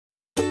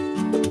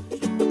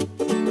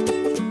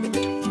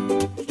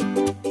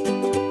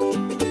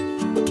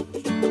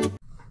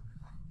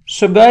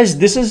So guys,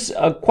 this is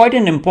quite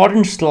an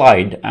important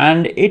slide,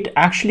 and it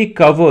actually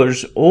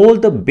covers all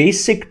the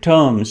basic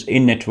terms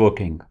in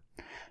networking.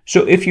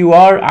 So if you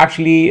are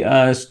actually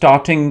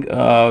starting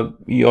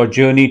your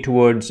journey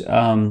towards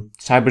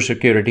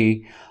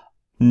cybersecurity,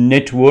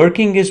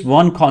 networking is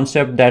one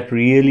concept that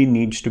really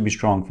needs to be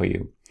strong for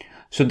you.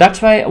 So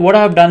that's why what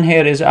I've done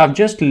here is I've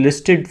just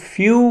listed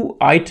few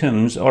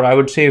items, or I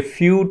would say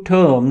few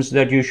terms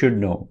that you should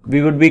know.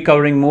 We would be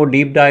covering more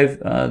deep dive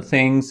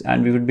things,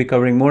 and we would be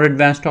covering more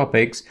advanced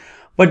topics,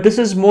 but this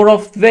is more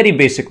of very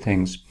basic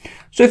things.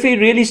 So if we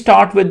really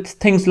start with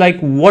things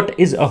like what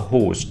is a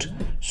host?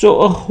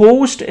 So a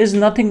host is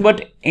nothing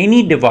but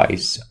any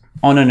device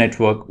on a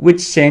network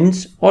which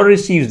sends or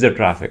receives the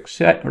traffic,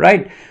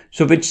 right?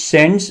 So which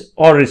sends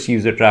or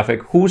receives the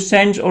traffic. Who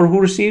sends or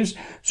who receives?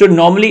 So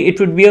normally it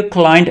would be a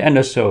client and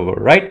a server,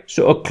 right?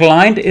 So a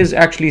client is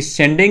actually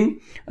sending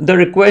the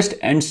request,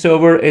 and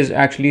server is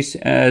actually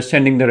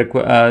sending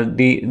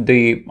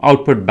the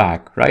output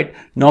back, right?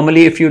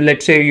 Normally, if you,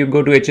 let's say you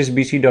go to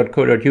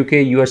hsbc.co.uk,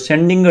 you are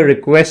sending a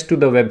request to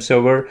the web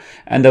server,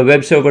 and the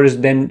web server is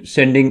then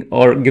sending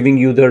or giving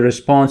you the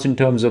response in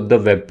terms of the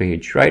web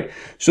page, right?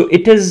 So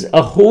it is,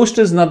 a host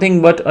is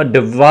nothing but a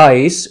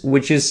device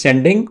which is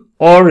sending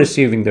or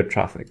receiving the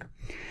traffic.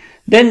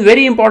 Then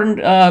very important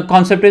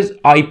concept is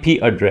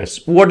IP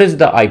address. What is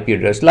the IP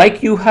address?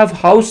 Like you have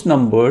house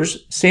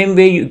numbers, same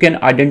way you can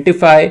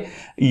identify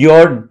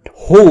your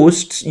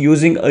hosts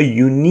using a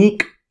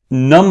unique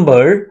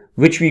number,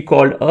 which we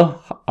call a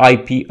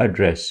IP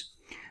address,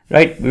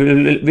 right?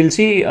 We'll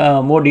see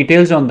more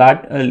details on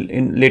that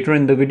later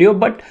in the video,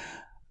 but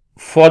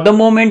for the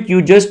moment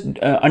you just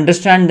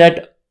understand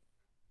that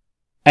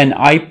an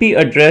IP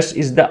address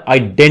is the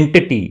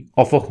identity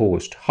of a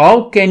host.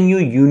 How can you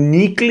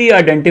uniquely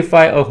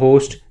identify a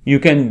host? You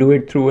can do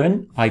it through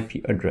an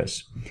IP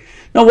address.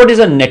 Now, what is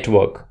a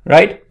network,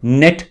 right?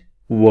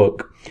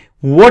 Network.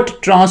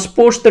 What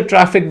transports the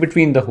traffic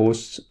between the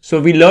hosts? So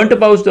we learned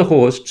about the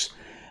hosts.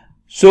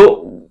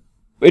 So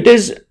it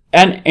is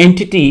an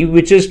entity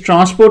which is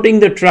transporting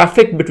the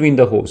traffic between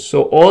the hosts.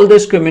 So all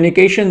this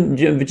communication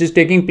which is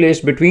taking place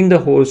between the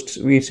hosts,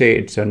 we say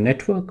it's a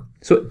network.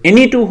 So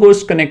any two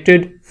hosts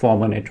connected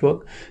form a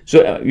network.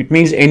 So it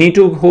means any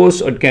two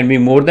hosts, or it can be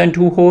more than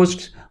two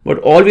hosts. But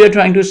all we are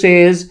trying to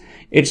say is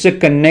it's a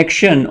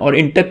connection or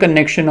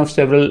interconnection of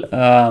several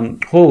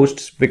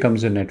hosts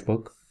becomes a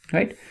network,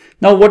 right?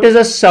 Now, what is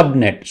a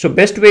subnet? So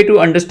best way to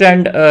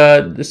understand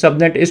the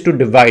subnet is to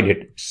divide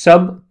it.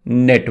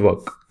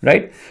 Subnetwork,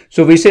 right?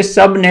 So we say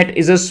subnet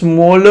is a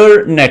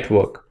smaller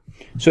network.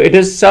 So it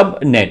is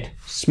subnet,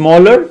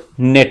 smaller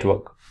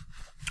network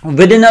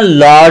within a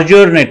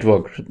larger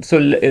network. So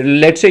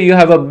let's say you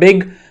have a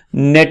big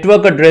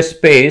network address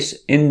space.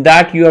 In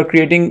that you are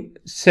creating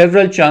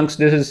several chunks.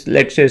 This is,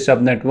 let's say,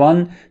 subnet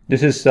 1.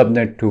 This is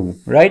subnet 2,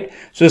 right?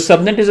 So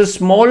subnet is a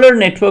smaller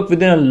network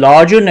within a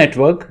larger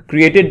network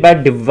created by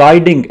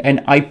dividing an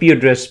IP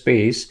address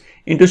space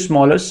into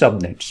smaller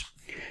subnets.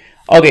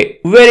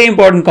 Okay, very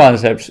important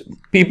concepts.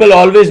 People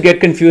always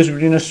get confused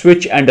between a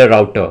switch and a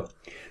router.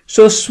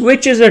 So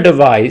switch is a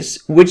device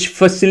which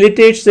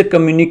facilitates the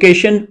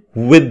communication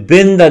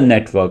within the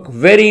network.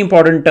 Very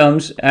important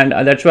terms, and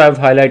that's why I've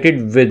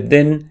highlighted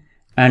within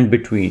and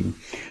between.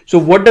 So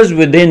what does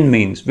within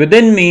means?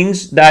 Within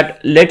means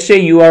that, let's say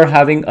you are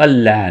having a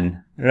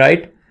LAN,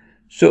 right?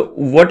 So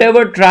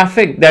whatever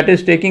traffic that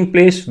is taking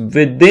place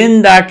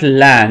within that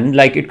LAN,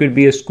 like it could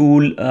be a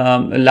school,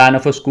 a LAN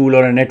of a school,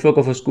 or a network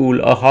of a school,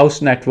 a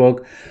house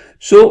network.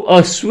 So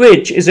a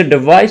switch is a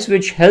device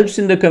which helps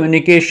in the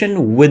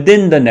communication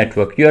within the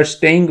network. You are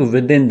staying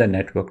within the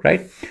network,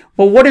 right?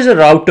 But what is a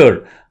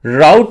router?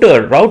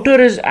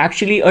 Router is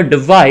actually a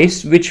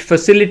device which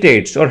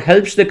facilitates or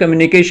helps the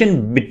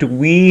communication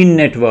between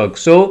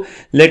networks. So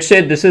let's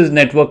say this is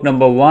network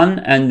number 1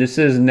 and this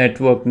is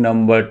network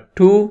number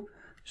 2.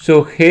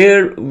 So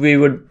here we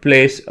would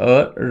place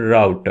a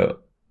router,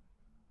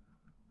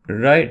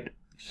 right?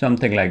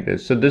 Something like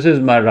this. So this is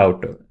my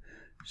router.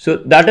 So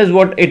that is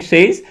what it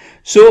says.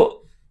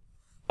 So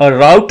a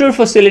router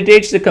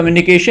facilitates the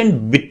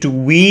communication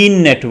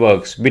between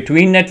networks.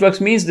 Between networks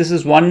means this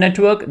is one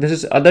network, this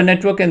is other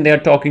network, and they are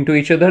talking to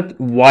each other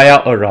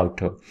via a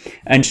router.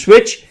 And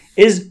switch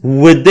is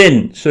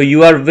within. So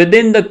you are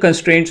within the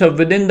constraints or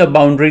within the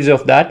boundaries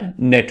of that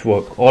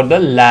network or the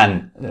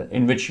LAN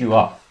in which you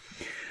are.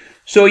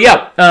 So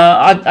yeah,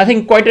 I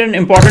think quite an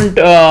important,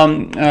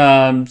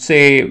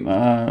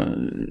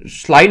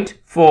 slide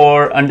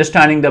for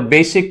understanding the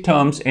basic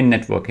terms in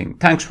networking.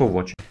 Thanks for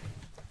watching.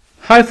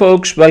 Hi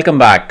folks, welcome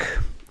back.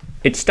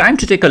 It's time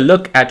to take a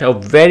look at a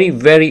very,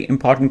 very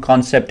important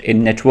concept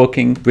in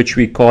networking, which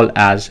we call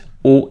as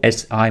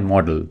OSI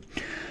model.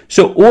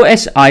 So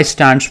OSI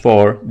stands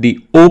for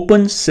the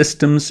Open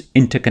Systems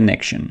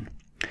Interconnection.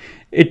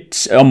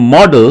 It's a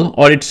model,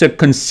 or it's a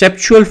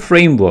conceptual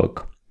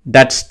framework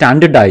that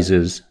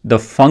standardizes the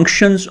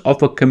functions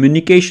of a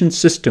communication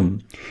system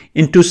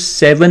into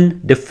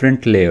 7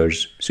 different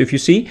layers. So if you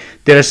see,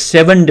 there are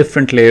 7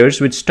 different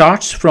layers, which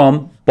starts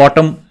from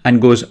bottom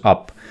and goes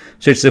up.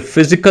 So it's the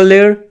physical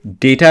layer,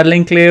 data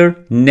link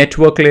layer,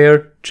 network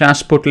layer,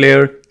 transport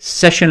layer,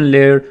 session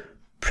layer,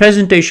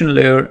 presentation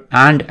layer,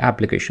 and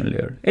application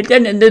layer.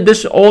 And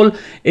this all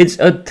is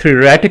a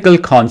theoretical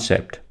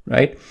concept,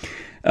 right?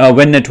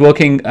 When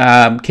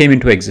networking came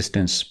into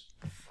existence.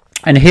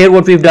 And here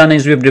what we've done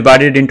is we've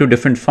divided into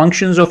different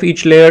functions of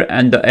each layer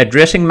and the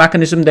addressing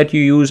mechanism that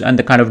you use and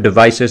the kind of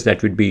devices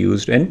that would be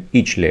used in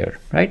each layer,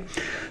 right?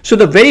 So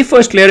the very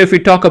first layer, if we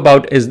talk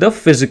about, is the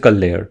physical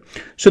layer.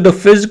 So the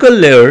physical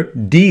layer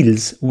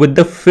deals with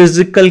the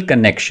physical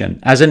connection.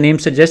 As the name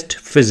suggests,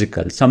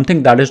 physical,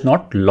 something that is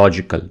not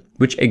logical,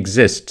 which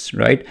exists,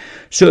 right?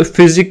 So it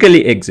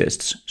physically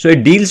exists. So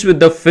it deals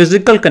with the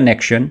physical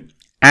connection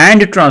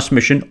and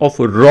transmission of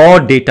raw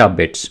data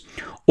bits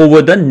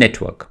over the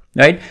network.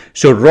 Right?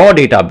 So raw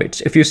data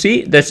bits. If you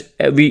see this,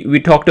 we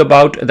talked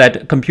about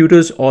that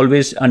computers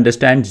always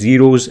understand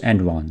zeros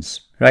and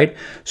ones, right?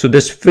 So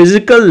this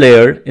physical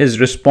layer is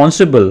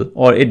responsible,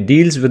 or it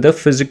deals with the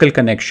physical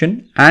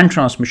connection and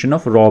transmission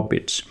of raw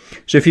bits.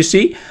 So if you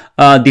see,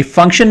 the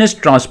function is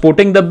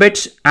transporting the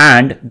bits,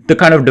 and the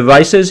kind of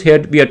devices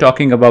here we are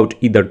talking about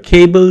either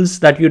cables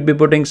that you'd be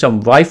putting, some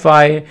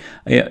Wi-Fi,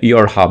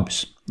 your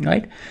hubs.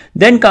 Right?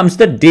 Then comes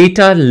the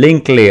data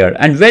link layer,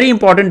 and very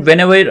important,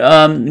 whenever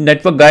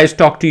network guys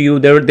talk to you,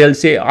 they'll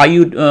say, are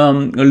you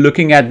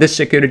looking at this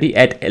security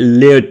at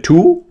layer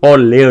 2 or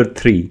layer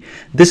 3?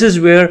 This is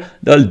where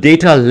the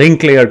data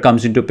link layer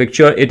comes into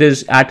picture. It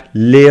is at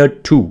layer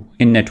 2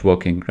 in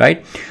networking,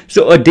 right?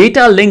 So a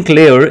data link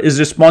layer is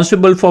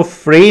responsible for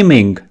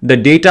framing the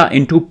data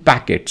into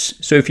packets.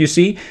 So if you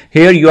see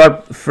here, you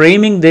are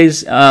framing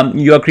this,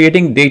 you are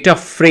creating data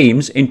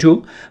frames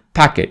into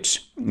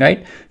packets,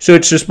 right? So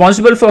it's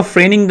responsible for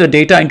framing the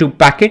data into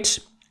packets,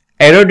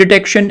 error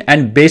detection,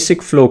 and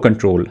basic flow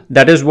control.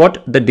 That is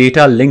what the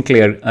data link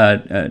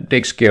layer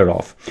takes care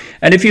of.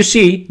 And if you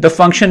see, the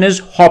function is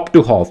hop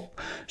to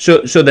hop.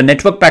 So the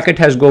network packet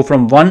has go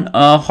from one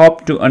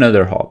hop to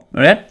another hop,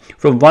 right?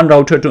 From one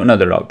router to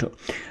another router,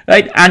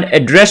 right? And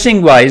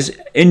addressing wise,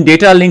 in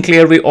data link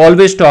layer, we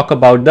always talk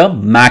about the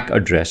MAC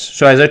address.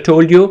 So as I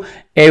told you,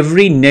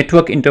 every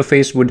network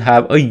interface would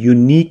have a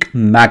unique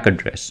MAC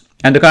address.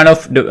 And the kind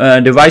of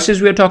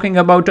devices we are talking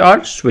about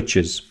are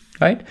switches,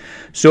 right?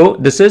 So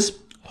this is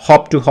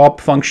hop to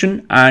hop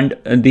function, and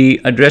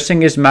the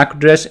addressing is MAC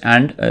address,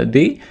 and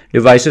the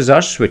devices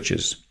are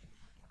switches,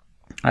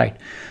 right?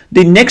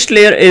 The next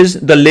layer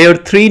is the layer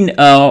 3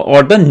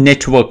 or the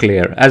network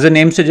layer. As the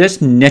name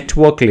suggests,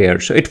 network layer.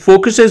 So it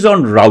focuses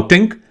on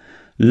routing,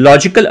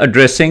 logical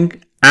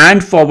addressing,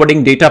 and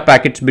forwarding data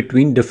packets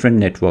between different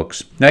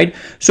networks, right?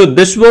 So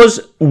this was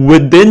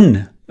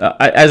within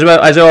as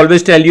well, as I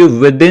always tell you,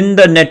 within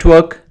the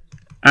network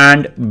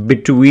and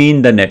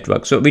between the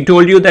network. So we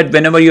told you that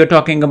whenever you're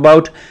talking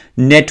about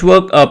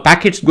network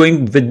packets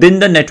going within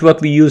the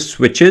network, we use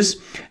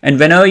switches. And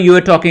whenever you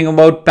are talking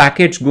about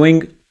packets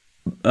going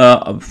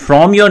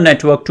from your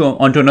network to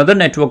onto another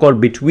network or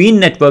between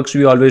networks,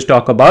 we always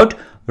talk about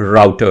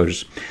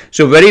routers.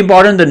 So very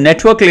important, the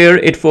network layer,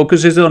 it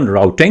focuses on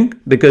routing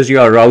because you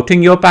are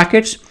routing your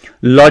packets,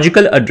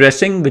 logical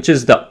addressing, which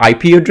is the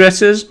IP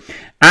addresses,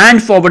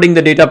 and forwarding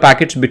the data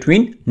packets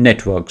between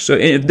networks. So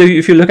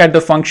if you look at the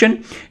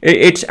function,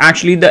 it's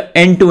actually the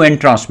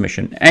end-to-end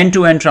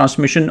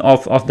transmission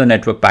of the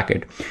network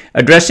packet.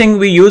 Addressing,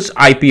 we use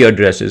IP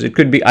addresses. It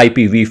could be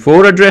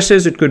IPv4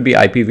 addresses, it could be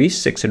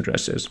IPv6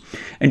 addresses.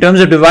 In terms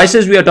of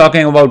devices, we are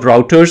talking about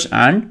routers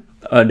and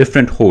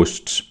different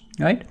hosts,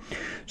 right?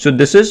 So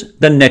this is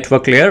the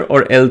network layer,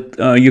 or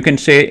you can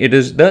say it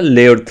is the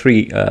layer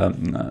 3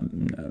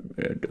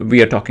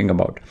 we are talking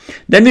about.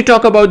 Then we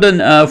talk about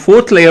the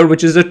fourth layer,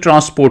 which is the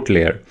transport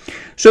layer.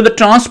 So the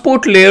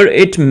transport layer,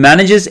 it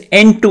manages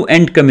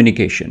end-to-end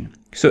communication.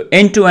 So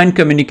end-to-end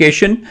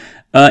communication,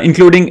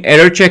 including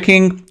error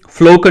checking,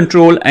 flow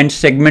control, and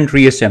segment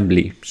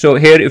reassembly. So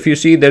here, if you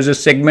see, there's a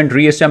segment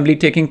reassembly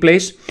taking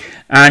place,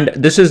 and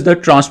this is the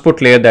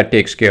transport layer that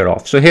takes care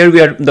of. So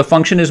here the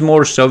function is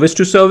more service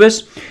to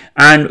service,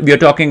 and we are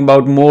talking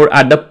about more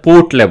at the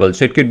port level.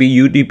 So it could be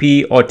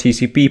UDP or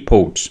TCP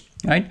ports,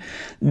 right?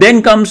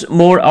 Then comes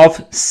more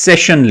of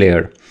session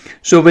layer.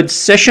 So with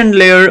session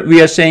layer,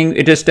 we are saying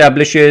it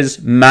establishes,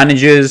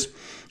 manages,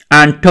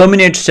 and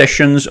terminates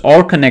sessions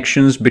or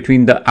connections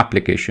between the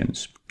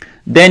applications.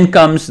 Then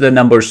comes the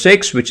number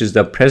 6, which is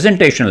the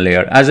presentation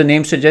layer. As the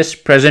name suggests,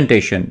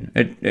 presentation.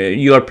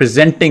 You are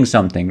presenting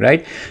something,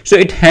 right? So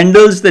it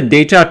handles the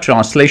data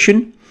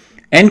translation,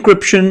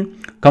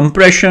 encryption,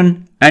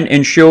 compression, and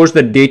ensures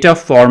the data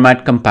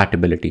format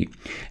compatibility.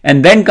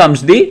 And then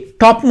comes the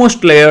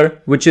topmost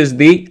layer, which is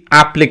the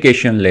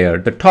application layer.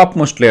 The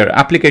topmost layer,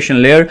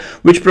 application layer,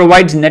 which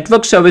provides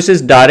network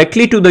services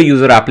directly to the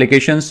user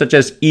applications such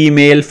as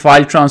email,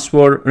 file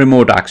transfer,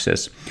 remote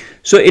access.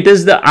 So it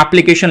is the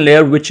application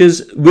layer which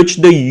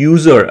the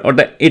user, or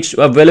it's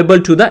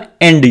available to the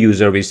end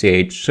user, we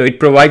say it. So it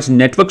provides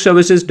network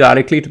services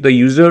directly to the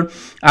user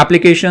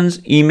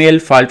applications, email,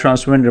 file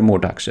transfer, and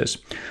remote access.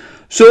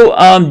 So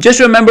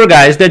just remember,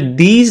 guys, that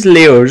these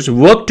layers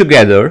work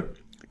together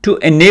to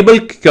enable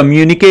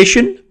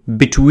communication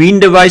between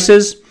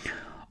devices,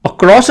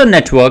 across a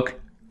network,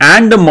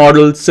 and the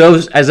model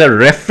serves as a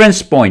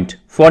reference point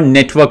for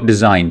network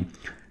design,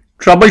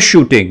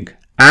 troubleshooting,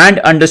 and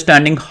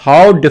understanding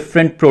how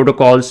different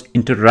protocols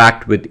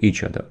interact with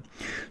each other.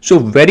 So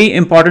very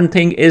important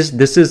thing is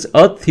this is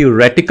a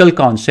theoretical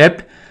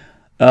concept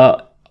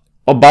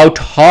about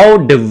how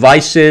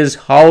devices,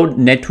 how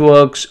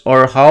networks,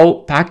 or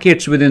how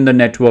packets within the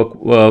network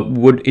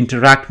would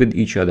interact with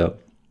each other.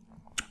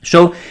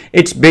 So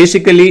it's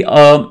basically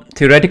a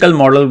theoretical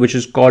model which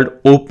is called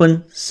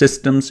open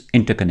systems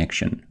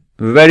interconnection.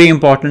 Very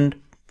important.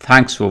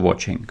 Thanks for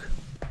watching.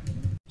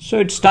 So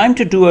it's time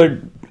to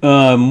do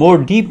a more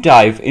deep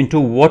dive into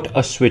what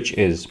a switch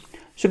is.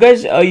 So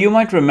guys, you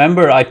might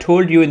remember I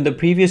told you in the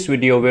previous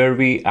video where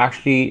we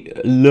actually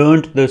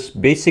learned this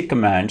basic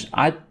commands.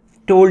 I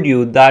told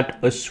you that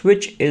a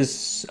switch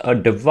is a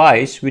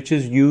device which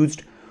is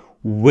used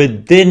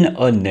within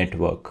a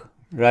network,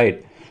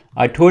 right?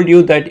 I told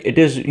you that it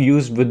is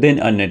used within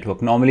a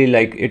network, normally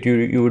like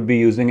you would be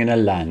using in a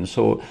LAN.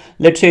 So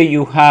let's say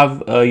you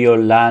have your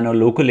LAN or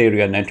local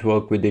area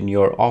network within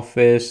your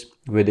office,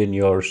 within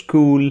your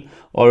school,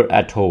 or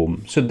at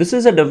home. So this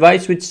is a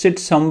device which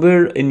sits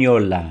somewhere in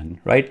your LAN,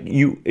 right?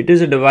 It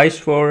is a device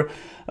for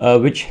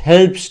which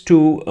helps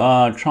to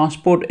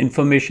transport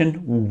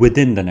information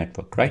within the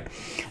network, right?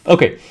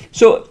 Okay,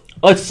 so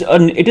a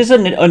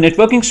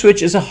networking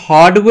switch is a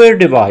hardware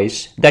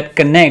device that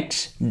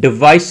connects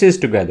devices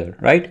together,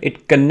 right?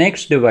 It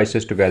connects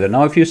devices together.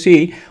 Now, if you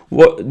see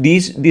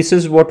this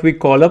is what we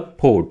call a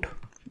port,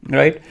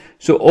 right?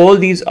 So all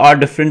these are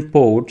different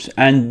ports,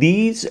 and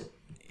these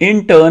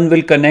in turn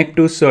will connect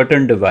to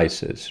certain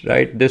devices,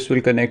 right? This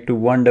will connect to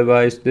one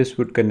device, this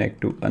would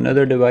connect to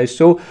another device.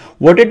 So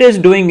what it is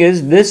doing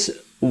is this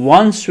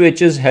one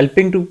switch is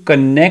helping to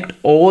connect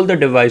all the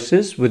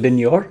devices within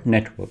your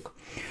network.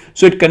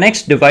 So it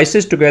connects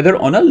devices together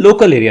on a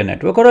local area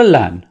network or a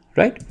LAN,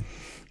 right?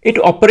 It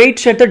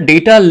operates at the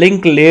data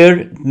link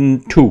layer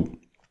 2.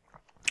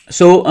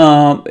 So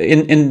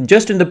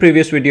just in the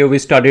previous video, we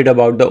studied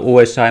about the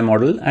OSI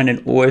model, and in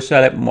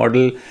OSI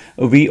model,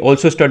 we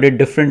also studied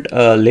different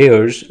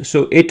layers.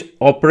 So it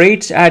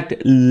operates at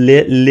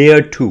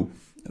layer 2.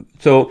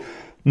 So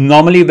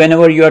normally,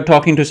 whenever you are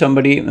talking to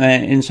somebody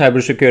in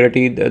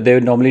cybersecurity, they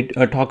would normally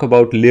talk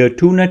about layer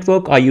 2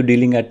 network. Are you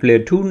dealing at layer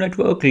 2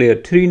 network, layer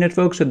 3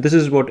 network? So this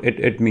is what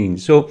it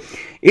means. So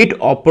it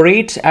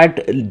operates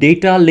at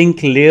data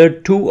link layer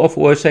 2 of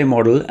OSI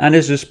model and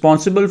is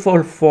responsible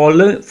for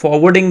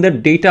forwarding the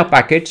data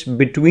packets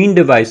between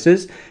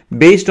devices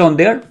based on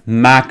their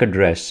MAC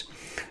address.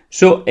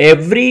 So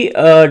every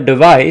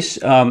device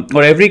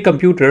or every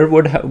computer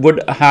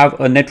would have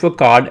a network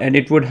card, and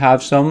it would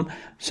have some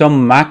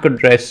MAC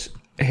address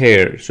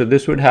here. So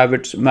this would have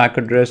its MAC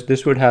address,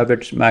 this would have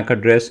its MAC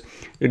address.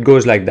 It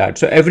goes like that.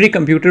 So every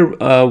computer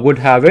would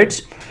have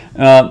its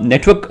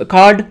network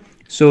card.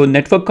 So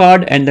network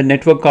card, and the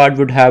network card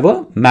would have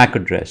a MAC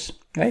address,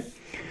 right?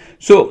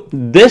 So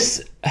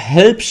this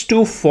helps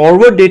to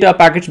forward data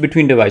packets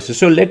between devices.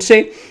 So let's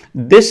say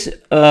this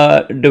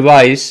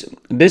device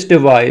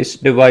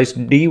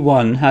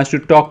D1 has to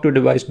talk to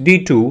device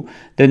D2.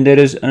 Then there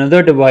is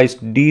another device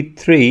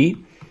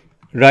D3,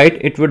 right?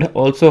 It would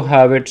also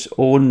have its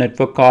own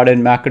network card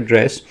and MAC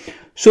address.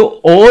 So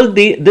all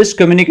this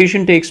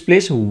communication takes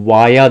place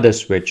via the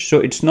switch. So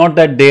it's not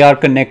that they are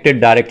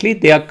connected directly,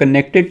 they are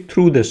connected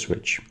through the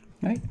switch,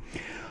 right?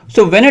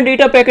 So when a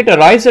data packet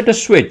arrives at a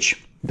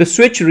switch, the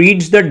switch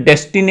reads the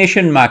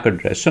destination MAC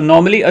address. So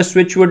normally a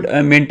switch would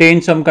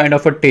maintain some kind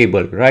of a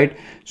table, right?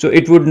 So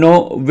it would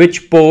know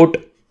which port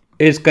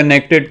is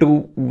connected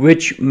to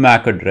which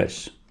MAC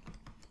address,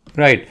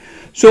 right?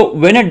 So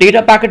when a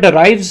data packet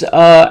arrives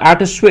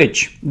at a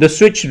switch, the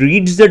switch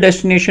reads the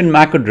destination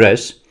MAC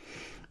address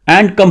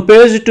and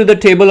compares it to the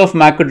table of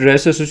MAC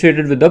address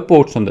associated with the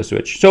ports on the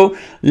switch. So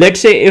let's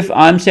say if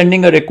I'm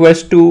sending a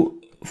request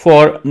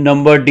for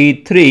number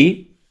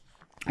D3,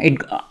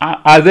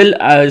 I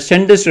will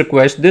send this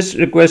request. This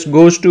request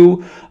goes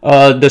to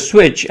the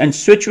switch, and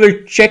switch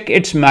will check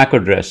its MAC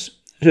address.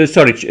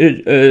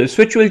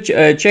 Switch will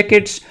check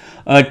its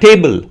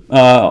table,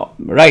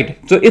 right?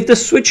 So if the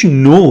switch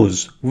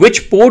knows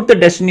which port the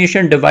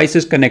destination device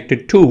is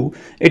connected to,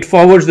 it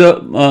forwards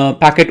the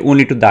packet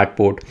only to that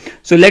port.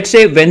 So let's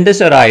say when this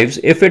arrives,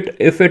 if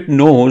it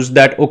knows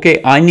that,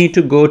 okay, I need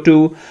to go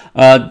to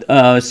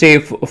say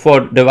for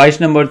device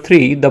number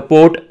 3, the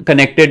port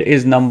connected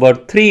is number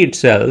 3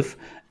 itself,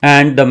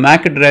 and the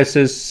MAC address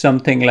is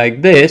something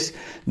like this,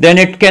 then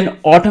it can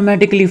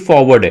automatically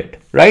forward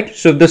it, right?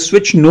 So the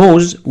switch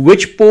knows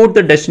which port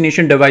the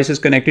destination device is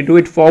connected to.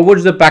 It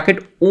forwards the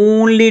packet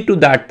only to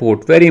that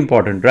port. Very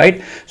important,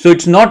 right? So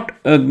it's not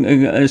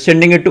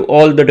sending it to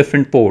all the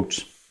different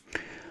ports.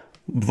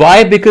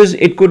 Why? Because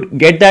it could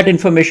get that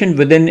information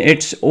within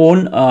its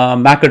own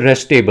MAC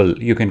address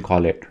table, you can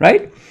call it,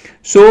 right?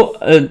 So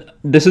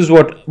this is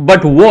what,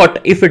 but what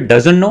if it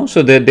doesn't know?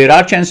 So there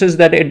are chances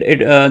that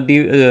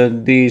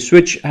the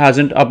switch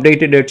hasn't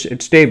updated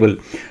its table.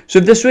 So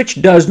if the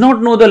switch does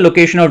not know the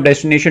location of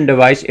destination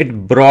device,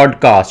 it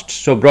broadcasts.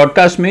 So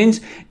broadcast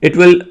means it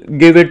will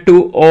give it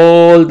to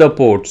all the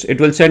ports. It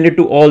will send it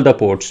to all the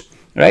ports,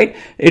 right?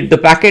 The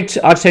packets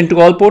are sent to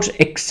all ports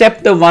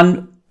except the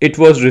one it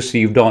was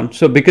received on.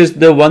 So because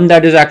the one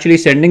that is actually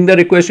sending the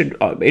request,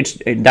 it's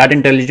that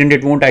intelligent,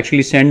 it won't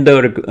actually send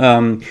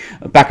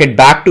the packet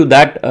back to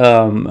that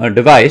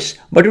device,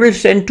 but it will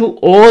send to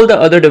all the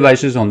other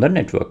devices on the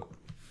network.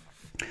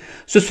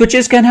 So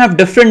switches can have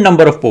different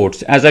number of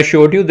ports. As I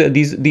showed you,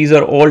 these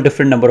are all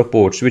different number of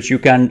ports which you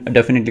can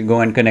definitely go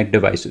and connect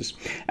devices,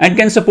 and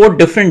can support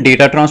different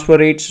data transfer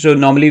rates. So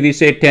normally we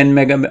say 10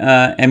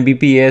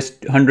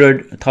 Mbps,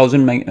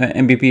 100,000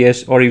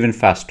 Mbps, or even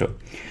faster.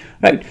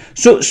 Right.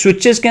 So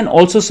switches can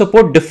also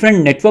support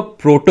different network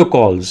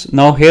protocols.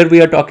 Now here we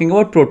are talking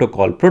about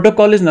protocol.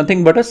 Protocol is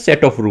nothing but a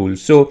set of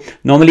rules. So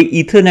normally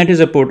Ethernet is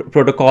a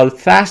protocol,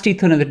 fast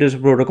Ethernet is a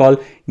protocol,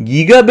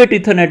 gigabit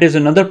Ethernet is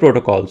another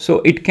protocol. So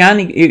it can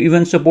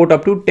even support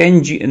up to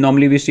 10G.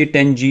 Normally we say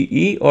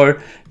 10GE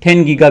or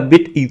 10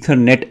 gigabit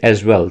Ethernet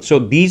as well. So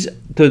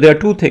there are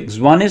two things.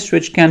 One is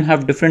switch can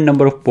have different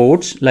number of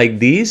ports like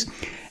these,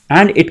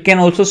 and it can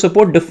also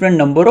support different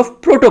number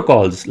of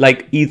protocols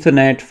like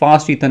Ethernet,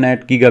 fast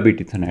Ethernet,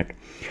 gigabit Ethernet.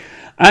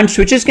 And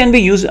switches can be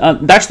used,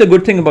 that's the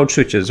good thing about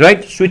switches,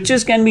 right?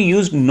 Switches can be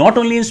used not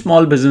only in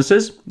small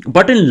businesses,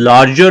 but in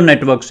larger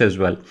networks as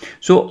well.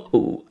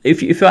 So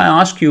if I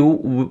ask you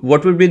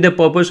what would be the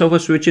purpose of a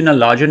switch in a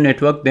larger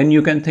network, then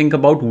you can think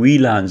about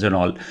VLANs and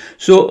all.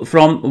 So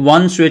from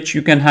one switch,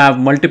 you can have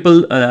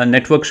multiple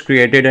networks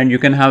created, and you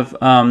can have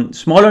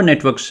smaller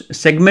networks,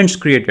 segments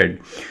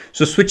created.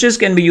 So switches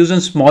can be used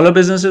in smaller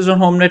businesses or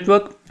home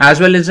network,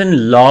 as well as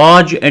in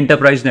large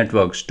enterprise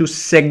networks to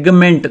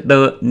segment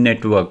the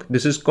network.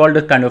 This is called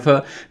a kind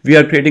of we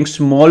are creating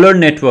smaller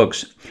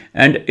networks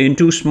and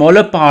into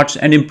smaller parts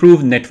and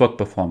improve network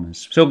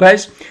performance. So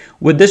guys,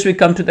 with this we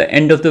come to the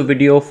end of the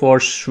video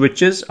for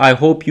switches. I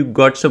hope you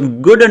got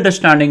some good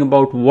understanding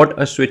about what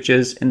a switch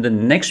is. In the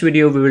next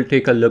video, we will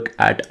take a look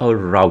at a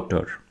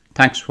router.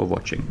 Thanks for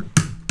watching.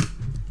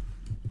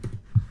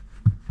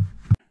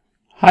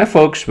 Hi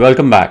folks,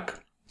 welcome back.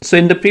 So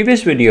in the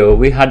previous video,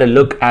 we had a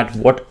look at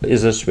what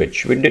is a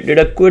switch. We did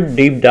a good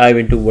deep dive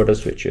into what a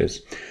switch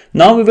is.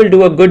 Now we will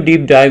do a good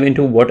deep dive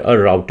into what a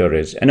router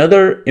is.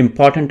 Another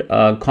important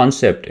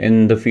concept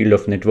in the field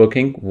of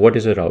networking, what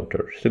is a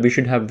router? So we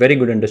should have very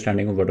good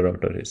understanding of what a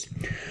router is.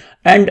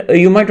 And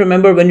you might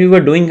remember when we were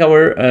doing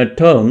our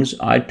terms,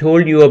 I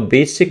told you a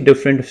basic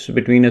difference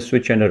between a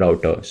switch and a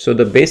router. So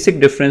the basic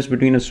difference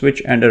between a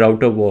switch and a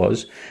router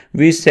was,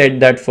 we said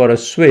that for a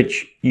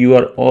switch, you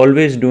are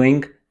always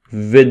doing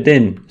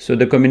within. So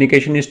the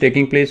communication is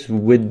taking place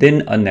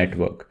within a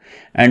network.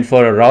 And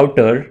for a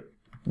router,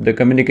 the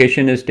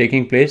communication is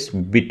taking place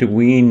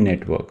between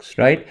networks,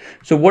 right?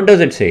 So what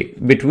does it say?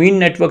 Between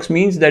networks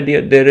means that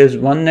there is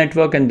one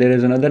network and there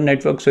is another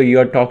network. So you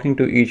are talking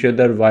to each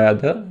other via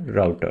the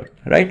router,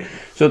 right?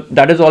 So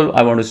that is all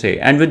I want to say.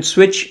 And with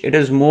switch, it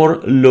is more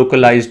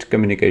localized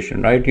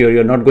communication, right?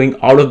 You're not going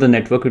out of the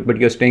network, but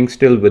you're staying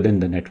still within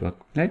the network,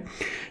 right?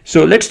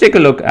 So let's take a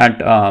look at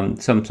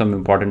some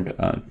important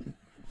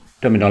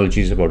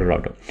terminologies about a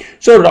router.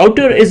 So a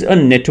router is a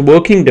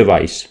networking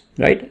device,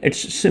 right? It's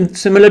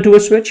similar to a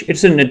switch.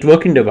 It's a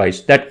networking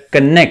device that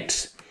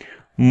connects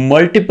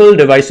multiple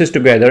devices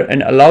together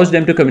and allows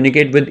them to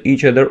communicate with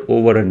each other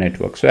over a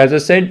network. So as I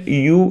said,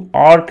 you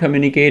are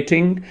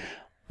communicating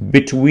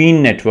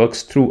between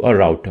networks through a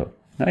router,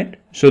 right?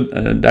 So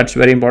that's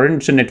very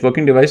important. It's a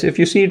networking device. If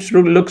you see, it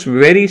looks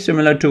very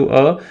similar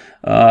to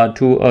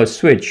a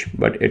switch,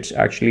 but it's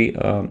actually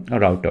a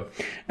router.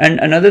 And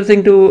another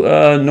thing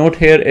to note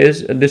here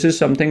is this is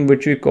something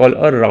which we call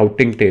a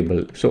routing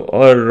table. So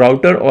a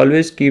router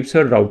always keeps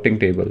a routing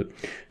table.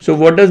 So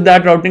what does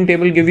that routing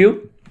table give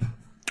you?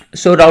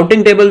 So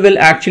routing table will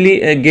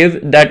actually give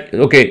that,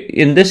 okay,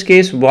 in this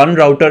case, one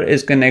router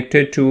is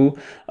connected to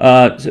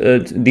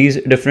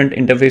these different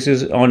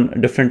interfaces on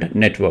different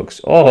networks,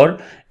 or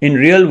in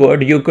real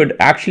world, you could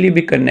actually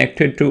be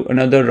connected to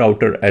another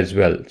router as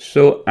well.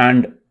 So,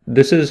 and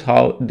this is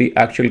how the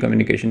actual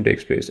communication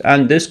takes place.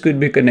 And this could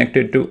be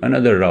connected to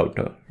another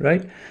router,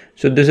 right?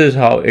 So this is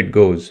how it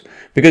goes,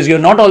 because you're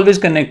not always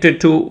connected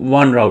to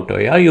one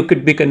router. Yeah, you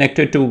could be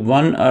connected to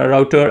one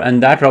router,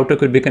 and that router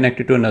could be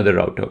connected to another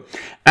router.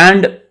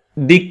 And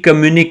the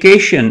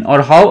communication,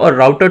 or how a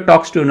router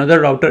talks to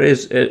another router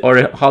is,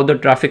 or how the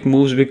traffic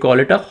moves, we call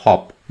it a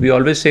hop. We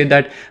always say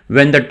that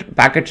when the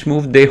packets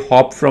move, they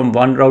hop from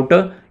one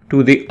router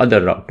to the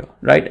other router,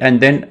 right?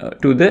 And then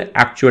to the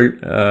actual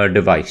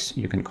device,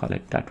 you can call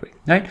it that way,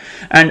 right?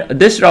 And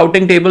this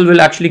routing table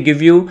will actually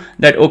give you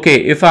that, okay,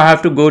 if I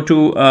have to go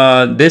to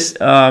this,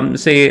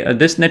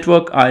 this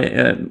network,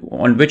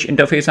 on which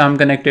interface I'm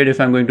connected, if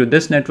I'm going to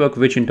this network,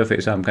 which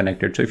interface I'm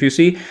connected. So if you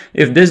see,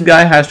 if this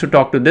guy has to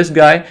talk to this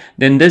guy,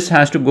 then this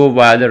has to go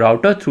via the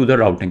router through the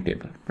routing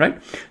table, right?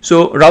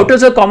 So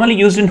routers are commonly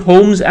used in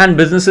homes and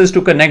businesses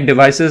to connect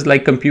devices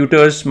like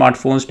computers,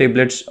 smartphones,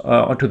 tablets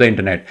to the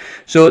internet.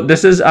 So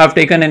this is, I've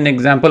taken an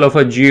example of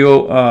a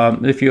geo.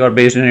 If you are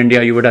based in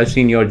India, you would have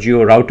seen your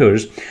geo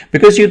routers,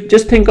 because you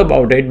just think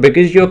about it,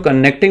 because you're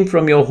connecting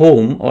from your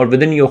home or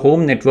within your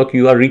home network,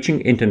 you are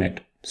reaching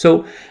internet.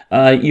 So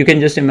you can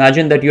just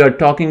imagine that you are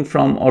talking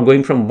from or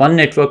going from one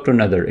network to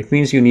another. It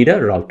means you need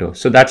a router.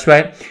 So that's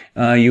why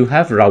you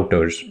have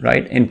routers,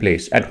 right, in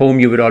place. At home,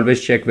 you would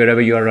always check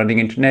wherever you are running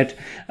internet,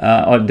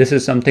 or this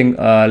is something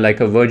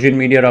like a Virgin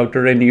Media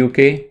router in the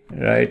UK,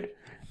 right?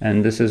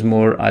 And this is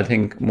more, I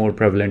think, more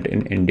prevalent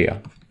in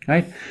India,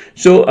 right?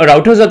 So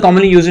routers are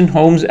commonly used in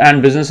homes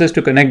and businesses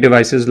to connect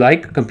devices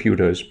like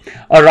computers.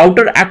 A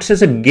router acts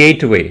as a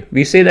gateway.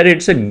 We say that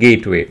it's a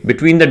gateway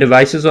between the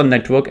devices on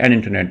network and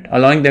internet,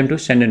 allowing them to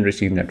send and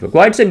receive network.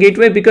 Why it's a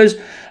gateway? Because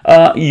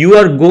you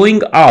are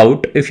going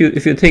out. If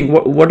you think,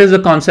 what is the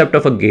concept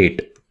of a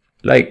gate?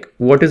 Like,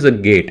 what is a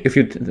gate? If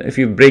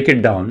you break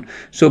it down,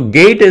 so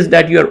gate is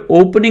that you are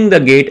opening the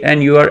gate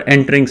and you are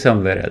entering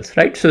somewhere else,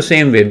 right? So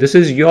same way, this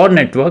is your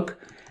network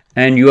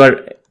and you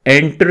are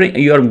entering,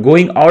 you are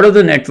going out of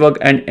the network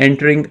and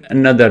entering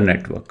another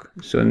network.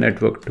 So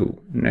network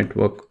 2,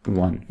 network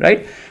 1,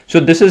 right? So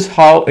this is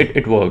how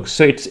it works.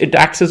 So it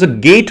acts as a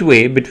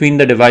gateway between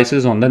the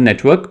devices on the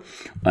network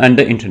and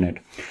the internet.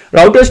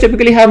 Routers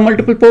typically have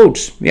multiple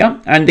ports, yeah,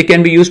 and they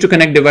can be used to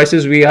connect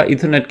devices via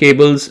Ethernet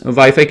cables.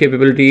 Wi-Fi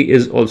capability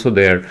is also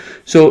there.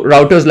 So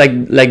routers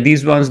like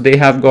these ones, they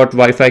have got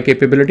Wi-Fi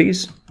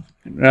capabilities,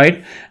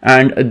 right?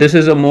 And this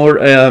is a more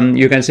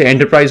you can say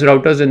enterprise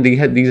routers, and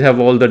these have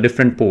all the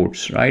different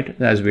ports, right,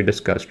 as we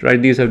discussed,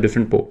 right? These have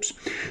different ports.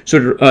 So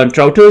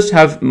routers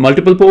have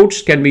multiple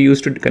ports, can be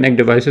used to connect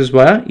devices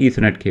via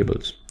Ethernet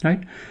cables,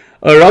 right?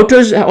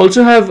 Routers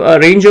also have a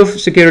range of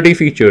security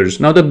features.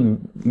 Now the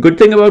good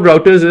thing about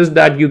routers is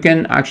that you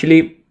can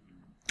actually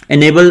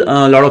enable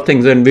a lot of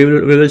things, and we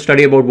will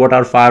study about what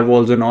are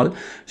firewalls and all.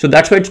 So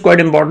that's why it's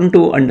quite important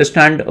to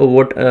understand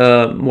what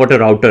a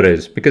router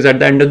is, because at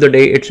the end of the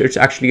day, it's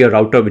actually a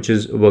router which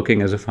is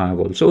working as a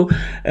firewall. So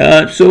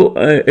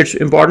it's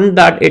important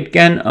that it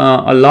can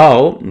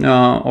allow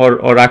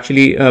or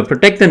actually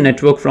protect the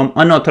network from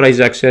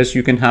unauthorized access.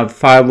 You can have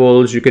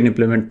firewalls, you can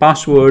implement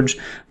passwords,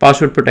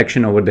 password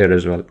protection over there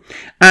as well.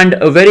 And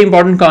a very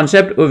important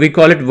concept, we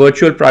call it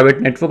virtual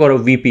private network, or a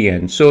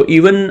VPN. So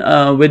even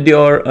with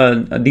your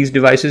these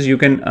devices, you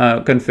can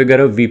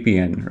configure a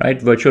VPN,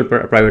 right? Virtual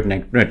private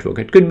network.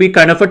 It could be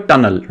kind of a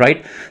tunnel,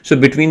 right? So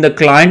between the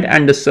client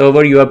and the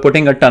server, you are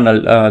putting a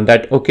tunnel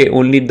that, okay,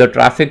 only the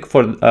traffic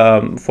for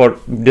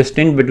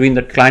distinct between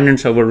the client and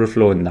server will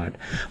flow in that.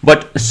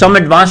 But some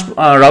advanced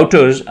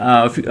routers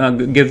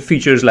give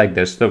features like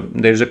this. So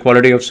there's a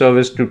quality of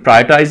service to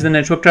prioritize the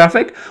network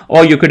traffic,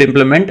 or you could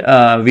implement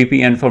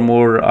VPN for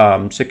more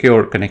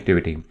secure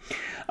connectivity.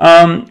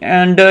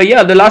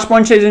 Yeah, the last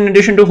point says, in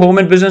addition to home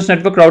and business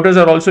network, routers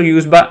are also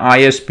used by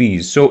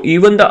ISPs. So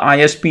even the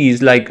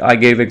ISPs, like I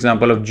gave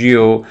example of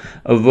Geo,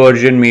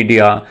 Virgin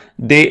Media,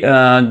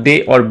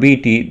 they or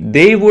BT,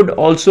 they would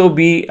also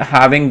be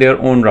having their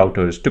own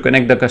routers to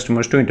connect the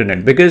customers to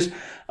internet, because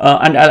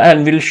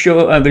and we'll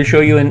show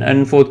you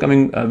in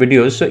forthcoming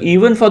videos. So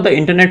even for the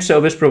internet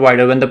service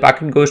provider, when the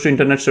packet goes to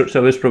internet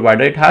service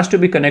provider, it has to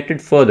be connected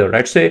further,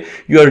 right? Say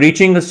you are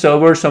reaching a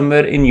server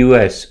somewhere in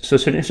US. So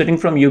sitting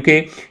from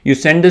UK, you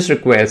send this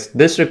request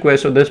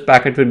or this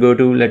packet will go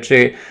to, let's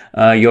say,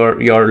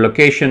 your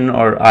location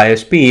or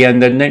ISP,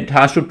 and then it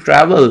has to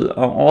travel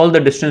all the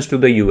distance to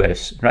the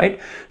US,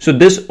 right? So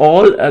this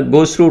all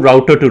goes through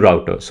router to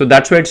router. So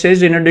that's why it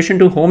says, in addition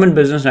to home and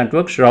business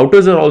networks,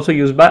 routers are also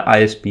used by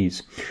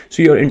ISPs.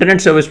 So your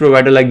internet service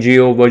provider like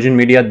Geo, Virgin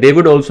Media, they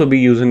would also be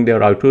using their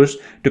routers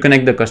to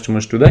connect the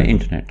customers to the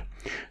internet.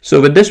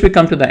 So with this, we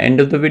come to the end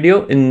of the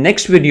video. In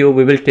next video,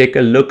 we will take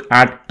a look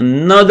at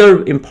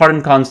another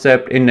important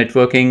concept in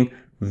networking,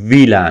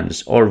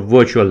 VLANs or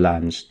virtual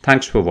LANs.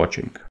 Thanks for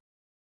watching.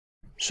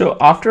 So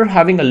after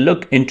having a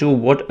look into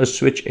what a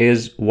switch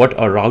is, what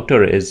a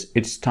router is,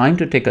 it's time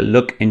to take a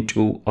look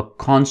into a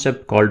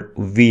concept called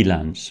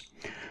VLANs.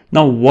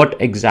 Now, what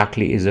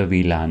exactly is a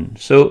VLAN?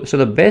 So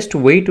the best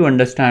way to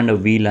understand a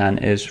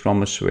VLAN is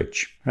from a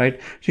switch, right?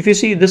 So if you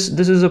see this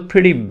is a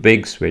pretty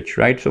big switch,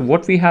 right? So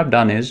what we have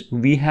done is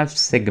we have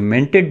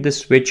segmented the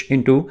switch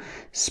into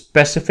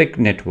specific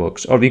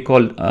networks, or we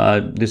call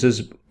this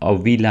is a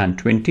VLAN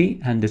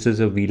 20 and this is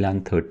a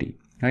VLAN 30.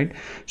 right?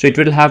 So it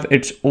will have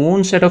its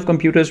own set of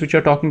computers which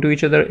are talking to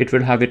each other. It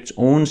will have its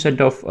own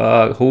set of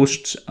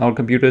hosts or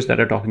computers that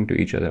are talking to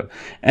each other,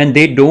 and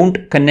they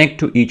don't connect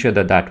to each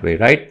other that way,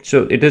 right?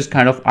 So it is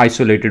kind of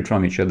isolated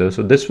from each other.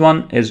 So this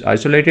one is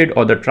isolated,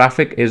 or the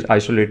traffic is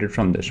isolated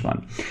from this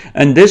one.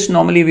 And this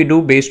normally we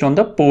do based on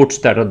the ports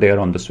that are there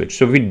on the switch.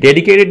 So we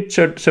dedicated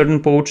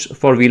certain ports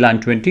for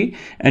VLAN 20,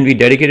 and we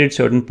dedicated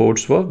certain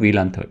ports for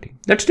VLAN 30.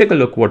 Let's take a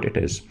look what it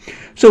is.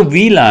 So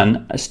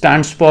VLAN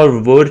stands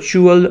for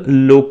virtual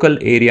local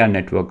area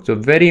network. So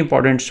very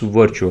important, it's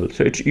virtual.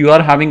 So you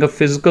are having a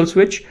physical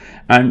switch,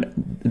 and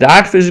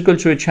that physical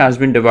switch has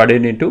been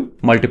divided into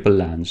multiple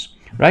LANs,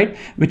 right?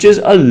 Which is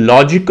a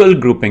logical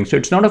grouping. So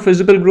it's not a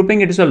physical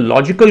grouping, it is a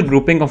logical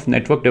grouping of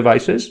network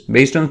devices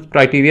based on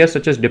criteria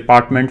such as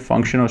department,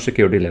 function, or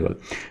security level.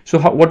 So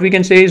what we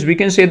can say is, we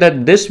can say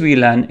that this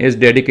VLAN is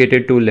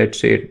dedicated to, let's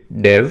say,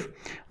 dev,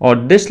 or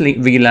this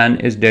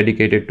VLAN is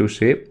dedicated to,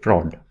 say,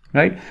 prod,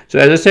 right? So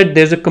as I said,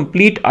 there's a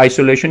complete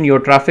isolation. Your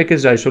traffic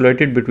is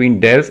isolated between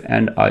dev,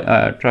 and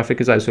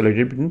traffic is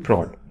isolated between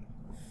prod,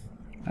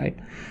 right?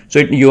 So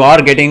you are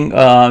getting,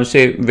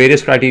 say,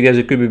 various criteria.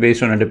 It could be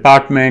based on a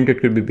department, it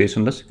could be based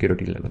on the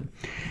security level.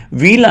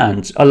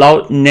 VLANs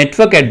allow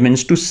network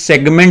admins to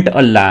segment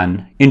a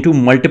LAN into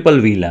multiple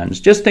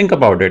VLANs. Just think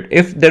about it.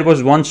 If there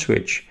was one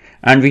switch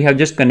and we have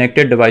just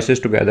connected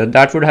devices together,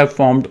 that would have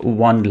formed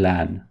one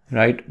LAN,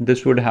 right?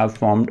 This would have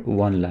formed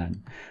one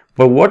LAN.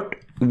 But what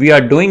we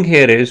are doing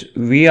here is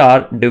we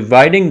are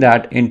dividing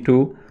that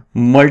into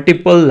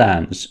multiple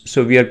LANs.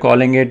 So we are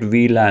calling it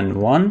VLAN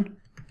 1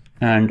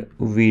 and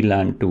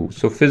VLAN 2.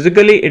 So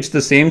physically it's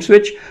the same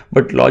switch,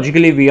 but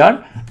logically we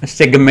are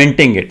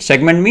segmenting it.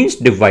 Segment means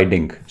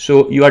dividing.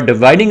 So you are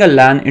dividing a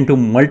LAN into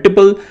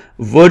multiple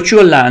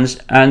virtual LANs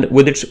and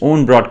with its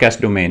own broadcast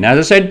domain. As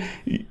I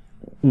said,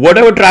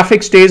 whatever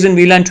traffic stays in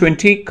VLAN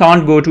 20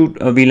 can't go to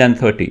VLAN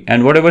 30,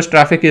 and whatever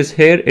traffic is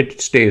here,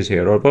 it stays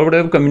here, or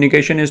whatever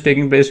communication is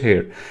taking place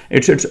here,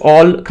 it's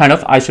all kind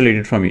of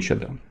isolated from each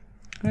other,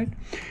 right?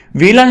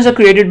 VLANs are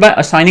created by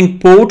assigning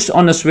ports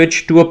on a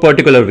switch to a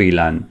particular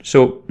VLAN.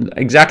 So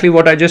exactly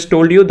what I just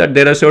told you, that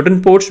there are certain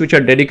ports which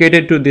are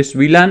dedicated to this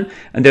VLAN,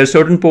 and there are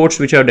certain ports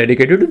which are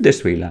dedicated to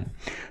this VLAN.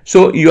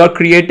 So you are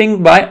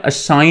creating by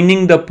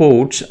assigning the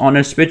ports on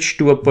a switch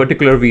to a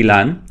particular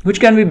VLAN, which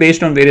can be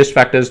based on various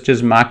factors such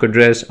as MAC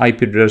address,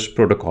 IP address,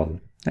 protocol,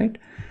 right?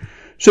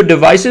 So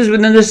devices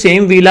within the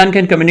same VLAN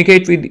can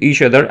communicate with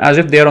each other as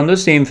if they are on the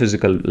same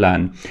physical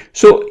LAN.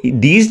 So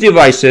these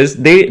devices,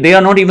 they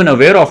are not even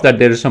aware of that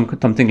there is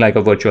something like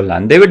a virtual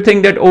LAN. They would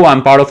think that, oh,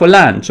 I'm part of a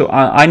LAN, so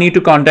I need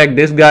to contact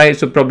this guy.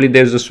 So probably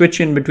there's a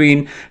switch in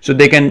between, so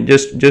they can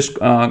just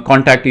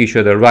contact each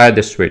other via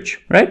this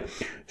switch, right?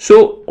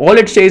 So all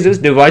it says is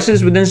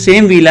devices within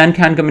same VLAN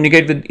can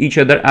communicate with each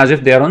other as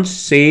if they are on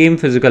same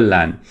physical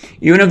LAN,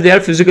 even if they are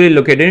physically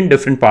located in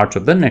different parts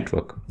of the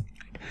network.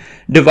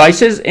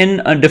 Devices in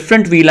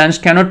different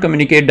VLANs cannot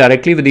communicate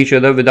directly with each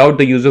other without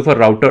the use of a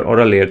router or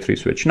a layer 3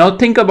 switch. Now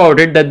think about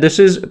it, that this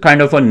is kind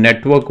of a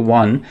network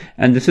 1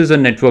 and this is a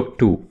network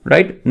 2,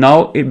 right?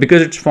 Now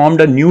because it's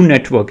formed a new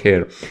network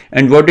here.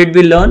 And what did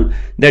we learn?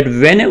 That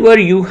whenever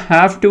you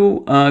have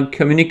to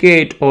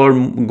communicate or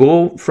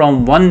go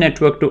from one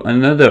network to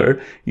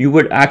another, you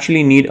would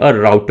actually need a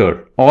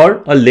router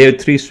or a layer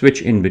 3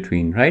 switch in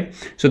between, right?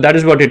 So that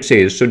is what it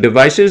says. So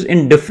devices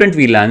in different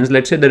VLANs,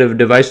 let's say the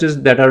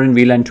devices that are in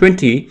VLAN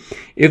 20,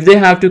 if they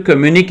have to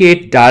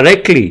communicate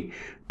directly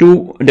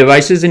to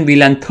devices in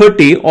VLAN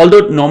 30,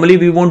 although normally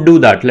we won't do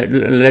that,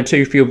 let's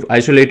say if you've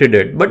isolated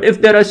it, but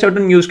if there are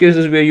certain use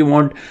cases where you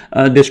want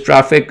this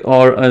traffic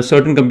or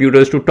certain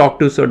computers to talk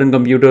to certain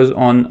computers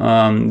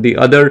on the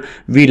other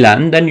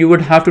VLAN, then you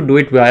would have to do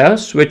it via a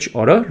switch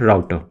or a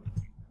router.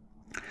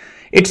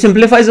 It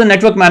simplifies the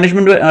network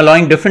management by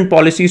allowing different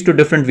policies to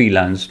different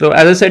VLANs. So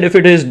as I said, if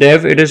it is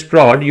dev, it is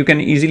prod, you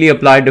can easily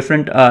apply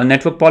different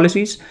network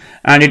policies,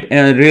 and it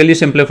really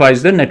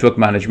simplifies the network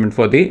management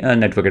for the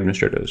network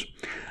administrators.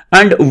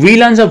 And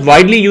VLANs are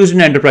widely used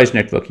in enterprise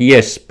network.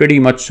 Yes, pretty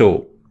much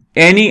so.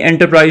 Any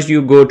enterprise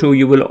you go to,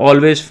 you will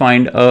always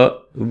find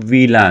a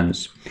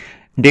VLANs.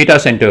 Data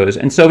centers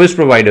and service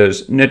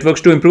providers,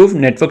 networks to improve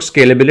network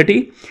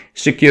scalability,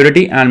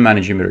 security, and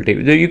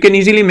manageability. You can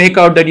easily make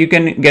out that you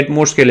can get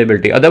more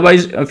scalability.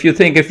 Otherwise,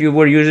 if you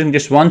were using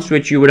just one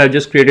switch, you would have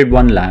just created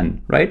one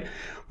LAN, right?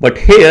 But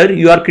here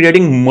you are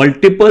creating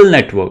multiple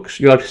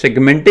networks. You are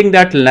segmenting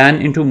that LAN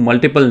into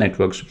multiple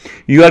networks.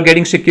 You are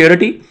getting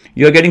security.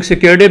 You are getting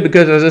security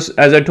because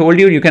as I told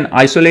you, you can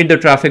isolate the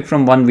traffic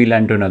from one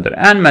VLAN to another,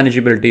 and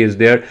manageability is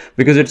there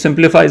because it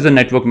simplifies the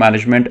network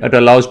management. It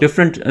allows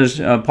different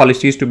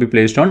policies to be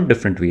placed on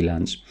different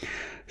VLANs.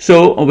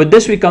 So with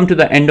this, we come to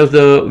the end of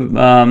the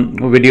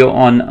video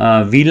on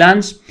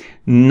VLANs.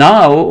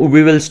 Now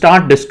we will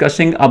start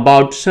discussing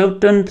about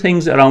certain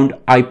things around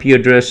IP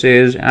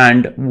addresses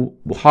and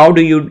how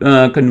do you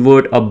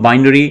convert a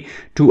binary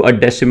to a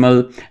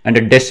decimal and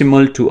a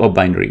decimal to a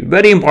binary.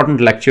 Very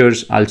important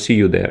lectures. I'll see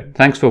you there.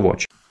 Thanks for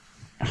watching.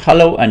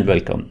 Hello and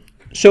welcome.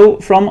 So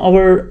from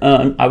our,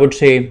 I would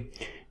say,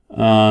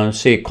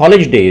 say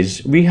college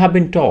days, we have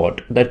been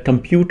taught that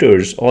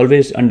computers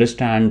always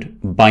understand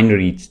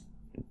binary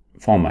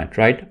format,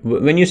 right?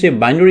 When you say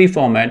binary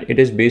format, it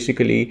is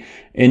basically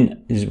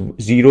in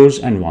zeros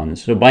and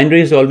ones. So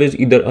binary is always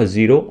either a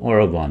 0 or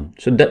a 1.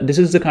 So this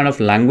is the kind of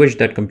language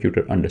that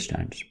computer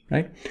understands,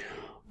 right?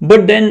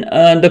 But then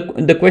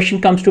the question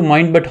comes to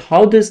mind, but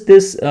how does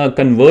this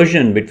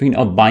conversion between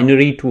a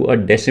binary to a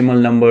decimal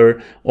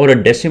number or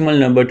a decimal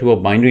number to a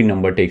binary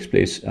number takes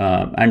place?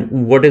 And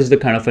what is the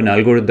kind of an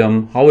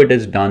algorithm, how it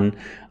is done?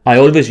 I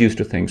always used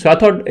to think. So I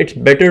thought it's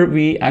better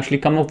we actually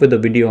come up with a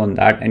video on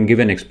that and give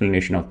an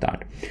explanation of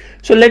that.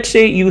 So let's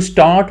say you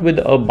start with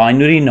a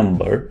binary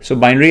number. So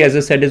binary, as I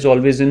said, is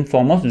always in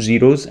form of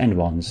zeros and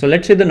ones. So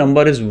let's say the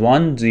number is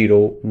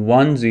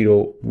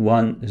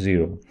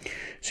 101010.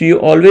 So you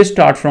always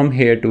start from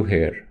here to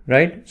here,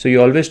 right? So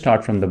you always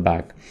start from the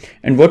back.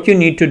 And what you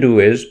need to do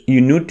is you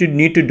need to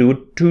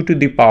do 2 to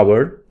the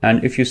power.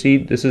 And if you see,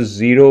 this is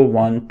 0,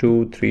 1,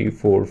 2, 3,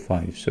 4,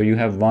 5. So you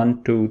have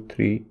 1, 2,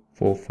 3,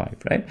 4, 5,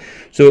 right?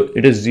 So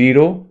it is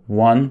 0,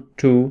 1,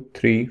 2,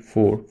 3,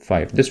 4,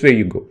 5. This way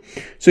you go.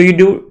 So you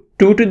do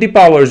 2 to the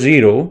power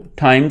 0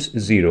 times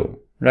 0,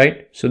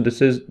 right? So this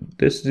is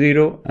this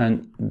 0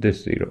 and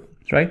this 0,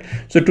 right?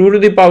 So 2 to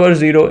the power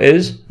 0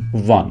 is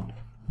 1.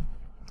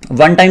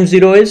 1 times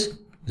 0 is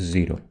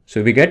 0.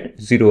 So we get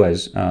 0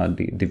 as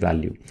the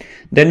value.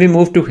 Then we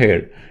move to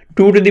here.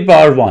 2 to the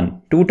power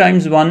 1. 2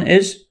 times 1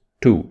 is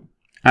 2.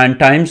 And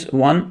times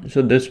 1,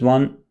 so this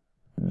 1,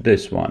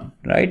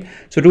 right?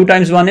 So 2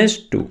 times 1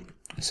 is 2.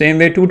 Same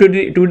way, 2 to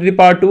the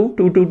power 2.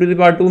 2 to the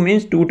power 2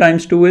 means 2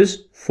 times 2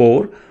 is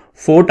 4.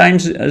 4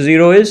 times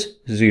 0 is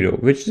 0.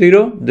 Which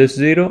 0? This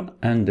 0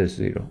 and this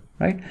 0,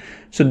 right?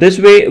 So this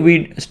way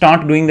we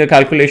start doing the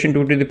calculation.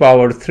 2 to the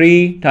power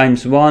 3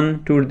 times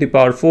 1, 2 to the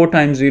power 4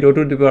 times 0,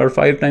 2 to the power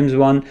 5 times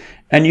 1,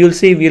 and you'll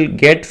see we'll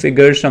get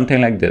figures something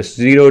like this,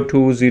 0,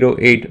 2, 0,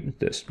 8,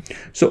 this.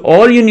 So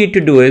all you need to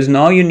do is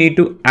now you need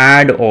to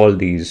add all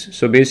these.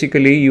 So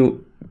basically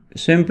you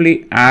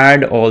simply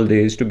add all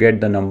these to get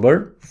the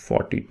number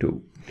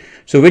 42.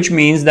 So which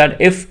means that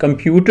if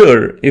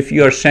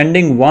you are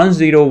sending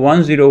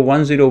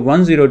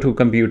 10101010 to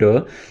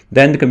computer,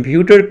 then the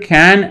computer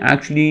can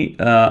actually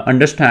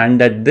understand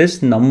that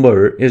this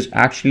number is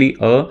actually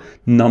a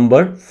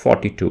number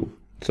 42.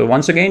 So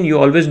once again, you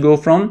always go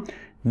from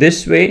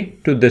this way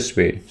to this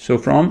way. So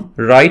from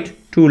right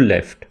to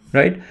left,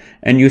 right?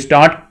 And you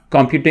start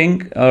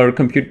computing or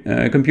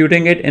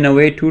computing it in a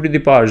way 2 to the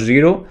power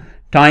 0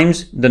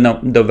 times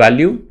the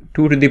value,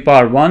 2 to the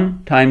power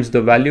 1 times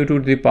the value, 2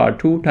 to the power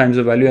 2 times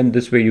the value, and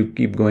this way you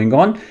keep going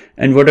on,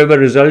 and whatever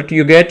result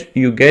you get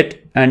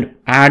and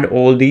add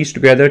all these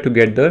together to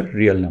get the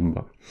real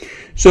number.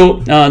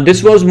 So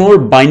this was more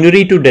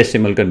binary to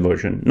decimal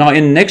conversion. Now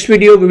in next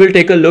video we will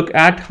take a look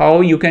at how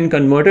you can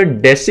convert a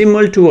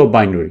decimal to a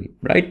binary,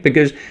 right?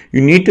 Because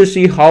you need to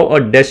see how a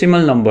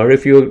decimal number,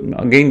 if you're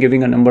again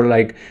giving a number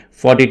like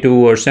 42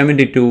 or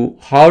 72,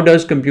 how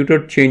does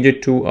computer change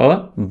it to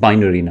a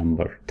binary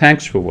number?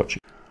 Thanks for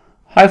watching.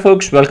 Hi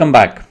folks, welcome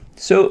back.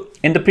 So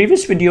in the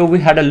previous video, we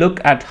had a look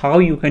at how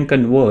you can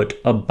convert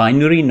a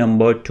binary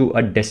number to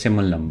a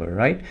decimal number,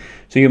 right?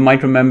 So you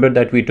might remember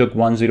that we took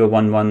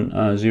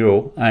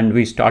 10110 and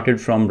we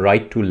started from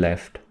right to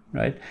left,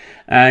 right?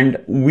 And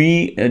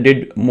we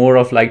did more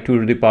of like 2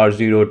 to the power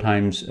 0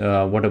 times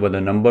whatever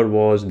the number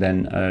was,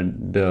 then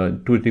the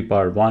 2 to the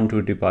power 1,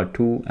 2 to the power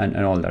 2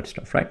 and all that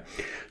stuff, right?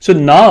 So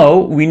now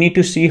we need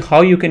to see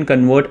how you can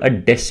convert a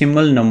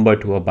decimal number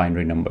to a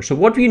binary number. So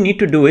what we need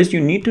to do is you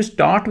need to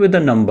start with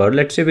a number.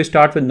 Let's say we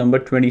start with number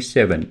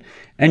 27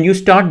 and you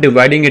start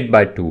dividing it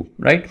by 2,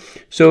 right?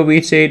 So we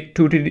say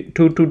 2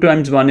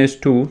 times 1 is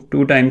 2,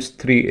 2 times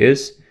 3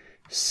 is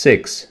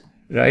 6,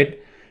 right?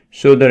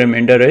 So the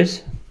remainder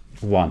is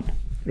 1,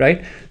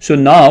 right? So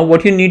now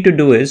what you need to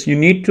do is you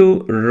need to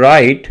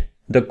write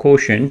the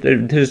quotient,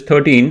 this is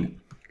 13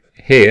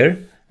 here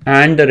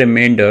and the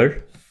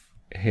remainder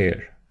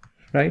here,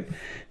 right?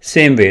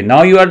 Same way,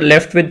 now you are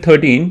left with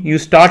 13, you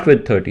start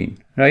with 13,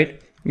 right?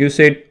 You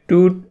say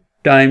 2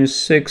 times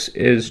 6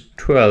 is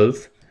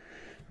 12,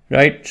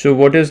 right? So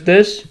what is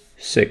this?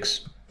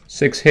 6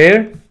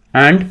 here,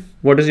 and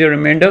what is your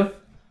remainder?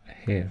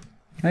 Here,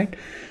 right?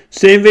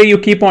 Same way you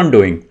keep on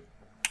doing.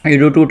 You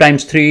do 2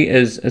 times 3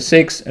 is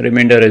 6,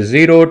 remainder is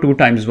 0, 2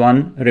 times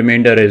 1,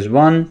 remainder is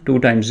 1, 2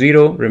 times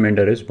 0,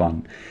 remainder is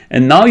 1.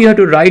 And now you have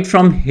to write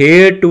from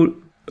here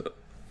to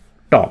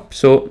top.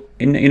 So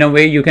in a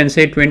way you can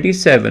say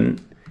 27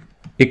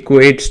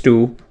 equates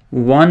to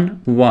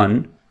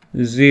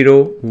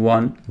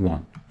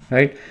 11011,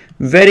 right?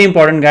 Very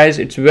important, guys.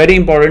 It's very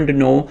important to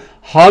know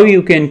how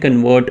you can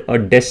convert a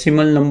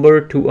decimal number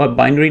to a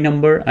binary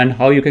number and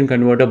how you can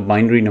convert a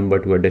binary number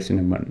to a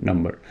decimal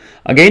number.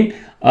 Again,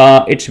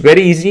 it's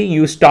very easy.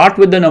 You start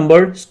with the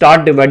number,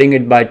 start dividing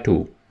it by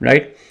 2,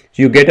 right?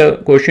 So you get a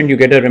quotient, you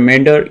get a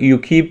remainder, you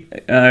keep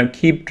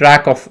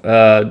track of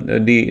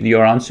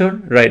your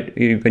answer, right?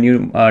 When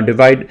you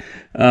divide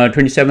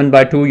 27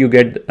 by 2, you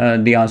get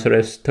the answer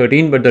as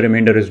 13, but the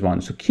remainder is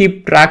 1. So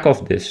keep track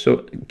of this.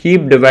 So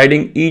keep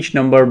dividing each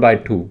number by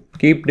 2.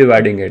 Keep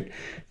dividing it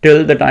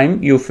till the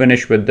time you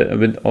finish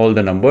with all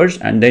the numbers,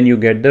 and then you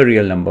get the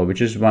real number,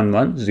 which is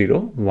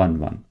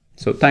 11011.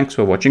 So thanks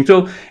for watching.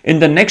 So in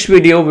the next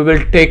video, we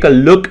will take a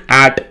look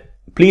at,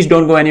 please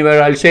don't go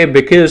anywhere, I'll say,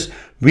 because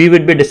we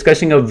would be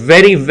discussing a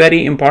very,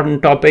 very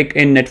important topic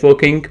in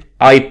networking,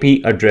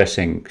 IP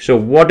addressing. So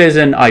what is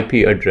an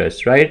IP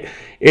address, right?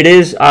 It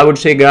is, I would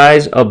say,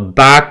 guys, a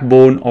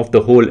backbone of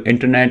the whole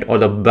internet, or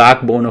the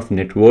backbone of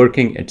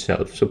networking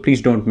itself. So please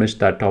don't miss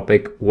that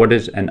topic. What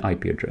is an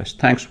IP address?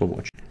 Thanks for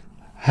watching.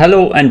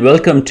 Hello and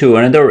welcome to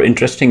another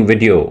interesting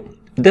video.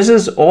 This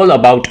is all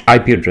about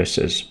IP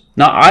addresses.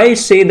 Now, I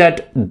say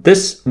that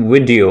this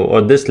video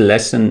or this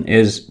lesson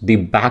is the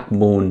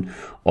backbone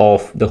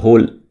of the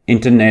whole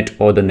internet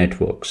or the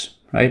networks,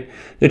 right?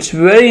 It's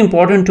very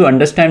important to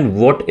understand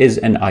what is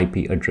an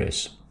IP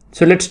address.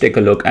 So let's take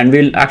a look, and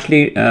we'll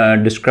actually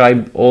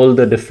describe all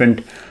the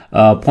different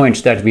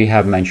points that we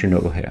have mentioned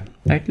over here,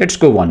 right? Let's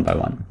go one by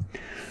one.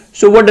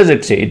 So what does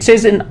it say? It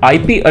says an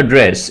IP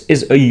address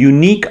is a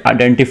unique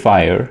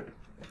identifier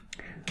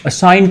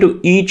assigned to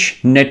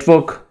each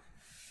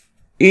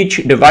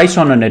device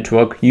on a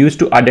network used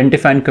to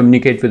identify and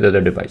communicate with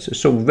other devices.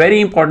 So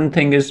very important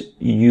thing is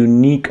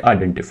unique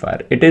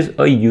identifier. It is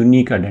a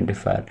unique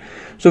identifier.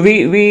 So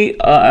we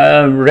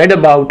read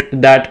about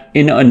that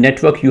in a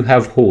network you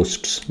have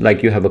hosts,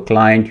 like you have a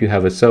client, you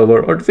have a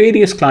server, or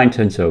various clients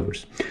and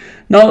servers.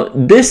 Now,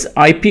 this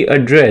IP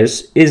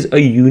address is a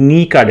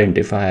unique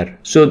identifier.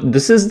 So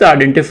this is the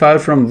identifier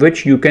from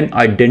which you can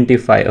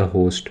identify a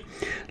host.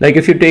 Like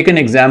if you take an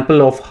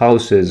example of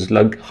houses,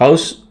 like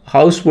house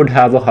would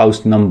have a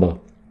house number.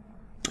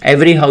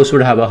 Every house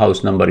would have a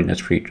house number in a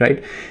street,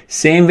 right?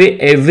 Same way,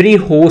 every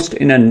host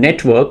in a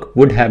network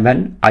would have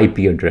an IP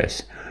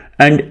address.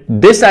 And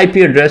this IP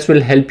address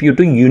will help you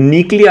to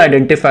uniquely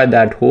identify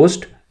that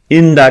host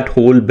in that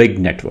whole big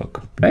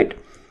network, right?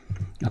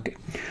 Okay.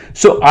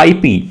 So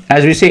IP,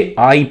 as we say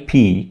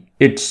IP,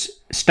 it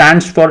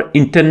stands for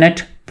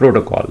Internet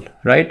Protocol,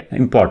 right?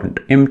 Important.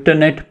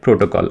 Internet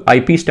Protocol.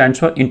 IP stands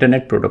for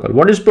Internet Protocol.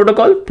 What is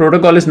protocol?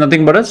 Protocol is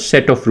nothing but a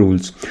set of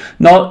rules.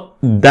 Now,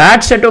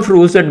 that set of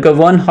rules that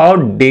govern how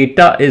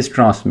data is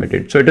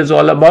transmitted. So it is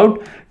all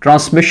about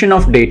transmission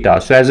of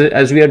data. So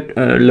as we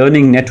are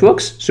learning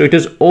networks, so it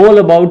is all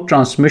about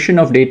transmission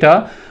of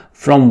data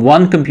from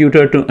one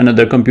computer to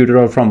another computer,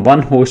 or from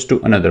one host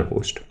to another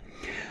host.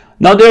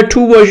 Now, there are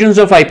two versions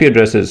of IP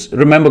addresses.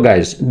 Remember,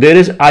 guys, there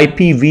is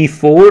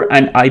IPv4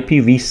 and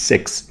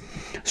IPv6.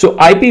 So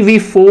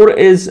IPv4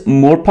 is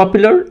more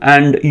popular,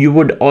 and you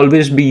would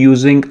always be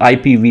using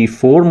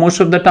IPv4 most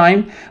of the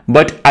time.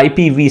 But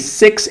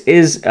IPv6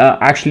 is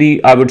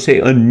actually, I would say,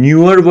 a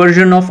newer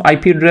version of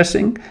IP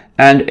addressing,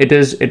 and it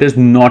is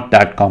not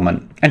that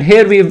common. And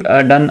here we've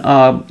done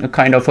a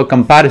kind of a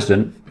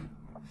comparison.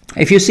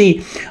 If you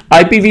see,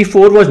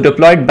 IPv4 was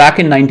deployed back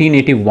in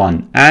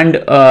 1981, and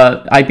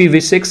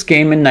IPv6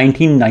 came in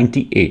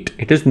 1998.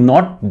 It is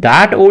not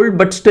that old,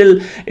 but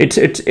still it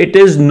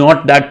is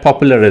not that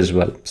popular as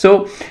well.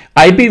 So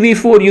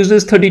IPv4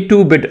 uses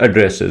 32-bit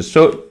addresses.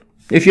 So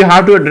if you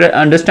have to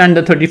understand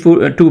the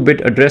 32-bit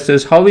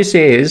addresses, how we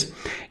say is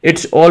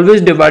it's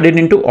always divided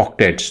into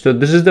octets. So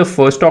this is the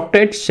first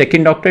octet,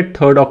 second octet,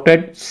 third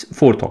octet,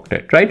 fourth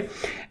octet, right?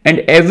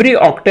 And every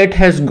octet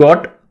has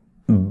got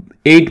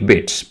 8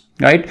 bits.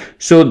 Right,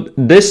 so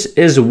this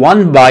is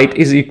 1 byte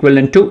is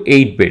equivalent to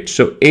 8 bits.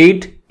 So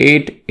 8,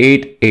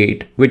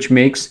 which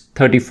makes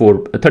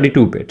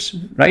 32 bits,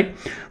 right?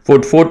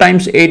 4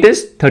 times 8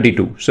 is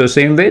 32. So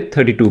same way,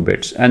 32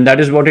 bits. And that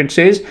is what it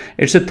says.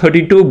 It's a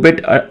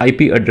 32-bit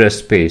IP address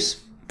space.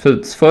 So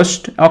it's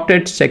first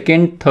octet,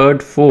 second,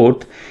 third,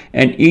 fourth,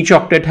 and each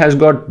octet has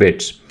got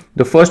bits.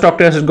 The first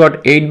octet has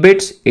got 8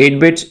 bits, 8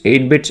 bits,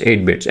 8 bits,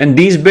 8 bits. And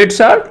these bits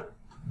are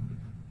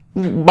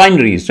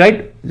binaries,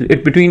 right?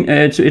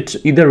 It's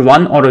either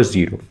 1 or a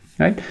 0,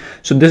 right?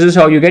 So this is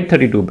how you get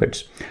 32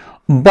 bits.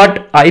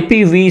 But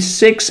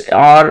IPv6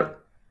 are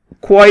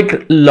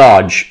quite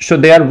large, so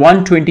they are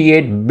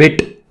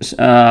 128-bit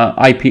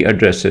IP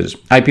addresses,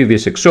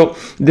 IPv6. So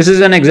this is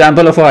an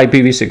example of a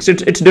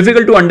IPv6. It's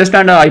difficult to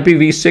understand an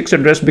IPv6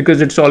 address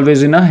because it's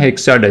always in a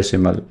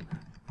hexadecimal.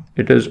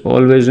 It is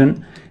always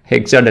in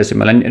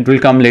hexadecimal, and it will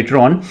come later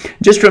on.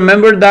 Just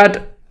remember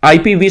that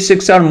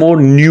IPv6 are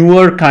more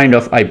newer kind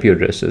of IP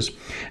addresses.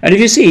 And if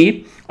you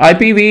see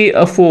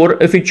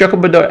IPv4, if you check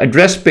up with the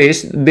address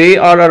space, they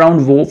are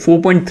around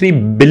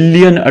 4.3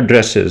 billion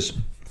addresses,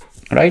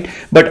 right?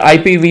 But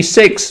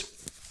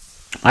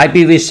IPv6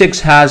 IPv6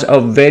 has a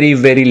very,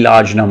 very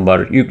large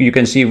number. You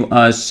can see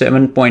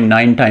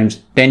 7.9 times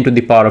 10 to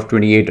the power of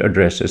 28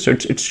 addresses. So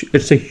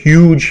it's a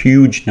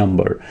huge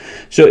number.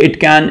 So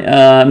it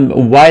can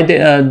why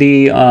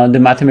the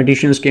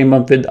mathematicians came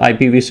up with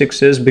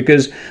IPv6 is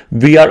because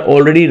we are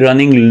already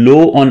running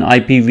low on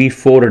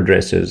IPv4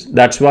 addresses.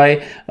 That's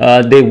why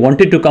they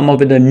wanted to come up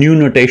with a new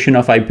notation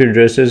of IP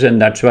addresses, and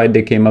that's why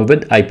they came up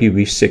with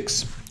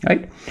IPv6,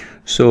 right?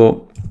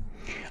 So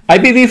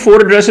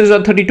IPv4 addresses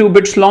are 32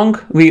 bits long.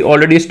 We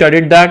already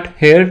studied that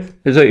here.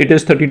 So it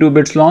is 32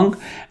 bits long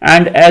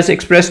and as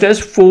expressed as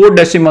 4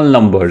 decimal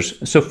numbers.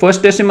 So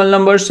first decimal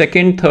number,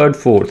 second, third,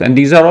 fourth, and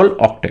these are all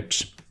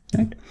octets.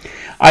 Right?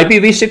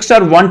 IPv6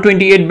 are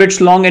 128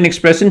 bits long and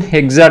expressed in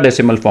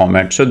hexadecimal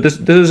format. So this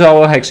is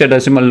how a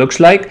hexadecimal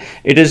looks like.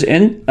 It is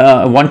in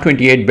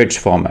 128 bits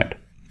format.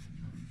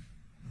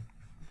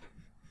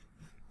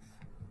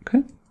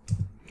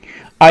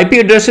 IP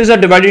addresses are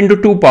divided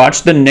into two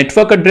parts, the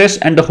network address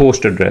and the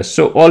host address.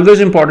 So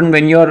always important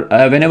when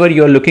whenever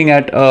you're looking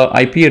at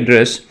IP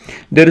address,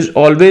 there is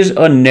always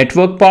a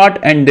network part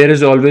and there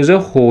is always a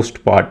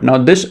host part. Now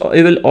this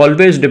will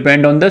always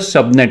depend on the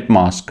subnet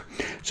mask.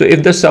 So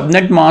if the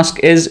subnet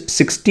mask is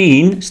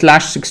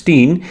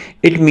 16/16,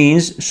 it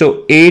means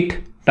so 8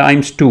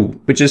 times 2,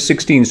 which is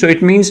 16. So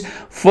it means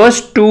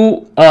first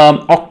two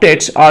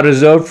octets are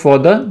reserved for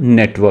the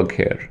network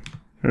here,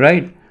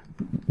 right?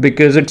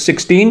 Because it's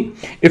 16.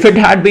 If it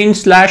had been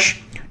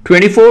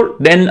 /24,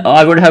 then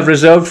I would have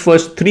reserved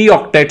first 3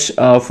 octets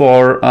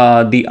for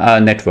the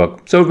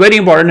network. So very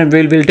important, and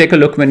we'll take a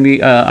look when we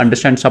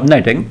understand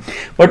subnetting.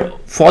 But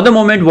for the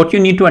moment, what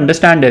you need to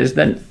understand is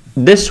that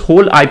this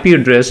whole IP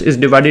address is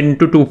divided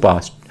into two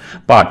parts.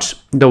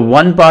 The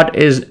one part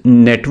is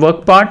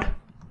network part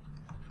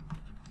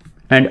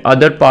and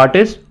other part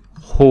is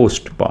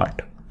host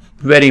part.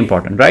 Very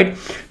important, right?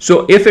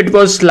 So if it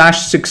was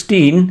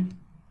 /16,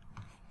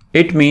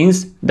 it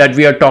means that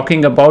we are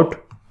talking about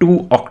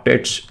 2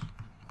 octets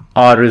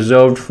are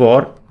reserved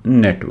for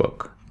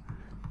network.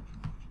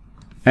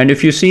 And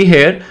if you see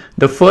here,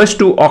 the first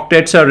 2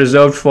 octets are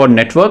reserved for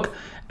network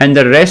and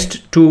the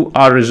rest 2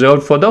 are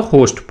reserved for the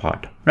host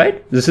part,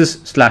 right? This is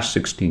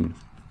 /16.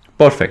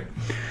 Perfect.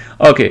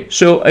 Okay,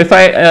 so if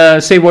I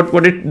say what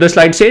the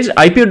slide says,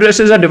 IP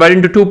addresses are divided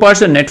into two parts,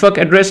 the network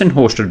address and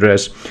host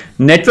address.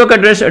 Network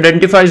address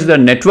identifies the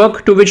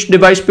network to which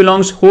device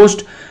belongs.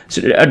 Host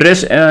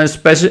address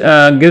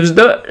gives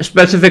the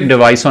specific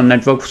device on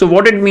network. So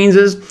what it means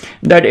is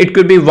that it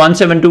could be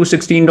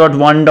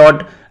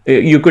 172.16.1.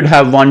 You could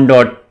have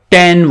 1.10,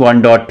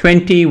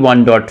 1.20,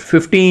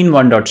 1.15,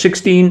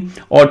 1.16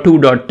 or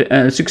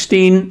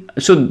 2.16.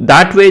 So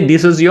that way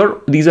these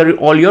are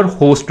all your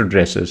host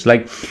addresses.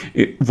 Like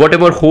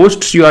whatever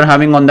hosts you are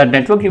having on that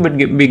network, you would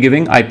be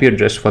giving IP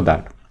address for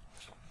that.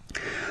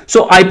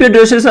 So IP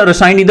addresses are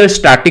assigned either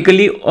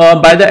statically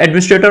by the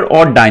administrator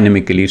or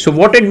dynamically. So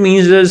what it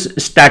means is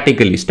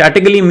statically.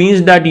 Statically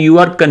means that you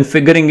are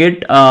configuring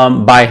it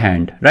by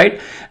hand, right?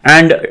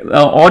 And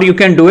or you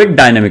can do it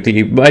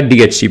dynamically by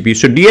DHCP.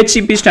 So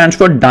DHCP stands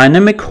for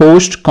Dynamic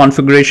Host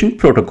Configuration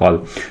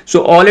Protocol.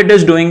 So all it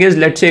is doing is,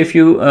 let's say if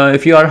you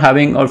are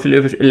having, or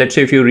let's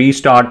say if you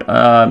restart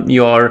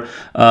your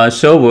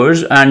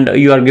servers and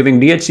you are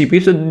giving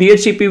DHCP, so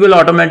DHCP will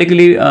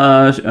automatically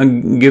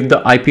give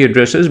the IP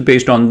addresses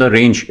based on the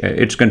range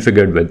it's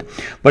configured with.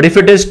 But if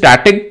it is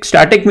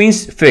static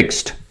means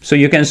fixed. So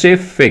you can say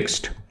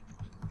fixed.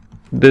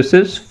 This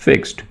is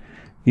fixed.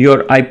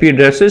 Your IP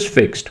address is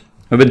fixed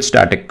with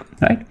static,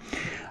 right?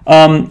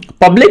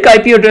 Public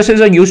IP addresses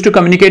are used to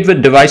communicate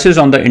with devices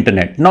on the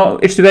internet. Now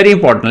it's very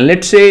important.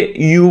 Let's say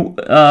you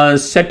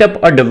set up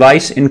a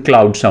device in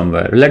cloud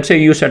somewhere. Let's say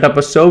you set up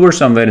a server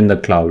somewhere in the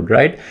cloud,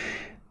 right?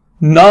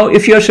 Now,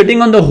 if you're sitting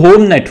on the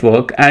home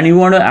network and you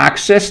want to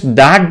access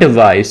that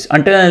device,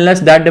 until and unless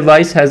that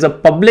device has a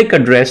public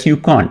address, you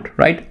can't,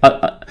 right?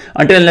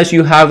 Until unless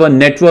you have a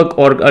network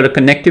or a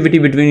connectivity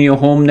between your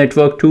home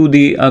network to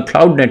the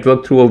cloud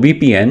network through a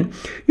VPN,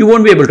 you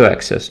won't be able to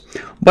access.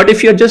 But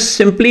if you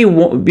simply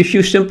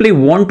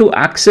want to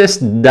access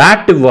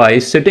that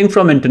device sitting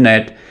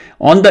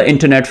on the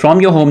internet from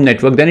your home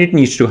network, then it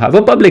needs to have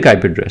a public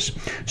IP address.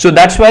 So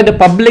that's why the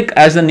public,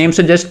 as the name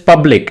suggests,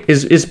 public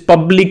is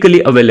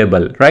publicly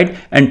available, right?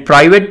 And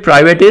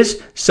private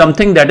is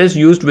something that is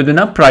used within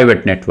a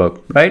private network,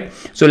 right?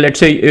 So let's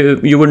say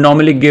you would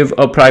normally give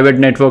a private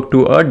network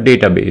to a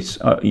database.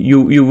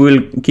 You will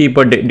keep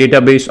a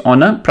database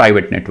on a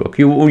private network.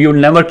 You'll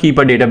never keep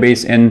a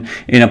database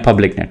in a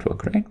public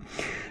network, right?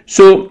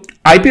 So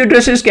IP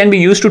addresses can be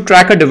used to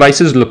track a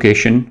device's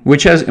location,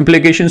 which has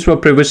implications for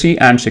privacy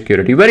and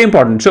security. Very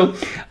important. So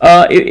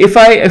if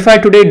I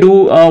today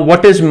do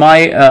what is my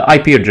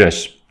IP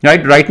address,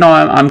 right? Right now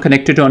I'm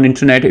connected on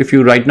internet. If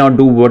you right now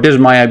do what is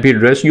my IP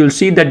address, you'll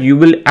see that you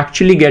will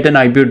actually get an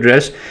IP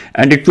address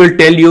and it will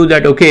tell you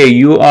that, okay,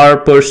 you are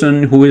a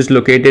person who is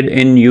located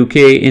in UK,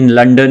 in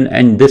London,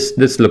 and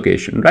this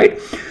location, right?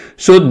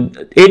 So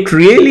it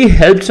really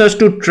helps us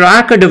to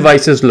track a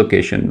device's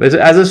location.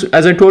 As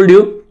I told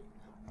you,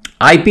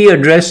 IP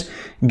address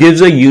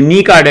gives a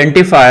unique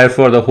identifier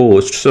for the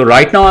host. So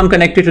right now I'm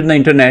connected to the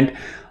internet.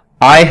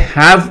 I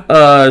have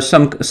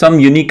some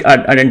unique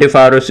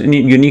identifier or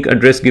unique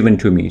address given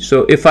to me.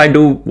 So if I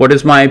do what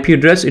is my IP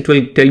address, it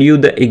will tell you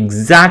the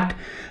exact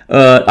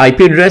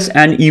IP address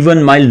and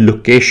even my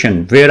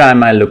location, where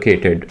am I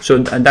located. So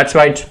that's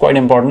why it's quite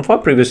important for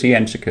privacy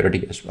and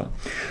security as well.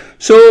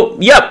 So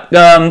yeah,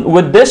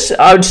 with this,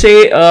 I would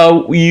say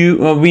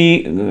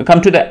we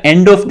come to the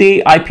end of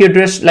the IP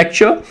address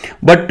lecture,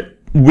 but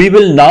we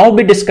will now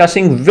be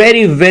discussing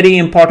very, very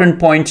important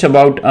points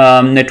about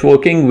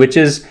networking, which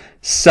is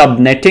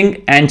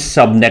subnetting and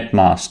subnet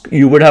mask.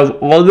 You would have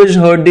always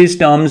heard these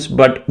terms,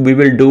 but we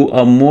will do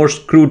a more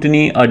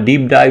scrutiny, a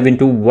deep dive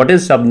into what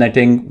is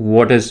subnetting,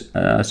 what is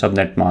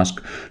subnet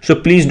mask. So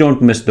please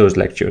don't miss those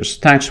lectures.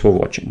 Thanks for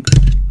watching.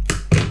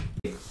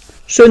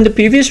 So in the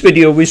previous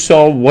video, we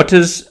saw what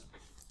is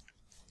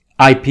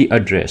IP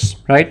address,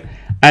 right?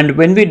 And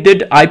when we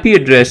did IP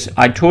address,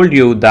 I told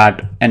you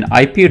that an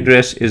IP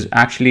address is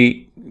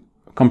actually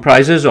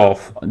comprises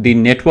of the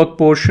network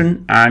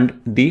portion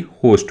and the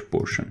host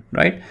portion,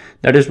 right?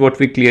 That is what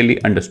we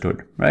clearly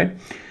understood, right?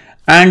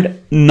 And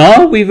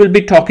now we will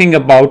be talking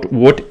about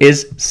what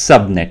is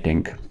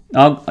subnetting.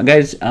 Now,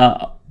 guys,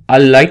 I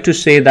like to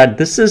say that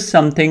this is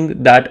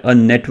something that a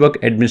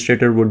network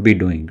administrator would be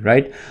doing,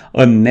 right?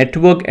 A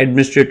network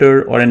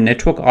administrator or a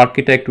network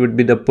architect would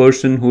be the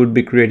person who would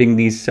be creating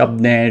these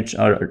subnets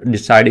or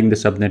deciding the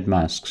subnet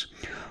masks.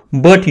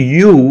 But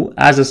you,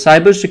 as a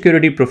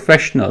cybersecurity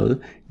professional,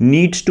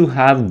 needs to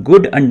have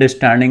good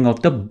understanding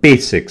of the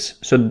basics.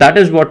 So that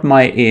is what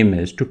my aim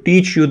is, to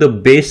teach you the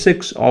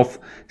basics of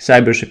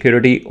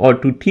cybersecurity or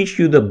to teach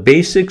you the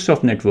basics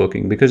of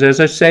networking. Because as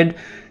I said,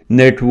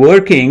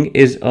 networking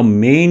is a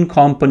main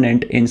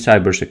component in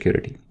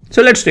cybersecurity.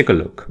 So let's take a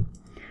look.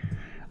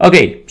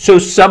 Okay, so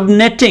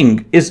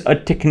subnetting is a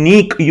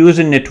technique used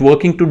in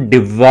networking to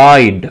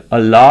divide a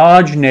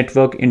large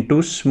network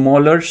into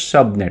smaller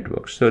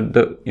subnetworks. So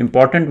the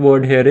important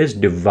word here is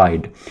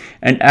divide.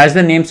 And as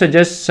the name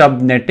suggests,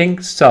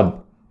 subnetting,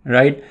 sub,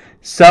 right?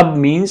 Sub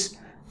means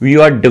we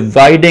are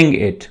dividing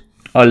it,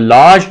 a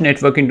large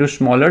network, into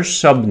smaller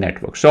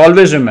subnetworks. So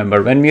always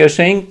remember, when we are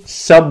saying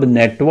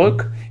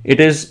subnetwork, it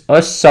is a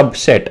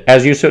subset,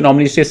 as you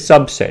normally say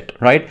subset,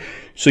 right?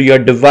 So you're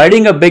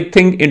dividing a big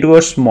thing into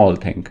a small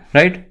thing,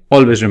 right?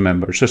 Always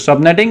remember. So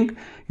subnetting,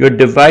 you're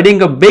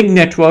dividing a big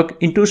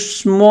network into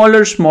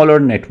smaller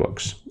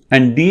networks.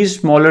 And these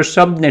smaller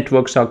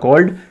subnetworks are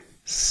called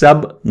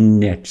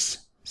subnets,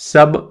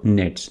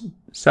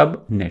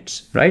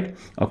 right?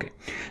 Okay.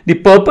 The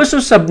purpose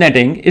of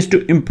subnetting is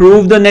to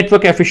improve the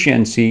network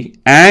efficiency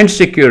and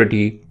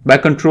security by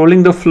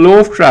controlling the flow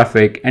of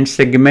traffic and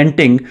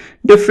segmenting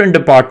different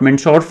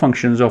departments or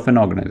functions of an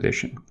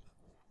organization.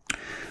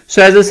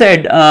 So as I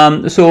said,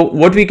 so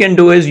what we can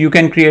do is you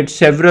can create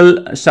several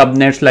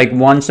subnets, like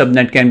one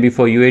subnet can be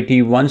for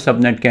UAT, one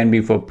subnet can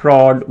be for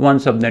prod, one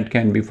subnet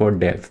can be for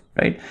dev,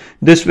 right?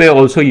 This way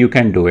also you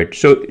can do it.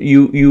 So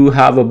you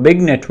have a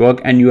big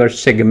network and you are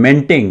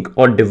segmenting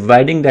or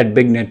dividing that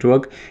big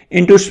network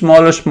into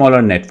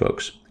smaller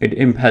networks. It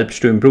helps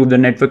to improve the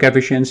network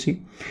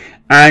efficiency,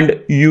 and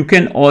you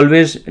can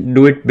always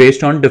do it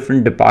based on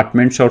different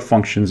departments or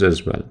functions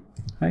as well,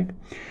 right?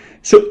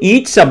 So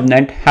each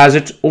subnet has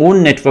its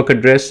own network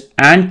address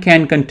and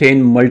can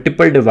contain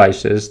multiple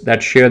devices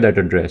that share that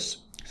address,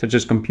 such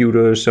as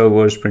computers,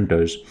 servers,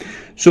 printers.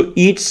 So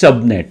each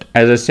subnet,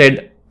 as I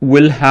said,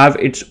 will have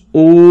its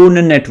own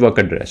network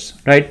address,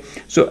 right?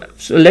 So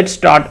let's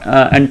start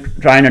and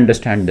try and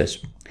understand this.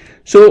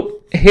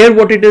 So here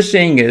what it is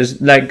saying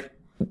is, like,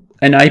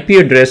 an IP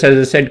address, as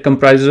I said,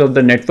 comprises of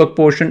the network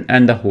portion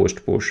and the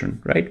host portion,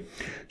 right?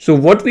 So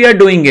what we are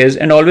doing is,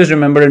 and always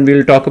remember, and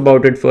we'll talk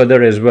about it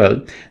further as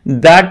well,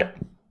 that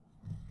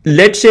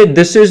let's say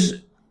this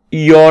is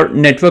your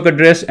network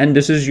address and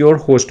this is your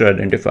host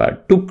identifier.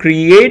 To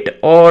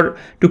create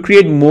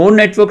more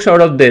networks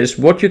out of this,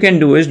 what you can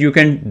do is you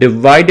can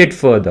divide it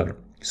further.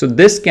 So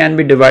this can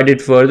be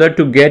divided further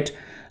to get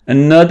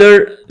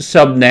another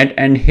subnet,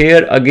 and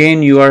here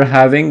again you are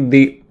having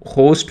the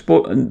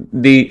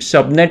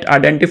subnet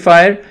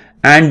identifier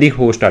and the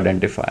host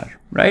identifier,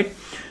 right?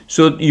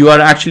 So you are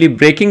actually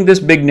breaking this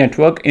big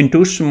network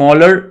into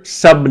smaller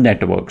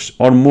sub-networks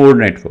or more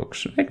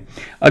networks, right?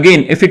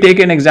 Again, if you take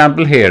an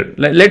example here,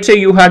 let's say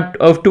you had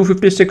a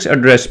 256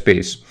 address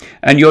space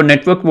and your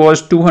network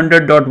was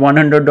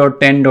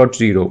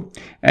 200.100.10.0,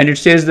 and it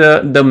says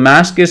the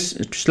mask is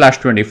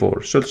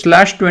 /24. So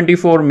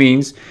 /24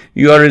 means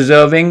you are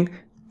reserving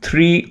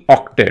 3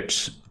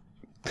 octets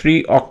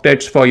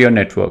for your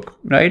network,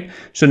 right?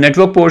 So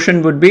network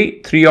portion would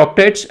be 3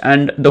 octets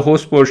and the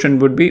host portion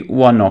would be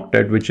 1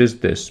 octet, which is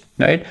this,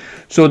 right?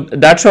 So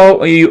that's how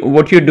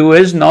what you do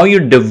is now you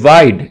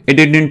divide it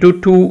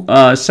into 2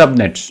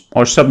 subnets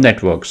or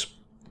subnetworks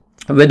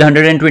with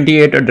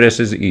 128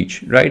 addresses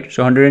each, right?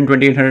 So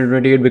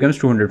 128 becomes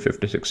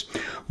 256.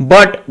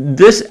 But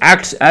this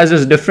acts as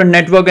a different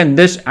network and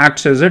this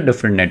acts as a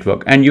different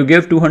network, and you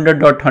give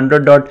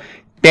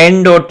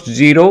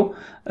 200.100.10.0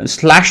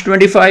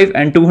 /25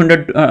 and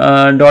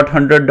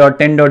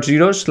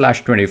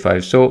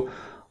 200.100.10.0/25. So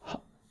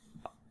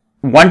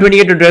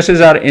 128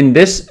 addresses are in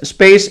this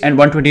space and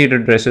 128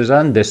 addresses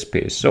are in this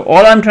space. So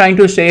all I'm trying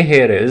to say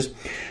here is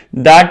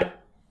that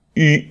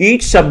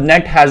each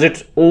subnet has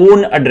its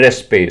own address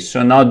space.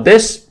 So now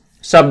this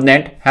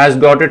subnet has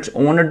got its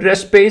own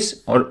address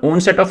space or own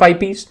set of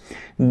IPs.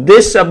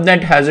 This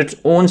subnet has its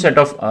own set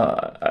of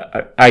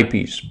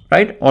IPs,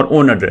 right, or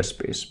own address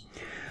space.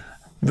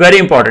 Very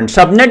important.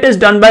 Subnet is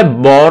done by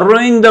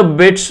borrowing the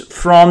bits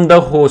from the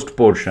host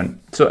portion.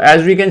 So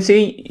as we can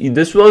see,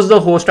 this was the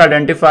host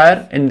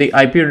identifier in the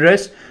IP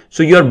address.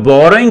 So you're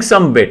borrowing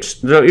some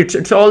bits. So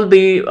it's all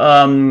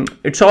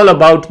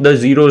about the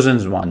zeros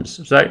and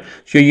ones, right?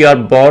 So you are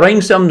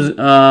borrowing some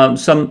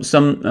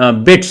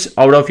bits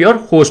out of your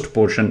host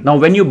portion. Now,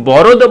 when you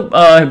borrow the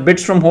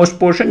bits from host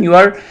portion, you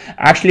are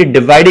actually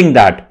dividing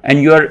that,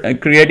 and you are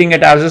creating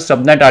it as a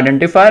subnet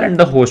identifier and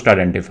the host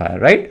identifier,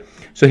 right?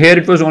 So here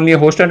it was only a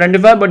host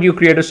identifier, but you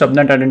create a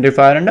subnet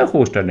identifier and a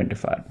host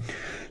identifier.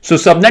 So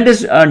subnet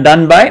is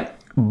done by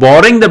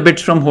borrowing the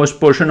bits from host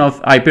portion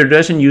of IP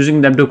address and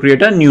using them to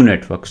create a new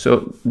network.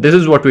 So this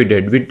is what we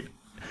did.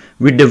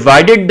 We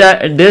divided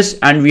this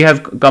and we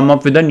have come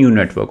up with a new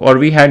network. Or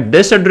we had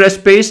this address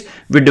space,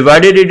 we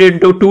divided it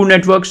into two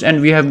networks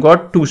and we have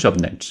got two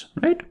subnets,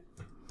 right?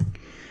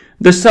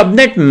 The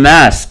subnet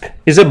mask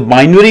is a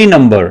binary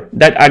number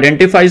that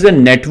identifies the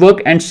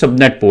network and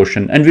subnet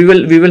portion. And we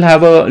will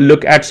have a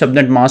look at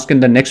subnet mask in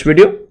the next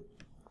video.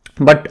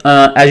 But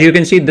as you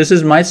can see, this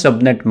is my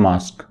subnet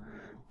mask.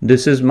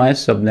 This is my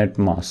subnet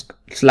mask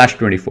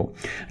 /24,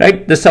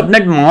 right? The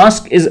subnet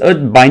mask is a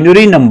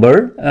binary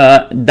number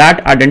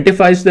that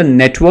identifies the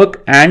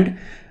network and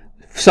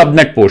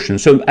subnet portion.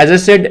 So as I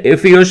said,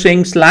 if you're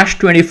saying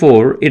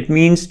 /24, it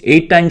means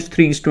 8 times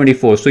 3 is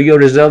 24. So you're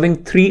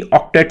reserving 3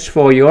 octets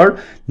for your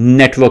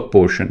network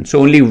portion.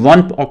 So only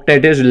 1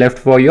 octet is left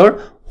for your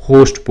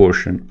host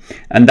portion.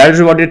 And that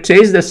is what it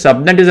says. The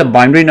subnet is a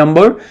binary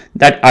number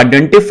that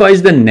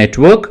identifies the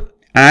network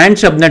and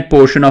subnet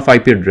portion of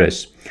IP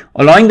address,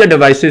 allowing the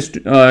devices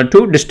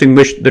to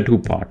distinguish the two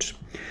parts.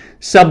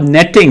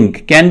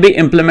 Subnetting can be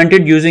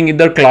implemented using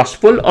either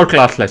classful or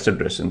classless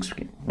addressing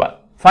scheme. But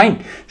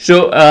fine.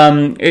 So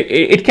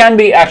it can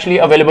be actually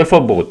available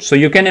for both. So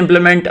you can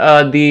implement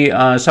the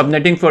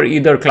subnetting for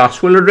either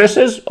classful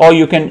addresses, or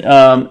you can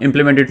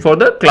implement it for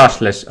the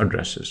classless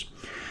addresses.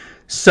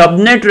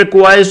 Subnet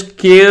requires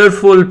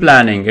careful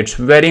planning. It's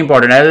very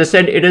important. As I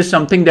said, it is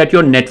something that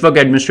your network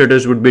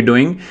administrators would be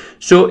doing.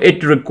 So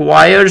it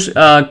requires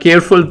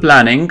careful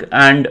planning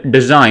and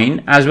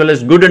design, as well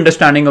as good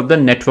understanding of the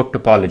network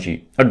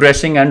topology,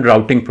 addressing and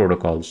routing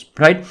protocols,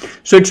 right?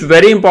 So it's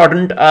very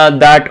important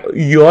that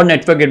your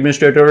network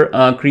administrator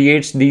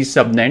creates these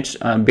subnets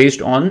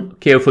based on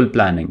careful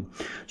planning.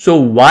 So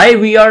why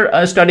we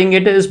are studying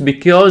it is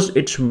because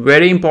it's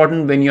very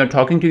important when you're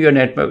talking to your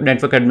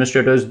network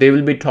administrators. They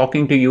will be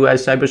talking to you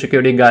as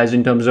cybersecurity guys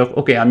in terms of,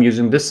 okay, I'm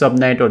using this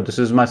subnet or this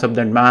is my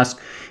subnet mask.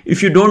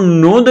 If you don't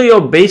know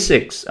your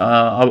basics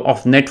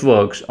of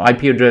networks,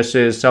 IP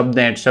addresses,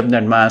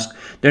 subnet mask,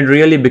 then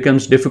really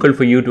becomes difficult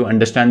for you to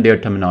understand their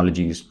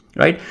terminologies,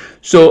 right?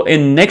 So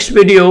in next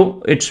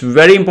video, it's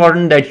very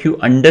important that you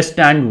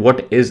understand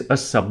what is a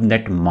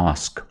subnet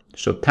mask.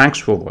 So thanks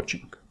for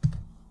watching.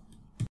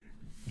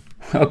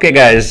 Okay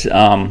guys,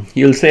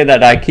 you'll say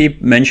that I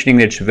keep mentioning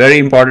it's very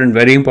important,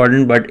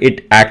 but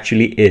it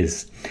actually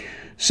is.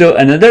 So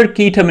another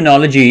key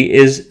terminology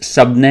is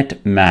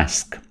subnet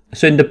mask.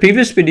 So in the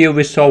previous video,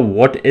 we saw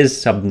what is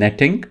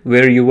subnetting,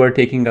 where you were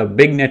taking a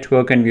big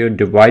network and we are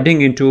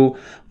dividing into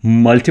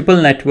multiple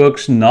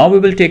networks. Now we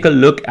will take a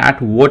look at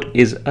what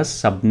is a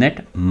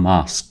subnet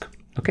mask.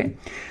 Okay,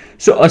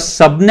 so a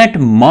subnet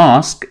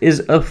mask is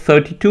a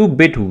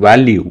 32-bit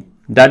value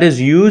that is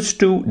used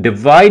to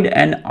divide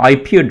an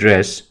IP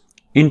address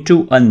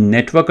into a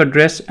network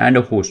address and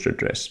a host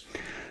address.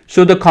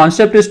 So the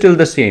concept is still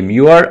the same.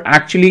 You are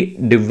actually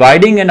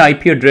dividing an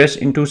IP address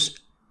into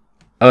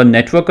a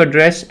network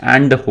address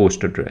and the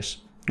host address,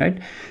 right?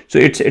 So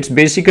it's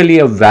basically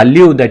a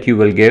value that you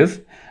will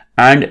give,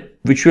 and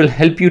which will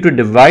help you to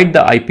divide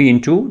the IP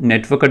into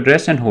network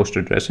address and host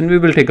address. And we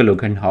will take a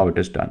look at how it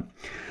is done.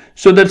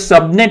 So the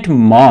subnet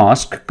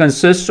mask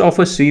consists of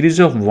a series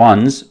of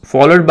ones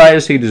followed by a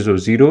series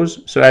of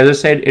zeros. So as I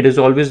said, it is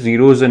always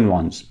zeros and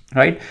ones,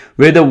 right?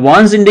 Where the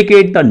ones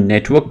indicate the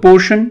network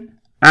portion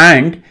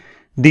and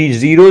the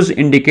zeros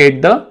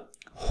indicate the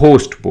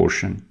host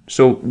portion.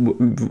 So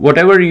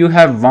whatever you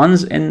have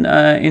ones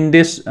in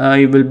this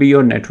will be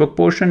your network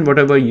portion.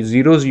 Whatever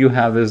zeros you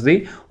have is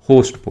the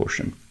host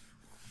portion.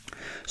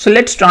 So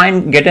let's try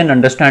and get an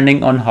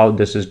understanding on how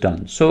this is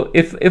done. So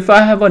if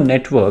I have a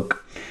network,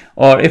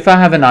 or if I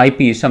have an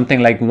IP, something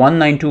like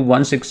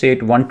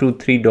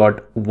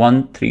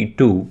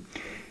 192.168.123.132,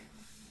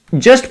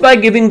 just by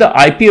giving the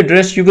IP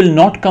address, you will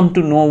not come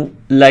to know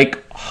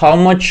like how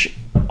much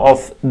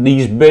of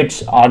these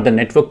bits are the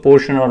network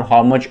portion or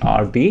how much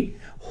are the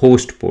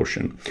host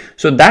portion.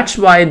 So that's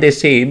why they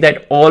say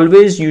that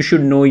always you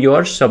should know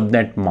your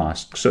subnet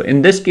mask. So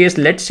in this case,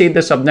 let's say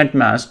the subnet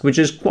mask, which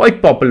is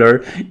quite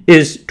popular,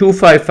 is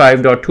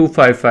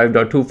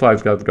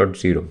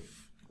 255.255.255.0.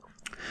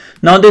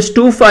 Now this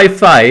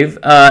 255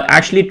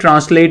 actually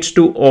translates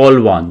to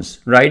all ones,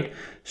 right?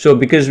 So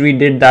because we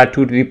did that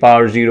 2 to the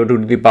power 0,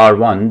 2 to the power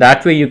 1,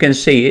 that way you can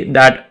say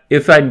that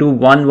if I do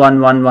 1, 1,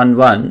 1, 1,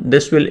 1,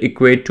 this will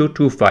equate to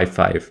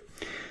 255.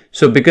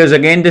 So because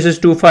again, this is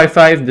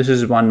 255, this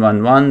is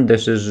 111,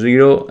 this is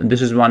 0,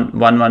 this is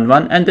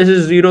 111, and this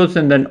is zeros,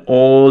 and then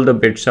all the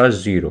bits are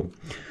 0.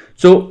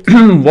 So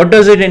what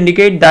does it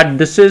indicate? That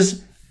this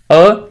is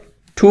a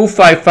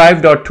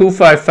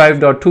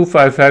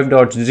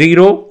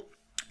 255.255.255.0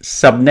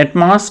 subnet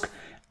mask,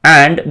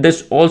 and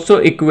this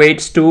also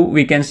equates to,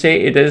 we can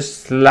say it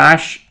is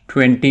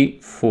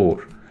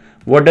 /24.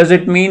 What does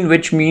it mean?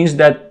 Which means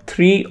that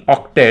 3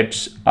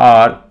 octets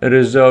are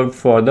reserved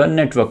for the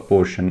network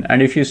portion.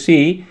 And if you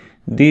see,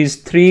 these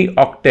 3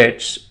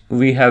 octets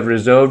we have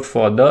reserved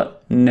for the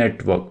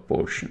network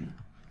portion.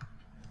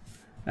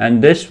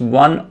 And this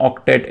 1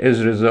 octet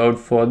is reserved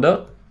for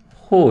the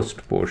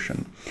host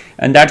portion.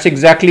 And that's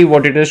exactly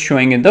what it is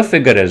showing in the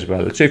figure as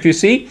well. So if you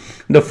see,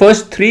 the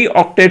first 3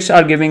 octets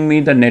are giving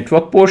me the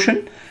network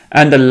portion,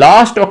 and the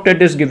last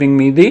octet is giving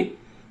me the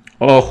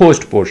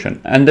host portion,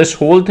 and this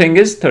whole thing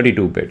is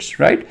 32 bits,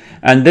 right?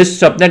 And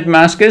this subnet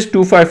mask is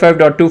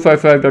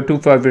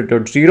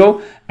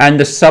 255.255.255.0, and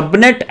the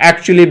subnet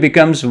actually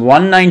becomes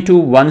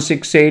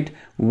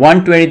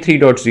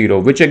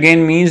 192.168.123.0, which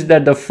again means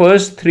that the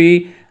first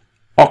 3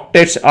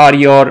 octets are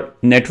your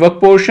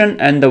network portion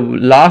and the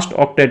last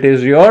octet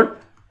is your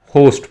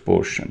host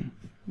portion,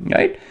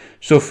 right?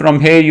 So from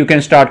here you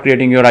can start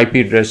creating your IP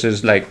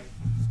addresses like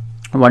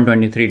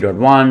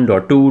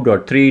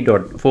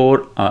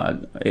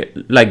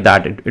 123.1.2.3.4 like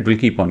that. It will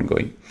keep on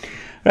going,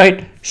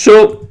 right?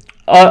 So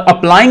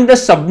applying the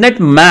subnet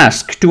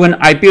mask to an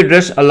IP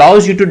address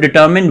allows you to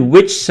determine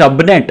which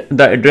subnet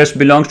the address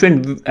belongs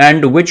to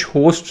and which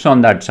hosts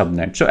on that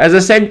subnet. So as I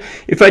said,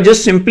 if I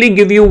just simply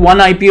give you one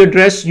IP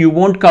address, you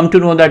won't come to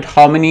know that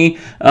how many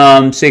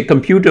say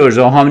computers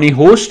or how many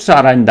hosts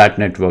are in that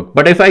network.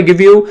 But if I give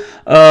you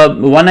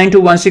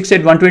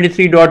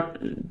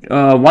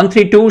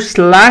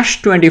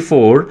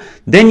 192.168.123.132/24,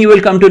 then you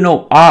will come to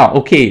know,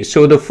 okay,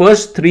 so the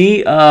first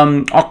 3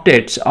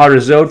 octets are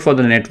reserved for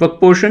the network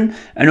portion,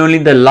 and only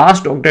the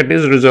last octet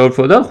is reserved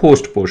for the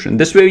host portion.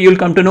 This way you'll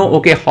come to know,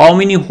 okay, how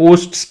many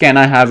hosts can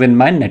I have in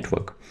my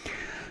network?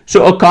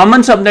 So a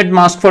common subnet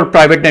mask for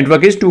private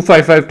network is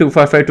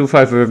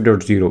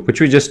 255.255.255.0,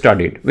 which we just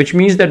studied, which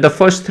means that the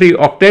first 3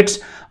 octets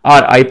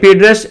are IP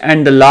address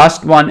and the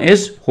last one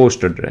is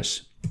host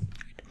address.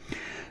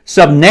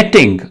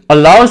 Subnetting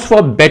allows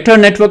for better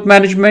network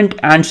management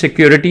and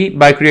security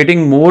by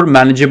creating more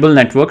manageable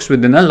networks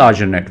within a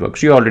larger network.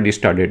 So you already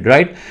studied,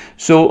 right?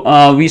 So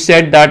we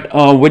said that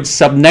with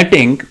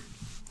subnetting,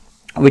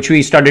 which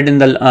we studied in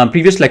the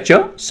previous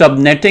lecture,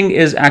 subnetting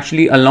is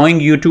actually allowing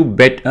you to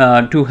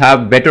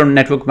have better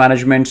network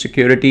management,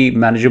 security,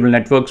 manageable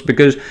networks,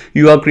 because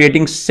you are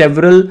creating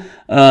several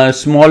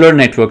smaller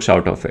networks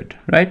out of it,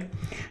 right?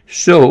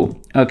 So,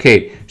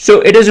 okay,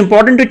 so it is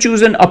important to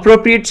choose an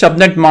appropriate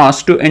subnet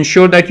mask to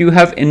ensure that you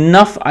have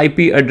enough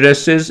IP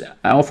addresses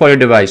for your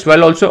device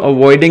while also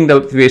avoiding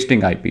the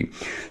wasting IP.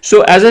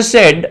 So as I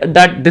said,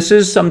 that this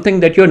is something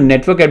that your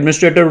network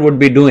administrator would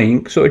be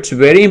doing. So it's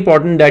very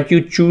important that you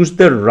choose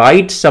the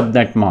right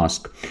subnet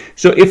mask.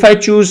 So if I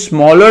choose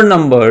smaller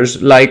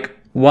numbers like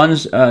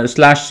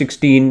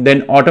 1/16,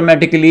 then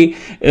automatically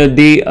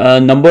the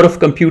number of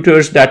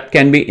computers that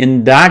can be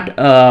in that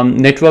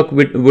network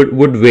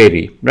would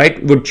vary,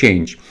 right? Would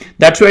change.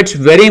 That's why it's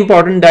very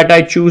important that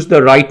I choose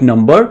the right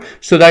number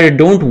so that I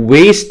don't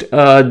waste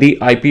the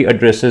IP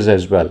addresses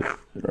as well.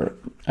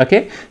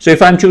 Okay, so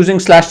if I'm choosing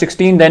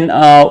 /16, then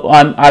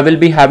I will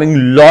be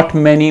having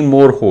many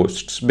more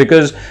hosts,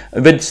 because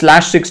with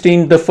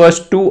 /16 the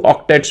first 2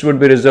 octets would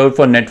be reserved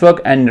for network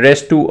and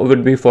rest 2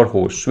 would be for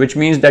hosts, which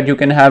means that you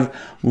can have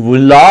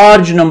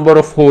large number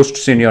of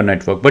hosts in your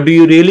network. But do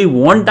you really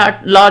want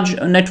that large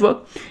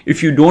network?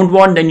 If you don't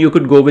want, then you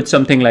could go with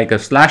something like a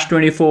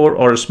 /24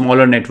 or a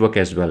smaller network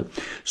as well.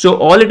 So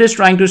all it is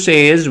trying to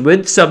say is,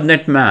 with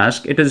subnet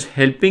mask, it is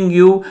helping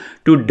you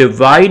to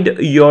divide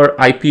your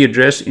IP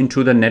address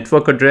into the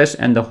network address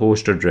and the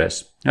host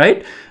address,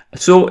 right?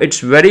 So it's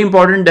very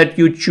important that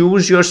you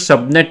choose your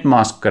subnet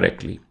mask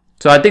correctly.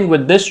 So I think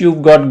with this,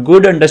 you've got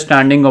good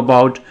understanding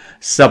about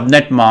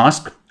subnet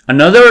mask.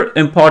 Another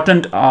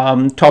important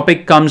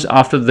topic comes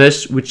after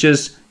this, which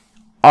is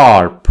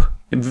ARP.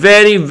 A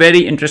very, very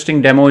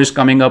interesting demo is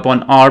coming up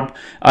on ARP.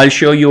 I'll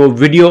show you a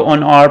video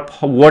on ARP.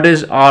 What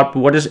is ARP?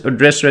 What is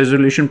Address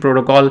Resolution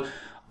Protocol?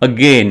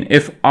 Again,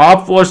 if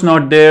ARP was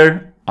not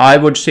there, I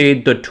would say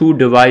the 2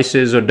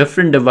 devices or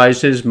different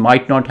devices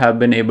might not have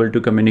been able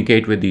to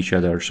communicate with each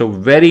other. So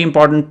very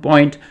important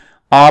point,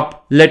 ARP.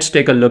 Let's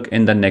take a look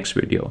in the next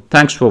video.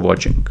 Thanks for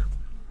watching.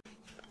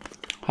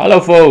 Hello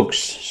folks.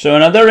 So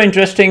another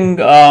interesting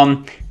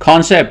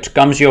concept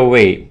comes your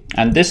way,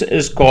 and this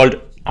is called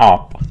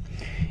ARP,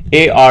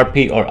 ARP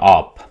or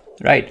ARP,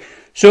 right?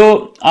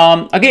 So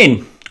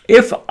again,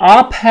 if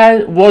ARP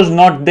was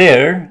not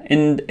there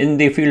in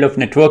the field of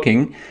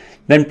networking,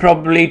 then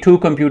probably two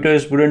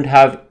computers wouldn't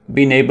have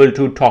been able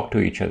to talk to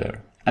each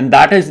other. And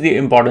that is the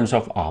importance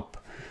of ARP.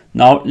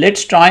 Now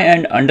let's try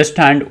and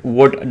understand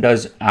what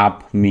does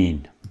ARP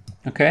mean.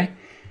 Okay,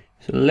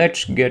 so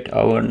let's get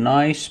our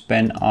nice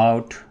pen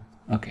out.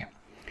 Okay,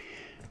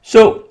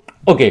 so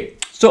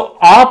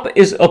ARP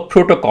is a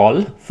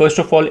protocol. First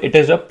of all, it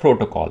is a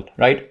protocol,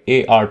 right?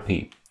 ARP,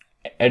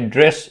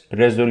 Address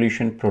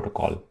Resolution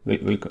Protocol.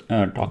 We'll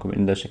talk about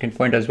in the second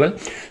point as well.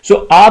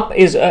 So ARP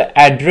is an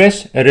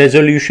Address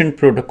Resolution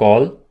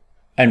Protocol.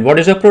 And what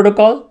is a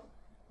protocol?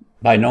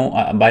 By now,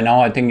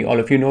 I think all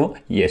of you know.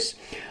 Yes,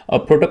 a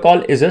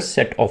protocol is a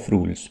set of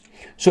rules.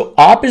 So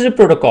ARP is a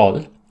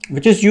protocol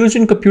which is used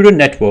in computer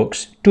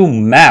networks to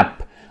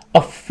map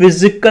a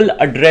physical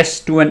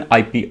address to an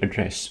IP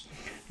address.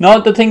 Now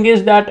the thing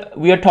is that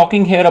we are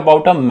talking here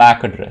about a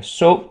MAC address.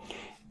 So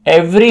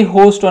every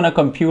host on a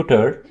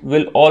computer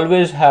will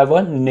always have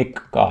a NIC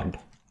card,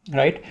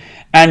 right?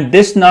 And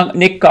this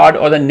NIC card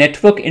or the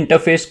network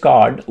interface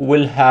card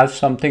will have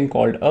something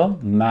called a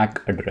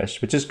MAC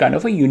address, which is kind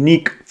of a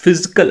unique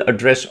physical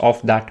address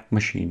of that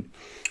machine,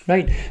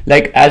 right?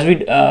 Like as we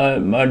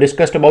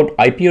discussed about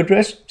IP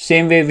address,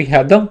 same way we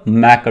have the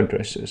MAC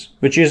addresses,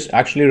 which is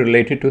actually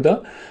related to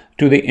the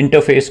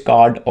interface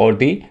card or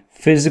the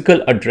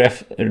physical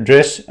address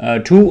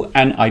to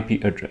an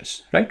IP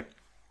address, right?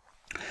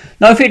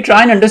 Now, if we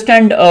try and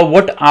understand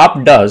what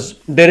ARP does,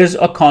 there is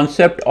a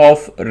concept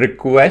of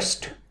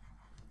request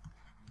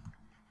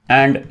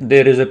and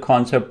there is a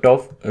concept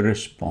of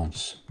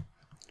response,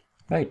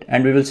 right?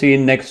 And we will see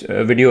in next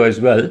video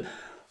as well.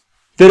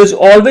 There is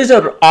always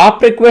a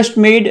ARP request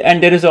made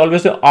and there is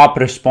always a ARP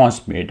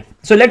response made.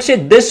 So let's say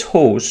this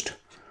host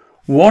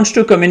wants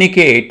to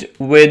communicate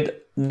with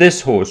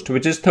this host,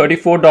 which is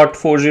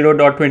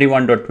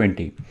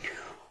 34.40.21.20.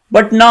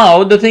 But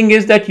now the thing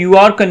is that you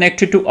are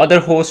connected to other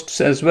hosts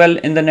as well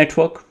in the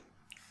network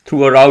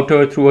through a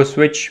router, through a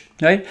switch,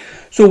 right?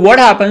 So what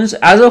happens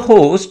as a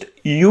host,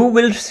 you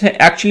will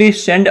actually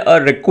send a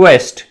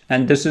request,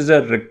 and this is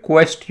a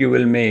request you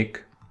will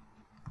make.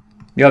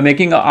 You are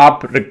making an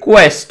ARP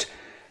request.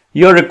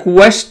 You're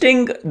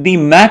requesting the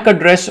MAC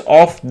address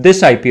of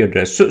this IP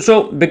address.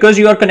 So because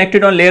you are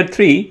connected on layer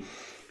 3,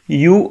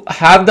 you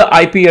have the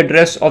IP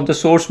address of the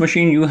source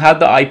machine, you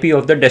have the IP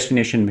of the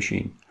destination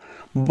machine,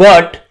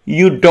 but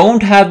you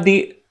don't have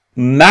the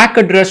MAC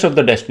address of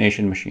the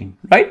destination machine,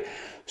 right?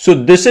 So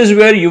this is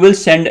where you will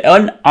send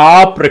an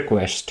ARP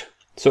request.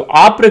 So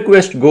ARP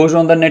request goes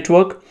on the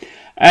network,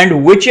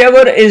 and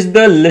whichever is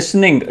the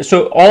listening,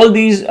 so all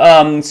these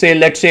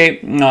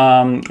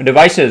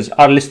devices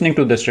are listening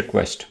to this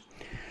request.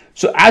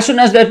 So as soon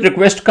as that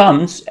request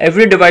comes,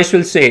 every device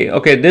will say,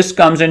 okay, this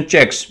comes and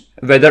checks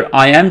whether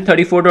I am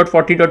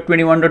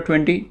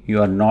 34.40.21.20,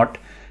 you are not.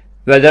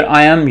 Whether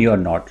I am, you are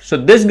not. So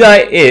this guy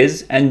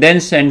is, and then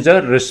sends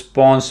a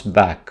response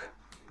back.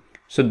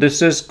 So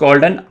this is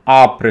called an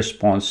ARP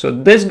response. So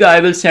this guy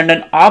will send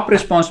an ARP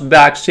response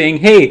back saying,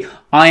 hey,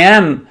 I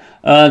am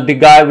the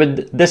guy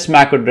with this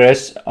MAC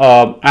address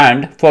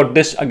and for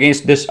this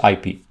against this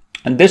IP.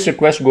 And this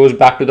request goes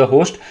back to the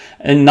host.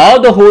 And now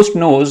the host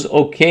knows,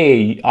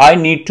 okay, I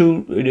need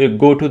to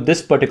go to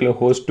this particular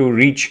host to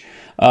reach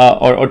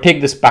or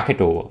take this packet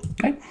over.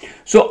 Right?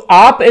 So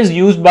ARP is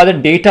used by the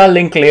data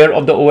link layer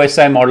of the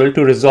OSI model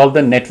to resolve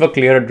the network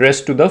layer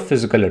address to the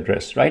physical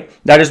address. Right?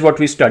 That is what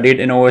we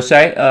studied in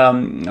OSI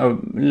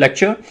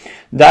lecture,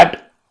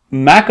 that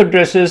MAC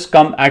addresses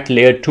come at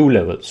layer 2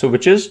 level, so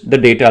which is the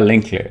data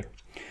link layer.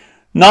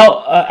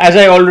 Now, as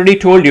I already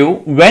told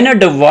you, when a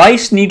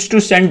device needs to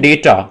send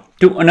data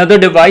to another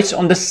device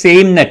on the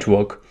same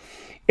network,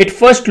 it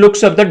first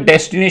looks up the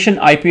destination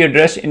IP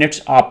address in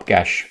its ARP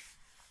cache.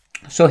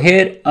 So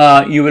here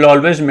you will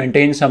always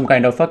maintain some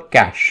kind of a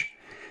cache,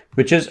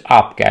 which is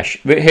ARP cache.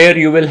 Here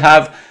you will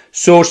have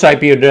source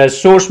IP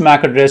address, source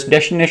MAC address,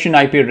 destination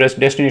IP address,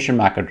 destination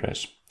MAC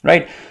address,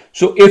 right?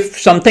 So if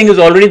something is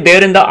already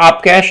there in the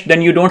ARP cache,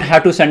 then you don't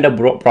have to send a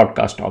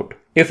broadcast out.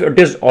 If it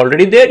is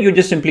already there, you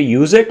just simply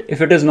use it.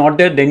 If it is not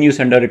there, then you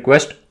send a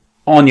request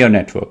on your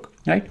network,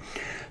 right?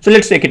 So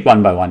let's take it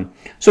one by one.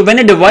 So when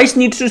a device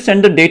needs to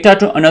send the data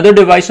to another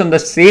device on the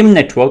same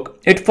network,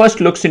 it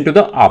first looks into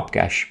the ARP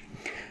cache.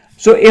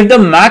 So if the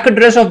MAC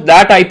address of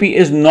that IP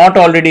is not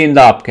already in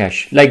the ARP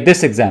cache, like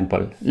this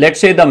example, let's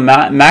say the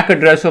MAC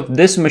address of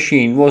this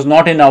machine was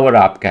not in our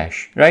ARP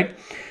cache, right?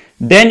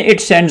 Then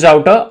it sends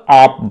out a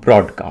ARP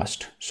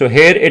broadcast. So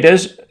here it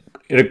is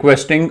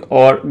requesting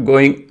or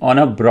going on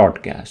a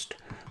broadcast,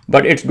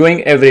 but it's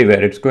going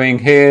everywhere. It's going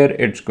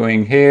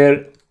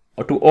here,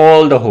 to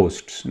all the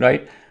hosts,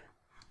 right?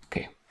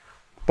 Okay,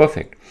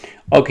 perfect.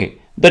 Okay,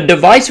 the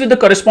device with the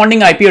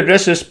corresponding IP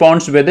address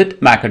responds with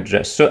its MAC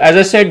address. So as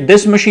I said,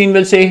 this machine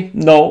will say,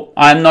 no,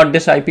 I'm not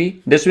this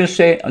IP. This will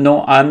say,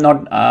 no, I'm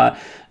not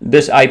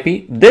this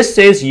IP. This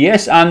says,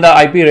 yes, I'm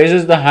the IP,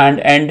 raises the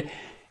hand, and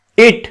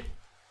it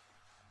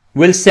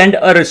will send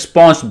a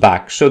response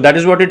back. So that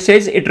is what it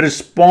says. It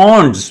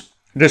responds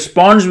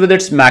with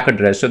its MAC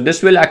address. So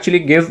this will actually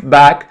give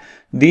back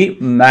the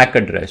MAC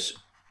address.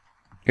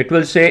 It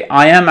will say,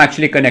 I am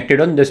actually connected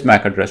on this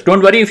MAC address.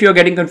 Don't worry if you're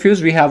getting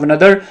confused. We have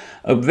another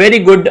very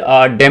good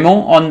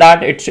demo on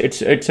that.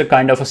 It's a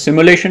kind of a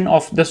simulation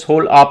of this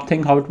whole ARP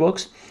thing, how it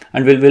works,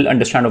 and we'll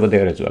understand over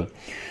there as well.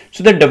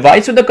 So the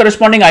device with the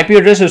corresponding IP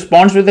address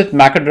responds with its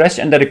MAC address,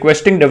 and the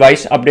requesting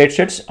device updates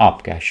its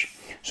ARP cache.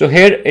 So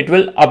here it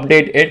will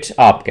update its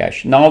ARP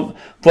cache. Now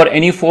for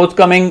any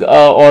forthcoming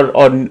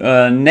or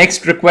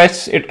next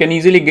requests, it can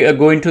easily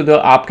go into the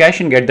ARP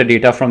cache and get the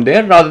data from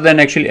there rather than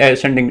actually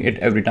sending it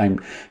every time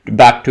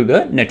back to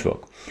the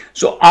network.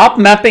 So ARP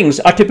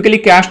mappings are typically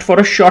cached for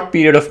a short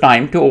period of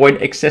time to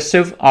avoid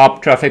excessive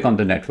ARP traffic on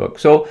the network.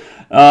 So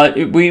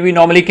we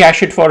normally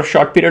cache it for a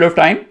short period of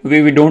time.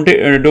 We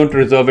don't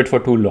reserve it for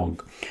too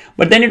long.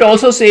 But then it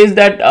also says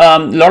that a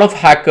lot of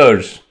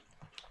hackers,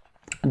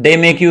 they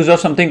make use of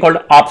something called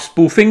ARP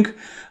spoofing,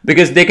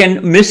 because they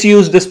can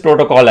misuse this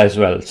protocol as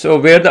well. So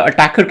where the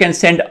attacker can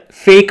send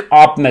fake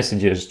ARP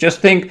messages. Just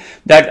think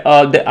that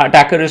the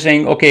attacker is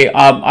saying, okay,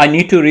 I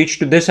need to reach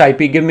to this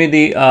IP, give me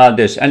the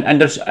this,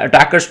 and the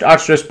attacker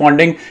starts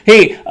responding,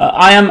 hey,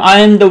 I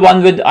am the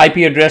one with IP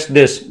address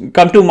this,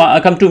 come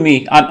to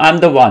me, I'm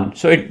the one.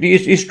 So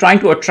he's trying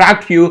to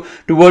attract you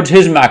towards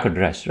his MAC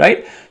address,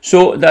 right?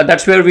 So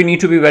that's where we need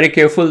to be very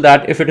careful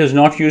that if it is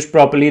not used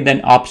properly, then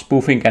ARP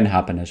spoofing can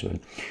happen as well.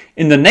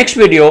 In the next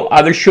video,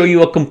 I will show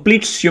you a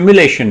complete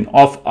simulation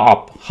of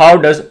ARP. How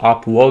does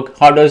ARP work?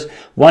 How does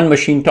one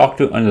machine talk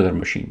to another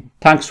machine?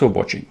 Thanks for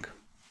watching.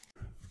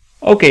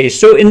 Okay,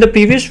 so in the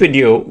previous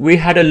video, we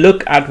had a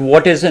look at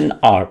what is an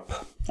ARP,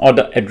 or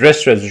the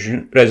Address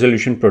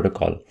Resolution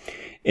Protocol.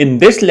 In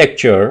this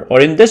lecture, or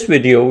in this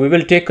video, we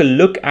will take a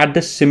look at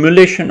the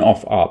simulation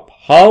of ARP.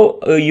 How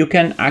you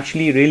can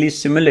actually really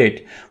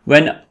simulate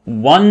when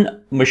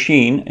one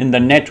machine in the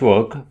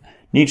network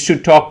needs to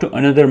talk to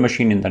another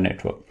machine in the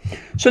network.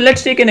 So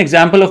let's take an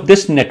example of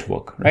this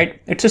network, right?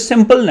 It's a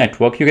simple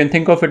network. You can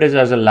think of it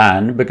as a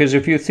LAN, because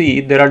if you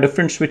see, there are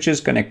different switches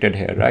connected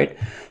here, right?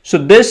 So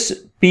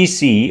this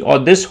PC or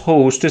this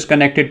host is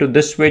connected to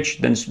this switch,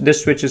 then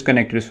this switch is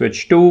connected to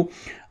switch 2.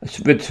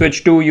 With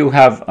switch 2, you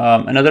have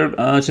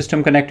another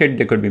system connected.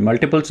 There could be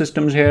multiple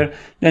systems here.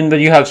 Then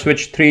when you have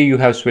switch 3, you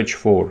have switch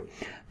 4.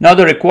 Now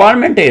the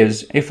requirement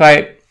is, if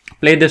I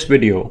play this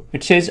video,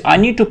 it says I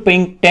need to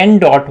ping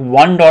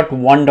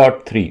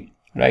 10.1.1.3,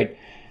 right?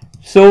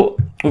 So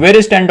where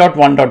is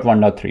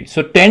 10.1.1.3?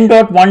 So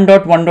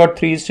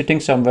 10.1.1.3 is sitting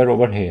somewhere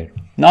over here.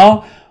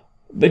 Now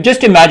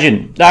just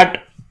imagine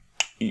that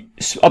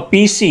a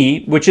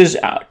PC which is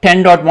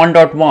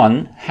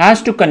 10.1.1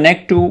 has to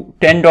connect to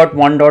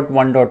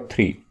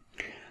 10.1.1.3.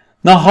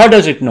 Now how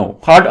does it know?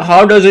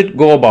 How does it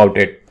go about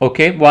it?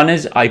 Okay, one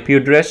is IP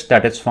address,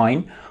 that is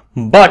fine.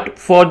 But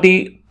for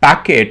the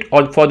packet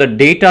or for the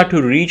data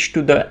to reach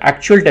to the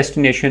actual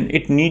destination,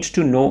 it needs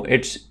to know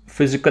its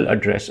physical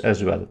address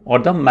as well, or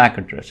the MAC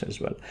address as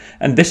well.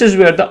 And this is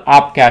where the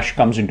ARP cache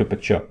comes into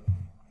picture.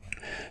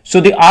 So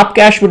the ARP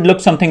cache would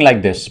look something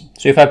like this.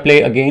 So if I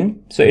play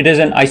again, so it is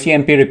an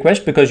ICMP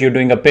request because you're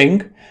doing a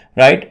ping,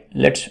 right?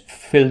 Let's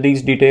fill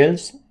these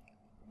details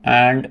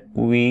and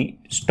we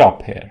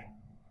stop here,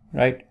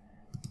 right?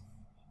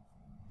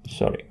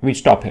 Sorry, we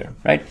stop here,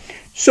 right?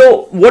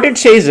 So what it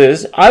says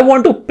is, I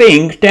want to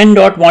ping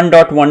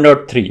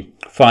 10.1.1.3.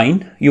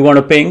 Fine, you want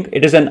to ping,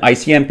 it is an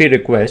ICMP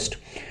request.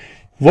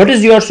 What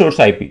is your source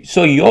IP?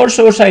 So your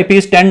source IP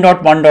is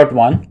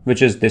 10.1.1,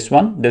 which is this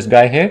one, this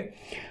guy here.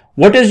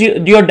 What is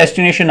your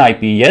destination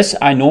IP? Yes,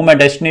 I know my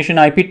destination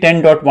IP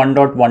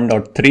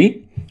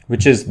 10.1.1.3,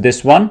 which is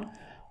this one.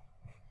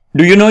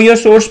 Do you know your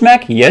source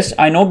MAC? Yes,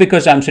 I know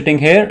because I'm sitting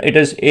here. It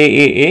is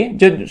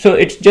AAA. So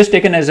it's just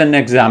taken as an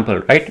example,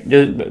 right?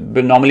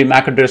 Normally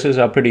MAC addresses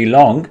are pretty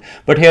long,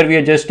 but here we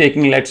are just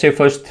taking, let's say,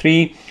 first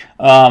three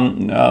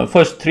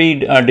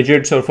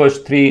digits or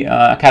first three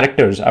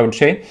characters, I would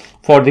say,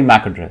 for the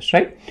MAC address,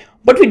 right?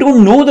 But we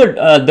don't know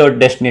the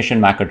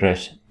destination MAC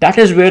address. That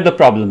is where the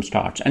problem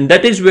starts, and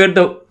that is where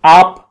the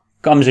ARP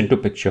comes into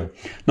picture.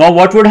 Now,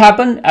 what would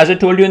happen? As I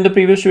told you in the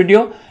previous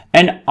video,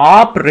 an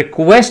ARP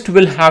request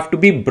will have to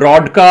be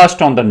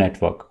broadcast on the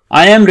network.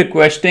 I am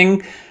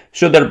requesting,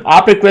 so the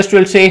ARP request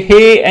will say,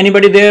 hey,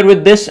 anybody there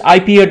with this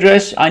IP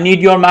address? I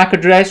need your MAC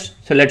address.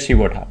 So let's see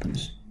what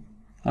happens.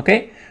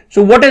 Okay.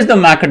 So what is the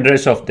MAC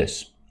address of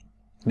this?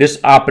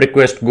 This ARP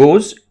request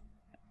goes,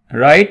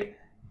 right?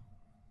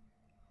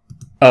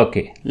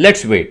 Okay,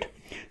 let's wait.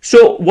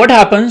 So what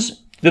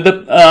happens?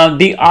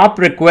 The ARP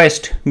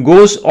request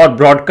goes or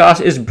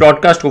is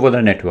broadcast over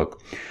the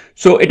network.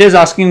 So it is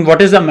asking,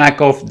 what is the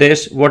MAC of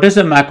this? What is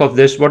the MAC of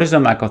this? What is the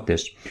MAC of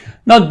this?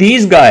 Now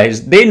these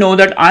guys, they know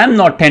that I am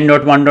not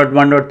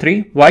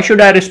 10.1.1.3. Why should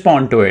I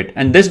respond to it?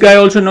 And this guy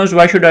also knows,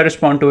 why should I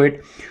respond to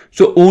it?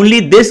 So only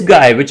this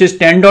guy, which is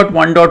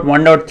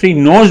 10.1.1.3,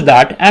 knows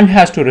that and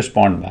has to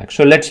respond back.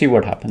 So let's see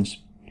what happens.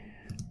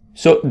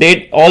 So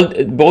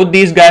both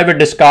these guys will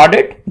discard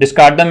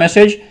the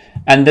message,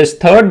 and this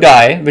third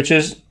guy, which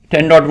is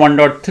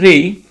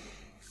 10.1.3,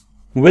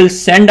 will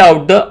send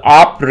out the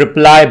ARP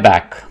reply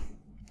back.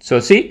 So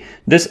see,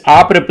 this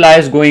ARP reply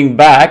is going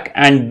back,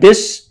 and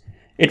this,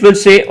 it will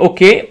say,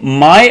 okay,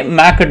 my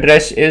MAC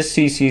address is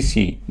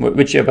CCC,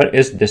 whichever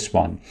is this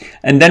one.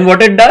 And then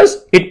what it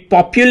does, it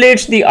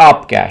populates the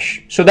ARP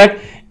cache so that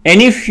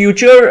any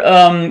future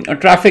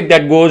traffic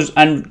that goes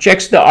and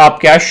checks the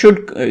ARP cache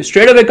should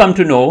straight away come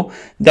to know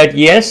that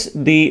yes,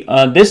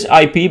 this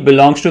IP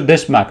belongs to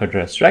this MAC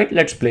address, right?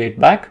 Let's play it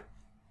back.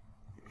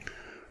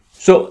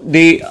 So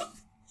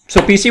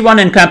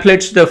PC1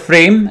 encapsulates the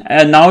frame,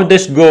 and now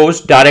this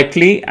goes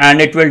directly, and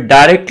it will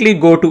directly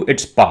go to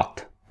its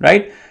path,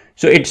 right?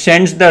 So it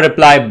sends the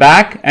reply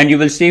back, and you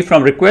will see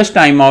from request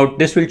timeout,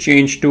 this will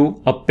change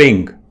to a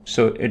ping.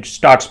 So it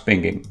starts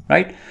pinging,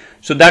 right?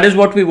 So that is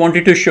what we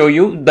wanted to show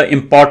you, the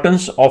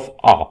importance of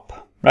ARP,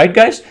 right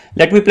guys?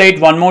 Let me play it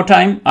one more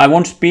time. I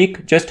won't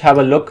speak, just have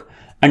a look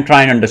and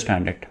try and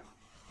understand it.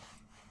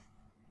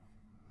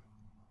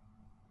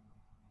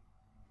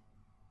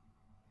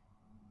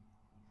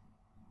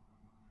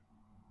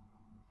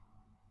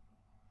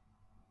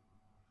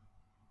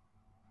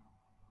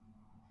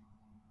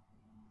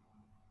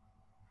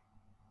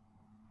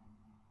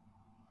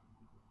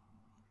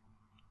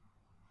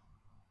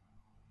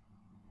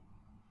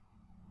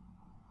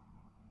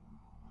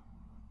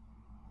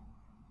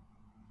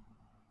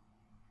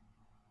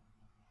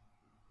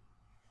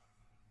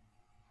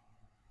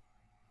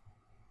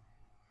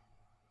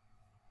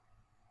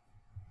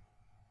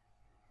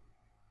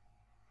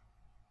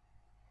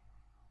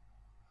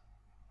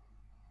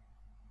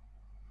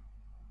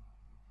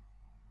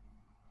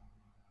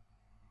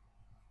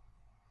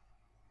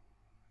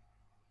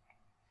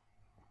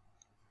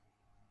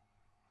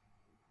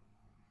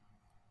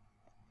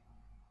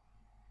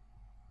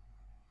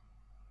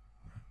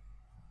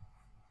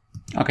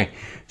 Okay,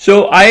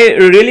 so I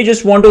really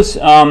just want to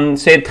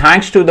say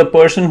thanks to the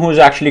person who's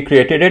actually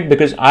created it,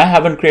 because I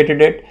haven't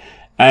created it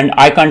and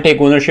I can't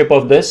take ownership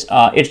of this.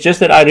 It's just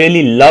that I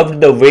really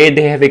loved the way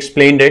they have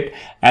explained it,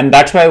 and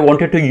that's why I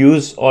wanted to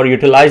use or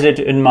utilize it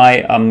in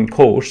my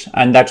course,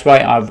 and that's why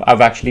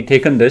I've actually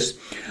taken this.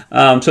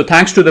 So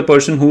thanks to the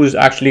person who's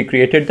actually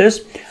created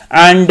this.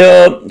 And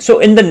so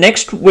in the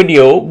next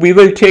video, we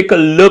will take a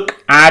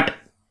look at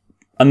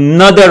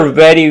another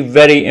very,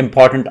 very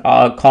important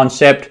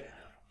concept: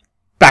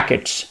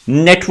 packets,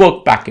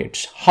 network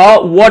packets.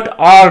 What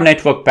are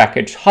network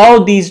packets?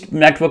 How these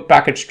network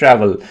packets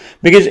travel?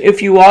 Because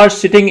if you are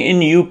sitting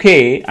in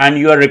UK and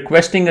you are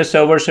requesting a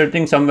server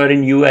sitting somewhere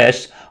in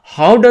US,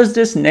 how does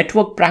this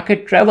network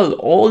packet travel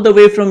all the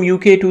way from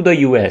UK to the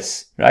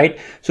US, right?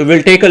 So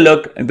we'll take a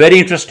look. Very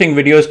interesting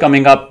videos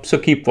coming up, so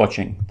keep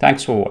watching.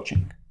 Thanks for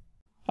watching.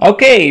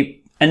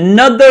 Okay,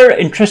 another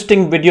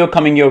interesting video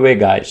coming your way,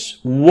 guys.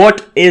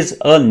 What is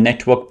a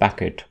network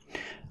packet?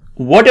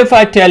 What if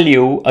I tell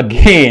you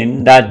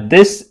again that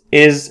this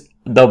is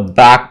the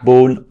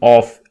backbone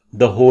of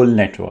the whole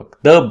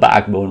network? The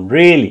backbone,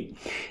 really.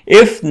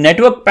 If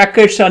network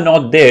packets are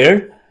not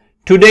there,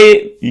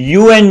 today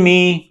you and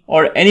me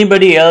or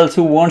anybody else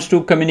who wants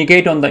to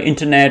communicate on the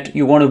internet,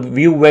 you want to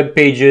view web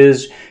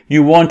pages,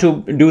 you want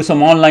to do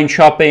some online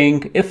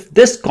shopping, if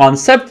this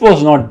concept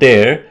was not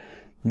there,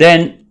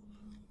 then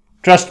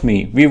trust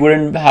me, we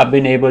wouldn't have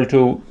been able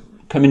to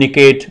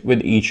communicate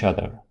with each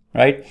other.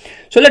 Right?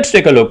 So let's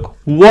take a look.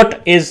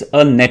 What is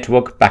a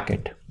network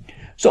packet?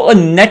 So a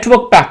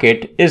network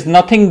packet is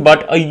nothing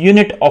but a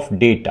unit of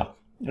data,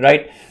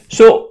 right?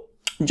 So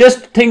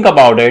just think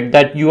about it,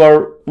 that you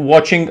are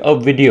watching a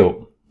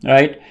video,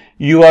 right?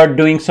 You are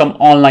doing some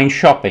online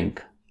shopping.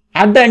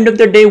 At the end of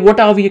the day, what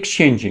are we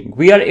exchanging?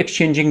 We are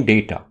exchanging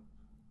data,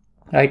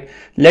 right?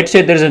 Let's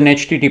say there's an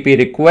HTTP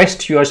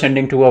request you are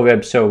sending to a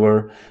web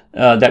server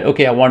that,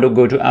 okay, I want to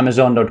go to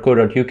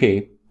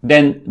amazon.co.uk.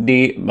 Then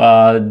the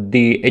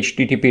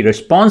HTTP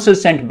response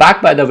is sent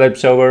back by the web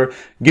server,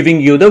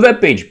 giving you the web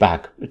page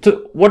back.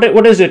 So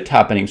what is it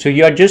happening? So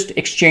you are just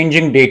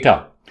exchanging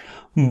data,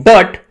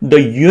 but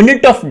the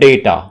unit of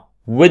data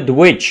with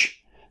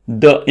which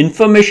the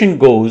information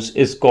goes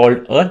is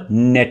called a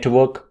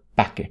network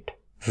packet.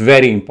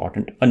 Very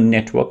important, a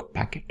network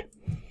packet.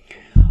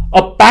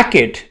 A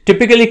packet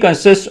typically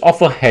consists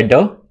of a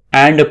header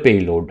and a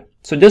payload.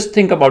 So just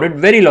think about it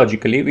very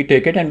logically. We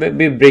take it and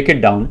we break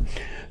it down.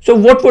 So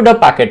what would a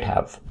packet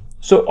have?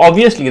 So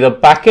obviously the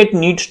packet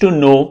needs to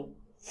know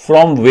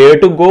from where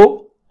to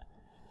go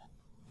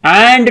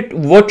and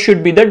what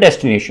should be the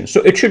destination.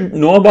 So it should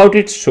know about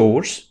its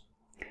source,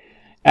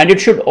 and it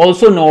should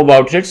also know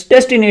about its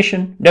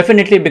destination.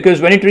 Definitely,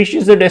 because when it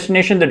reaches the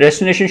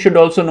destination should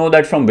also know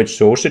that from which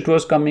source it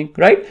was coming,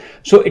 right?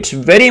 So it's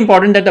very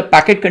important that the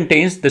packet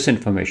contains this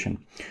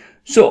information.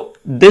 So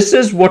this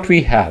is what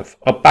we have.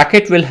 A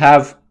packet will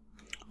have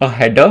a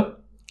header,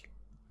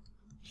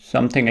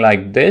 something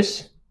like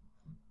this.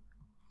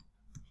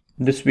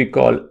 This we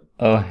call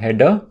a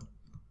header,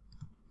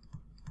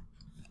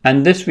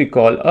 and this we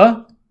call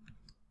a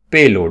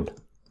payload,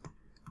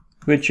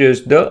 which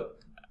is the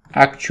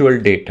actual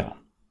data,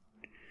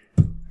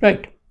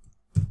 right?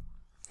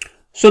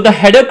 So the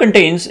header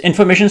contains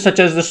information such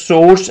as the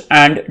source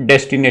and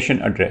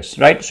destination address,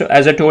 right? So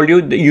as I told you,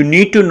 you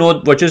need to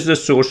know what is the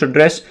source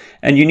address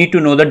and you need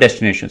to know the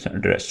destination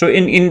address. So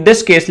in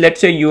this case,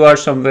 let's say you are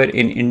somewhere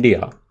in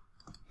India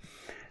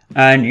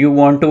and you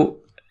want to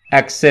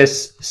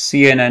access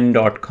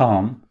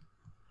CNN.com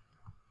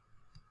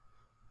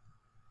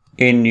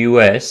in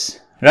US,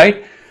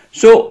 right?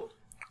 So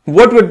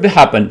what would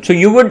happen? So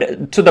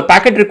the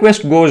packet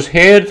request goes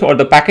here, or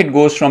the packet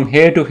goes from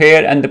here to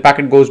here, and the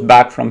packet goes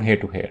back from here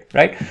to here,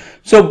 right?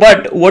 So,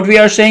 but what we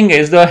are saying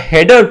is the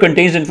header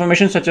contains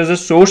information such as the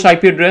source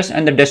IP address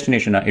and the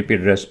destination IP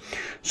address.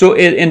 So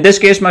in this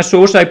case, my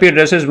source IP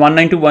address is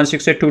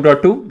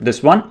 192.168.2.2,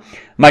 this one.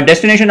 My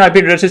destination IP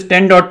address is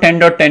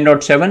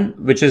 10.10.10.7,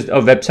 which is a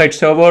website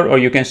server, or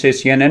you can say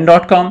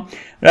CNN.com,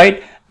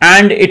 right?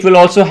 And it will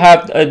also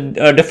have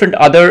different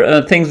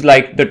other things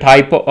like the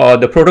type,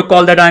 the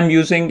protocol that I'm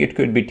using. It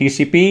could be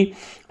TCP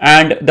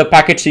and the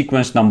packet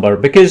sequence number,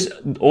 because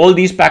all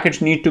these packets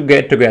need to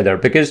get together.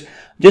 Because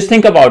just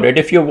think about it,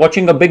 if you're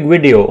watching a big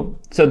video,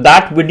 so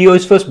that video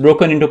is first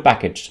broken into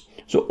packets.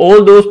 So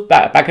all those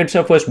packets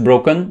are first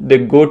broken, they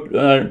go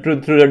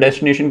through the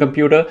destination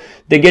computer,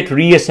 they get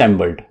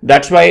reassembled.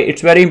 That's why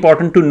it's very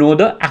important to know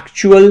the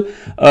actual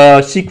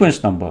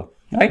sequence number,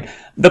 right?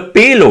 The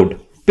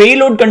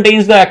payload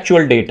contains the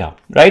actual data,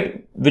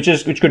 right? Which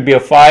could be a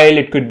file,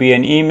 it could be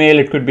an email,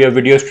 it could be a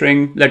video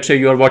string. Let's say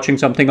you are watching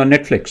something on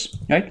Netflix,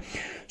 right?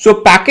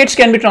 So packets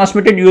can be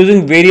transmitted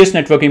using various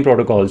networking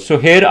protocols. So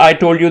here I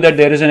told you that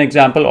there is an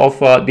example of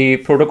the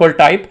protocol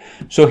type.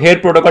 So here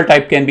protocol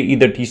type can be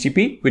either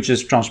TCP, which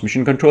is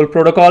transmission control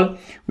protocol,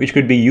 which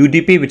could be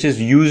UDP, which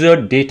is user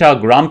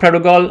datagram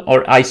protocol,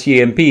 or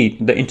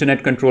ICMP, the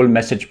internet control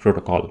message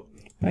protocol,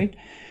 right?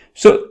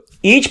 So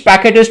each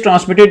packet is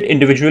transmitted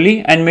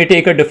individually and may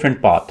take a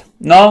different path.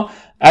 Now,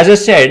 as I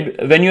said,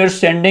 when you're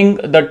sending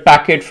the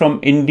packet from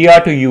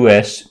India to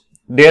US,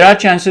 there are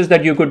chances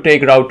that you could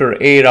take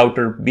router A,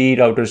 router B,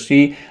 router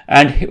C,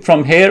 and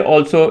from here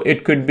also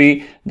it could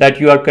be that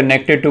you are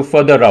connected to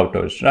further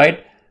routers,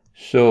 right?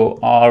 So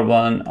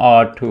R1,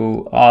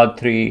 R2,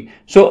 R3.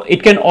 So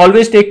it can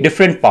always take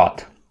different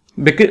path,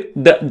 because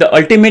the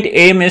ultimate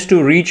aim is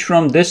to reach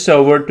from this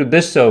server to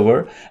this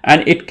server,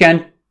 and it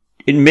can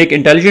make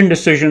intelligent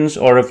decisions,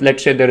 or if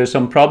let's say there is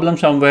some problem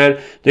somewhere,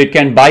 it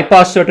can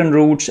bypass certain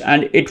routes,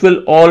 and it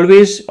will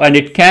always, and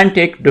it can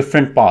take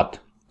different path,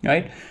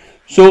 right?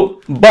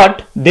 So,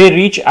 but they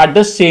reach at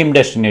the same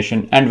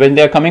destination, and when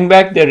they are coming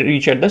back, they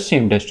reach at the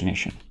same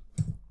destination.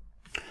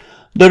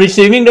 The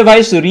receiving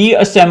device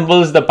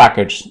reassembles the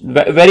packets.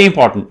 Very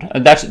important.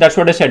 That's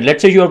what I said.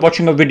 Let's say you are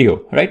watching a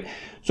video, right?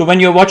 So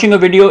when you're watching a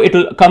video, it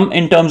will come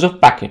in terms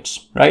of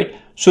packets, right?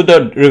 So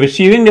the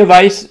receiving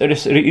device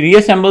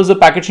reassembles the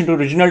packets into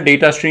original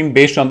data stream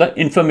based on the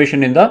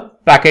information in the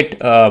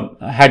packet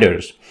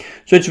headers.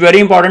 So it's very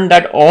important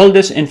that all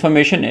this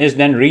information is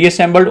then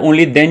reassembled.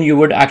 Only then you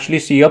would actually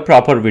see a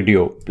proper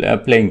video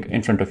playing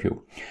in front of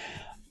you.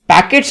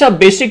 Packets are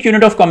basic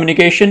unit of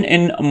communication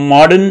in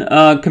modern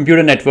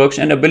computer networks,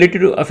 and ability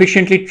to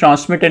efficiently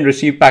transmit and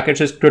receive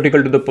packets is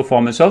critical to the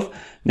performance of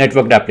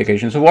networked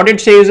applications. So what it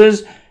says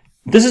is,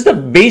 this is the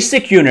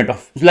basic unit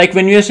of, like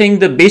when you're saying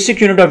the basic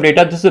unit of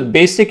data, this is the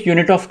basic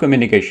unit of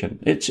communication.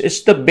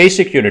 It's the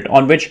basic unit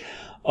on which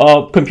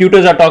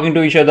computers are talking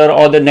to each other,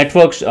 or the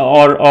networks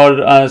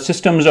or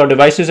systems or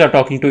devices are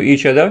talking to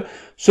each other.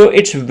 So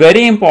it's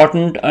very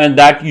important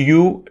that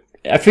you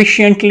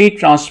efficiently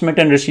transmit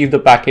and receive the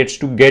packets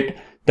to get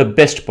the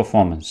best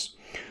performance.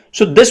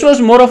 So this was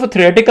more of a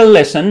theoretical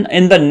lesson.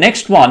 In the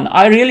next one,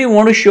 I really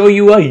want to show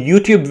you a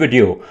YouTube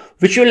video,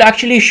 which will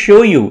actually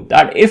show you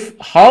that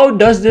how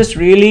does this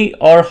really,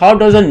 or how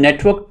does a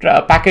network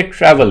packet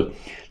travel.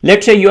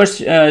 Let's say you are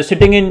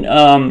sitting in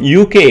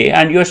UK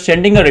and you're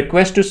sending a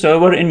request to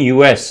server in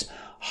US.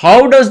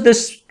 How does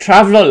this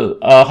travel?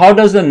 How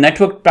does the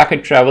network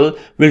packet travel?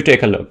 We'll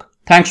take a look.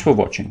 Thanks for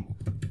watching.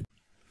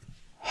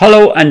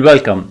 Hello and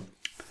welcome.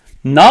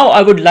 Now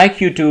I would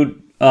like you to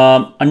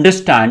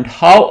understand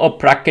how a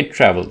packet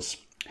travels.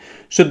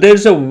 So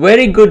there's a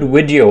very good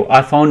video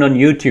I found on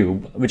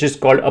YouTube, which is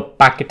called A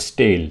Packet's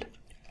Tale,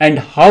 and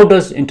how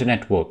does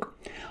internet work.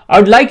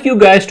 I'd like you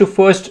guys to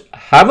first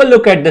have a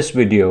look at this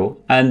video,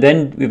 and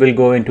then we will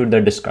go into the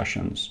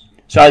discussions.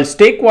 So I'll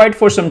stay quiet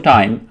for some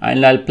time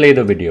and I'll play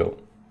the video.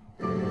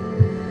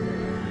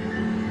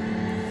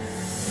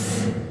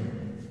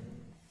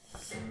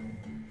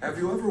 Have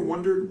you ever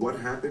wondered what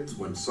happens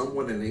when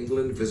someone in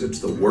England visits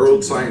the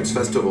World Science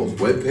Festival's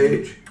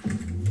webpage?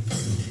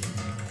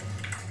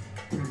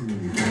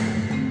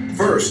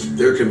 First,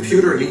 their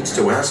computer needs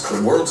to ask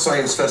the World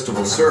Science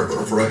Festival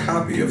server for a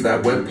copy of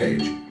that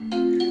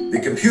webpage. The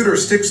computer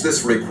sticks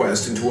this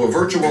request into a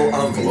virtual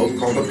envelope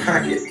called a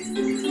packet,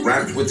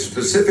 wrapped with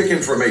specific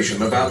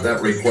information about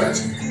that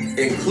request,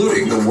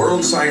 including the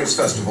World Science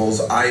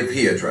Festival's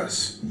IP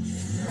address.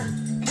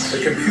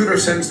 The computer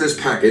sends this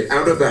packet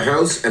out of the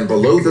house and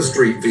below the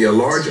street via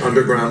large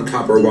underground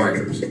copper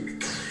wires.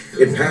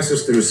 It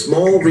passes through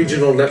small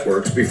regional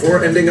networks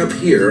before ending up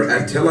here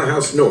at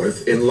Telehouse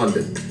North in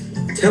London.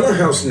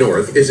 Telehouse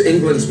North is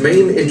England's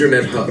main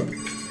internet hub.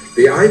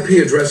 The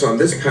IP address on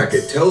this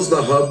packet tells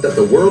the hub that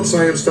the World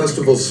Science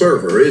Festival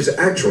server is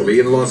actually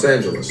in Los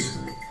Angeles.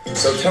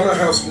 So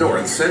Telehouse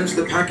North sends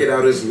the packet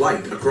out as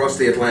light across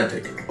the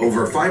Atlantic,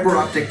 over fiber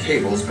optic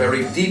cables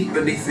buried deep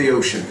beneath the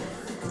ocean.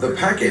 The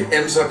packet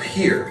ends up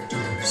here,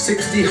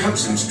 60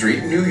 Hudson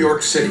Street, New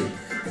York City,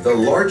 the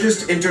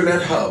largest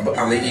internet hub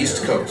on the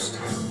East Coast.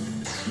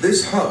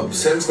 This hub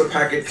sends the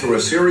packet through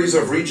a series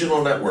of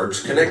regional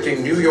networks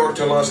connecting New York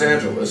to Los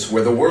Angeles,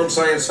 where the World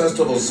Science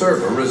Festival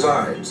server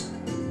resides.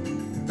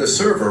 The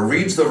server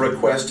reads the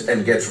request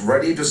and gets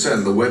ready to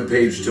send the web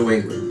page to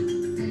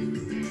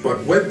England.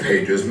 But web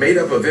pages made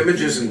up of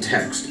images and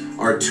text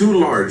are too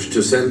large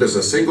to send as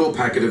a single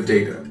packet of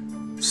data.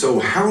 So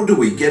how do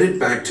we get it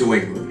back to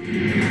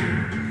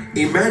England?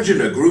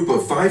 Imagine a group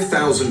of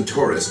 5,000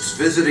 tourists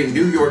visiting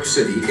New York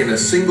City in a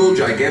single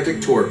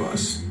gigantic tour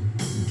bus.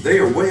 They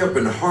are way up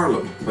in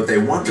Harlem, but they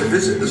want to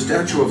visit the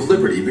Statue of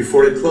Liberty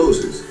before it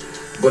closes.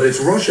 But it's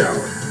rush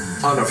hour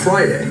on a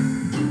Friday.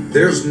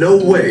 There's no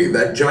way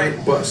that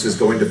giant bus is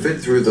going to fit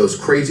through those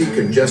crazy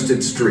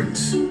congested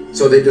streets.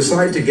 So they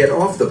decide to get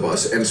off the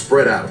bus and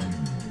spread out.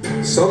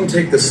 Some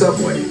take the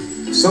subway,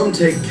 some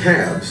take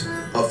cabs,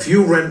 a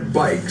few rent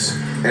bikes,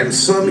 and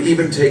some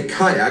even take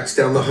kayaks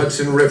down the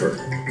Hudson River.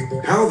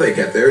 How they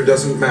get there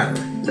doesn't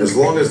matter, as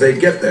long as they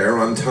get there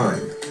on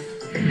time.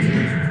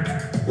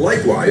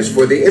 Likewise,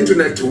 for the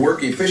internet to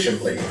work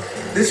efficiently,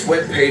 this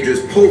web page is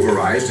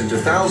pulverized into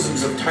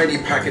thousands of tiny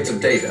packets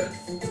of data,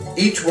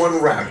 each one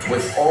wrapped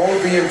with all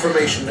the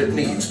information it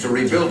needs to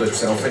rebuild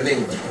itself in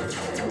England.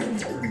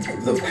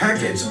 The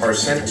packets are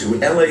sent to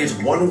LA's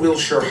One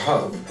Wilshire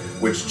hub,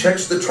 which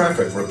checks the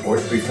traffic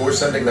report before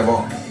sending them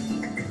off.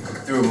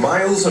 Through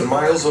miles and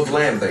miles of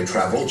land they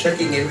travel,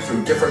 checking in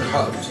through different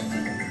hubs.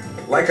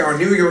 Like our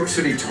New York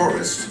City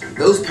tourists,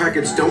 those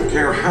packets don't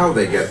care how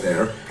they get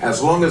there,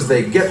 as long as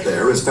they get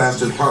there as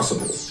fast as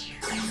possible.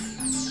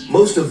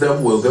 Most of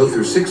them will go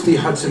through 60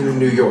 Hudson in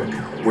New York,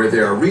 where they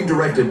are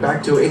redirected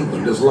back to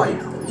England as light,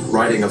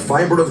 riding a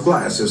fiber of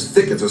glass as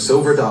thick as a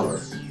silver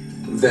dollar.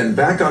 Then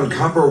back on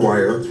copper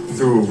wire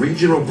through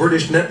regional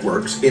British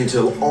networks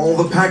until all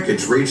the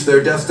packets reach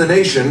their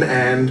destination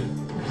and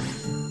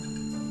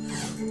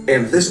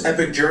this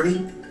epic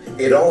journey,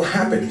 it all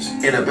happens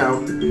in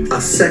about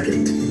a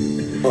second,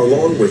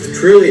 along with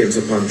trillions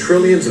upon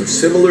trillions of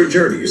similar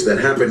journeys that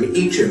happen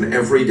each and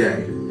every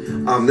day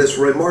on this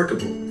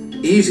remarkable,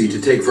 easy to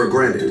take for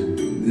granted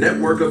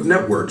network of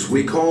networks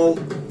we call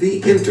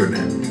the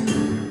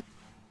Internet.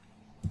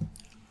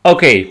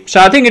 Okay,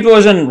 so I think it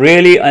was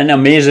really an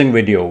amazing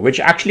video which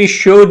actually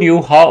showed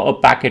you how a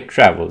packet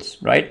travels,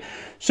 right?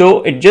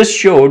 So it just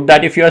showed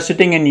that if you are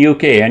sitting in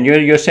UK and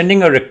you're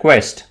sending a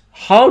request,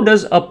 how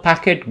does a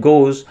packet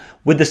goes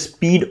with the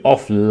speed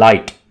of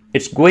light?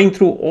 It's going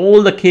through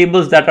all the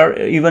cables that are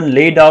even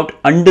laid out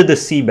under the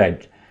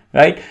seabed,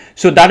 right?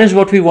 So that is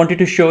what we wanted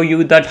to show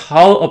you, that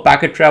how a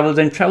packet travels,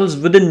 and travels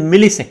within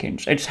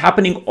milliseconds. It's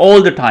happening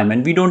all the time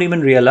and we don't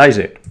even realize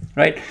it,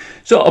 right?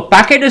 So a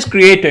packet is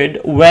created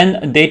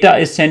when data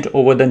is sent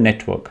over the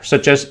network,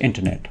 such as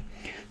internet.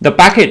 The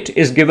packet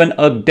is given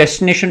a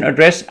destination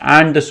address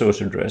and the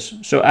source address.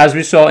 So as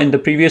we saw in the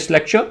previous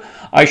lecture,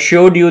 I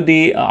showed you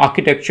the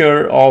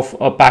architecture of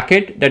a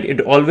packet, that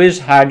it always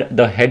had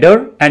the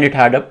header and it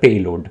had a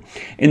payload.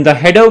 In the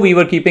header, we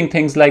were keeping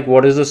things like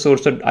what is the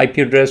source IP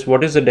address,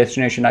 what is the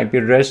destination IP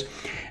address,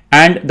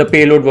 and the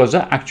payload was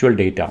the actual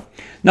data.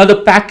 Now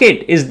the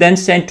packet is then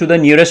sent to the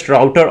nearest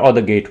router or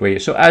the gateway.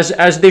 So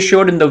as they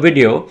showed in the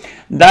video,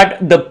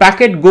 that the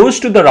packet goes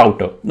to the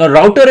router. The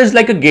router is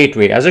like a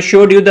gateway. As I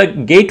showed you, the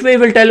gateway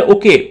will tell,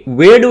 okay,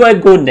 where do I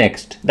go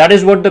next? That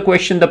is what the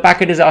question the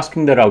packet is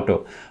asking the router.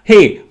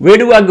 Hey, where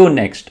do I go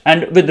next?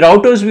 And with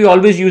routers, we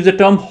always use the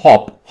term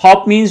hop.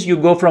 Hop means you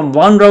go from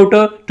one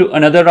router to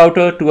another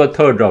router to a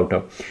third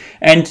router.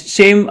 And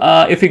same,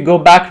 if we go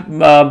back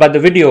by the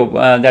video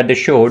that they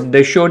showed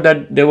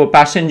that there were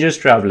passengers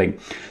traveling.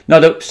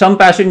 Now, some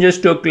passengers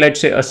took, let's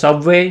say, a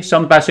subway,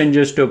 some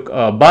passengers took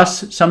a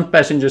bus, some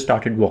passengers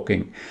started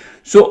walking.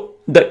 So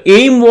the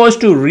aim was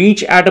to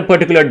reach at a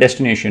particular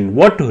destination.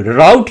 What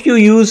route you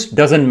use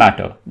doesn't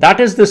matter. That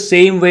is the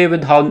same way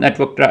with how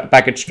network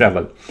packets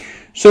travel.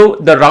 So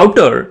the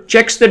router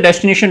checks the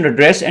destination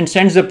address and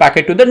sends the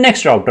packet to the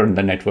next router in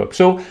the network.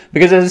 So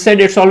because as I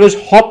said, it's always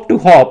hop to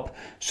hop.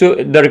 So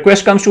the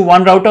request comes to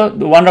one router,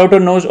 the one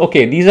router knows,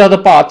 okay, these are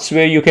the paths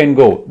where you can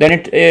go. Then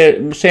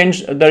it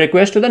sends the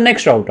request to the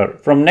next router.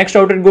 From next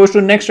router, it goes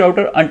to next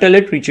router until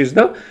it reaches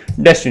the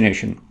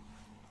destination.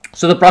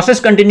 So the process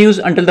continues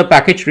until the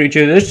packet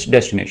reaches its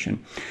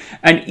destination.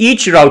 And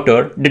each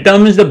router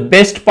determines the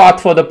best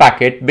path for the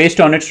packet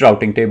based on its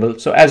routing table.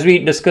 So as we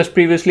discussed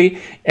previously,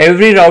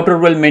 every router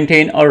will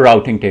maintain a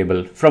routing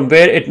table from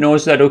where it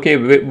knows that, okay,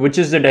 which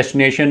is the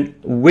destination,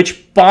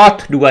 which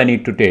path do I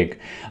need to take?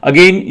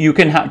 Again, you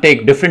can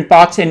take different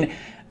paths. And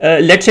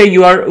let's say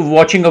you are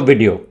watching a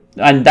video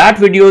and that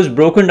video is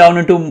broken down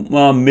into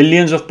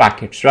millions of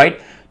packets,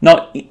 right?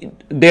 Now,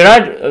 there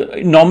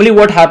are normally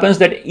what happens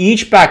that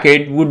each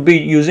packet would be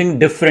using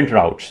different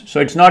routes. So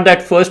it's not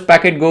that first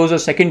packet goes or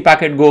second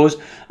packet goes,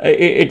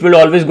 it will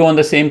always go on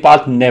the same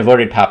path.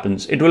 Never it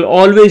happens. It will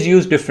always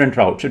use different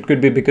routes. It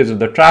could be because of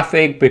the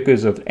traffic,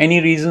 because of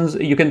any reasons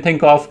you can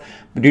think of,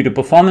 due to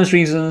performance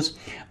reasons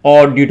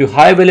or due to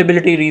high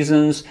availability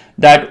reasons,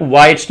 that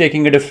why it's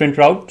taking a different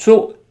route.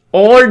 So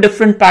all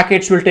different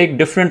packets will take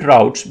different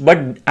routes,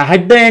 but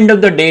at the end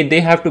of the day, they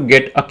have to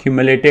get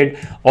accumulated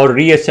or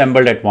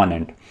reassembled at one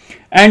end.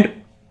 And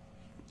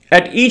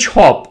at each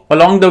hop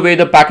along the way,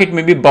 the packet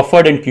may be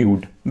buffered and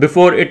queued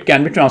before it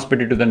can be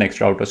transmitted to the next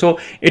router. So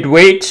it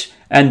waits,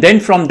 and then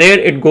from there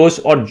it goes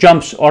or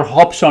jumps or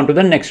hops onto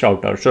the next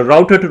router. So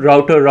router to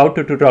router,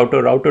 router to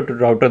router, router to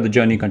router, the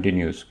journey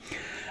continues.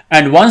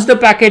 And once the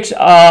packets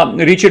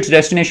reach its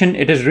destination,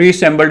 it is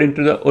reassembled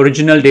into the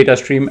original data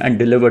stream and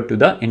delivered to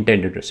the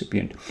intended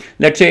recipient.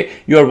 Let's say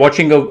you are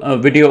watching a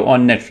video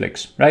on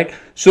Netflix, right?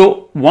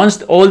 So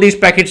once all these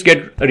packets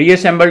get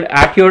reassembled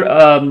at your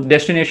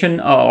destination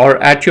or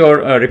at your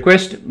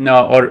request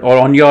or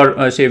on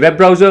your say web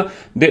browser,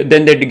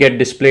 then they get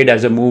displayed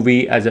as a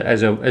movie, as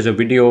a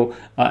video,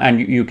 and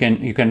you can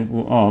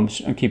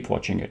keep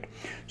watching it.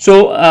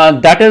 So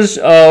that is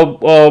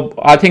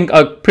I think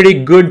a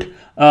pretty good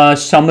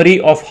summary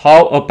of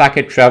how a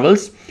packet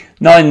travels.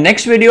 Now in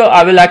next video,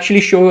 I will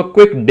actually show a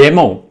quick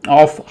demo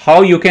of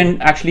how you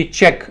can actually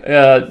check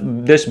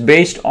this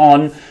based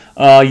on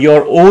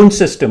your own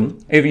system.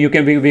 If you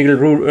can,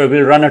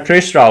 we'll run a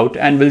trace route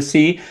and we'll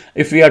see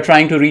if we are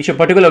trying to reach a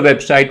particular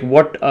website,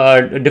 what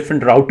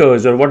different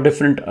routers or what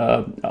different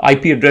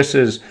IP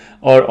addresses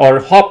or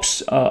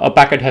hops a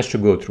packet has to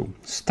go through.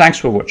 Thanks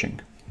for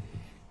watching.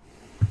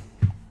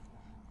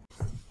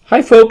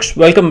 Hi folks,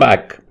 welcome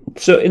back.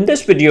 So in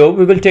this video,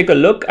 we will take a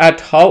look at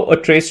how a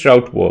trace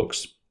route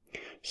works.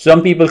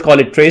 Some people call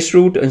it trace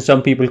route and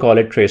some people call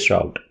it trace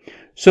route.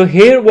 So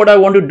here what I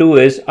want to do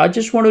is I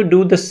just want to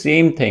do the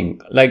same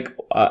thing. Like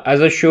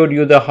as I showed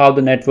you how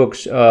the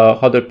networks,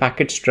 how the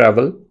packets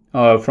travel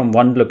from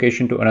one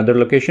location to another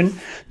location.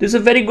 There's a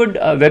very good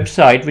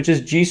website which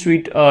is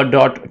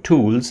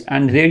gsuite.tools,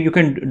 and there you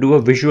can do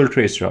a visual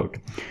trace route.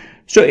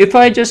 So if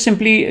I just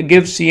simply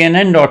give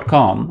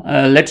cnn.com,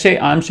 let's say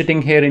I'm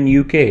sitting here in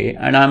UK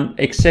and I'm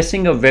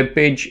accessing a web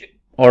page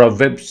or a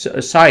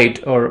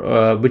website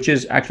or which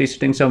is actually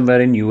sitting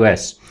somewhere in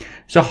US.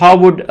 So how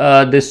would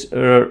this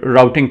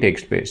routing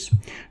takes place?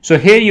 So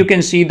here you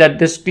can see that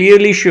this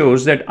clearly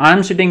shows that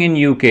I'm sitting in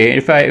UK.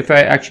 If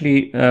I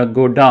actually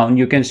go down,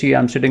 you can see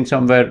I'm sitting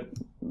somewhere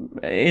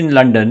in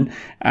London,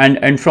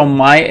 and from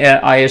my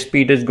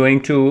ISP it is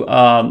going to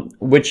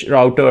which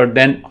router,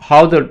 then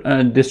how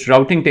this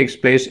routing takes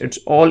place. It's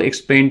all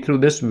explained through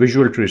this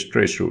visual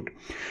trace route.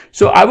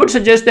 So I would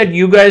suggest that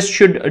you guys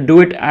should do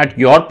it at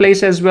your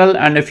place as well.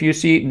 And if you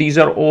see, these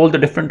are all the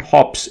different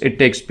hops it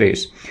takes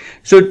place.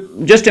 So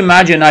just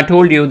imagine, I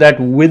told you that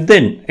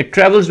it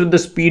travels with the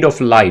speed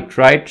of light,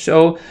 right?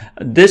 So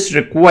this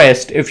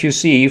request, if you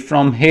see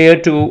from here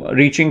to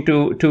reaching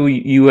to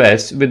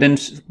US within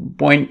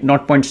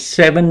 0.7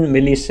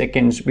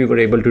 milliseconds, we were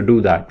able to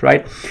do that,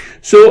 right?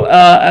 So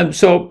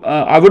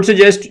I would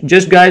suggest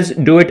just guys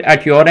do it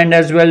at your end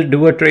as well.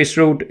 Do a trace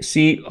route,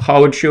 see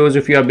how it shows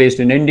if you are based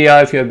in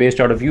India, if you are based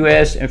out of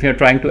US, if you're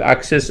trying to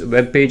access a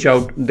web page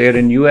out there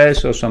in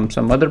US or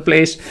some other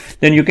place,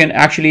 then you can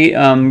actually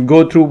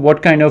go through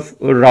what kind of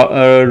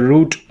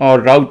route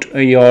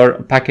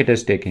your packet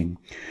is taking.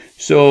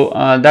 So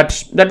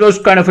that was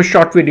kind of a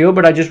short video,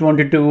 but I just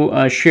wanted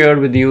to share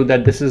with you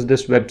that this is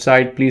this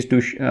website. Please do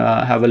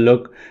have a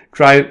look,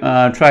 try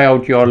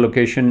out your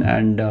location,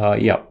 and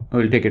yeah,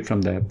 we'll take it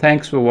from there.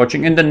 Thanks for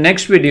watching. In the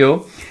next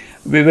video,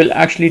 we will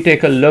actually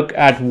take a look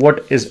at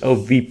what is a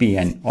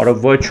VPN, or a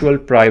virtual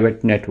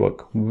private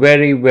network.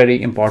 Very,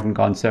 very important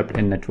concept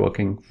in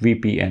networking,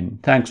 VPN.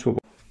 Thanks for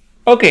watching.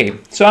 Okay,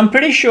 so I'm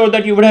pretty sure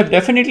that you would have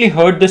definitely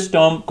heard this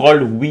term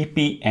called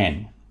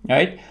VPN,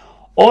 right?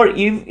 Or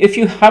if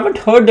you haven't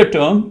heard the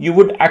term, you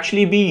would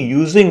actually be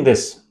using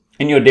this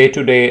in your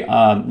day-to-day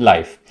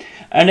life.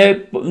 And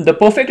the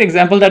perfect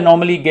example that I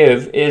normally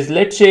give is,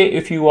 let's say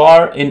if you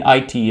are in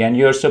IT and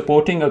you're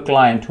supporting a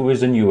client who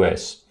is in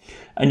US,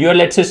 and you're,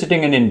 let's say,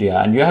 sitting in India,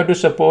 and you have to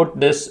support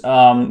this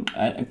client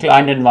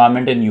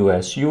environment in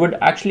US, you would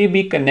actually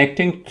be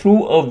connecting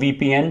through a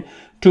VPN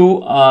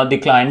to the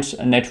client's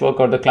network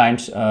or the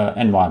client's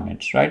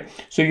environments, right?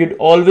 So you'd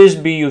always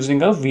be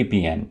using a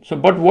VPN. So,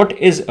 but what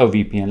is a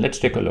VPN? Let's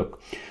take a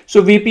look.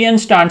 So VPN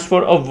stands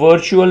for a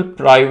virtual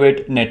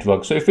private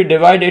network. So if we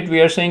divide it,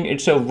 we are saying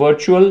it's a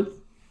virtual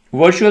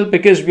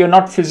because we are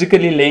not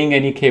physically laying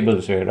any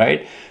cables here,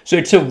 right? So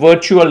it's a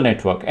virtual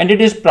network, and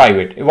it is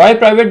private. Why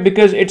private?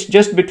 Because it's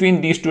just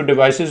between these two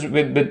devices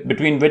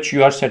between which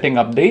you are setting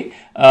up the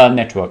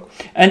network.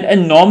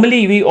 And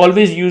normally we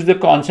always use the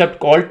concept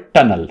called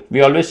tunnel.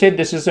 We always say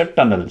this is a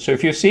tunnel. So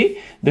if you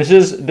see, this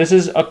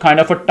is a kind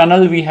of a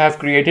tunnel we have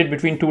created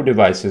between two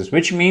devices,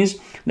 which means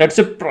that's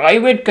a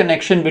private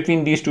connection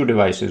between these two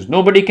devices.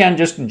 Nobody can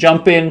just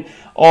jump in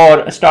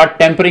or start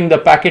tempering the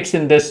packets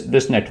in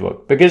this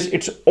network, because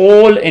it's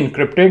all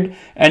encrypted,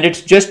 and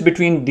it's just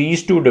between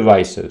these two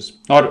devices.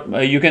 Or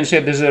you can say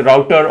this is a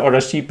router or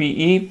a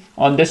CPE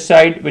on this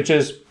side,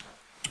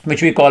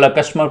 which we call a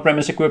customer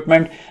premise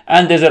equipment,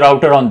 and there's a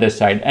router on this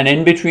side, and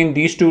in between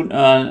these two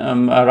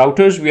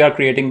routers we are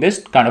creating this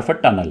kind of a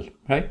tunnel,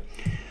 right?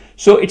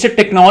 So it's a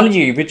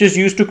technology which is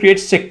used to create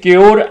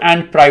secure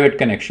and private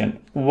connection.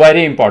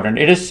 Very important,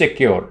 it is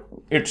secure.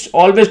 It's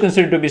always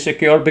considered to be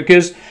secure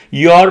because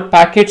your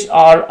packets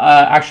are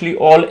actually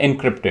all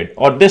encrypted,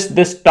 or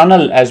this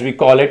tunnel, as we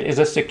call it, is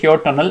a secure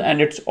tunnel,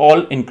 and it's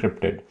all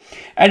encrypted.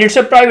 And it's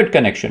a private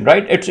connection,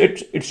 right?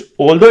 It's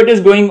although it is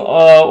going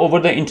over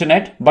the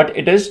internet, but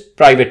it is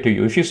private to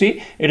you. If you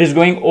see, it is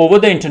going over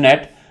the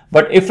internet,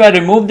 but if I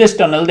remove this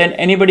tunnel, then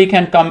anybody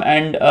can come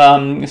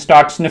and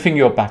start sniffing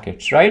your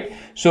packets, right?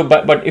 So,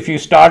 but if you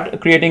start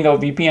creating a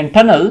VPN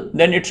tunnel,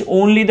 then it's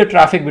only the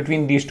traffic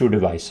between these two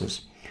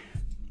devices.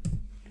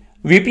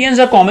 VPNs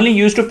are commonly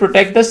used to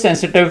protect the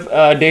sensitive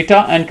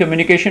data and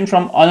communication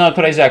from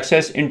unauthorized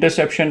access,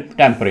 interception,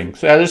 tampering.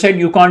 So as I said,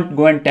 you can't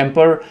go and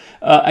tamper,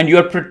 and you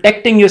are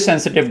protecting your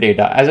sensitive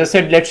data. As I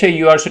said, let's say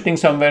you are sitting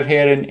somewhere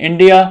here in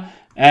India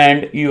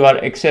and you are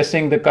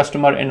accessing the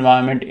customer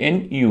environment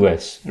in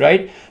US,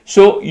 right?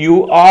 So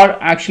you are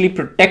actually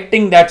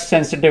protecting that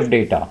sensitive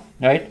data,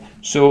 right?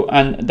 So,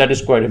 and that is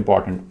quite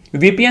important.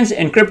 VPNs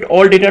encrypt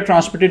all data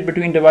transmitted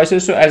between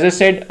devices. So as I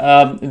said,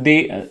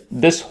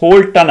 this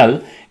whole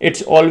tunnel,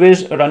 it's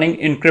always running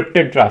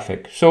encrypted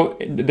traffic. So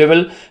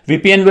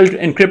VPN will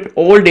encrypt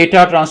all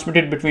data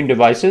transmitted between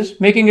devices,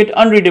 making it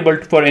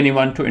unreadable for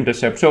anyone to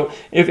intercept. So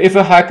if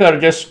a hacker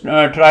just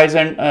tries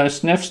and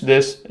sniffs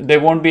this, they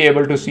won't be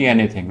able to see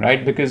anything,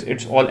 right? Because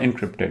it's all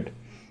encrypted.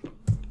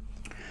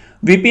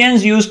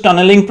 VPNs use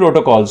tunneling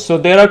protocols. So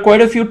there are quite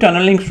a few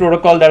tunneling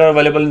protocols that are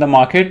available in the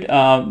market.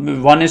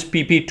 One is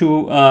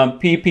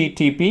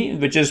PPTP,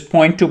 which is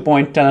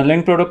point-to-point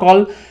tunneling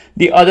protocol.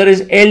 The other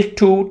is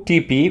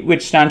L2TP,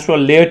 which stands for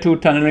Layer 2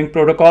 Tunneling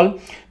Protocol.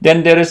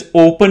 Then there is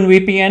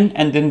OpenVPN,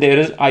 and then there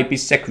is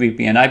IPsec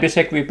VPN.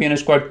 IPsec VPN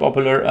is quite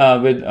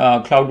popular with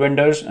cloud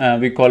vendors.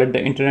 We call it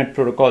the Internet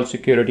Protocol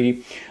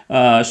Security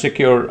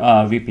Secure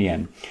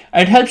VPN.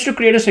 And it helps to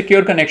create a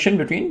secure connection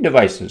between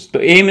devices.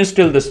 The aim is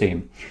still the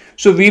same.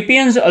 So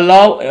VPNs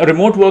allow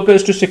remote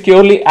workers to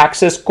securely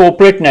access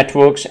corporate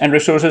networks and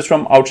resources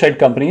from outside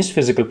companies'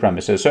 physical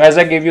premises. So as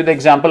I gave you the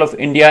example of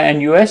India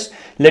and US,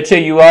 let's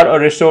say you are a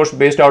resource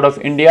based out of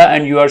India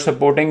and you are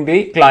supporting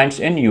the clients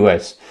in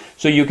US.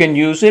 So you can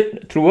use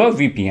it through a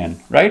VPN,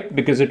 right?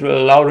 Because it will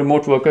allow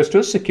remote workers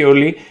to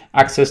securely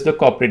access the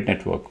corporate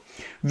network.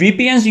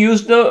 VPNs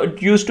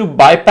used to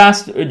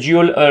bypass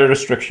geo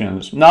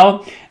restrictions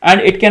now,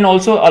 and it can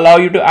also allow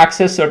you to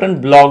access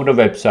certain blocked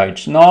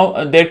websites.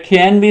 Now there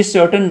can be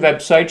certain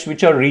websites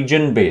which are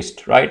region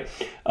based, right?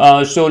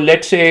 So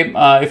let's say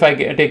if I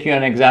take you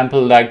an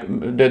example, like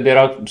there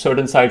are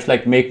certain sites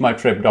like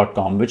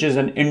makemytrip.com, which is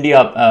an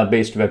India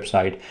based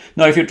website.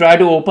 Now if you try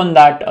to open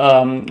that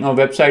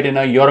website in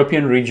a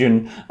European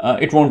region,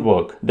 it won't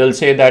work. They'll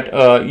say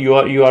that you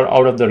are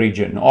out of the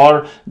region.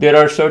 Or there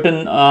are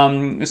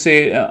certain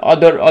say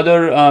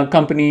other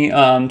company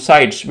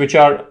sites which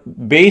are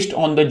based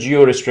on the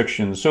geo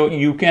restrictions. So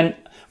you can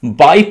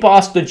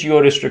bypass the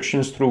geo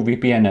restrictions through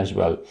VPN as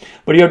well,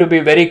 but you have to be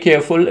very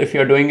careful. If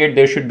you're doing it,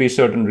 there should be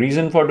certain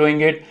reason for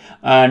doing it,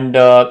 and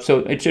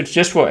so it's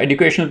just for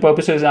educational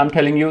purposes. I'm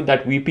telling you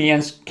that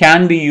VPNs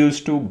can be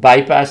used to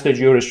bypass the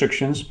geo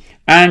restrictions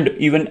and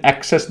even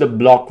access the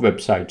blocked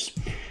websites,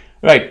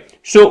 right?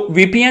 So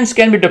VPNs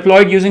can be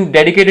deployed using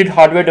dedicated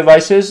hardware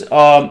devices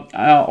or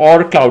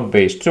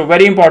cloud-based. So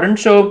very important.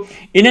 So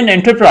in an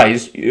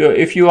enterprise,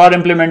 if you are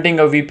implementing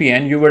a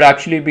VPN, you would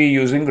actually be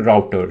using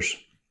routers.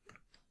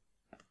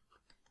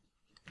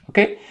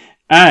 Okay,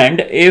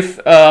 and if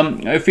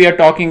we are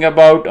talking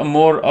about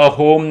a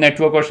home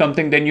network or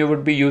something, then you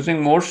would be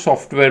using more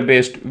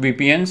software-based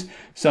VPNs,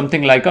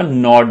 something like a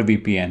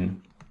NordVPN,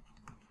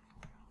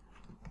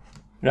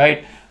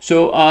 right?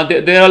 So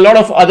there are a lot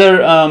of other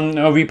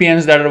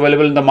VPNs that are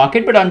available in the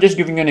market, but I'm just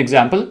giving you an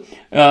example,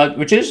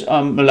 which is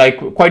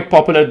like quite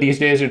popular these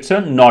days. It's a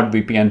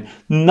NordVPN.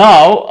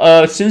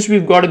 Now, since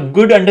we've got a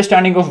good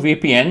understanding of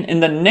VPN,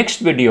 in the next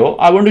video,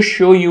 I want to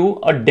show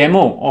you a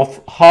demo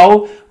of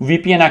how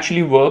VPN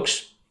actually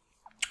works.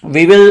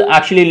 We will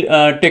actually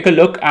take a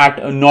look at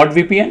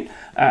NordVPN.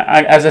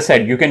 As I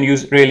said, you can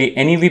use really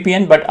any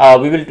VPN, but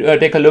we will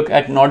take a look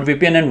at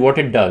NordVPN and what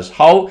it does.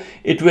 How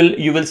it will,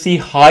 you will see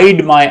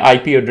hide my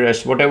IP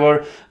address,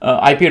 whatever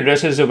IP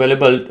address is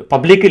available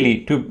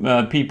publicly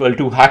to people,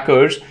 to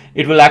hackers,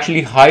 it will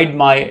actually hide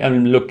my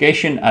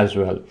location as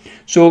well.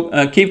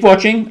 So keep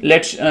watching.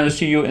 Let's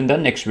see you in the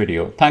next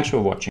video. Thanks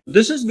for watching.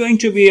 This is going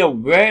to be a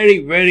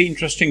very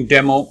interesting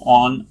demo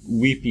on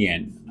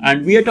VPN.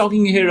 And we are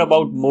talking here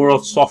about more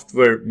of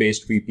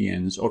software-based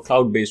VPNs or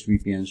cloud-based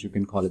VPNs, you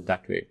can call it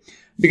that way.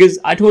 Because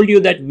I told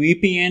you that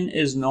VPN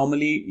is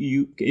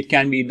normally, it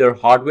can be either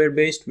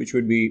hardware-based, which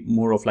would be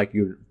more of like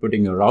you're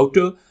putting a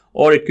router,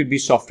 or it could be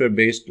software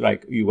based,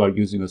 like you are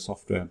using a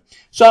software.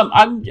 So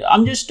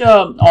I'm just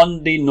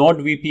on the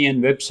NordVPN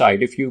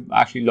website. If you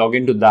actually log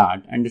into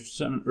that, and it's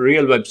a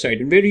real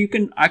website and where you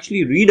can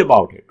actually read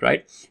about it,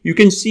 right? You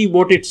can see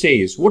what it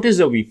says. What is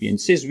a VPN?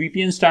 It says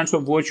VPN stands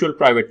for Virtual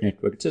Private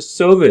Network. It's a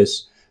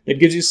service that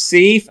gives you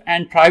safe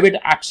and private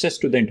access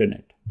to the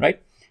internet,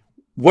 right?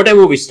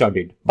 Whatever we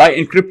studied. By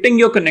encrypting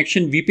your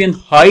connection, VPN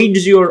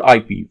hides your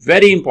IP.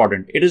 Very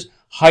important. It is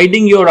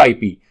hiding your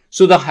IP.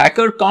 So the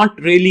hacker can't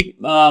really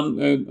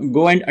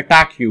go and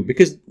attack you,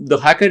 because the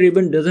hacker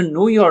even doesn't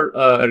know your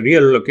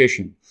real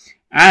location.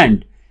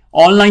 And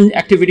online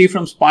activity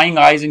from spying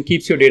eyes and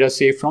keeps your data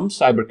safe from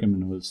cyber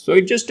criminals. So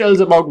it just tells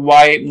about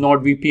why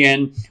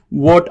NordVPN,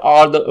 what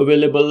are the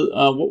available,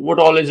 what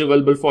all is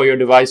available for your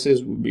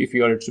devices. If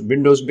you are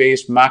Windows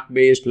based, Mac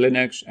based,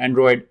 Linux,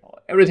 Android,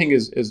 everything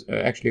is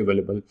actually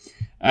available.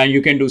 And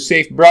you can do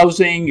safe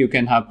browsing, you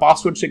can have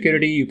password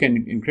security, you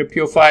can encrypt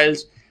your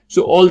files.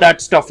 So all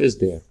that stuff is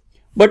there.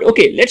 But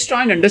okay, let's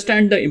try and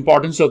understand the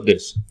importance of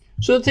this.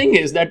 So the thing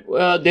is that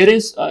there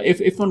is,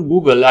 if on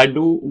Google I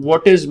do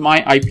what is my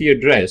IP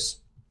address,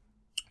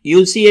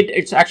 you'll see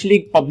it's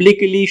actually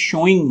publicly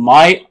showing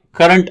my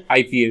current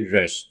IP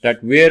address,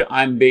 that where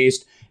I'm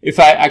based. If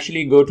I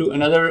actually go to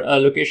another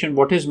location,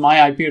 what is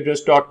my IP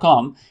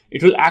address.com,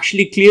 it will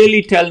actually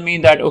clearly tell me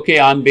that, okay,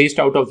 I'm based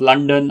out of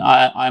London.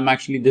 I'm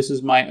actually, this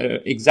is my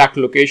exact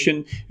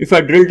location. If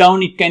I drill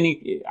down, it can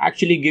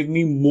actually give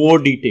me more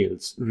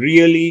details,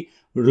 really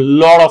a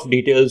lot of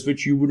details,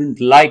 which you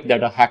wouldn't like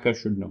that a hacker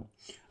should know,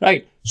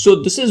 right?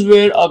 So this is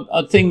where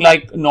a thing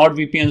like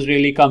NordVPN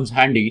really comes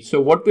handy.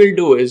 So what we'll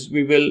do is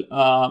we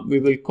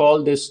will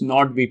call this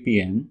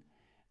NordVPN,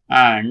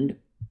 and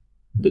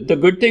the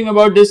good thing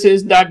about this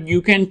is that you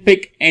can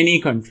pick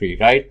any country,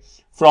 right?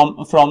 From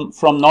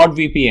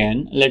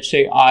NordVPN, let's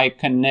say I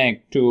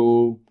connect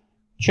to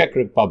Czech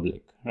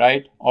Republic,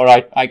 right? Or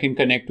I can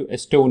connect to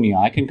Estonia,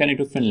 I can connect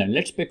to Finland.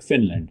 Let's pick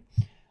Finland.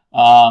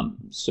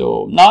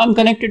 So now I'm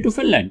connected to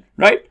Finland,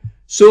 right?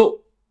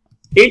 So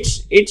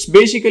it's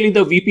basically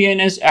the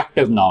VPN is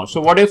active now. So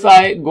what if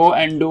I go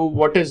and do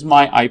what is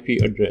my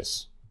IP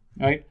address,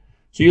 right?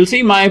 So you'll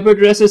see my IP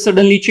address is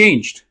suddenly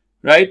changed,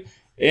 right?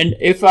 And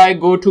if I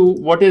go to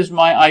what is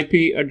my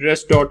IP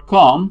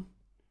address.com,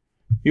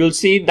 you'll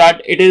see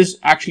that it is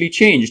actually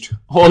changed.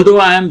 Although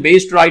I am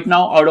based right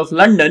now out of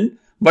London,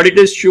 but it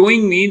is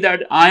showing me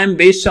that I am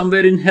based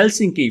somewhere in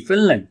Helsinki,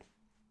 Finland.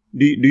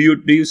 Do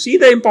you see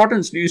the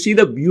importance? Do you see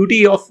the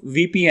beauty of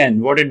VPN,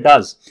 what it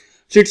does?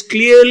 So it's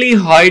clearly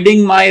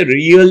hiding my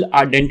real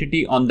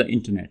identity on the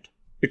internet.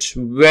 It's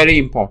very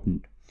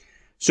important.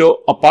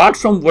 So apart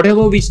from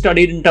whatever we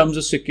studied in terms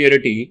of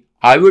security,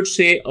 I would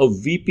say a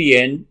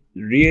VPN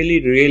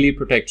really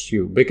protects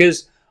you,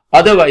 because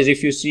otherwise,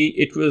 if you see,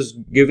 it was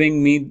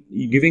giving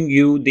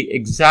you the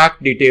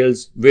exact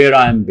details where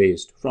I am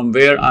based, from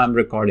where I am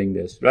recording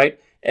this, right?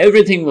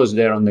 Everything was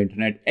there on the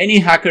internet. Any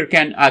hacker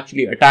can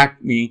actually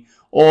attack me,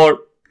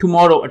 or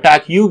tomorrow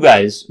attack you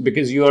guys,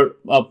 because your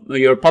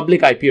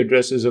public IP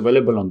address is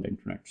available on the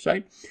internet,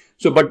 right?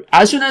 So, but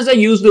as soon as I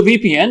use the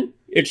VPN,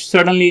 it's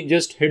suddenly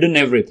just hidden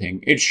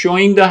everything. It's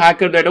showing the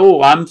hacker that,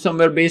 oh, I'm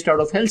somewhere based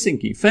out of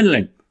Helsinki,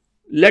 Finland.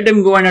 Let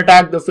him go and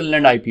attack the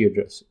Finland IP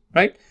address,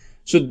 right?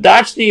 So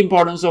that's the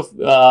importance of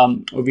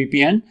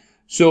VPN.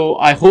 So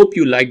I hope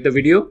you liked the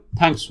video.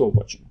 Thanks for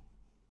watching.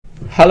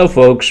 Hello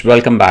folks,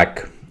 welcome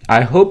back.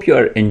 I hope you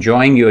are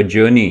enjoying your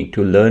journey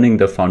to learning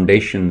the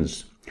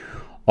foundations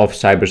of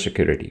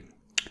cybersecurity.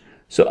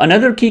 So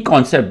another key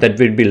concept that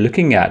we'll be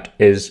looking at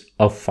is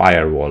a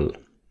firewall.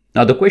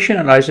 Now the question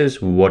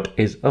arises, what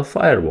is a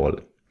firewall?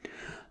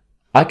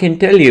 I can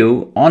tell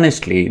you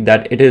honestly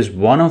that it is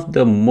one of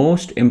the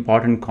most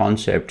important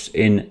concepts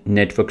in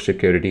network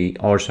security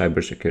or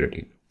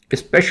cybersecurity,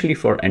 especially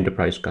for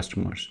enterprise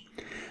customers.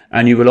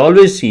 And you will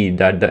always see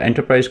that the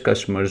enterprise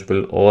customers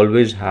will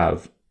always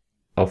have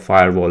a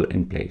firewall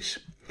in place.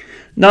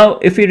 Now,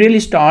 if we really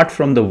start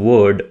from the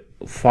word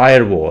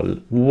firewall,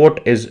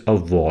 what is a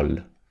wall,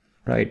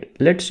 right?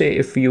 Let's say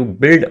if you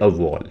build a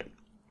wall.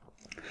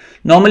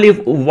 Normally,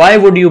 why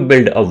would you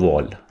build a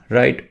wall,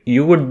 right?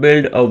 You would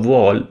build a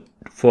wall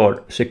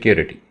for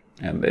security.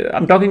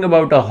 I'm talking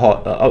about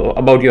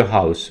about your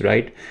house,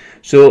 right?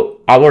 So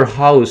our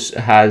house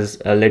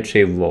has let's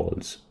say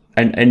walls,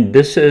 and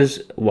this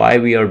is why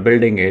we are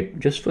building it,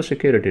 just for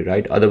security,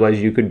 right?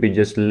 Otherwise you could be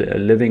just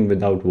living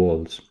without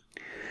walls.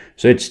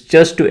 So it's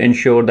just to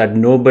ensure that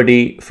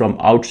nobody from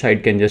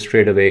outside can just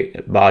straight away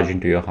barge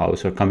into your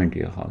house or come into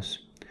your house.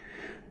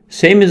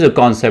 Same is a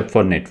concept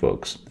for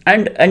networks.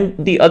 And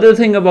the other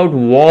thing about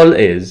wall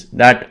is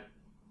that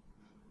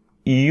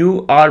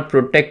you are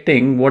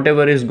protecting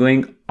whatever is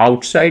going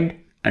outside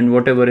and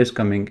whatever is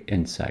coming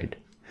inside.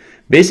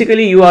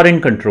 Basically, you are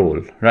in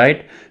control,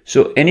 right?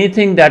 So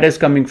anything that is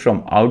coming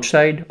from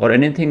outside, or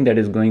anything that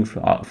is going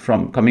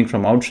coming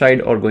from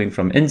outside or going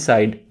from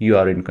inside, you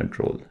are in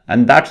control.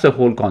 And that's the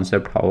whole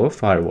concept how a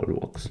firewall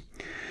works.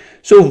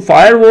 So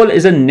firewall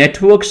is a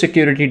network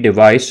security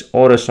device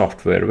or a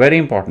software, very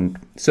important.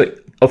 So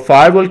a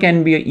firewall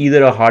can be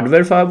either a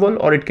hardware firewall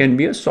or it can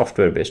be a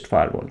software-based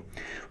firewall,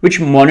 which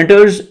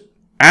monitors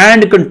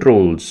and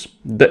controls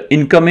the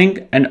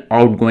incoming and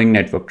outgoing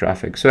network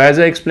traffic. So as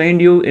I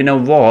explained you, in a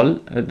wall,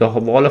 the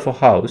wall of a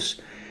house,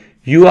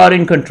 you are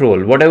in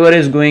control, whatever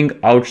is going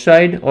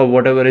outside or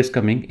whatever is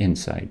coming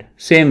inside.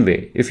 Same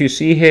way, if you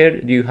see here,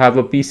 you have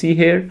a PC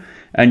here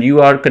and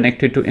you are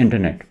connected to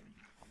internet.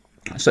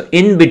 So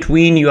in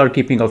between you are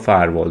keeping a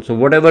firewall. So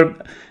whatever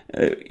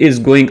is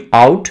going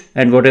out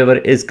and whatever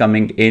is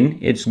coming in,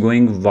 it's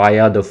going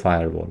via the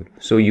firewall.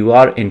 So you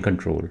are in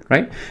control,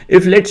 right?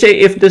 If let's say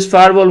if this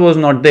firewall was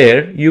not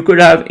there, you could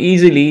have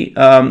easily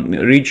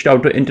reached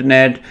out to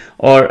internet,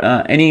 or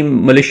any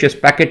malicious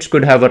packets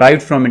could have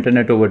arrived from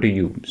internet over to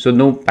you. So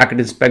no packet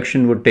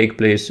inspection would take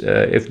place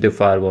if the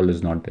firewall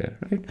is not there,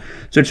 right?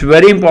 So it's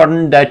very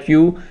important that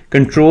you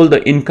control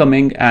the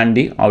incoming and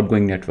the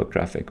outgoing network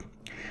traffic.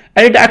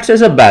 And it acts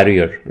as a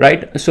barrier,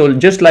 right? So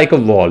just like a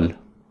wall,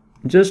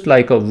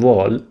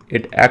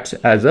 it acts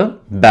as a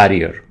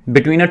barrier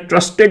between a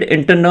trusted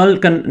internal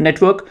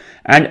network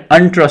and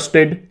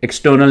untrusted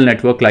external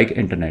network like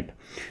internet.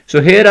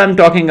 So here I'm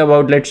talking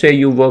about, let's say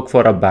you work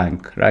for a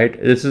bank,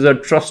 right? This is a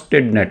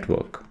trusted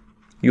network.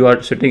 You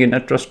are sitting in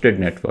a trusted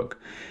network.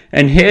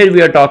 And here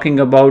we are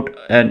talking about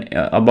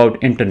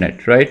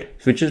internet, right?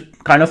 Which is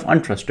kind of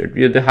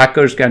untrusted. The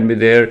hackers can be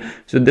there.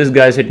 So this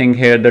guy sitting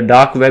here, the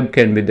dark web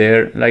can be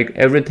there. Like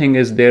everything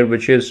is there,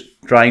 which is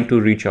trying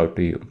to reach out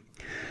to you.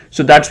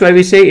 So that's why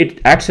we say it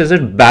acts as a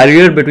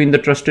barrier between the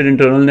trusted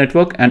internal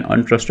network and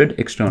untrusted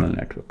external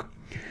network.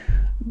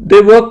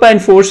 They work by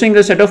enforcing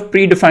a set of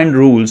predefined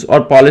rules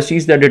or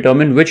policies that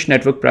determine which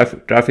network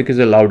traffic is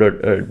allowed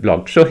or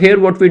blocked. So here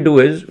what we do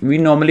is we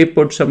normally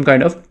put some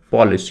kind of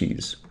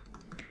policies.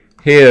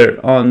 Here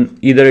on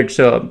either it's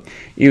a,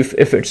 if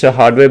it's a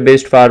hardware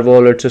based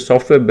firewall or it's a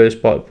software based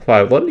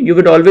firewall, you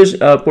would always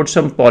put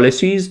some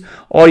policies,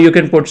 or you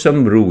can put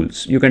some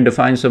rules. You can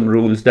define some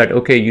rules that,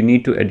 okay, you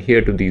need to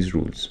adhere to these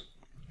rules.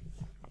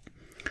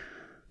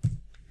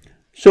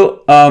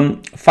 So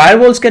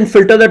firewalls can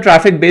filter the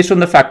traffic based on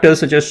the factors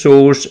such as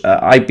source,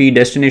 IP,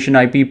 destination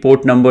IP,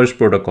 port numbers,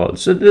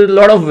 protocols. So there's a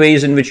lot of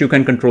ways in which you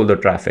can control the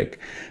traffic.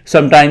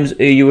 Sometimes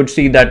you would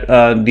see that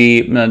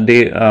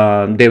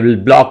they will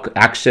block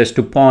access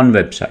to porn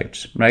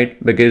websites, right?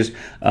 Because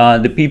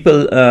the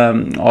people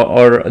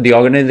or the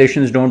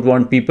organizations don't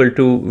want people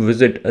to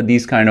visit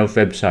these kind of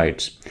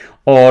websites.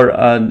 Or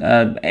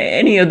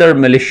any other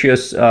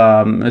malicious,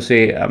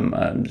 say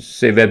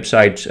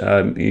websites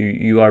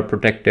you are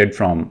protected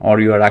from,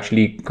 or you are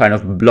actually kind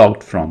of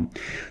blocked from.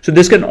 So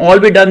this can all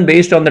be done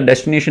based on the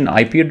destination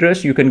IP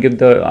address. You can give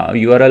the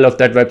URL of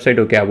that website.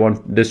 Okay, I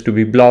want this to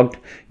be blocked.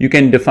 You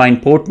can define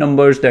port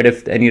numbers, that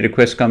if any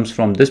request comes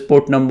from this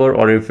port number,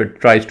 or if it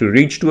tries to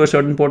reach to a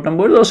certain port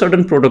number, or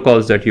certain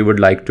protocols that you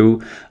would like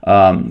to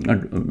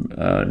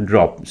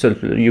drop. So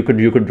you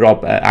could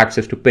drop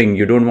access to ping.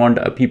 You don't want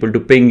people to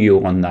ping you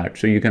on that,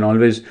 so you can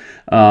always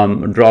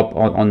drop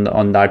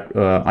on that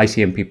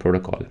ICMP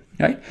protocol,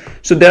 right?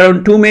 So there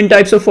are two main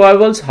types of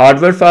firewalls: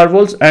 hardware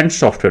firewalls and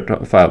software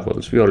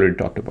firewalls. We already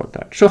talked about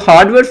that. So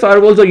hardware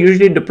firewalls are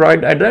usually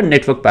deployed at the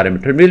network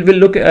parameter. We'll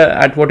look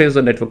at what is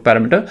the network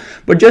parameter,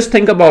 but just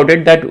think about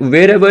it that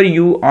wherever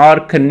you are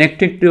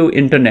connected to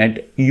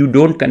internet, you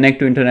don't connect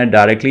to internet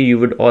directly.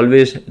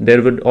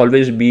 There would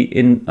always be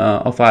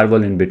a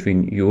firewall in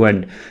between you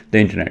and the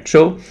internet.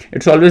 So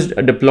it's always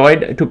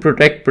deployed to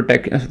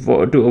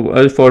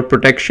for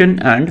protection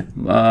and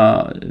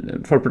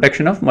for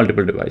protection of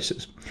multiple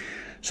devices.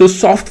 So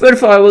software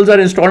firewalls are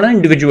installed on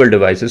individual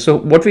devices. So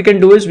what we can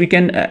do is we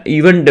can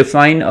even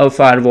define a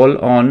firewall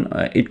on,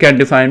 it can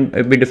be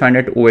defined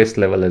at OS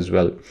level as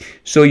well.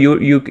 So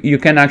you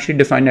can actually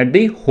define at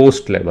the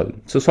host level.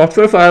 So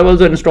software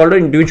firewalls are installed on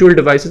individual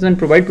devices and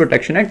provide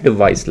protection at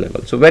device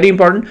level. So very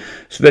important.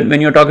 So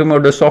when you're talking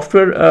about the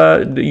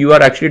software, you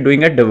are actually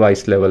doing at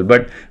device level.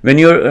 But when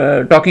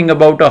you're talking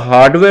about a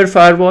hardware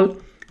firewall,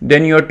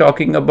 then you're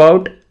talking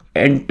about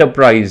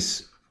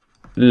enterprise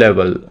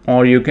level,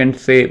 or you can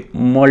say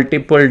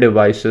multiple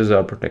devices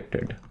are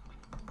protected.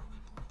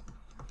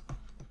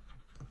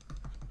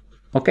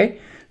 Okay,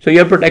 so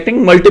you're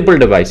protecting multiple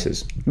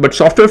devices. But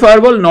software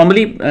firewall,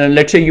 normally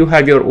let's say you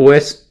have your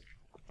OS,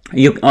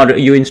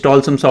 you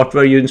install some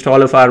software, you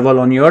install a firewall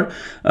on your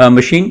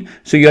machine,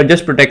 so you are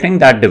just protecting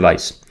that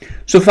device.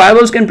 So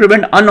firewalls can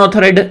prevent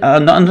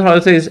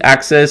unauthorized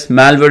access,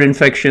 malware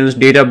infections,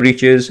 data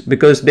breaches,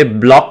 because they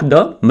block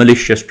the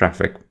malicious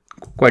traffic.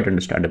 Quite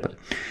understandable.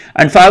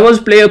 And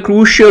firewalls play a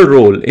crucial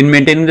role in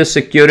maintaining the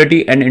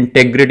security and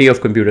integrity of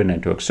computer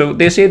networks. So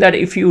they say that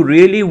if you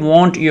really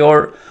want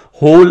your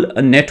whole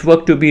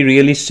network to be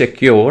really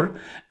secure,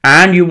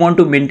 and you want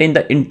to maintain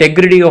the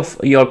integrity of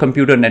your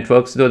computer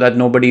networks so that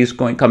nobody is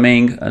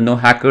coming, no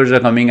hackers are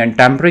coming and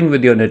tampering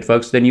with your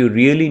networks, then you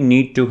really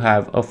need to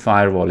have a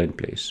firewall in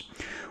place,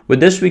 With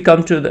this, we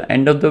come to the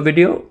end of the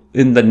video.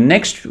 In the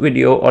next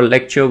video or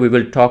lecture, we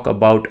will talk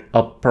about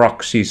a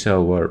proxy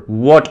server.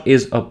 What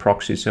is a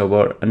proxy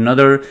server?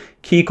 Another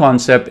key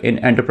concept in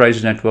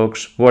enterprise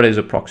networks. What is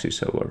a proxy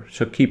server?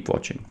 So keep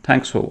watching.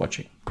 Thanks for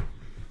watching.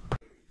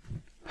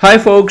 Hi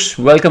folks,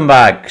 welcome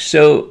back.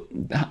 So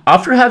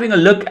after having a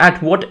look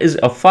at what is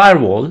a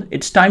firewall,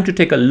 it's time to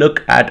take a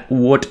look at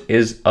what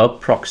is a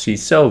proxy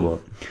server.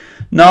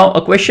 Now,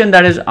 a question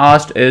that is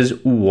asked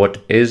is, what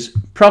is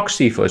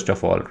proxy, first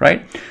of all,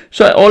 right?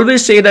 So I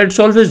always say that it's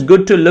always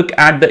good to look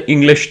at the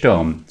English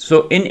term.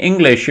 So in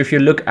English, if you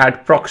look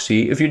at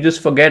proxy, if you just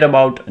forget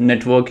about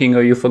networking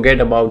or you forget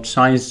about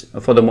science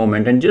for the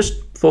moment and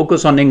just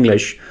focus on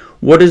English,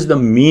 what is the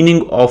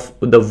meaning of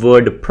the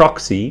word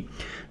proxy?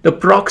 The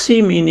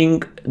proxy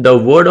meaning,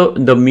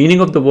 the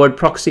meaning of the word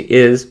proxy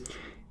is,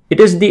 it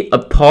is the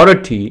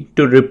authority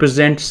to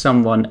represent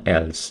someone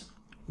else,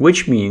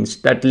 which means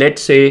that,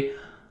 let's say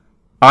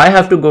I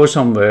have to go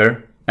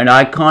somewhere and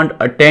I can't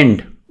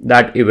attend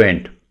that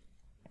event.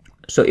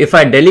 So if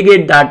I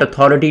delegate that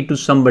authority to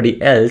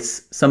somebody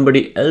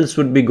else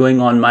would be going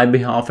on my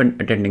behalf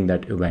and attending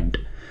that event.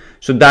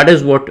 So that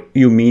is what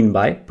you mean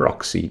by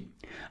proxy.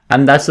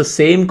 And that's the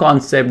same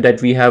concept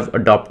that we have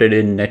adopted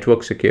in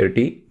network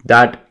security,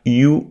 that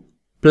you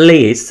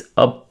place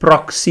a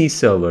proxy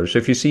server. So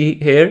if you see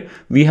here,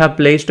 we have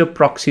placed a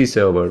proxy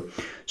server.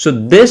 So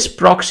this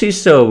proxy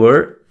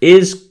server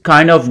is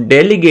kind of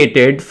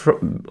delegated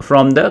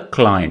from the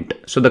client.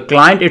 So the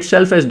client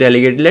itself has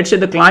delegated. Let's say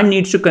the client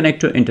needs to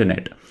connect to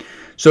internet.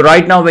 So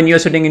right now, when you're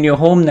sitting in your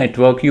home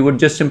network, you would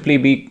just simply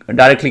be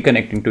directly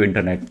connecting to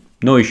internet.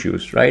 No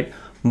issues, right?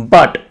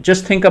 But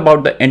just think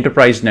about the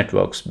enterprise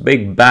networks,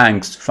 big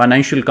banks,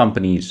 financial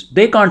companies.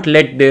 They can't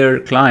let their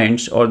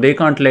clients or they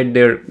can't let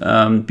their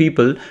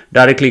people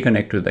directly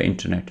connect to the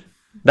internet.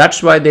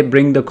 That's why they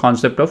bring the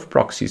concept of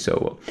proxy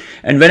server.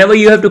 And whenever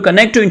you have to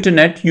connect to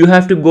internet, you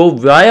have to go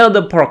via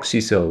the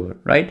proxy server,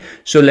 right?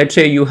 So let's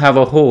say you have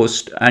a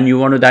host and you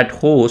want that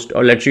host,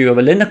 or let's say you have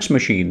a Linux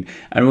machine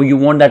and when you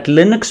want that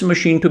Linux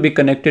machine to be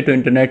connected to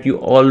internet, you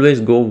always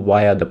go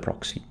via the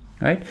proxy.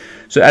 Right.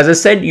 So as I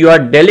said, you are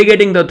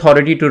delegating the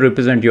authority to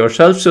represent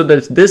yourself. So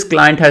this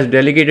client has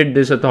delegated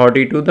this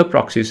authority to the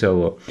proxy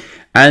server.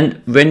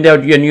 And when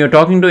you're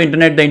talking to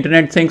internet, the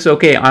internet thinks,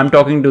 okay, I'm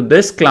talking to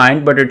this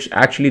client, but it's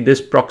actually this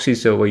proxy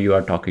server you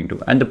are talking to.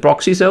 And the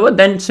proxy server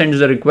then sends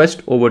the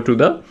request over to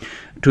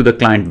the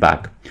client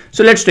back.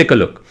 So let's take a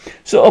look.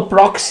 So a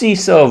proxy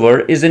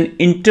server is an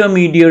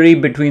intermediary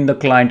between the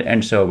client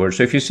and server.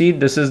 So if you see,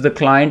 this is the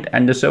client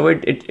and the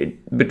server,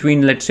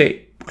 between, let's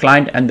say,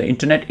 client and the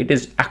internet, it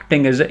is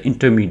acting as an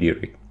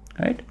intermediary,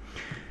 right?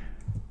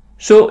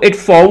 So it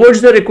forwards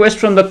the request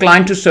from the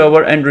client to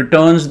server and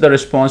returns the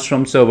response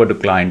from server to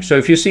client. So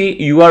if you see,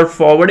 you are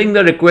forwarding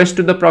the request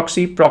to the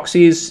proxy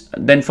is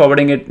then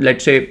forwarding it,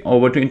 let's say,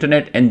 over to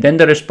internet, and then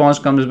the response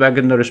comes back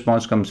and the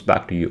response comes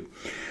back to you.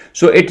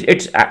 So it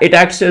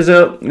acts as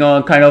a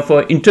kind of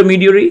a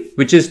intermediary,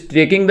 which is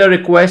taking the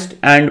request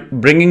and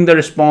bringing the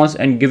response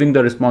and giving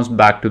the response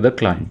back to the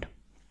client.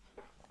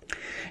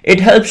 It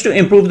helps to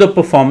improve the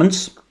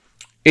performance,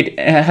 it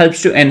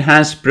helps to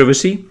enhance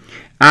privacy,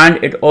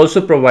 and it also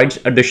provides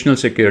additional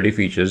security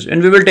features.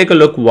 And we will take a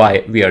look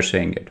why we are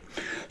saying it.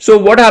 So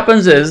what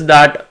happens is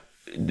that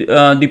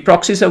the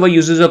proxy server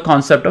uses a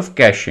concept of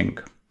caching.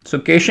 So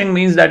caching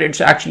means that it's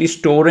actually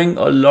storing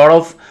a lot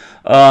of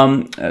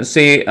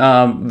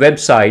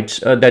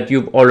websites that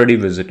you've already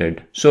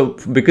visited. So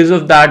because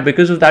of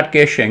that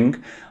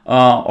caching,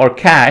 or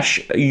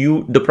cache,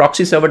 the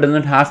proxy server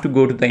doesn't have to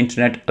go to the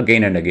internet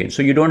again and again.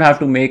 So you don't have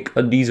to make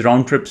these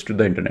round trips to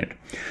the internet.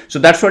 So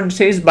that's what it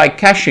says. By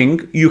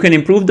caching, you can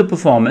improve the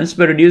performance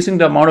by reducing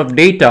the amount of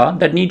data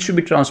that needs to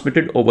be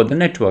transmitted over the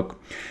network.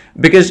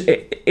 Because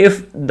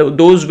if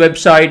those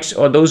websites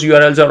or those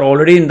URLs are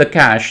already in the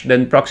cache,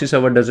 then proxy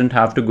server doesn't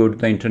have to go to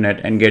the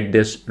internet and get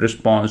this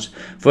response.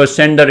 First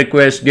send the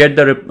request, get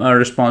the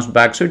response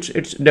back. So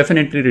it's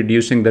definitely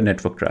reducing the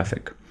network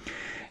traffic.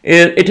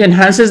 It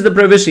enhances the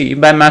privacy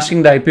by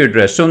masking the IP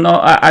address. So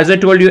now, as I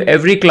told you,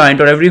 every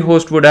client or every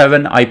host would have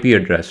an IP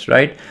address,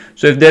 right?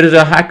 So if there is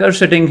a hacker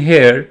sitting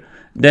here,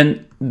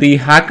 then the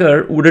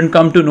hacker wouldn't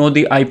come to know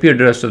the IP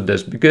address of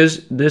this,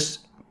 because this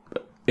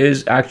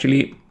is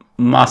actually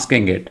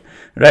masking it,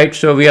 right?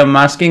 So we are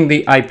masking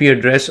the IP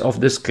address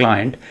of this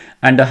client,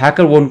 and the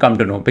hacker won't come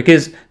to know,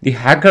 because the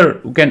hacker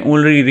can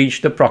only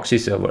reach the proxy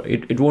server.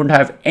 It won't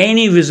have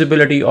any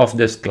visibility of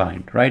this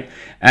client, right?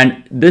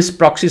 And this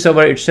proxy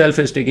server itself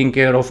is taking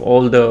care of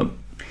all the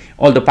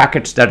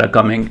packets that are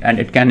coming, and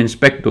it can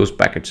inspect those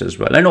packets as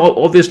well. And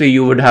obviously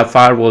you would have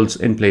firewalls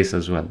in place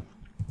as well,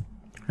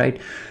 right?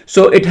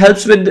 So it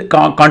helps with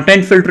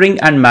content filtering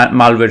and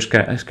malware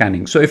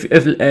scanning. So if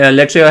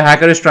let's say a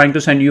hacker is trying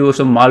to send you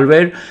some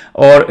malware,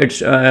 or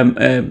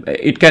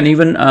it can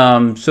even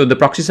so the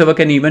proxy server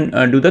can even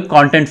do the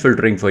content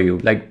filtering for you,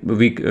 like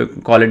we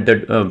call it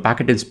the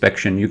packet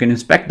inspection. You can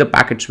inspect the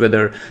packets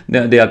whether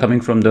they are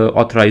coming from the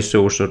authorized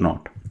source or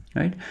not.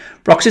 right?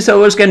 Proxy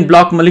servers can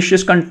block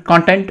malicious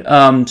content.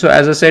 So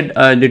as I said,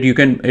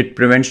 it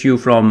prevents you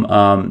from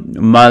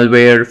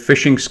malware,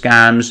 phishing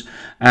scams,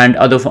 and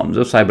other forms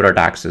of cyber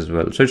attacks as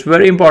well. So it's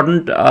very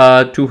important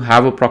to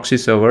have a proxy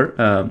server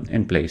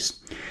in place.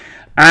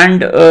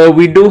 And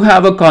we do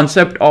have a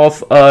concept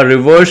of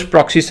reverse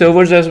proxy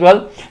servers as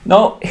well.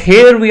 Now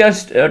here we are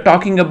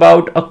talking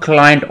about a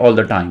client all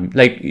the time.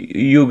 Like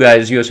you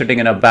guys, you're sitting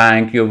in a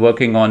bank, you're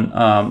working on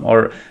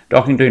or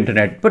talking to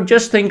internet, but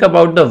just think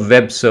about the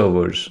web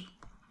servers,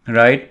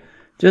 right?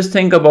 Just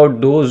think about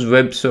those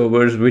web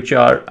servers which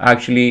are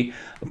actually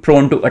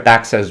prone to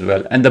attacks as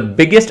well. And the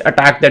biggest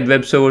attack that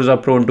web servers are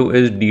prone to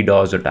is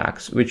DDoS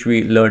attacks, which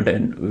we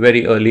learned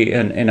very early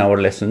in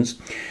our lessons.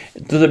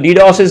 So the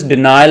DDoS is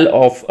denial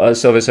of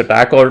service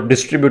attack, or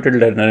distributed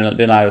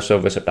denial of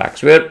service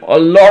attacks, where a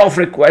lot of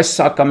requests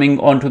are coming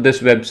onto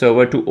this web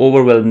server to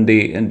overwhelm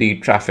the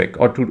traffic,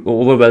 or to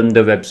overwhelm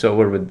the web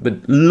server with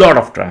a lot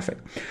of traffic.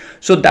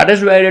 So that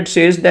is where it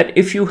says that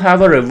if you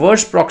have a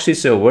reverse proxy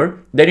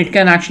server, then it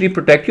can actually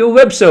protect your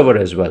web server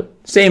as well.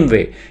 Same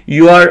way,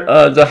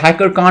 the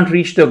hacker can't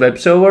reach the web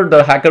server.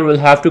 The hacker will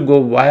have to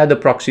go via the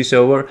proxy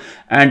server,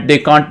 and they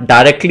can't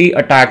directly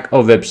attack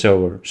a web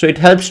server. So it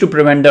helps to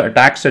prevent the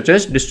attacks such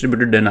as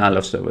distributed denial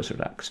of service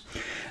attacks.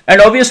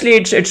 And obviously,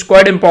 it's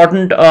quite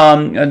important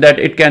that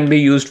it can be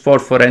used for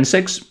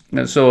forensics.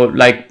 So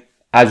like,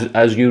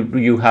 as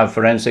you have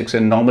forensics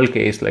in normal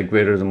case, like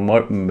where a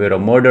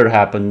murder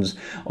happens,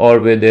 or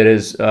where there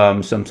is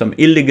some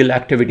illegal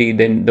activity,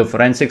 then the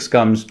forensics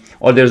comes,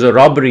 or there's a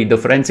robbery, the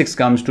forensics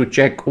comes to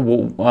check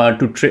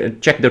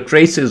check the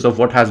traces of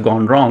what has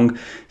gone wrong.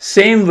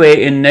 Same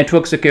way in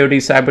network security,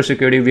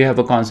 cybersecurity, we have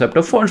a concept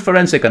of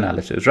forensic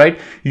analysis, right?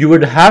 You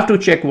would have to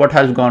check what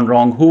has gone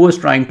wrong, who was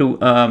trying to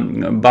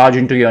barge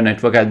into your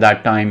network at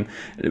that time.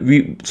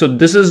 So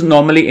this is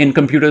normally in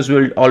computers,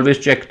 we'll always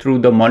check through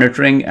the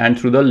monitoring and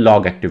through the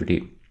log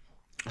activity.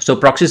 So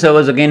proxy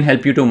servers again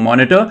help you to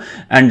monitor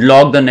and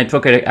log the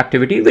network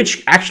activity,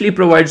 which actually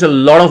provides a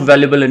lot of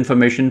valuable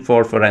information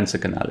for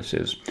forensic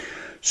analysis.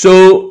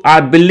 So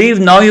I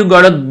believe now you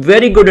got a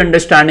very good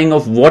understanding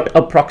of what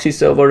a proxy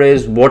server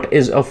is, what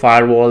is a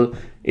firewall.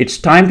 It's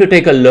time to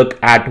take a look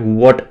at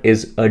what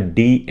is a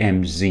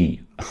DMZ.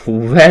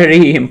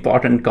 Very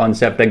important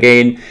concept.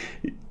 Again,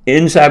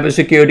 in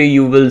cybersecurity,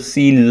 you will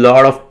see a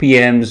lot of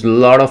PMs, a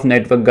lot of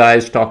network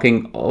guys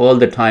talking all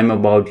the time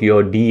about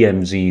your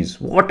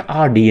DMZs. What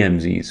are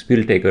DMZs?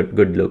 We'll take a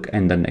good look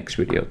in the next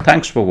video.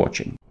 Thanks for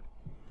watching.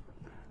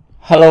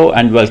 Hello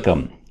and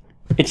welcome.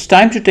 It's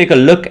time to take a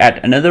look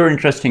at another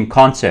interesting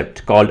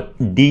concept called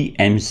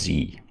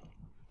DMZ,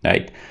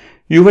 right?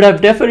 You would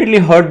have definitely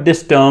heard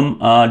this term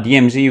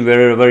DMZ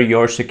wherever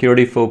your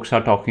security folks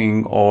are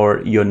talking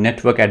or your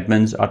network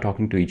admins are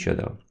talking to each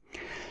other.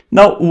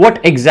 Now,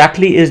 what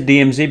exactly is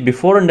DMZ?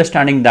 Before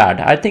understanding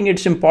that, I think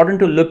it's important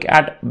to look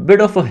at a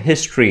bit of a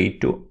history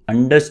to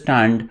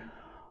understand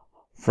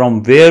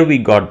from where we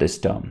got this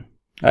term,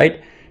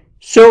 right?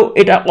 So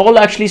it all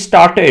actually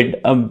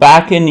started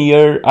back in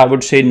year, I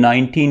would say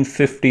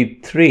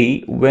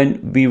 1953,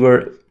 when we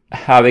were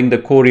having the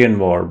Korean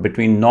War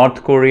between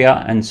North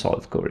Korea and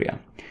South Korea.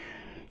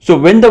 So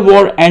when the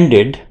war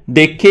ended,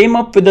 they came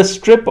up with a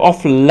strip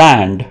of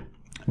land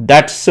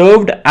that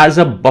served as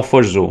a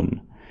buffer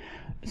zone.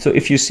 So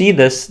if you see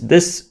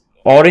this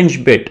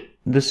orange bit,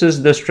 this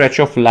is the stretch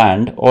of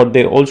land, or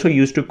they also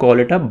used to call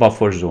it a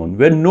buffer zone,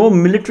 where no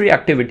military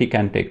activity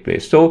can take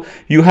place. So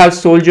you have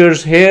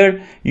soldiers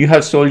here, you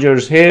have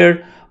soldiers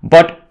here,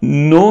 but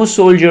no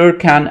soldier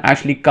can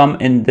actually come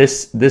in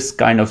this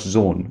kind of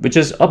zone, which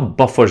is a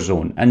buffer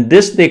zone. And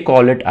this they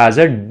call it as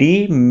a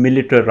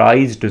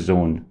demilitarized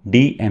zone,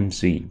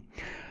 DMZ.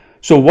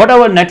 So what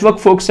our network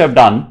folks have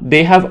done,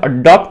 they have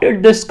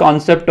adopted this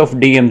concept of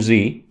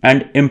DMZ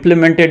and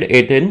implemented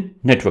it in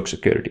network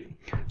security.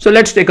 So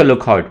let's take a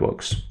look how it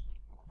works.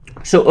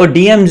 So a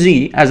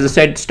DMZ, as I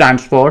said,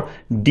 stands for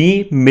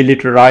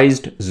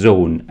demilitarized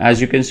zone. As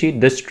you can see,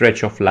 this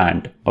stretch of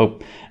land,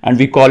 and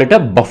we call it a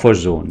buffer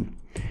zone.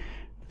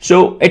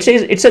 So it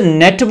says it's a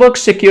network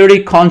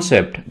security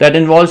concept that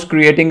involves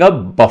creating a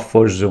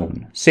buffer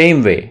zone.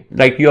 Same way,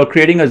 like you're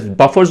creating a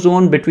buffer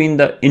zone between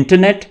the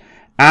internet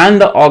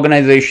and the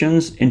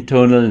organization's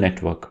internal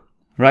network,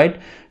 right?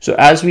 So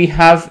as we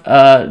have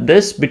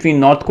this between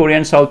North Korea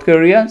and South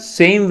Korea,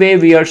 same way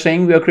we are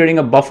saying we are creating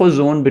a buffer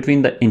zone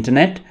between the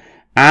internet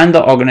and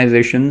the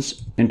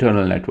organization's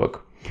internal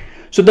network.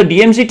 So the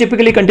DMZ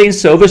typically contains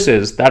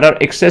services that are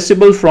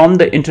accessible from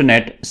the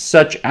internet,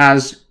 such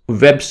as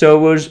web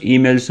servers,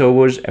 email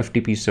servers,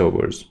 FTP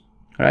servers,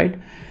 right?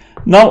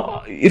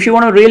 Now, if you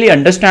want to really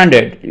understand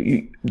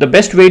it, the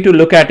best way to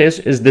look at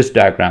it is this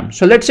diagram.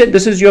 So let's say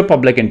this is your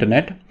public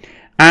internet,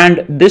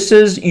 and this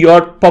is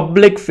your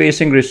public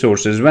facing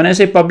resources. When I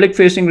say public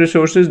facing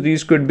resources,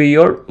 these could be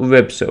your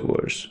web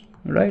servers,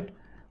 right?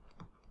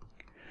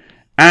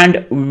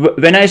 And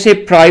when I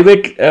say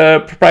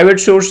private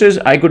sources,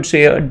 I could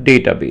say a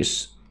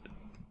database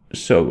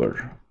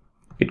server.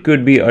 It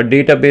could be a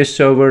database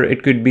server.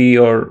 It could be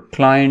your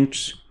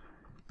clients,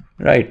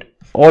 right?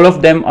 All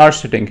of them are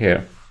sitting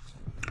here.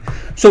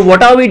 So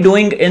what are we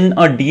doing in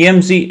a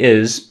DMZ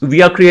is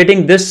we are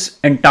creating this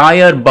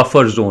entire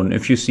buffer zone,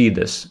 if you see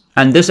this.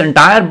 And this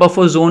entire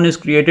buffer zone is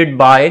created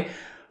by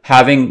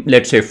having,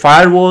 let's say,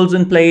 firewalls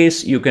in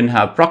place. You can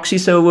have proxy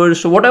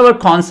servers. So whatever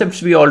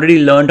concepts we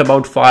already learned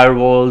about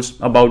firewalls,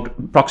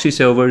 about proxy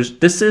servers,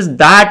 this is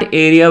that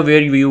area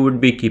where we would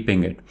be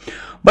keeping it.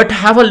 But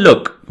have a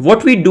look.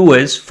 What we do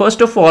is,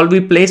 first of all, we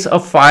place a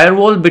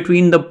firewall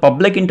between the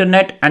public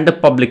internet and the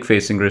public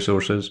facing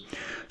resources.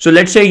 So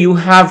let's say you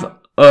have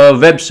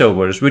web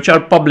servers which are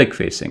public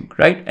facing,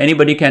 right?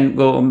 Anybody can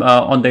go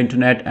on the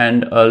internet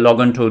and log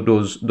on to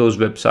those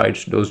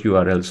websites, those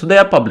URLs. So they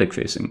are public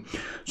facing.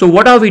 So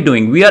what are we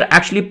doing? We are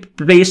actually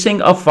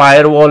placing a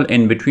firewall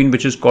in between,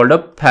 which is called a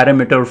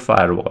perimeter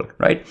firewall,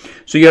 right?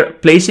 So you're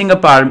placing a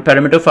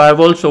perimeter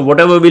firewall. So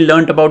whatever we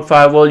learned about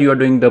firewall, you are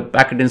doing the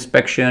packet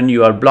inspection,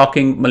 you are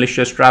blocking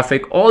malicious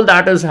traffic, all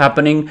that is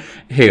happening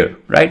here,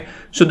 right?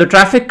 So the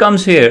traffic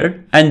comes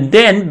here, and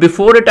then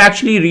before it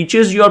actually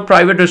reaches your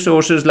private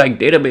resources like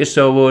database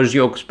servers,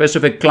 your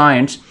specific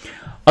clients,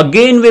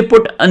 again we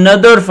put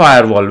another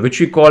firewall which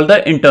we call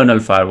the internal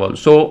firewall.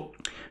 So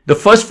the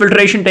first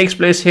filtration takes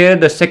place here,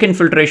 the second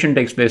filtration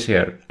takes place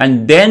here,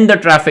 and then the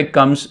traffic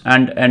comes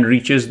and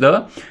reaches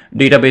the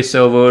database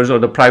servers or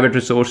the private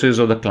resources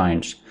or the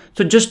clients.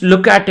 So just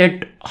look at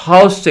it,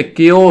 how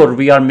secure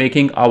we are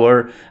making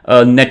our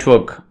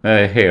network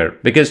here.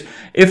 Because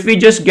if we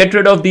just get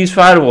rid of these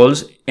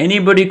firewalls,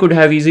 anybody could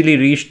have easily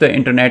reached the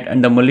internet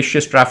and the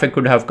malicious traffic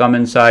could have come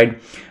inside,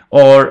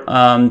 or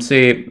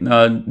say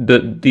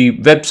the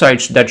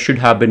websites that should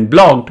have been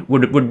blocked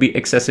would be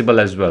accessible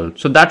as well.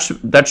 So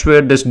that's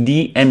where this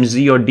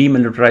DMZ or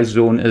demilitarized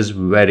zone is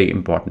very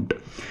important.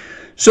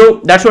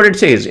 So that's what it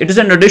says. It is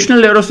an additional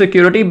layer of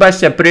security by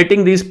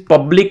separating these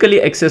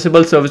publicly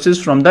accessible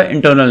services from the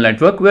internal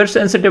network where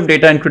sensitive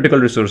data and critical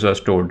resources are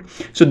stored.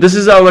 So this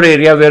is our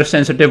area where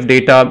sensitive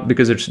data,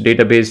 because its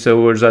database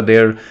servers are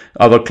there,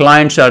 our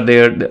clients are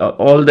there,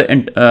 all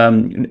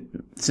the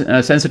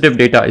sensitive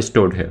data is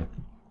stored here.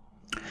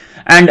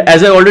 And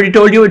as I already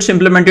told you, it's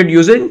implemented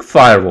using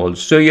firewalls.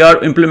 So you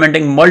are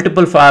implementing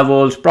multiple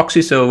firewalls,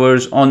 proxy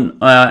servers on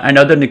and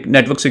other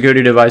network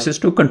security devices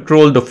to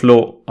control the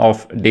flow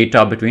of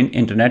data between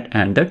internet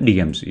and the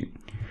DMZ.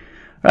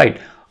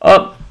 Right.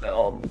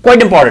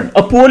 Quite important.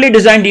 A poorly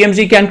designed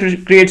DMZ can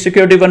create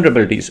security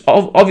vulnerabilities.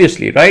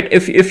 Obviously, right?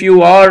 If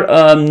you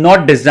are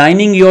not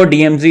designing your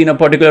DMZ in a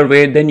particular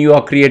way, then you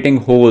are creating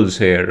holes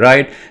here,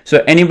 right?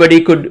 So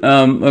anybody could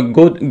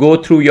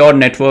go through your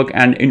network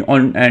and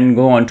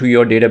go onto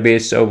your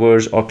database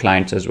servers or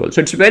clients as well.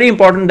 So it's very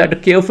important that a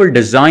careful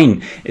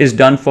design is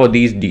done for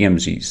these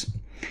DMZs.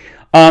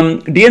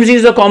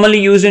 DMZs are commonly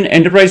used in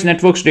enterprise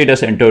networks data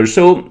centers.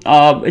 So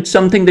it's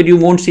something that you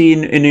won't see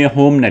in your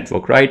home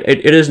network, right?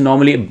 It is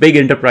normally big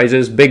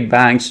enterprises, big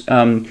banks,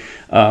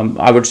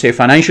 I would say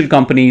financial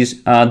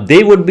companies,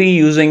 they would be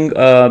using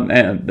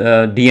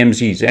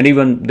DMZs, and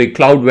even the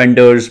cloud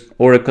vendors,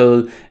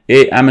 Oracle,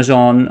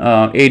 Amazon,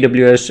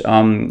 AWS,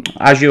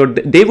 Azure,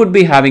 they would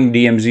be having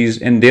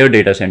DMZs in their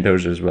data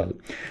centers as well,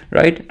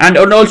 right? And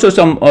also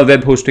some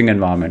web hosting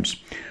environments.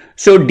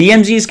 So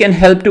DMZs can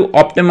help to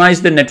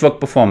optimize the network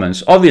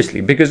performance,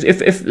 obviously, because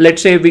if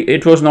let's say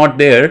it was not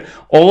there,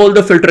 all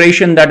the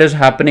filtration that is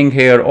happening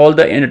here, all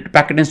the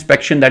packet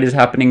inspection that is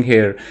happening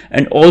here,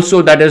 and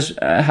also that is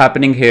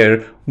happening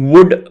here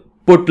would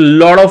put a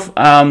lot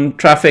of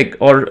traffic,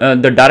 or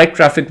the direct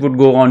traffic would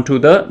go on to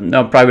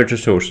the private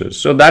resources.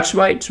 So that's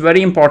why it's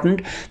very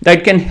important that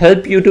it can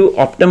help you to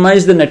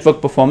optimize the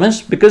network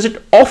performance, because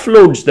it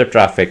offloads the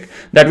traffic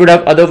that would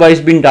have otherwise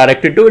been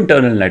directed to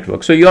internal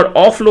network. So you're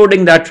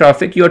offloading that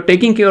traffic, you're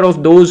taking care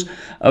of those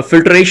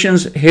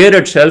filtrations here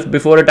itself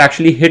before it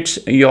actually hits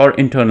your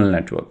internal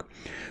network.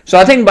 So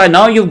I think by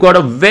now you've got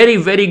a very,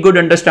 very good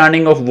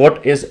understanding of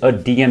what is a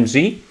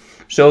DMZ.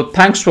 So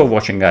thanks for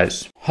watching,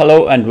 guys.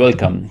 Hello and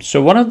welcome.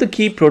 So one of the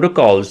key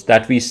protocols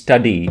that we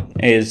study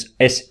is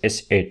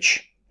SSH.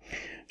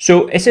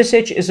 So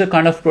SSH is a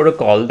kind of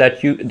protocol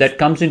that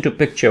comes into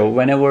picture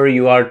whenever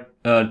you are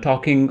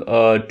talking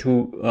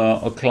to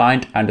a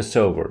client and a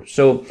server.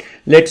 So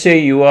let's say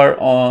you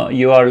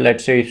are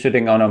let's say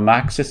sitting on a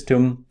Mac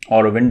system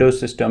or a Windows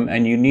system,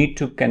 and you need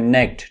to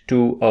connect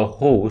to a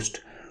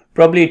host.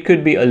 Probably it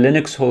could be a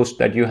Linux host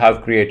that you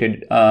have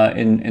created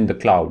in the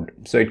cloud.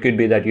 So it could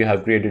be that you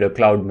have created a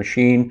cloud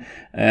machine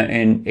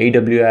in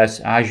AWS,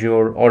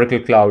 Azure,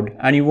 Oracle Cloud,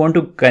 and you want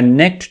to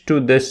connect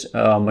to this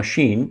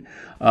machine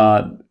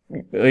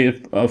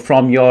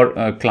from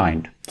your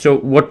client. So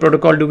what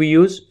protocol do we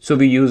use? So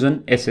we use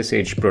an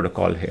SSH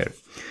protocol here.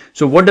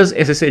 So what does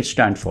SSH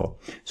stand for?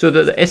 So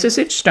the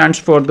SSH stands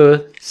for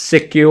the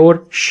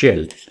secure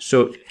shell.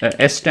 So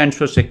S stands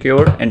for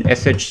secure and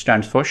SH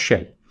stands for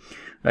shell.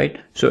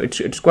 Right, so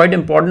it's quite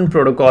important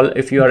protocol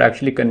if you are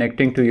actually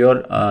connecting to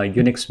your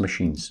Unix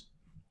machines.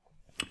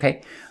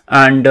 Okay,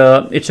 and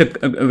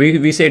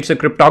we say it's a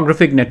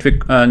cryptographic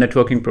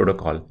networking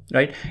protocol,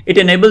 right? It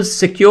enables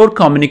secure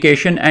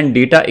communication and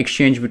data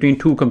exchange between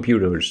two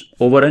computers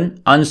over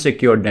an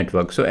unsecured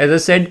network. So as I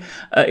said,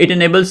 it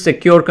enables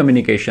secure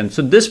communication.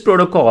 So this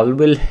protocol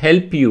will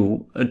help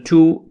you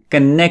to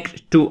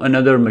connect to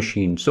another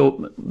machine.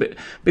 So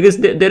because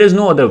there is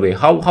no other way,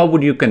 how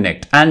would you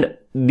connect? And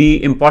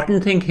the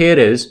important thing here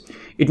is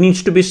it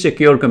needs to be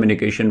secure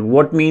communication.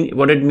 What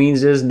it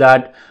means is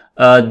that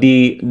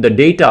the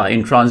data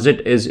in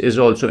transit is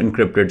also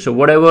encrypted. So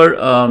whatever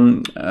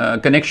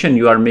connection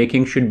you are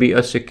making should be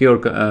a secure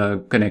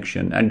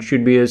connection and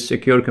should be a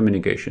secure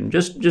communication.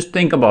 Just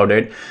think about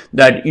it,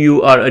 that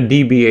you are a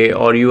DBA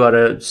or you are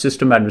a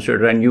system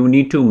administrator and you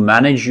need to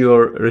manage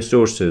your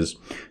resources.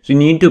 So you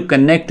need to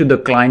connect to the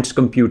client's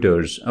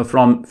computers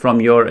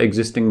from your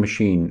existing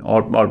machine,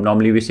 or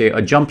normally we say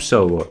a jump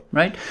server,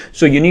 right?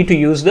 So you need to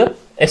use the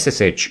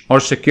SSH or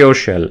secure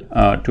shell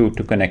to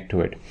connect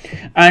to it.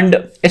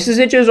 And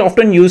SSH is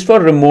often used for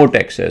remote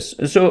access.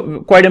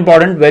 So quite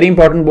important, very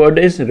important word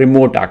is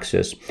remote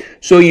access.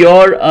 So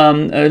your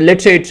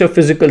let's say it's a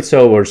physical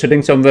server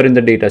sitting somewhere in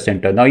the data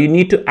center. Now you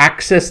need to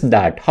access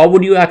that. How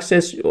would you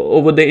access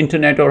over the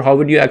internet, or how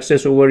would you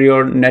access over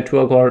your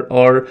network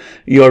or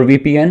your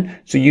VPN?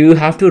 So you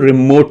have to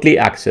remotely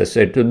access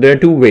it. There are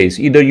two ways.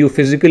 Either you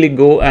physically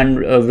go and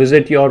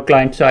visit your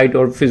client site,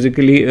 or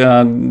physically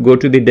go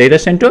to the data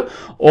center,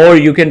 or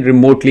you can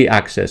remotely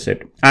access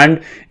it.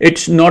 And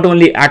it's not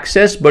only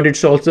access, but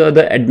it's also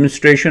the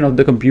administration of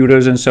the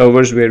computers and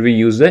servers where we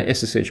use the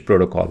SSH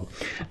protocol.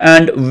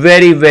 And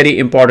very, very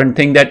important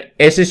thing, that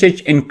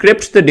SSH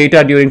encrypts the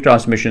data during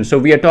transmission. So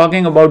we are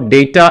talking about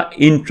data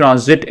in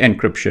transit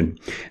encryption,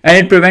 and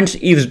it prevents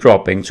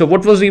eavesdropping. So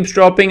what was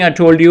eavesdropping? I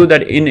told you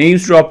that in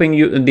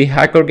eavesdropping, the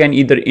hacker can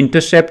either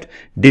intercept,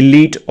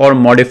 delete, or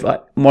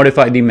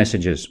modify the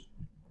messages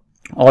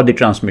or the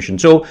transmission.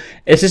 So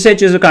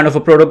SSH is a kind of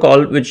a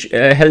protocol which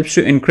helps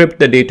to encrypt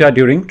the data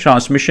during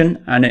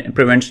transmission, and it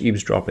prevents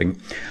eavesdropping.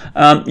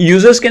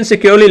 Users can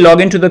securely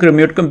log into the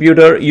remote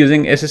computer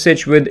using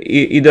SSH with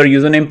either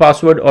username,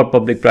 password, or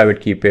public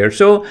private key pair.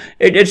 So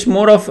it's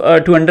more of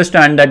to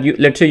understand that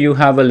let's say you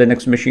have a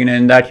Linux machine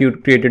and that you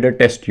created a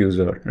test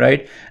user,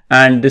 right?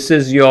 And this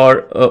is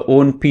your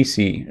own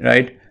PC,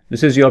 right?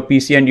 This is your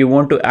PC and you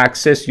want to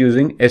access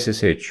using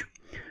SSH.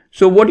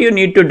 So what you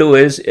need to do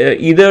is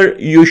either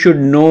you should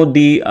know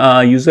the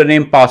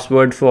username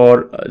password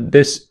for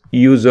this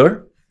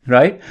user,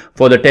 right?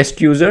 For the test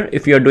user,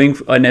 if you are doing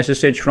an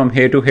SSH from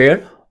here to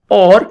here,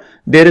 or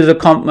there is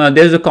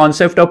a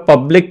concept of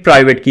public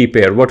private key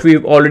pair, what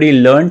we've already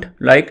learned,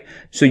 like,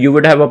 so you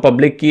would have a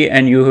public key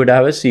and you would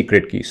have a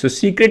secret key. So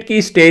secret key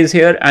stays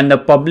here and the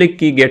public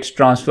key gets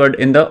transferred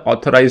in the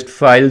authorized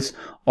files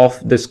of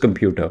this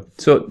computer.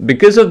 So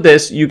because of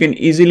this, you can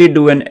easily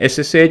do an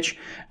SSH,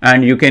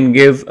 and you can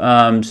give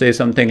say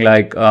something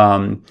like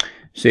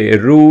say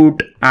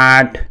root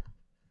at,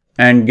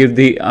 and give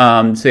the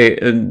say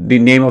the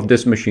name of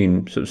this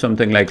machine, so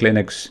something like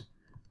Linux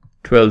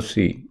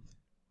 12C,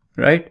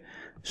 right?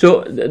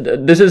 So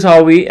this is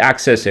how we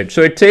access it.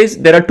 So it says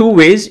there are two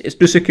ways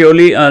to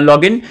securely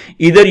log in.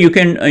 Either you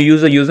can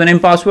use a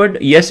username password.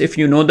 Yes, if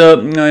you know the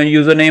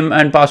username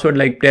and password,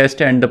 like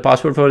test and the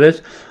password for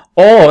this.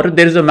 Or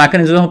there is a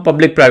mechanism of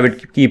public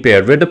private key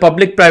pair, where the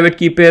public private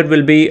key pair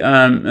will be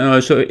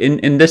so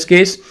in this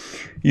case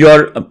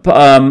your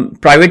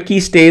private key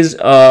stays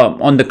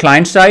on the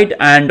client side,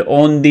 and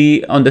on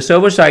the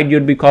server side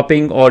you'll be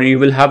copying, or you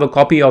will have a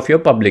copy of your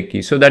public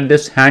key, so that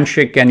this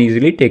handshake can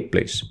easily take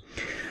place.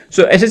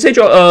 So SSH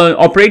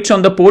operates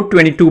on the port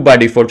 22 by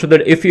default. So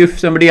that if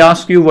somebody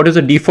asks you what is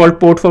the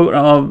default port for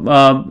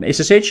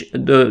SSH,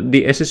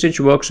 the SSH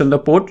works on the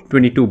port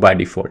 22 by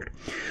default.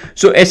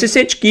 So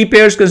SSH key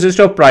pairs consist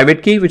of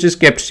private key, which is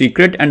kept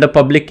secret, and the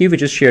public key,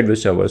 which is shared with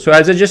servers. So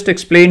as I just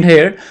explained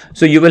here,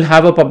 so you will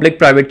have a public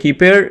private key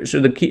pair.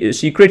 So the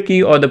secret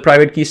key or the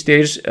private key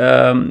stays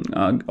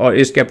or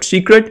is kept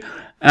secret,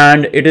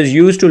 and it is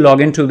used to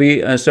log into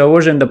the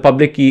servers, and the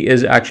public key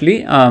is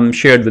actually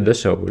shared with the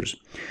servers.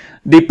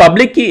 The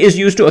public key is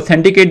used to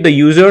authenticate the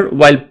user,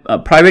 while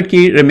private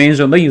key remains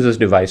on the user's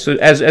device. So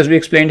as we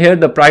explained here,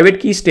 the private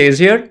key stays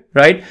here,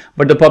 right?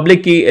 But the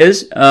public key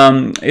is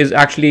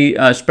actually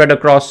spread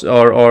across,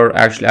 or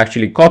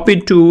actually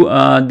copied to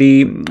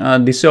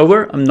the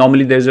server.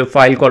 Normally there's a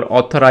file called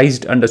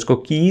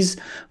authorized_keys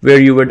where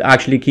you would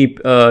actually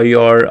keep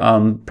your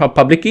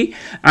public key,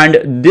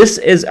 and this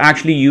is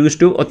actually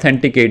used to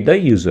authenticate the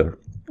user,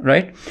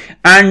 right?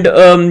 And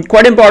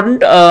quite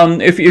important,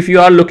 if you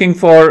are looking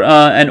for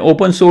an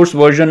open source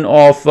version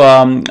of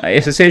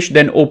SSH,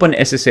 then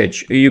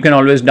OpenSSH, you can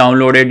always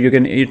download it.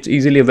 It's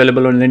easily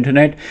available on the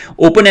internet.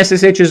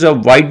 OpenSSH is a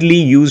widely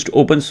used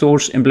open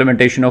source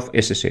implementation of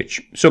SSH.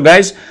 So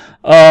guys,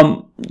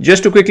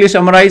 just to quickly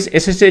summarize,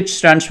 SSH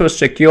stands for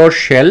secure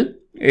shell.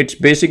 It's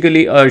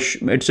basically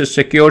it's a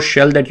secure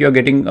shell that you're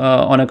getting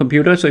on a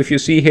computer. So if you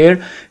see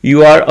here,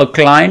 you are a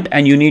client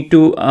and you need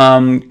to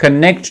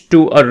connect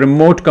to a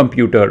remote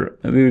computer.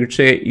 We would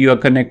say you are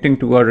connecting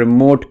to a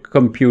remote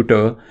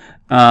computer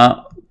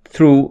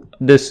through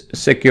this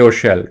secure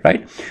shell,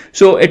 right?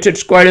 So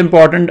it's quite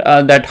important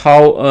that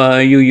how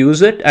you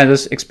use it.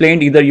 As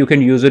explained, either you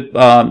can use it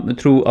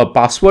through a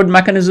password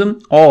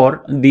mechanism,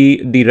 or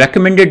the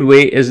recommended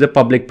way is the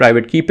public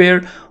private key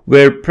pair,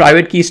 where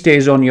private key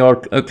stays on your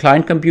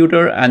client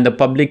computer and the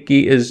public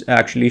key is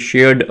actually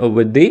shared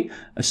with the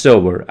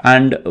server.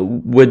 And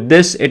with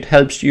this, it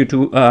helps you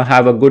to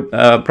have a good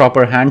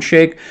proper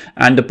handshake,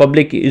 and the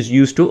public key is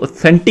used to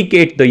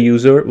authenticate the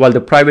user while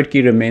the private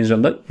key remains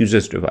on the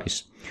user's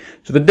device.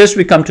 So with this,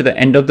 we come to the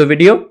end of the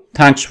video.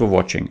 Thanks for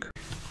watching.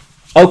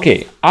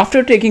 Okay,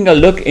 after taking a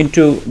look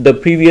into the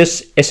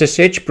previous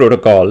SSH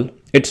protocol,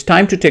 it's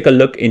time to take a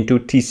look into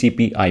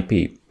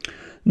TCP/IP.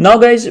 Now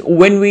guys,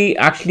 when we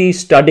actually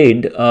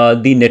studied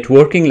the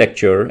networking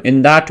lecture,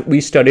 in that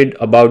we studied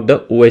about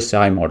the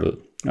OSI model,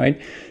 right?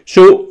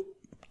 So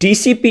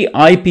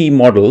TCP/IP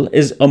model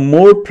is a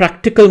more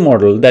practical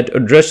model that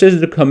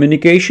addresses the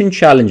communication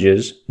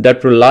challenges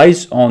that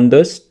relies on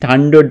the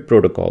standard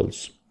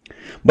protocols.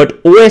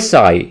 But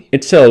OSI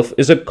itself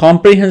is a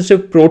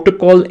comprehensive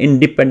protocol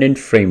independent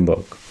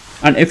framework.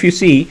 And if you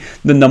see,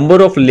 the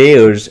number of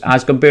layers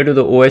as compared to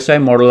the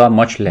OSI model are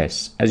much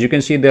less. As you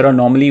can see, there are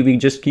normally, we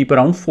just keep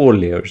around 4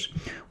 layers.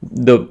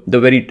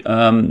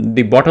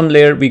 The bottom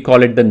layer, we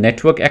call it the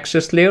network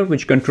access layer,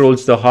 which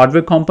controls the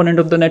hardware component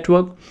of the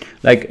network.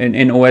 Like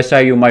in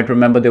OSI, you might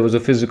remember there was a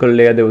physical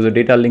layer, there was a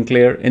data link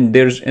layer, and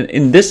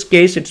in this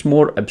case, it's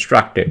more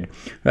abstracted,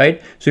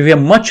 right? So we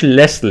have much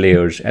less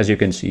layers, as you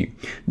can see.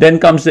 Then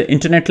comes the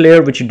internet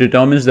layer, which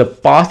determines the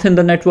path in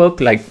the network.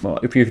 Like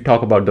if you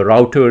talk about the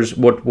routers,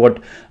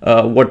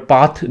 what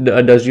path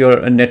does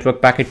your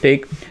network packet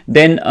take?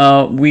 Then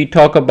we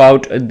talk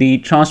about the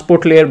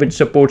transport layer, which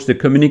supports the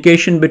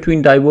communication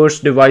between diverse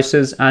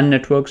devices and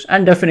networks,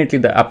 and definitely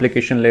the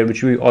application layer,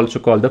 which we also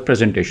call the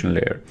presentation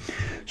layer.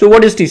 So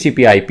what is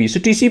TCP/IP? So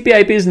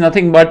TCP/IP is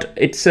nothing but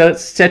it's a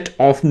set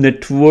of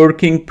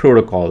networking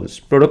protocols.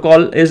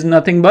 Protocol is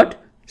nothing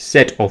but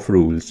set of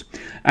rules,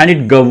 and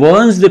it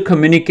governs the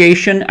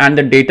communication and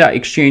the data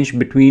exchange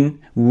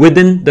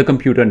within the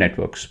computer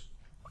networks.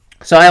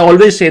 So I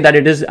always say that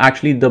it is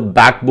actually the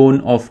backbone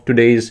of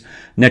today's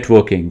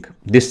networking,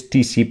 this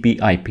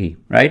TCP/IP,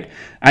 right?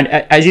 And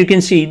as you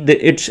can see,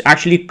 it's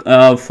actually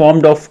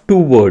formed of 2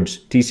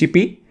 words,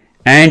 TCP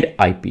and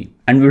IP.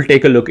 And we'll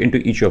take a look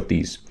into each of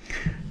these,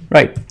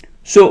 right?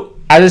 So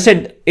as I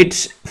said,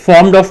 it's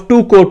formed of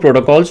 2 core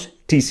protocols,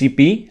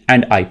 TCP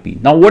and IP.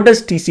 Now, what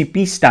does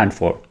TCP stand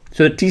for?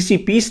 So the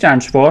TCP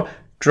stands for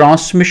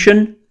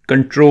Transmission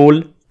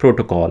Control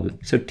Protocol.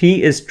 So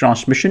T is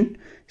transmission,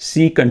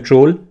 C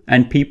control,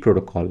 and P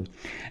protocol.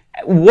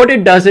 What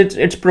it does is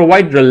it's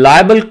provide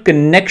reliable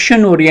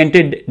connection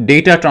oriented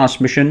data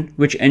transmission,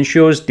 which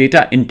ensures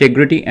data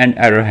integrity and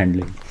error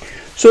handling.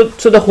 So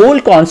the whole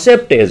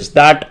concept is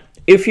that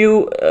if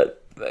you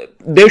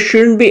there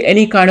shouldn't be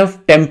any kind of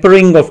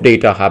tempering of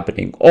data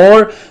happening,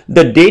 or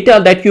the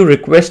data that you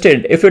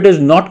requested, if it is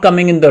not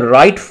coming in the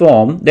right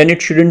form, then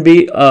it shouldn't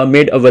be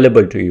made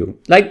available to you.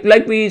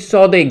 Like we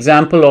saw the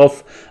example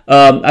of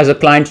as a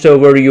client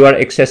server, you are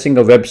accessing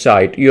a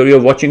website, you're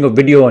watching a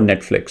video on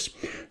Netflix.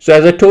 So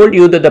as I told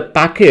you that the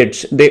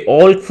packets, they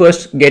all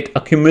first get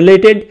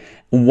accumulated.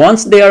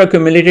 Once they are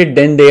accumulated,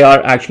 then they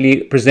are actually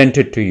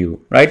presented to you,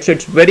 right? So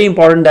it's very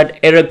important that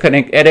error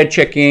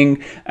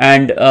checking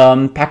and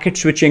packet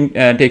switching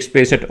takes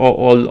place at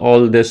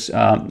all this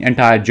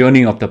entire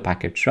journey of the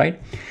packets,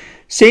 right?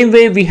 Same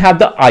way we have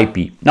the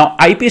IP. Now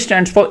IP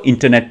stands for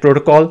Internet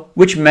Protocol,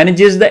 which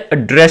manages the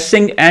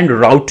addressing and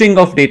routing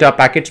of data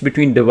packets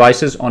between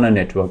devices on a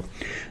network.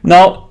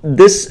 Now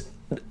this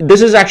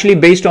is actually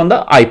based on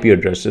the IP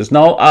addresses.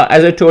 Now,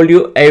 as I told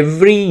you,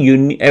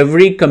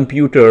 every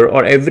computer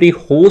or every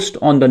host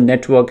on the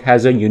network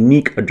has a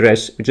unique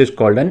address, which is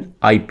called an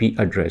IP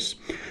address.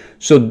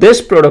 So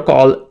this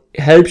protocol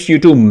helps you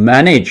to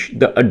manage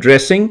the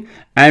addressing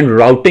and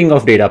routing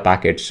of data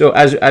packets. So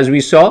as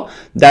we saw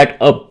that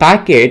a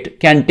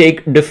packet can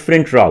take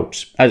different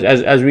routes,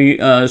 as we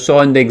saw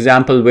in the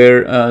example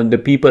where the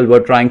people were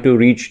trying to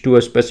reach to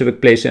a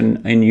specific place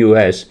in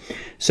US.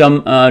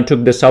 Some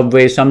took the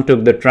subway, some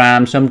took the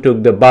tram, some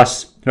took the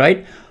bus,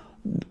 right?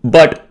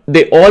 But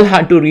they all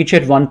had to reach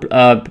at one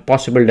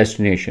possible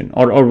destination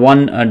or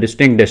one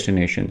distinct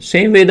destination.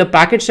 Same way the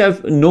packets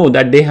know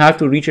that they have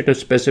to reach at a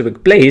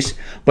specific place,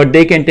 but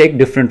they can take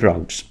different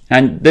routes.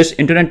 And this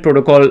Internet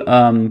Protocol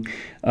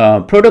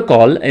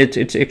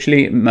it's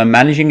actually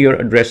managing your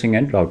addressing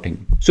and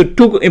routing. So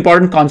 2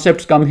 important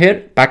concepts come here: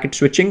 packet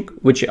switching,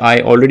 which I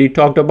already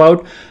talked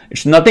about.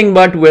 It's nothing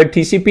but where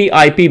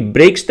TCP/IP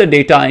breaks the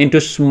data into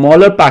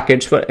smaller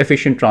packets for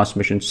efficient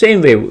transmission.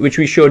 Same way which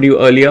we showed you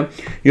earlier.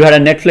 You had a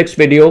Netflix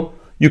video.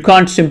 You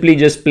can't simply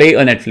just play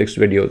a Netflix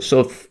video.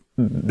 So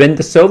when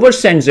the server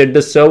sends it,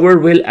 the server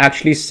will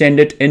actually send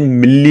it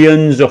in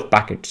millions of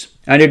packets.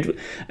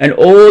 And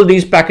all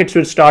these packets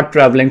will start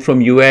traveling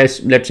from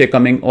US, let's say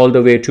coming all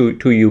the way to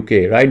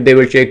UK, right? They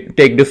will take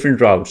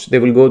different routes. They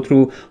will go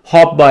through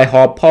hop by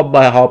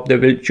hop, they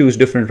will choose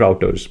different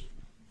routers.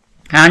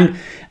 And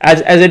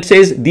as it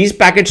says, these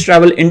packets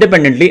travel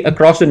independently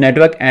across the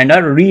network and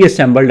are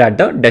reassembled at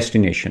the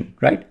destination,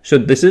 right? So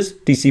this is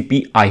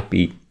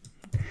TCP/IP.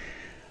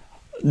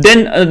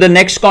 Then the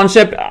next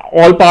concept,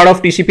 all part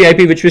of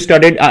TCP/IP, which we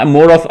studied,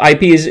 more of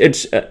IP, is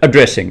its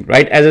addressing,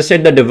 right? As I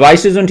said, the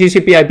devices on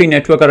TCP/IP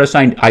network are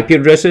assigned IP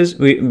addresses,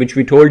 which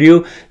we told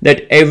you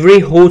that every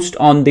host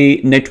on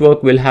the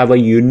network will have a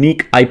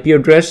unique IP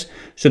address.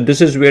 So this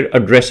is where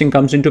addressing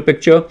comes into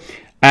picture.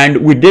 And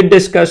we did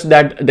discuss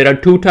that there are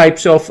two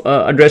types of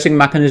addressing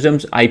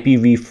mechanisms,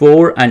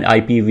 IPv4 and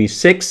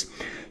IPv6.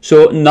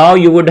 So now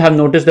you would have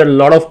noticed that a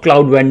lot of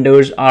cloud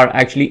vendors are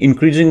actually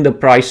increasing the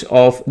price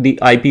of the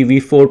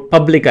IPv4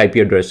 public IP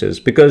addresses,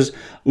 because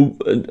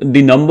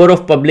the number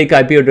of public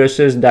IP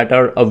addresses that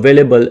are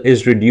available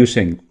is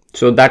reducing.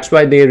 So that's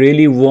why they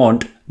really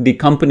want the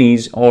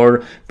companies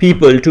or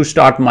people to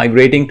start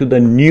migrating to the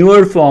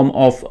newer form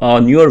of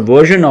newer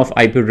version of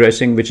IP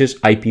addressing, which is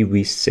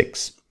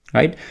IPv6,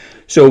 right?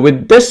 So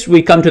with this,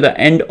 we come to the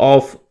end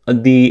of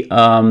the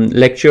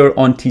lecture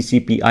on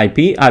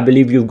TCP/IP. I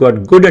believe you've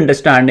got good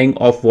understanding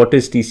of what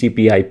is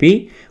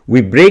TCP/IP.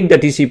 We break the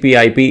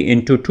TCP/IP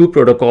into two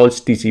protocols: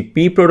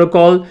 TCP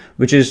protocol,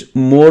 which is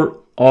more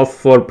of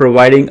for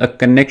providing a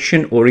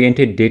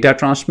connection-oriented data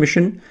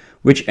transmission,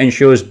 which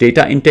ensures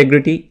data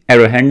integrity,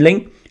 error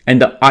handling,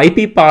 and the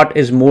IP part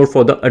is more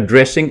for the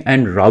addressing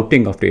and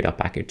routing of data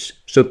packets.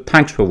 So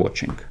thanks for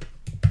watching.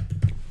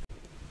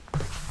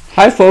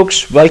 Hi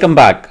folks, welcome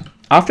back.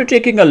 After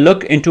taking a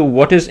look into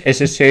what is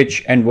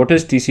SSH and what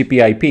is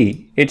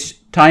TCP/IP, it's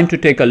time to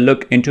take a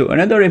look into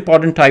another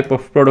important type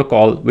of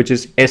protocol, which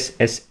is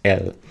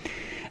SSL.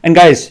 And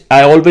guys,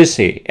 I always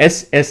say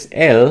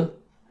SSL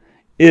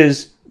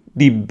is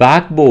the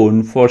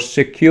backbone for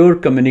secure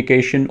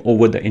communication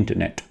over the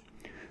internet.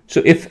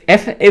 So if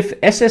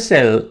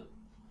SSL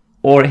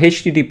or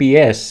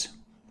HTTPS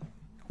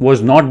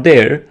was not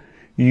there,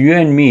 you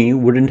and me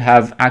wouldn't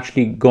have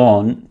actually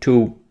gone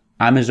to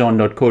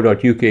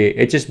Amazon.co.uk,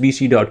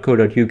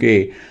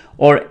 hsbc.co.uk,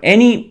 or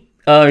any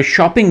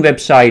shopping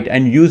website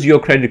and use your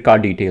credit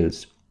card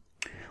details.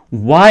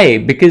 Why?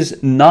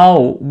 Because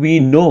now we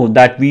know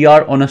that we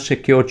are on a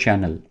secure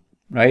channel,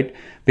 right?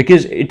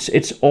 Because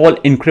it's all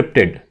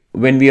encrypted.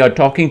 When we are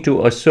talking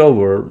to a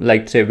server,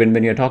 like say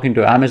when you're talking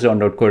to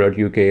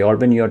Amazon.co.uk or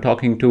when you're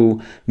talking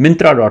to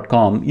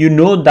Myntra.com, you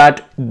know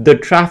that the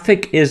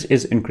traffic is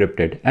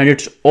encrypted, and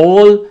it's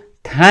all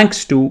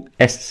thanks to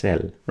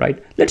SSL,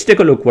 right? Let's take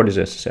a look what is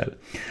SSL.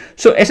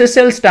 So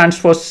SSL stands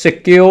for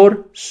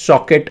Secure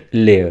Socket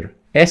Layer.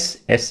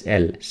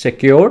 SSL,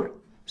 Secure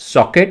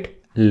Socket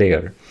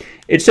Layer.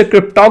 It's a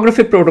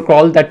cryptography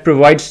protocol that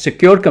provides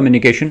secure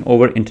communication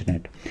over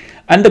internet.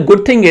 And the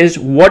good thing is,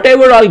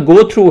 whatever I'll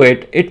go through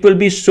it, it will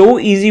be so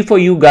easy for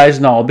you guys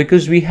now,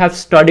 because we have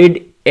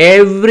studied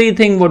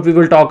everything what we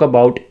will talk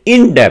about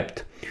in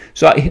depth.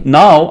 So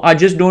now I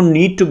just don't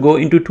need to go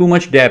into too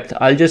much depth.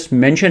 I'll just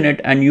mention it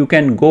and you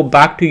can go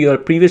back to your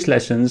previous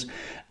lessons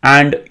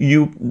and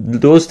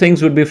those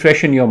things would be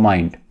fresh in your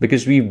mind,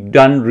 because we've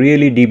done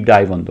really deep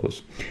dive on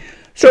those.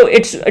 So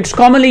it's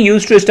commonly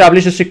used to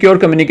establish a secure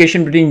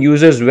communication between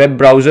users, web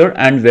browser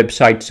and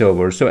website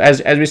server. So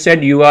as we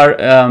said, you are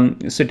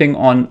sitting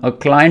on a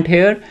client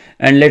here,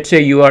 and let's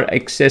say you are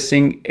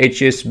accessing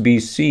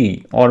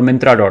HSBC or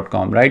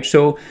Myntra.com, right?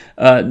 So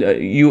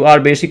you are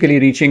basically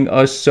reaching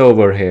a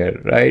server here,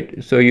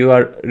 right? So you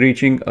are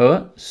reaching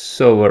a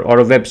server or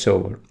a web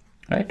server,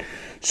 right?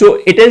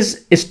 So it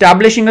is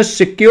establishing a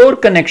secure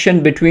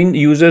connection between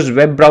users'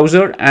 web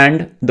browser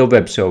and the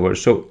web server.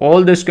 So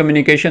all this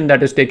communication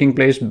that is taking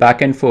place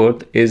back and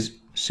forth is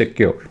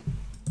secure.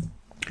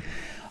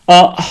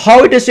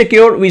 How it is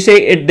secure? We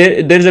say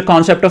there is a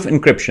concept of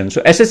encryption.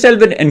 So SSL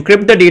will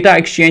encrypt the data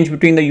exchange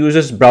between the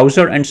user's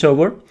browser and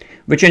server,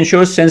 which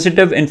ensures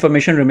sensitive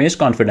information remains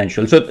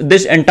confidential. So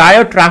this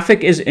entire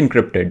traffic is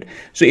encrypted.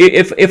 So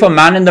if a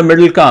man in the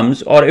middle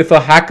comes, or if a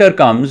hacker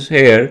comes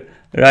here,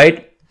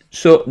 right?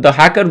 So the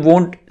hacker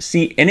won't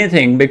see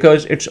anything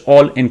because it's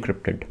all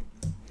encrypted.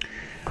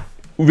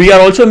 We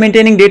are also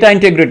maintaining data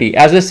integrity.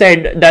 As I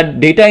said, that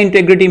data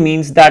integrity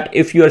means that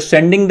if you are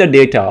sending the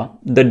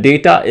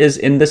data is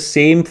in the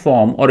same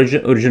form,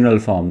 original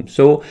form.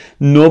 So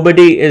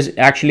nobody is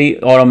actually,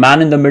 or a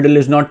man in the middle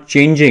is not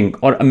changing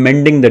or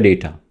amending the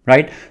data,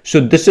 right? So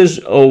this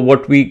is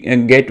what we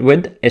get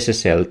with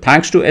SSL.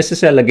 Thanks to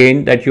SSL,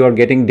 again, that you are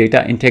getting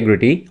data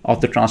integrity of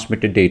the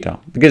transmitted data,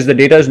 because the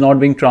data is not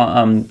being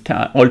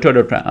altered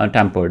or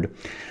tampered.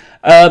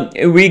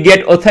 We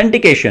get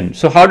authentication.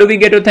 So how do we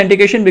get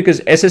authentication?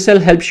 Because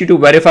SSL helps you to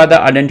verify the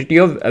identity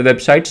of a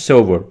website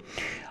server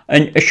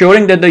and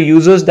assuring that the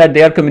users that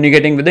they are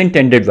communicating with the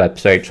intended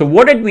website. So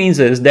what it means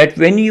is that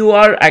when you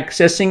are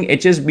accessing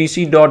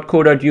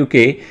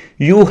hsbc.co.uk,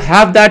 you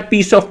have that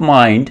peace of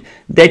mind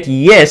that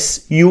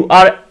yes, you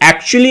are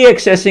actually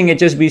accessing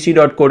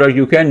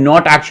hsbc.co.uk and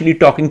not actually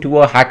talking to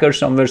a hacker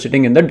somewhere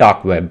sitting in the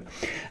dark web.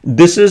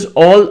 This is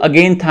all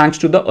again thanks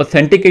to the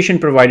authentication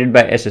provided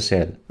by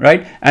SSL,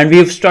 right? And we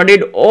have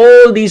studied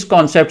all these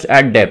concepts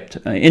at depth,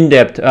 in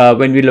depth,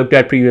 when we looked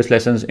at previous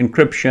lessons: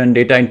 encryption,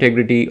 data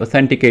integrity,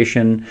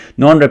 authentication,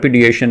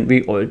 non-repudiation.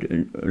 We all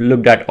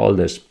looked at all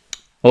this.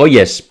 Oh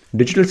yes,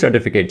 digital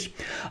certificates.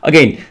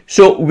 Again,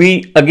 so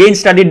we again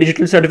studied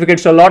digital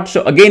certificates a lot.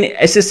 So again,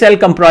 SSL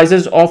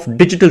comprises of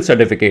digital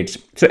certificates.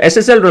 So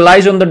SSL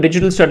relies on the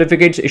digital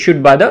certificates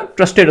issued by the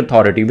trusted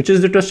authority. Which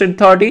is the trusted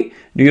authority?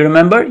 Do you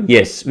remember?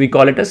 Yes, we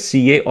call it a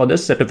CA, or the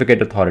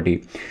certificate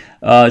authority.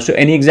 So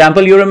any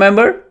example you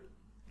remember?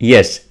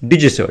 Yes,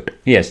 DigiCert.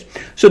 Yes.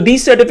 So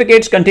these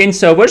certificates contain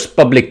server's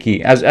public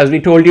key. As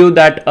we told you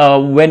that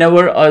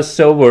whenever a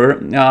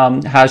server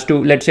has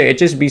to, let's say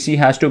HSBC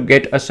has to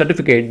get a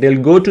certificate,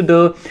 they'll go to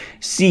the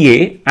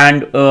CA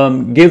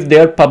and give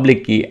their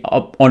public key.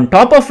 On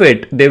top of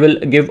it, they will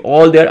give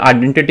all their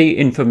identity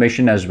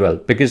information as well,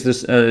 because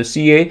this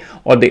CA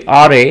or the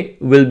RA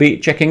will be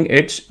checking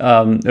its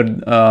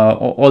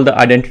all the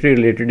identity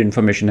related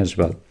information as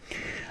well.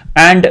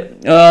 And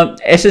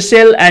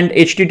SSL and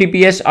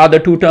HTTPS are the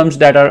two terms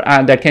that are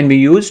that can be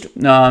used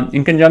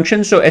in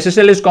conjunction. So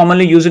SSL is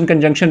commonly used in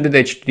conjunction with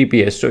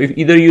HTTPS. So if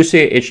either you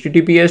say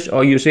HTTPS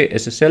or you say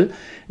SSL,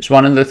 it's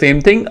one and the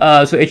same thing.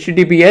 So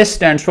HTTPS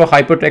stands for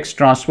Hypertext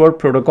Transfer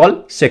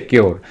Protocol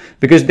Secure,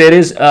 because there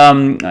is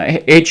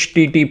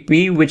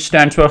HTTP, which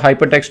stands for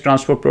Hypertext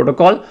Transfer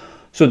Protocol.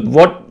 So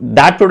what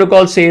that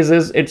protocol says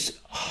is it's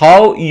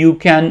how you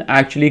can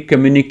actually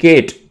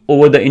communicate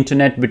over the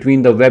internet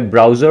between the web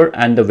browser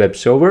and the web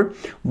server.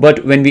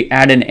 But when we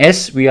add an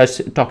S, we are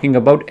talking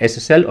about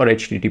SSL or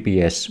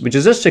HTTPS, which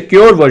is a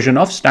secure version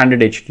of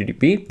standard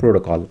HTTP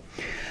protocol.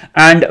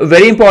 And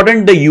very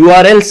important, the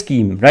URL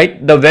scheme,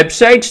 right? The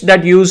websites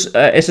that use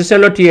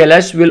SSL or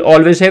TLS will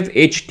always have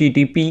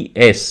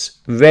HTTPS.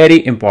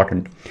 Very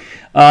important.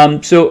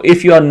 So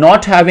if you are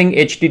not having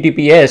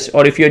HTTPS,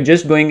 or if you're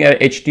just going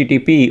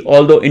HTTP,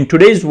 although in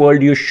today's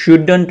world you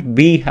shouldn't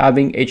be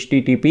having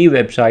HTTP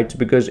websites,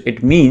 because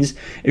it means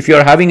if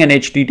you're having an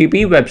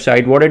HTTP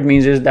website, what it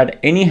means is that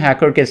any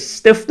hacker can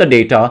sniff the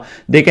data.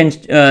 They can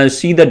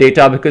see the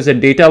data, because the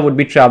data would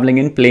be traveling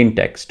in plain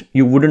text.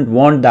 You wouldn't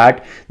want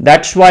that.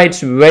 That's why it's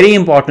very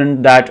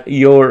important that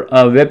your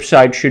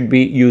website should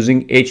be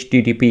using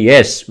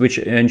HTTPS, which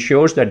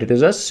ensures that it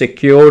is a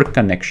secure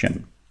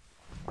connection.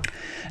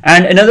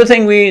 And another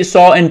thing we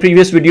saw in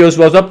previous videos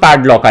was a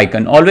padlock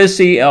icon. Always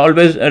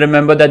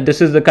remember that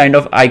this is the kind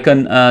of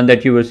icon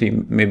that you will see.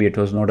 Maybe it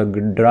was not a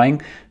good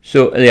drawing.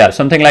 So yeah,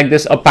 something like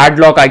this, a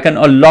padlock icon,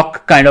 a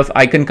lock kind of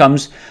icon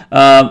comes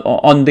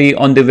on the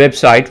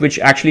website, which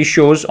actually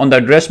shows on the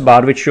address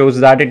bar, which shows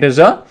that it is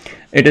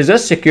a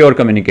secure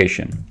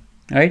communication,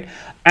 right?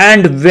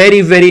 And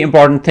very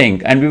important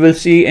thing, and we will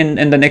see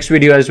in the next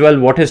video as well,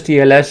 what is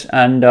TLS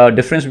and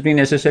difference between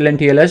SSL and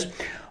TLS.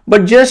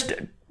 But just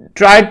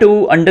try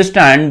to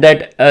understand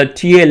that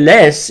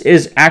TLS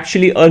is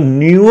actually a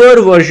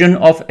newer version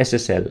of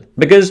SSL,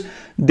 because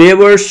there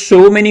were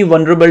so many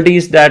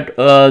vulnerabilities that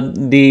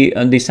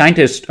the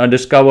scientists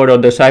discovered, or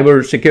the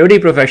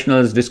cybersecurity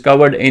professionals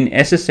discovered in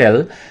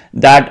SSL,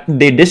 that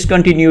they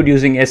discontinued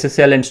using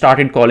SSL and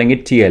started calling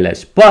it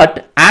TLS.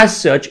 But as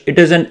such, it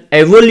is an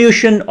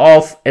evolution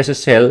of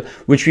SSL,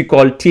 which we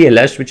call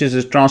TLS, which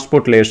is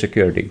transport layer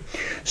security.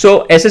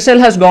 So SSL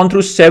has gone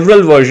through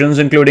several versions,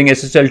 including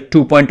SSL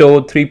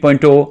 2.0,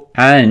 3.0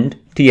 and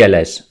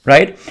TLS,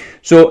 right?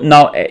 So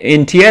now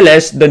in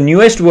TLS, the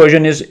newest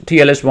version is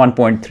TLS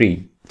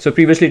 1.3. So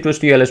previously it was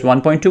TLS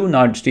 1.2,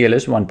 now it's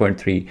TLS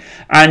 1.3.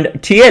 And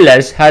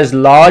TLS has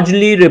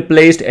largely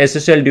replaced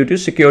SSL due to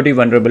security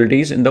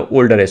vulnerabilities in the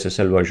older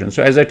SSL version.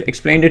 So as I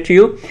explained it to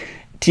you,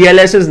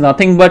 TLS is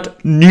nothing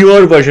but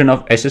newer version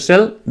of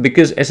SSL,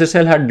 because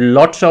SSL had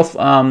lots of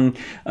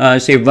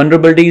say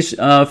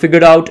vulnerabilities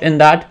figured out in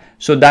that.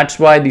 So that's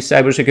why the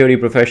cybersecurity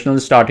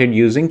professionals started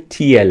using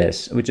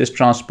TLS, which is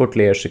transport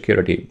layer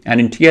security.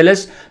 And in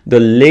TLS, the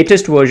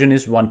latest version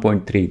is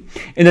 1.3.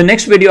 In the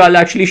next video, I'll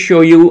actually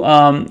show you,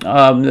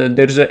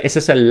 there is a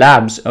SSL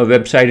Labs, a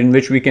website in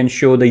which we can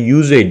show the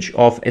usage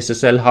of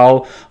SSL,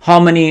 how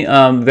many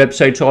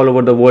websites all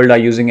over the world are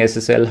using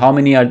SSL, how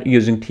many are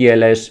using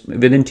TLS,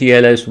 within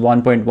TLS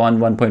 1.1,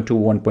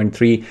 1.2,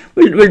 1.3.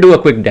 We'll do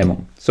a quick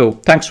demo. So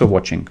thanks for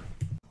watching.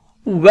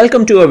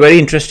 Welcome to a very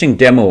interesting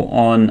demo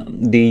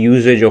on the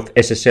usage of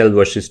SSL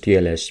versus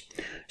TLS.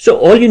 So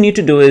all you need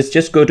to do is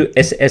just go to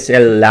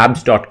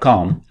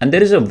sslabs.com, and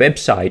there is a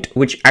website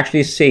which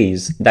actually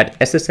says that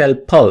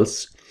SSL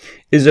Pulse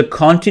is a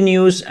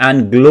continuous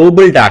and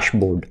global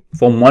dashboard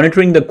for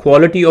monitoring the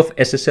quality of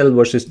SSL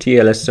versus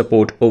TLS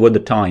support over the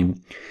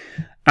time.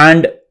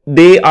 And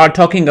they are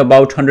talking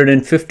about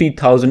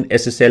 150,000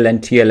 SSL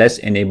and TLS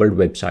enabled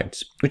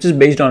websites, which is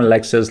based on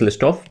Alexa's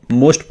list of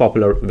most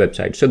popular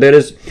websites. So there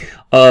is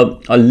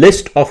a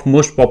list of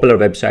most popular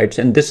websites,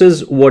 and this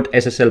is what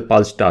SSL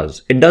Pulse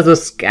does. It does a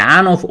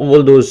scan of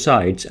all those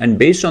sites, and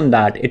based on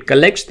that, it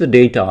collects the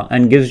data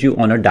and gives you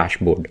on a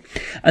dashboard.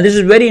 And this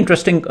is very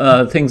interesting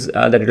things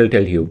that it will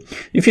tell you.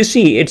 If you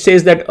see, it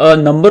says that a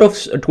number of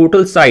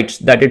total sites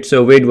that it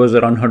surveyed was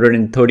around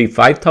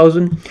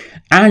 135,000.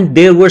 And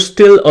there were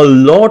still a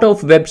lot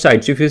of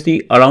websites. If you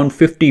see, around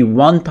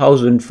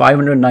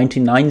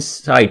 51,599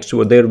 sites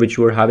were there which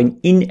were having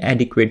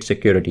inadequate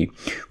security,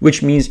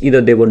 which means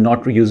either they were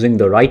not using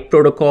the right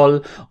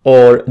protocol,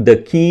 or the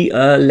key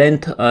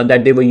length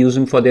that they were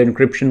using for their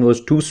encryption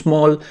was too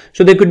small.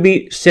 So there could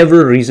be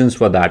several reasons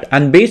for that.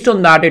 And based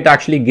on that, it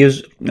actually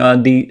gives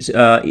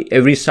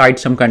every site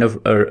some kind of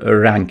a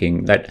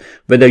ranking, that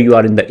whether you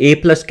are in the A+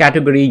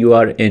 category, you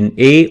are in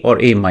A or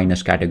A-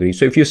 category.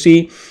 So if you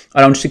see,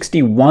 around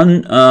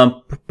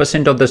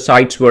 61% of the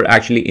sites were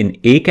actually in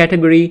A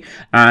category,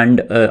 and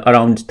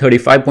around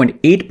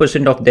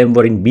 35.8% of them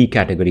were in B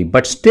category.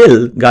 But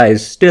still,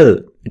 guys,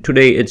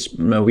 today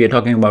we are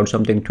talking about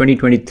something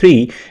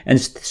 2023, and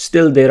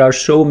still there are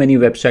so many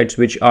websites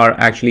which are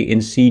actually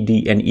in C,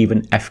 D, and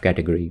even F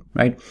category,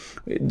 right?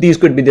 These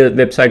could be the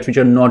websites which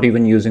are not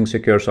even using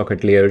secure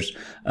socket layers.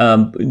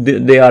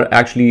 They are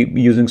actually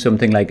using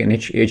something like an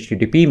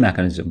HTTP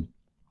mechanism.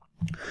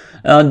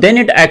 Then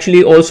it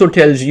actually also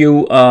tells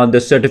you the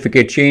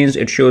certificate chains.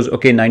 It shows,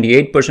 okay,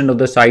 98% of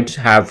the sites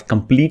have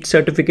complete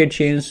certificate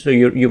chains. So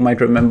you might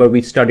remember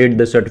we studied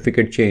the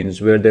certificate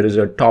chains, where there is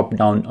a top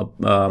down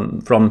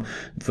from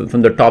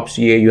the top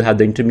CA, you have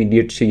the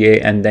intermediate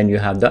CA, and then you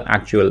have the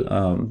actual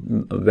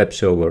web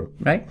server,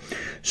 right?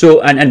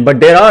 So but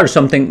there are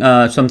something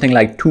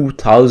like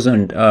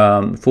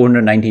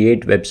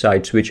 2,498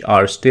 websites which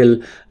are still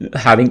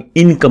having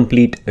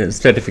incomplete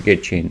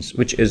certificate chains,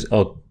 which is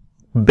a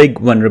big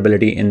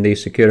vulnerability in the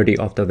security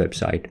of the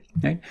website,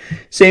 right?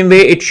 Same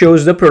way, it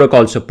shows the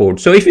protocol support.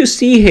 So if you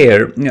see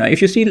here,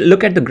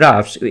 look at the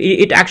graphs,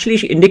 it actually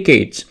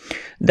indicates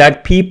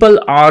that people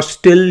are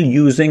still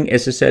using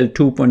SSL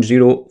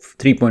 2.0,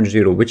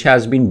 3.0, which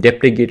has been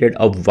deprecated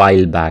a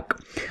while back.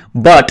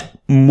 But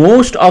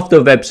most of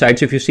the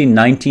websites, if you see,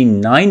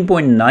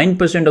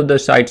 99.9% of the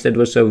sites that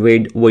were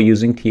surveyed were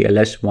using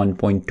TLS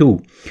 1.2.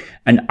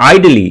 And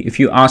ideally, if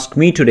you ask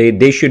me today,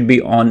 they should be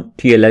on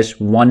TLS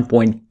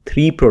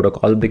 1.3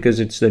 protocol,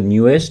 because it's the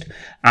newest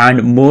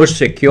and more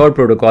secure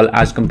protocol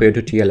as compared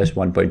to TLS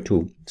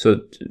 1.2. So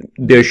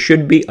there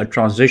should be a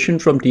transition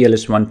from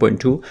TLS 1.2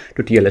 to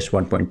TLS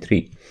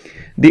 1.3.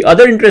 The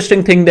other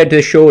interesting thing that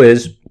they show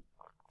is,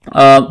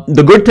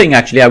 the good thing,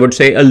 actually, I would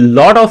say, a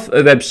lot of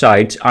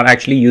websites are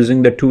actually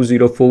using the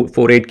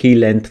 2048 key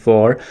length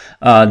for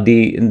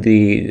the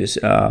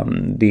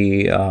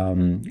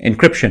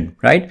encryption,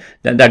 right?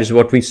 That is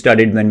what we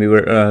studied when we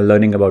were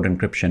learning about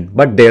encryption.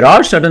 But there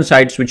are certain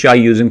sites which are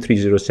using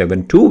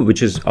 3072,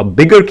 which is a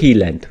bigger key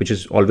length, which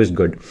is always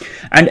good.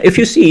 And if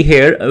you see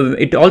here,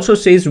 it also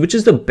says which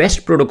is the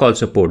best protocol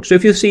support. So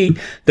if you see,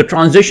 the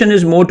transition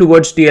is more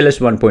towards TLS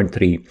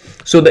 1.3.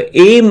 So the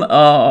aim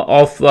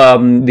of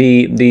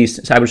the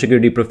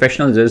cybersecurity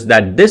professionals is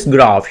that this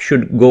graph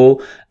should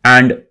go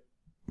and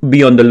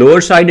be on the lower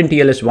side, and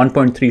TLS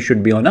 1.3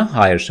 should be on a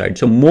higher side.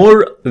 So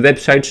more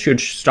websites should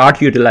start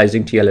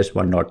utilizing TLS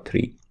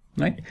 1.3.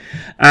 Right?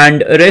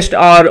 And rest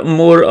are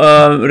more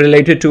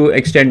related to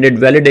extended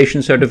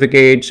validation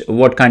certificates,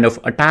 what kind of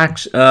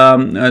attacks these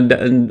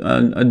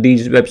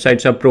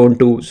websites are prone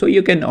to. So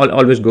you can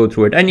always go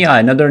through it. And yeah,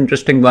 another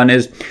interesting one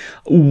is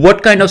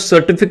what kind of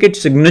certificate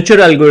signature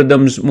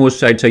algorithms most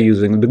sites are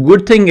using. The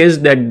good thing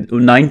is that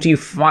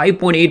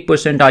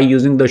 95.8% are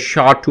using the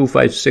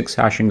SHA-256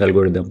 hashing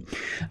algorithm.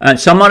 And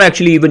some are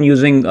actually even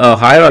using a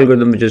higher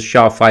algorithm, which is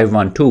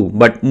SHA-512,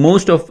 but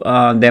most of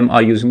them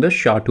are using the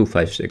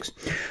SHA-256.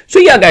 So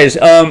yeah, guys,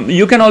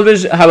 you can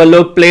always have a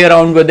look, play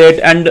around with it.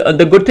 And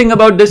the good thing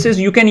about this is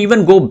you can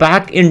even go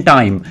back in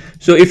time.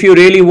 So if you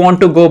really want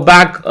to go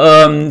back,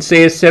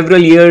 say several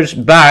years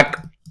back,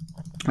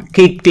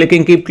 keep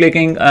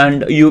clicking,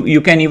 and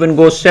you can even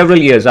go several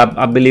years.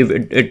 I believe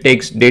it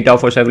takes data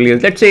for several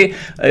years. Let's say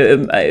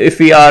if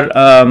we are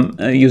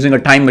using a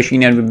time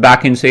machine and we're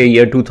back in, say,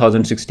 year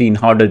 2016,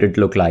 how did it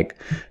look like?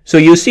 So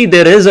you see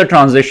there is a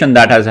transition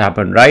that has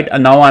happened, right?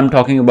 And now I'm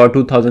talking about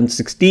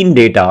 2016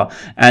 data,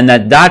 and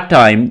at that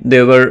time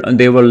there were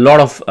a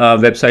lot of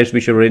websites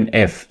which were in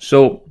F.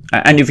 So,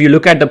 and if you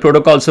look at the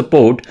protocol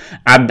support,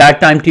 at that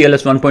time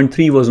TLS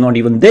 1.3 was not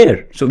even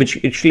there. So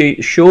which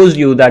actually shows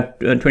you that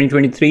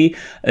 2023 1.3.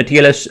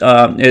 TLS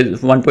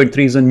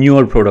 1.3 is a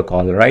newer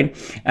protocol, right?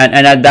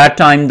 And at that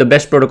time, the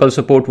best protocol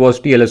support was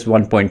TLS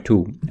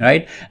 1.2,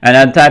 right? And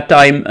at that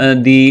time,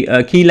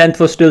 the key length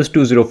was still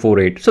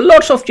 2048. So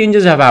lots of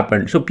changes have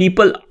happened. So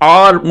people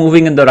are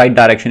moving in the right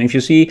direction. If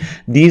you see,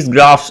 these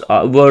graphs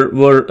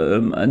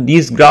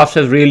these graphs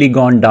have really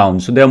gone down.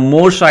 So there are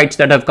more sites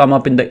that have come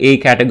up in the A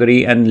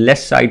category and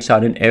less sites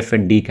are in F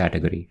and D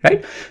category,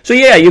 right? So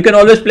yeah, you can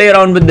always play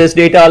around with this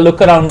data,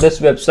 look around this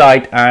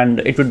website, and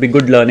it would be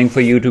good learning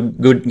for you to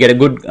get a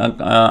good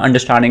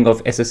understanding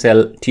of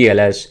SSL,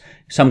 TLS,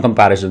 some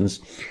comparisons.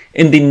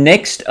 In the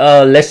next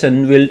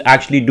lesson, we'll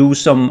actually do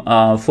some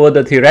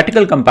further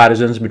theoretical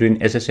comparisons between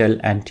SSL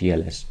and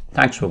TLS.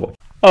 Thanks for watching.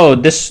 Oh,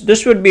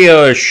 this would be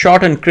a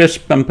short and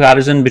crisp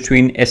comparison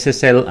between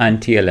SSL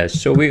and TLS.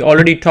 So we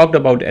already talked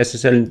about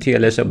SSL and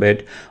TLS a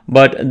bit,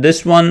 but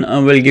this one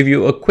will give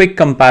you a quick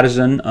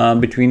comparison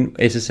between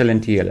SSL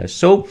and TLS.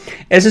 So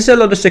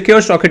SSL, or the secure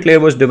socket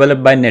layer, was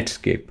developed by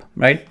Netscape,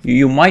 right?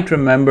 You might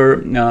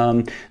remember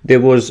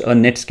there was a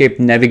Netscape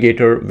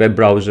Navigator web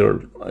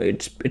browser.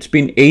 It's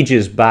been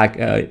ages back.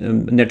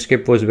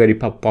 Netscape was very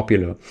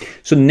popular.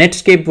 So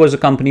Netscape was a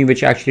company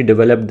which actually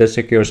developed the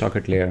secure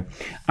socket layer.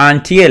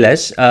 And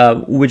TLS,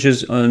 which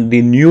is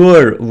the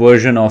newer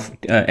version of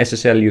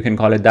SSL, you can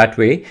call it that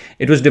way,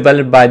 it was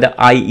developed by the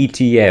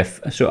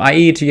IETF. So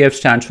IETF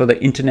stands for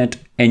the Internet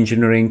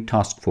Engineering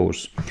Task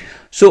Force.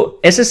 So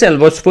SSL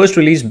was first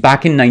released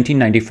back in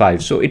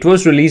 1995. So it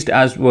was released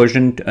as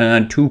version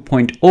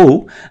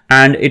 2.0,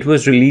 and it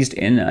was released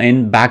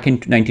back in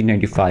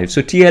 1995.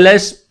 So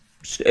TLS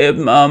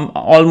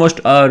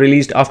almost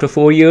released after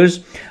 4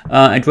 years.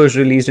 It was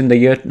released in the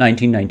year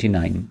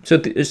 1999. So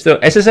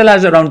SSL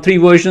has around 3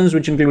 versions,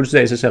 which includes the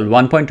SSL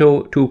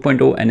 1.0,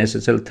 2.0, and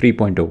SSL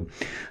 3.0.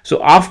 So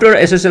after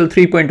SSL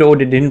 3.0,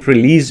 they didn't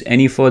release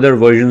any further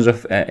versions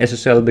of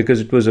SSL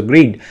because it was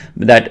agreed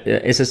that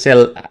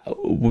SSL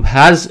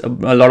has a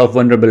lot of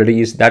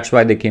vulnerabilities. That's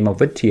why they came up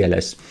with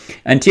TLS.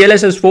 And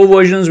TLS has 4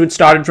 versions, which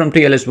started from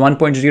TLS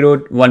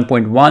 1.0,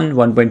 1.1,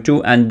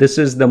 1.2, and this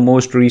is the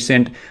most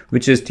recent,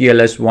 which is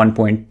TLS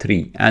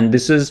 1.3. And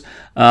this is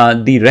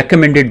the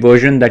recommended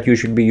version that you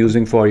should be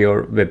using for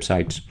your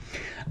websites.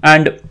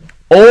 And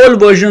all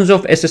versions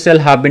of SSL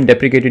have been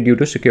deprecated due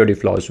to security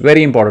flaws.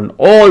 Very important,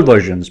 all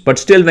versions. But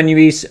still, when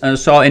we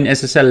saw in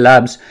SSL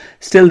labs,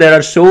 still there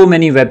are so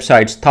many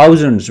websites,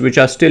 thousands, which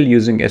are still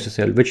using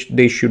SSL, which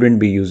they shouldn't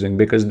be using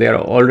because they are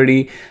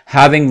already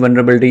having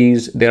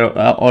vulnerabilities. They're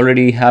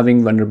already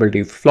having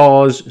vulnerability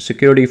flaws,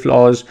 security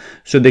flaws,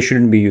 so they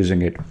shouldn't be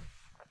using it.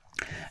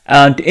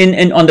 And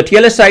on the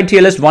TLS side,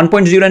 TLS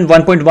 1.0 and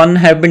 1.1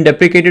 have been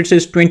deprecated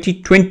since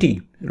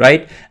 2020,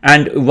 right?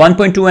 And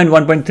 1.2 and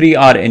 1.3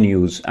 are in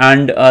use.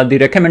 And the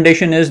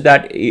recommendation is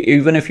that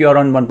even if you're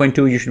on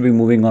 1.2, you should be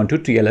moving on to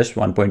TLS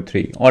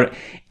 1.3. Or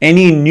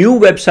any new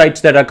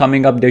websites that are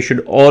coming up, they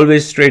should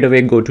always straight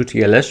away go to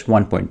TLS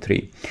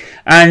 1.3.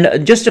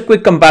 And just a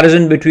quick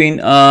comparison between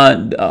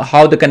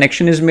how the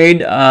connection is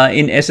made.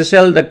 In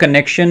SSL, the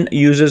connection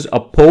uses a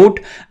port,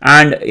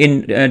 and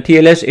in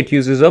TLS, it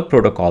uses a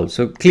protocol.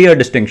 So clear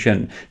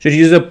distinction. So it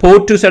uses a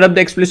port to set up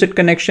the explicit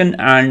connection,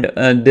 and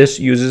this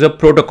uses a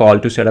protocol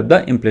to set up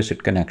the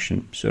implicit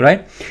connection. So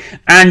right.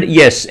 And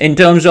yes, in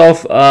terms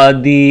of how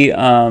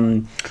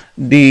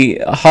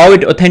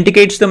it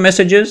authenticates the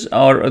messages,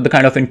 or the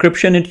kind of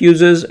encryption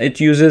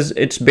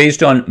it's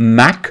based on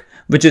MAC,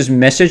 which is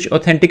message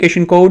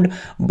authentication code,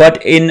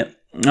 but in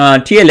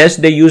TLS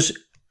they use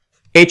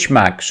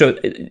HMAC. So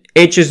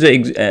H is the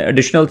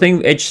additional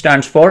thing. H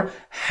stands for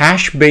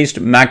hash-based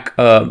MAC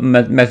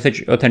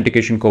message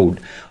authentication code.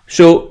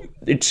 So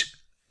it's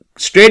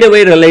straight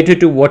away related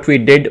to what we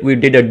did. We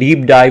did a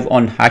deep dive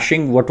on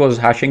hashing. What was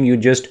hashing? You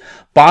just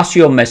pass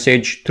your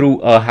message through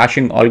a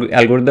hashing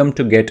algorithm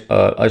to get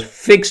a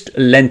fixed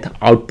length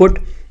output,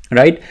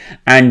 right?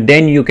 And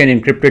then you can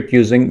encrypt it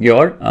using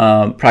your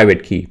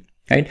private key.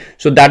 Right.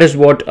 So that is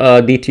what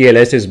the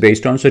TLS is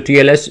based on. So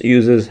TLS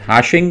uses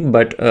hashing,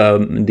 but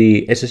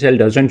the SSL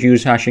doesn't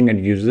use hashing,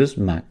 and uses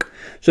MAC.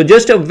 So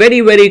just a very,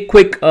 very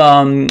quick,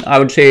 I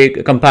would say,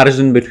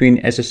 comparison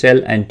between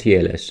SSL and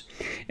TLS.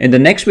 In the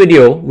next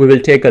video, we will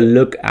take a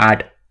look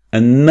at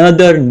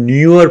another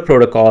newer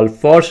protocol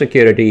for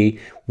security,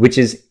 which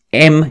is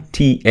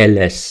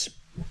MTLS.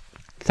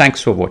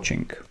 Thanks for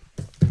watching.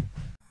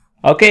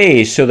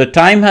 Okay, so the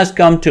time has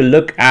come to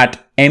look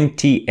at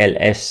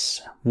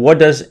MTLS. What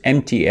does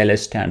MTLS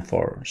stand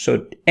for?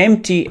 So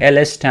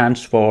MTLS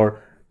stands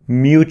for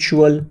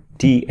mutual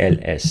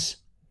TLS,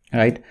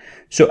 right?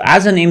 So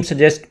as the name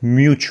suggests,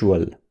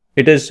 mutual,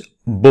 it is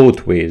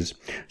both ways.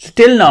 So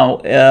till now,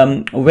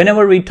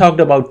 whenever we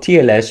talked about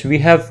TLS, we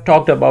have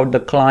talked about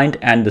the client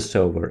and the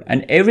server.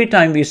 And every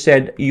time we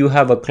said you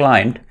have a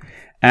client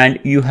and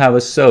you have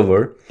a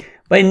server,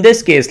 But in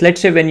this case, let's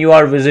say when you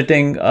are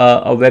visiting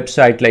a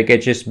website like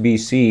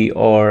HSBC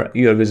or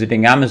you're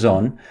visiting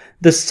Amazon,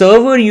 the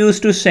server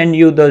used to send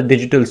you the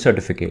digital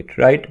certificate,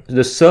 right?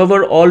 The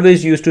server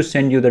always used to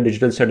send you the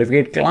digital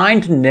certificate.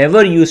 Client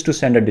never used to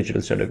send a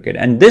digital certificate.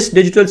 And this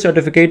digital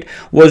certificate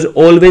was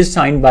always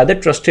signed by the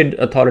trusted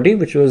authority,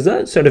 which was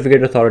the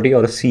certificate authority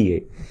or a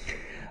CA.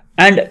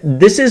 And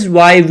this is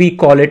why we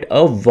call it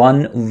a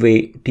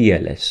one-way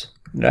TLS,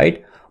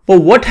 right?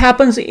 But what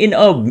happens in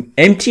a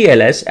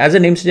MTLS, as the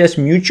name suggests,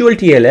 mutual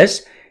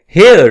TLS,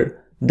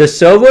 here the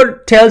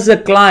server tells the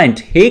client,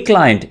 hey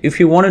client, if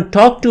you want to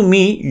talk to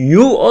me,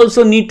 you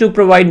also need to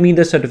provide me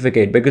the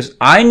certificate, because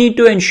I need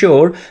to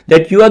ensure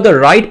that you are the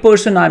right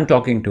person I'm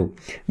talking to.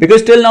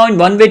 Because till now in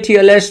one-way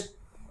TLS,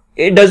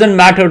 it doesn't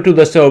matter to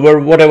the server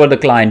whatever the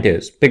client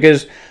is,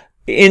 because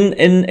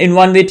in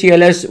one-way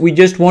TLS, we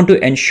just want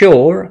to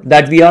ensure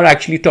that we are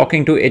actually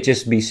talking to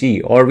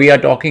HSBC or we are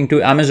talking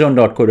to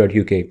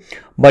Amazon.co.uk.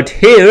 But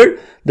here,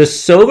 the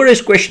server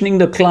is questioning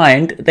the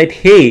client that,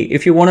 hey,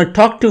 if you want to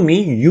talk to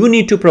me, you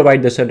need to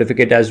provide the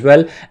certificate as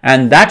well.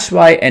 And that's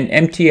why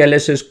an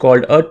MTLS is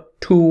called a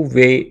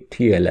two-way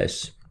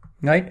TLS.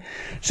 Right.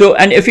 So,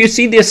 and if you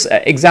see this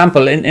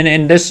example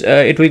in this,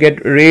 it will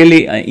get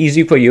really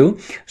easy for you.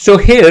 So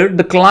here,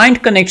 the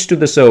client connects to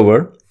the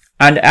server.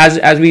 And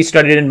as we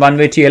studied in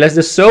one-way TLS,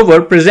 the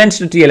server presents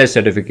the TLS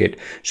certificate.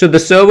 So the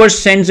server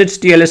sends its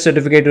TLS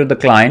certificate to the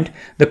client.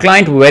 The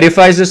client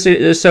verifies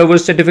the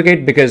server's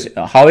certificate, because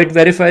how it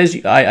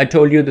verifies, I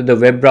told you that the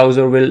web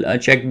browser will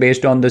check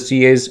based on the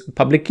CA's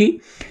public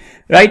key,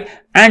 right?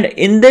 And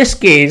in this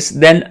case,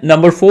 then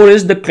number 4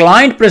 is the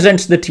client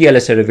presents the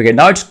TLS certificate.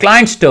 Now it's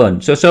client's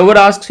turn. So server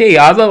asks, hey,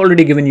 I've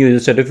already given you the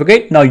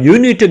certificate. Now you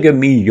need to give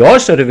me your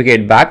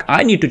certificate back.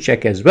 I need to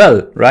check as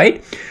well,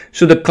 right?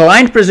 So the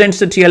client presents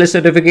the TLS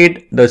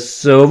certificate, the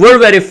server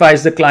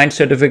verifies the client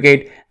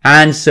certificate,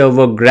 and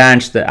server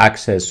grants the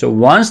access. So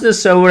once the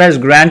server has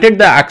granted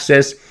the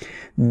access,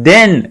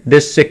 then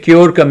this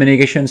secure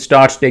communication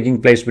starts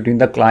taking place between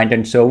the client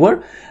and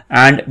server.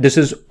 And this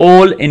is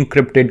all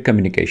encrypted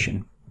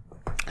communication.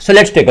 So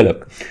let's take a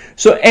look.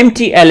 So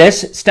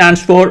MTLS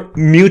stands for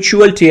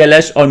mutual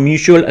TLS or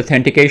mutual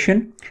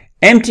authentication.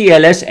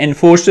 MTLS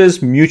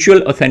enforces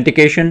mutual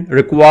authentication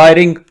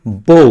requiring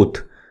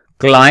both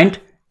client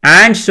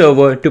and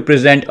server to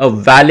present a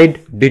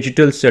valid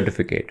digital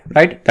certificate,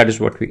 right? That is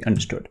what we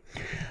understood.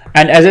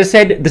 And as I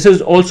said, this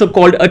is also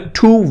called a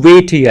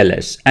two-way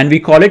TLS, and we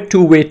call it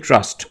two-way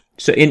trust.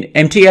 So in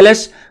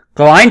MTLS,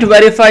 client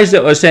verifies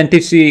the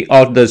authenticity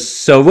of the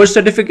server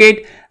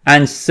certificate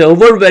and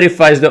server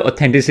verifies the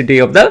authenticity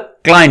of the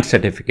client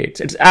certificates.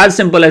 It's as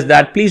simple as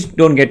that. Please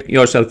don't get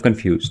yourself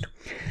confused.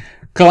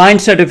 Client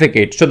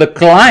certificate. So the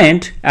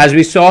client, as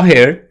we saw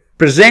here,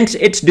 presents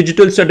its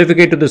digital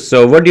certificate to the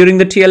server during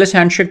the TLS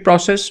handshake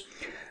process.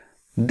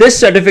 This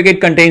certificate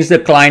contains the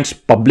client's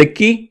public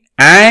key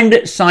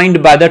and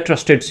signed by the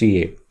trusted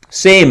CA.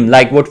 Same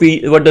like what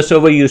the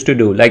server used to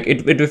do. Like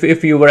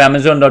if you were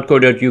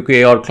Amazon.co.uk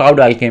or Cloud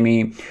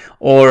Alchemy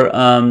or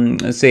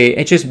say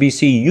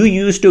HSBC, you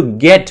used to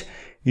get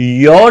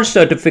your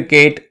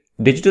certificate,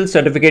 digital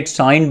certificate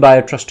signed by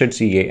a trusted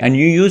CA, and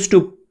you used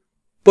to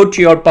put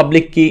your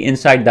public key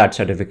inside that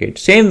certificate.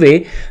 Same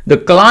way, the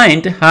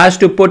client has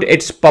to put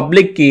its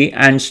public key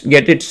and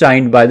get it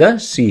signed by the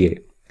CA.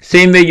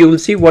 Same way you will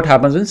see what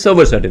happens in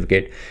server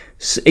certificate.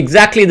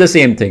 Exactly the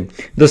same thing.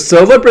 The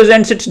server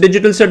presents its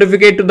digital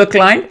certificate to the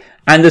client,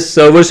 and the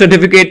server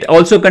certificate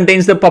also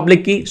contains the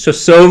public key. So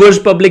server's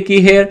public key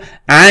here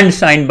and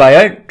signed by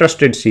a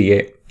trusted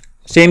CA.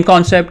 Same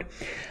concept.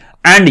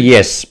 And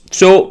yes,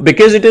 so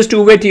because it is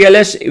two-way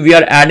TLS, we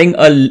are adding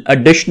an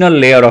additional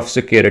layer of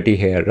security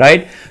here,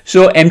 right?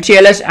 So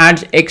MTLS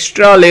adds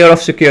extra layer of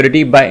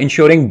security by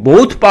ensuring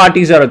both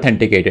parties are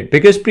authenticated,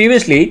 because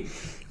previously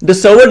the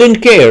server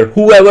didn't care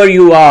whoever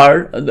you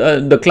are,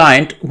 the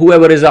client,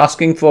 whoever is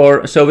asking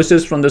for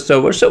services from the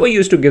server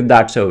used to give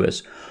that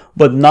service.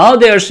 But now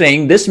they are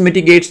saying this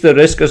mitigates the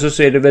risk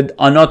associated with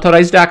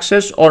unauthorized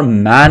access or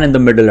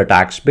man-in-the-middle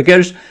attacks,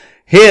 because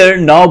here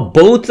now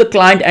both the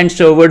client and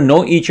server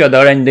know each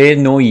other and they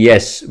know,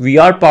 yes, we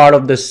are part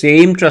of the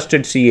same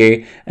trusted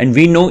CA and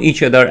we know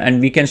each other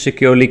and we can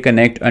securely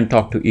connect and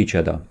talk to each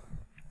other.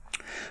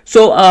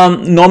 So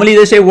normally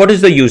they say, what is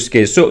the use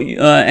case? So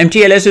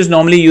MTLS is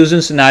normally used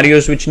in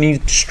scenarios which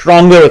need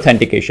stronger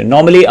authentication.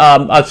 Normally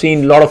I've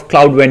seen a lot of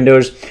cloud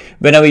vendors,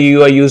 whenever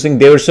you are using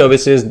their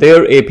services,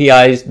 their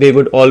APIs, they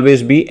would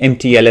always be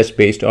MTLS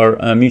based or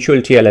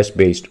mutual TLS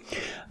based.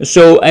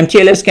 So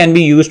MTLS can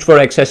be used for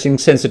accessing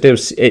sensitive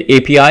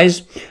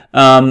APIs,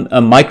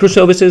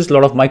 microservices. A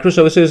lot of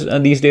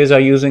microservices these days are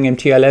using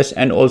MTLS,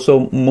 and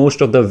also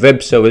most of the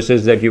web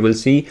services that you will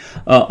see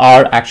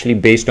are actually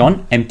based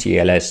on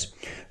MTLS.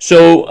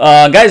 So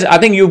guys, I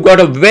think you've got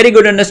a very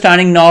good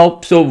understanding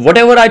now. So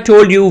whatever I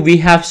told you, we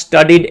have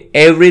studied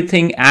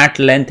everything at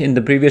length in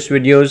the previous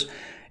videos.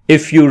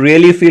 If you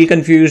really feel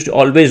confused,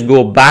 always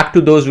go back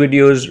to those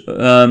videos,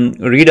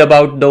 read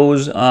about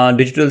those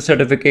digital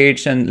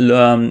certificates,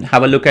 and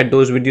have a look at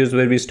those videos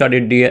where we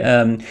studied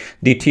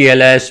the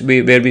TLS,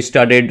 where we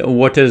studied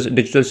what is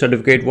digital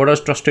certificate, what are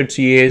trusted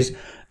CAs.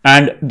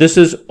 And this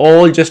is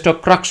all just a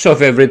crux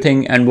of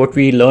everything. And what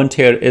we learned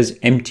here is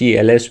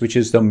MTLS, which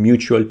is the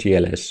mutual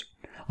TLS.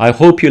 I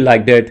hope you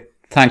liked it.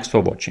 Thanks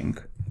for watching.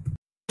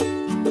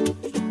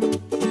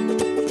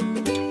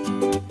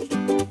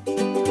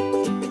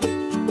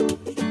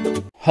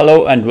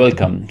 Hello and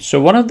welcome.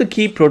 So one of the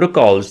key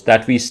protocols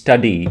that we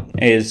study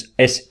is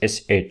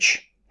SSH.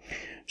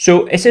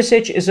 So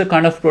SSH is a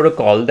kind of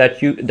protocol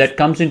that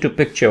comes into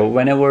picture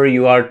whenever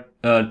you are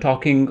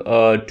talking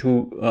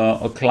to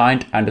a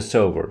client and a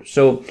server.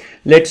 So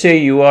let's say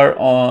you are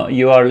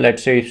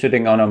let's say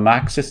sitting on a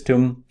Mac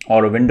system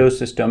or a Windows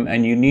system,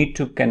 and you need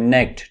to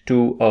connect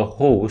to a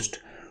host.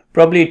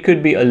 Probably it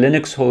could be a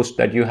Linux host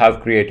that you have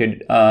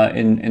created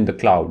in the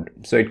cloud.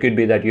 So it could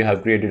be that you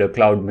have created a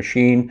cloud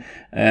machine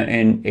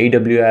in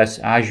AWS,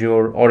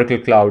 Azure, Oracle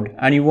Cloud,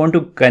 and you want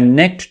to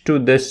connect to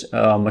this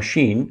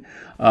machine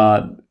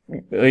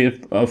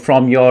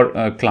from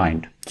your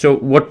client. So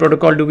what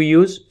protocol do we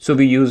use? So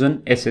we use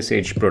an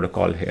SSH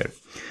protocol here.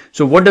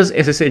 So what does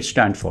SSH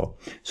stand for?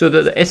 So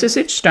the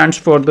SSH stands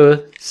for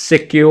the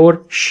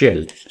secure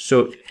shell.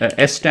 So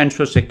S stands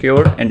for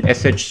secure and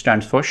SH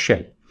stands for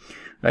shell.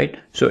 Right,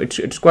 so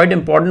it's quite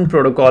important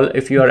protocol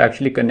if you are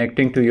actually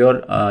connecting to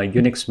your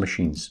Unix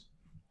machines.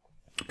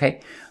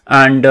 Okay,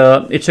 and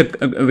it's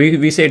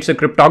we say it's a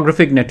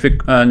cryptographic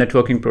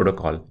networking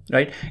protocol.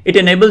 Right, it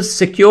enables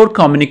secure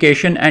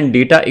communication and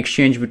data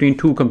exchange between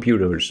two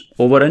computers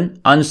over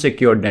an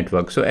unsecured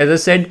network. So as I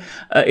said,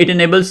 it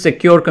enables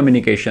secure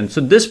communication.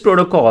 So this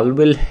protocol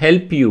will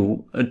help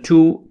you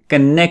to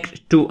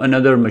connect to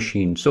another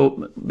machine.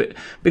 So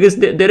because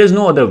there is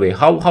no other way.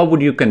 How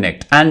would you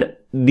connect? And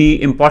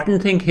the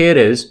important thing here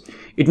is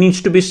it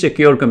needs to be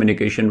secure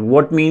communication.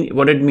 What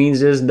it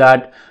means is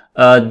that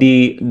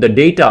the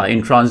data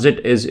in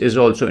transit is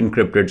also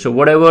encrypted. So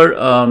whatever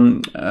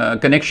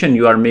connection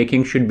you are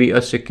making should be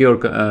a secure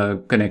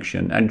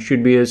connection and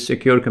should be a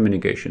secure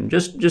communication.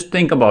 Just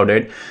think about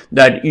it,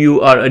 that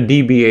you are a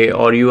DBA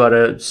or you are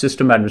a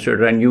system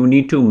administrator and you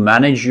need to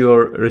manage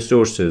your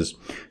resources.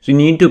 So you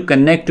need to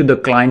connect to the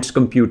client's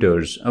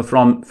computers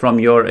from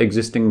your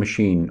existing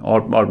machine,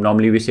 or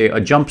normally we say a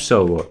jump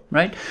server,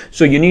 right?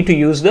 So you need to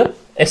use the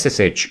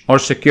SSH or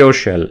secure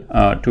shell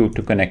to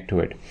connect to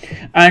it.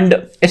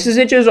 And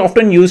SSH is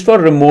often used for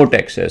remote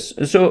access.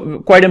 So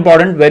quite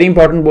important, very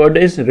important word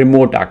is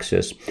remote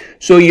access.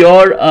 So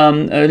your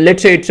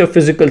let's say it's a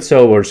physical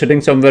server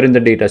sitting somewhere in the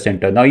data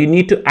center. Now you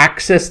need to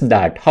access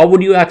that. How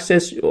would you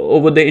access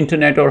over the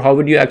internet, or how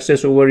would you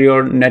access over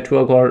your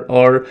network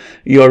or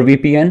your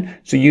VPN?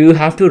 So you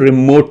have to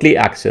remotely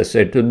access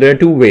it. So there are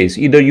two ways.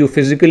 Either you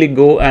physically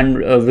go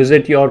and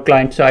visit your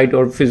client site,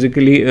 or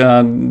physically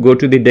go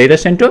to the data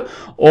center,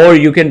 or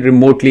you can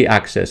remotely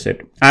access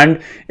it.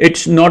 And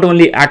it's not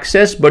only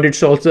access, but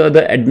it's also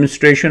the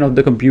administration of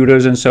the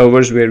computers and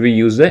servers where we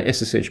use the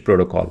SSH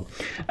protocol.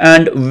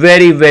 And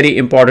very, very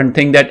important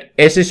thing, that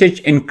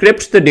SSH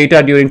encrypts the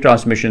data during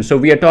transmission. So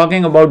we are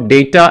talking about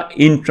data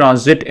in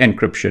transit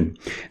encryption,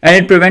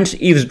 and it prevents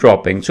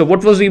eavesdropping. So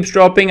what was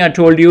eavesdropping? I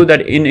told you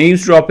that in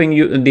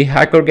eavesdropping, the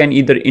hacker can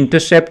either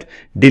intercept,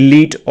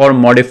 delete, or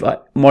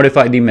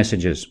modify the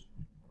messages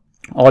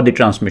or the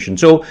transmission.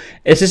 So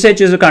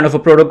SSH is a kind of a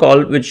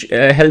protocol which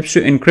helps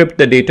to encrypt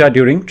the data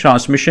during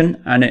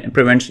transmission, and it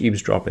prevents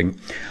eavesdropping.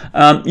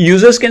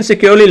 Users can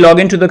securely log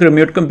into the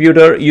remote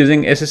computer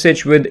using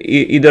SSH with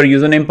either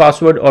username,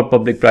 password, or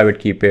public private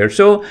key pair.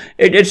 So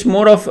it's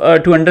more of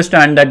to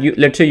understand that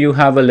let's say you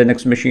have a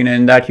Linux machine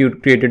and that you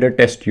created a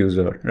test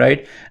user,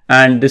 right?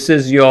 And this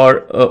is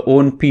your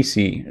own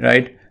PC,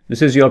 right?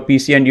 This is your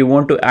PC and you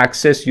want to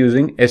access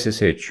using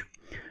SSH.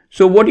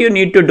 So what you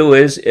need to do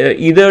is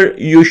either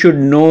you should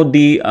know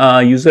the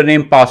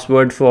username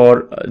password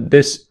for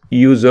this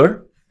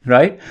user,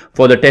 right?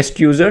 For the test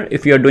user,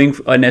 if you are doing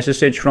an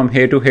SSH from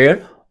here to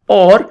here,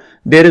 or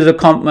there is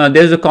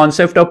a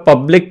concept of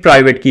public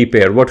private key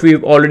pair, what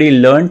we've already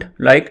learned.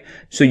 Like,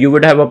 so you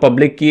would have a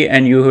public key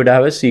and you would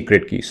have a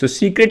secret key. So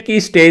secret key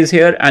stays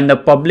here and the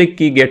public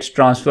key gets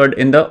transferred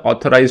in the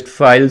authorized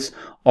files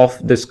of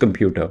this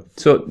computer.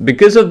 So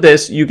because of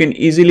this, you can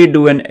easily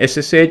do an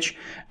SSH,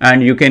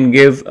 and you can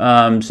give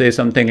say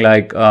something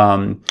like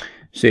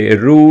say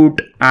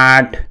root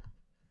at,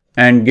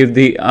 and give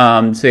the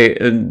say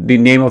the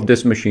name of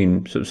this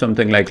machine, so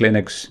something like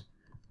Linux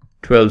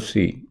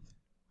 12C,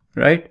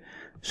 right?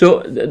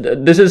 So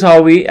this is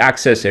how we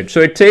access it.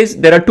 So it says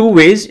there are two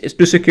ways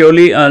to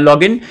securely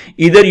log in.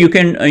 Either you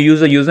can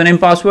use a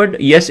username password.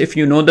 Yes, if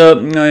you know the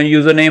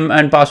username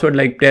and password,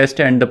 like test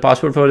and the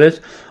password for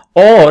this.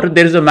 Or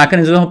there is a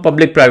mechanism of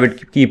public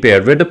private key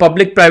pair, where the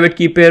public private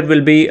key pair will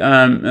be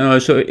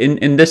so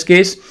in this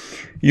case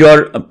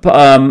your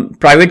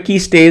private key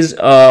stays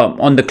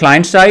on the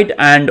client side,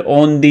 and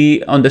on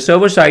the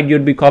server side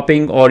you'll be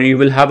copying, or you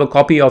will have a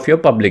copy of your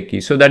public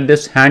key, so that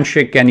this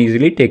handshake can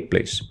easily take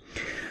place.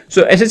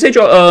 So SSH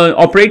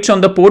operates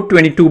on the port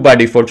 22 by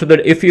default. So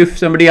that if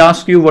somebody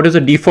asks you what is the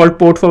default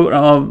port for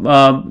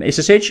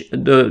SSH,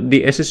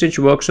 the SSH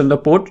works on the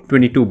port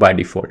 22 by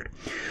default.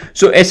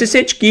 So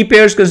SSH key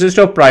pairs consist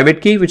of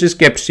private key, which is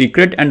kept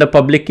secret, and the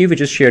public key, which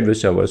is shared with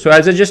servers. So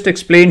as I just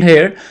explained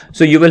here,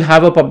 so you will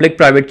have a public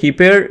private key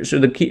pair. So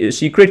the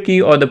secret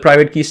key or the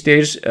private key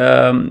stays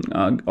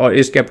or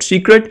is kept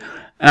secret,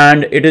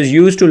 and it is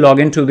used to log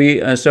into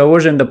the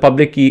servers, and the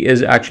public key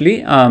is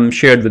actually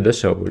shared with the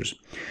servers.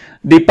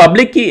 The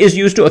public key is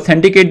used to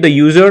authenticate the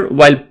user,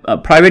 while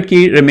private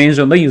key remains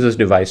on the user's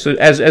device. So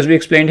as we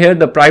explained here,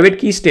 the private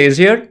key stays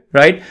here,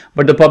 right?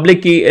 But the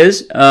public key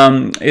is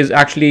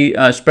actually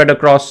spread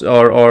across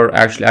or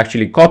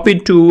actually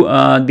copied to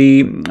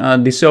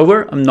the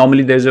server.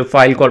 Normally there's a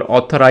file called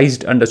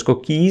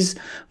authorized_keys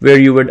where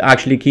you would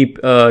actually keep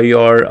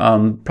your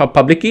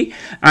public key,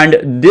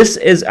 and this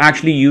is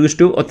actually used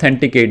to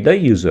authenticate the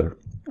user.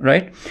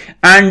 Right,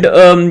 and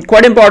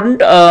quite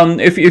important,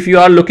 if you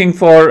are looking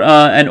for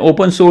an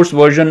open source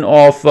version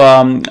of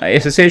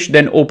SSH,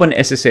 then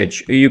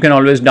OpenSSH, you can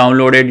always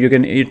download it.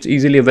 It's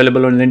easily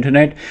available on the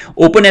internet.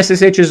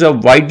 OpenSSH is a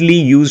widely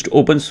used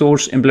open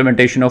source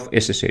implementation of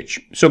SSH.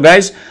 So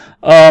guys,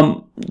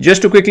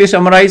 just to quickly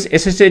summarize,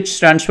 SSH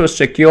stands for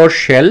Secure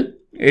Shell.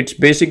 It's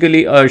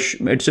basically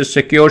it's a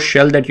secure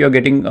shell that you're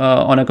getting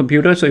on a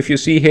computer. So if you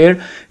see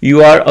here,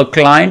 you are a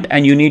client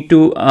and you need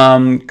to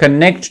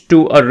connect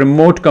to a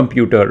remote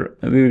computer.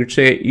 We would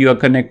say you are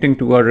connecting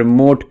to a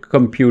remote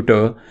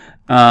computer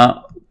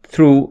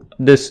through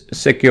this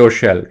secure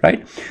shell,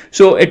 right?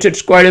 So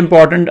it's quite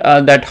important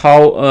that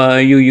how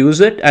you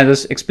use it.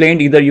 As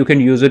explained, either you can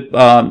use it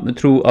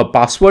through a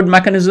password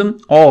mechanism,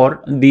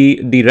 or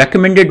the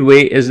recommended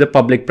way is the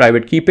public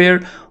private key pair,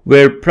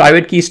 where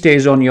private key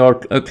stays on your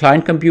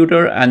client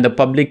computer and the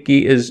public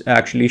key is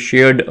actually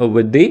shared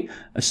with the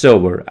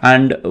server.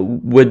 And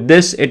with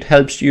this, it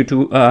helps you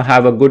to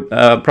have a good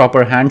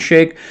proper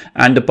handshake,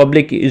 and the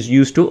public key is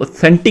used to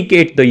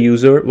authenticate the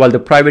user while the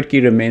private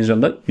key remains on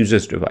the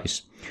user's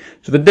device.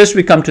 So with this,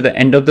 we come to the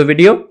end of the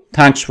video.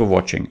 Thanks for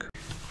watching.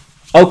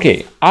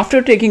 Okay,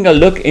 after taking a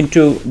look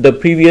into the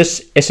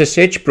previous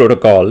SSH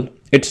protocol,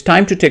 it's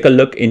time to take a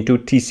look into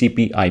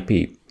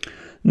TCP/IP.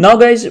 Now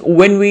guys,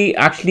 when we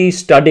actually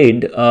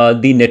studied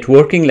the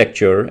networking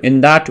lecture,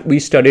 in that we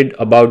studied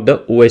about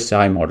the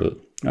OSI model,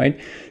 right?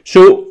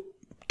 So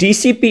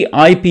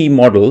TCP/IP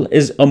model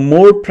is a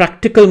more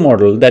practical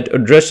model that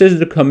addresses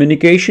the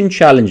communication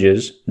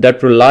challenges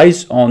that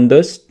relies on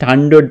the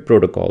standard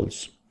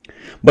protocols.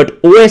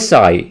 But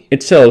OSI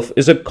itself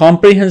is a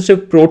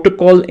comprehensive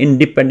protocol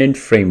independent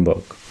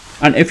framework.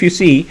 And if you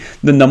see,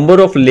 the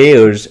number of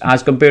layers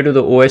as compared to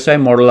the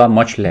OSI model are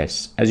much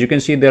less. As you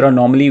can see, there are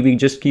normally, we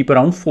just keep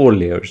around 4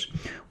 layers.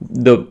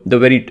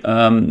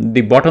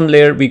 The bottom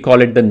layer, we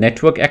call it the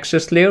network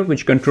access layer,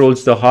 which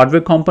controls the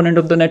hardware component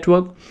of the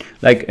network.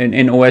 Like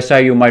in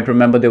OSI, you might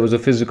remember there was a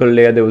physical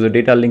layer, there was a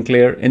data link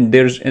layer, and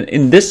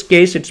in this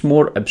case, it's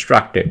more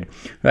abstracted,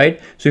 right?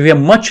 So we have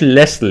much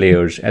less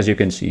layers, as you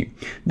can see.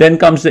 Then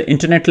comes the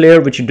internet layer,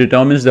 which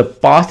determines the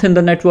path in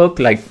the network.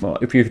 Like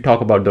if you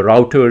talk about the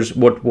routers,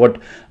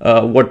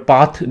 what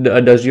path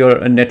does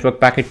your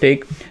network packet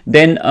take?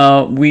 Then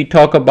we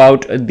talk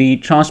about the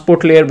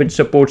transport layer, which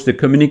supports the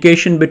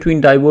communication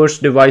between diverse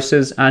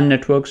devices and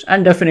networks,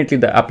 and definitely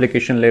the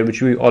application layer,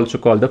 which we also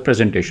call the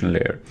presentation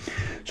layer.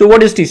 So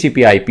what is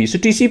TCP/IP? So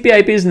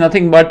TCP/IP is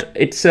nothing but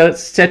it's a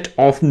set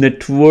of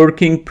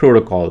networking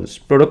protocols.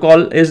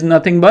 Protocol is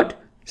nothing but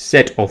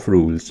set of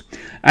rules,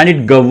 and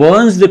it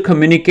governs the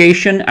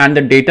communication and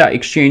the data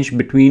exchange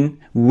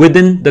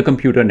within the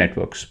computer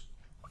networks.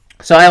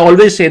 So I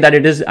always say that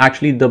it is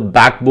actually the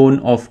backbone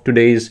of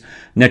today's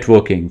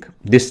networking,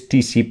 this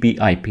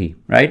TCP/IP,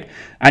 right?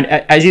 And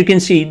as you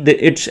can see,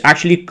 it's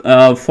actually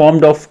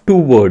formed of 2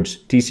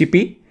 words,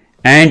 TCP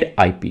and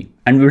IP,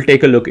 and we'll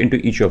take a look into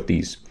each of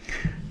these,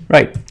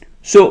 right?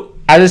 So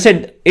as I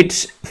said,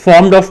 it's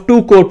formed of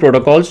 2 core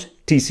protocols,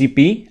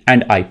 TCP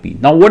and IP.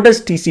 Now, what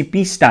does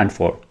TCP stand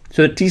for?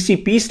 So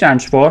TCP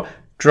stands for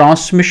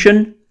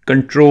Transmission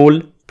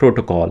Control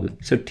Protocol.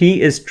 So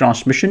T is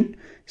transmission,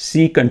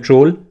 C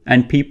control,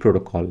 and P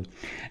protocol.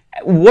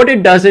 What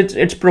it does is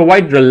it's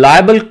provide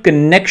reliable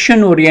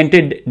connection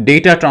oriented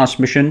data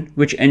transmission,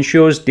 which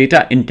ensures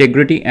data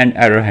integrity and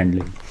error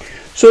handling.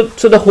 So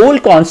the whole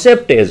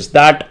concept is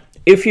that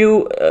if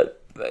you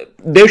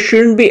there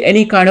shouldn't be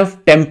any kind of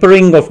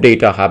tempering of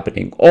data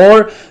happening,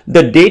 or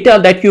the data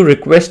that you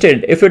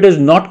requested, if it is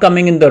not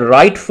coming in the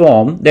right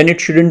form, then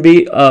it shouldn't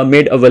be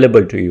made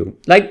available to you.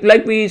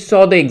 Like we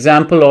saw the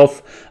example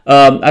of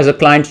as a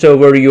client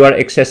server, you are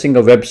accessing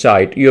a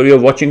website, you're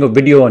watching a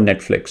video on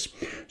Netflix.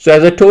 So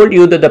as I told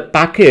you that the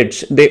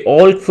packets, they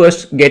all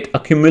first get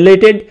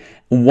accumulated.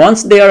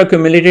 Once they are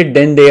accumulated,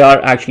 then they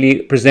are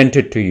actually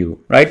presented to you,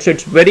 right? So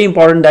it's very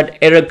important that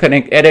error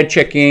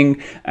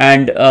checking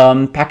and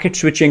packet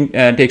switching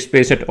takes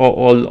place at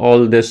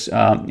all this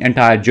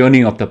entire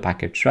journey of the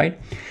packets, right?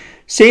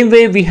 Same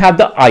way we have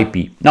the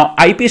IP. Now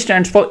IP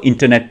stands for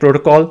Internet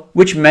Protocol,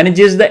 which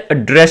manages the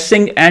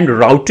addressing and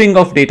routing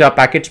of data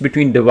packets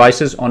between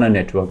devices on a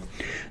network.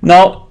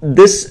 Now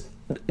this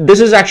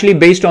is actually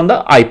based on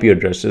the IP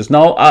addresses.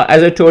 Now,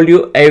 as I told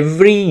you,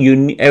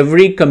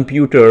 every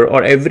computer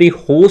or every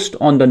host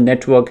on the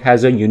network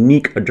has a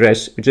unique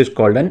address, which is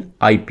called an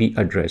IP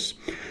address.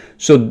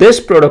 So this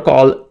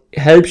protocol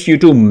helps you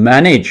to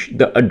manage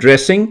the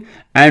addressing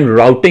and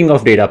routing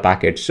of data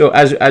packets. So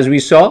as we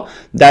saw,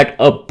 that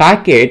a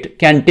packet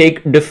can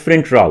take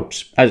different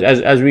routes,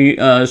 as we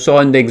saw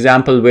in the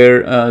example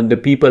where the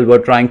people were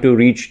trying to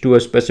reach to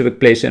a specific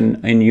place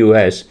in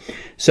US.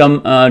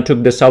 Some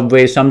took the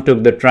subway, some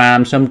took the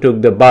tram, some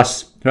took the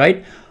bus,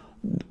 right?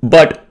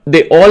 But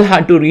they all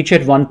had to reach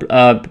at one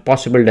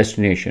possible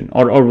destination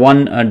or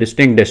one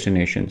distinct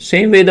destination.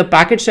 Same way the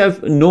packets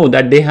know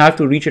that they have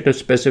to reach at a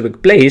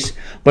specific place,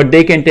 but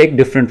they can take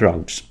different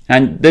routes.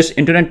 And this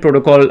Internet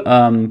Protocol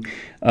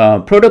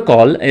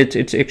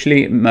it's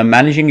actually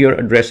managing your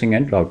addressing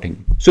and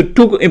routing. So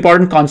two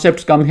important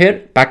concepts come here: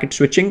 packet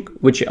switching,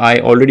 which I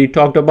already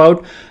talked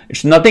about.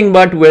 It's nothing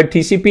but where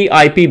TCP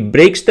IP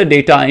breaks the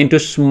data into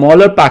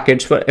smaller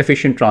packets for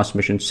efficient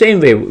transmission. Same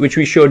way which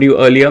we showed you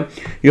earlier.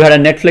 You had a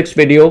Netflix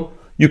video.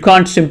 You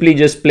can't simply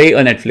just play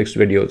a Netflix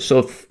video.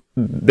 So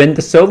when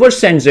the server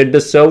sends it,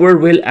 the server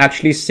will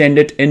actually send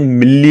it in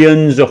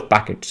millions of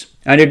packets.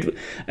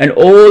 And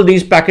all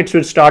these packets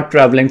will start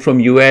traveling from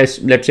US,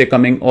 let's say,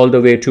 coming all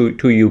the way to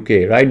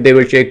UK, right? They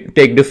will take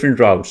different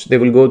routes. They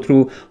will go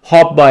through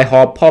hop by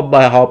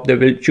hop. They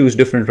will choose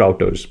different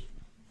routers.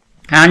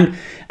 And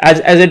as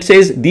it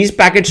says, these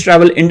packets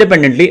travel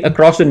independently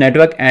across the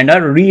network and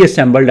are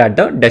reassembled at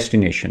the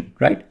destination,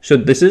 right? So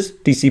this is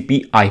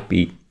TCP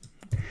IP.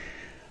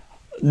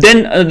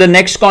 Then the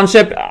next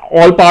concept,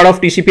 all part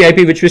of TCP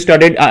IP, which we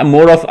studied,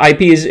 more of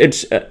IP, is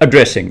its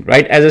addressing,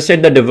 right? As I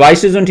said, the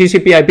devices on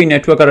TCP IP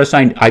network are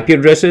assigned IP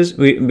addresses,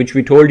 which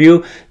we told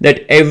you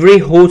that every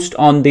host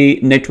on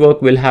the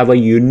network will have a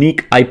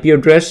unique IP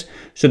address.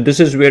 So this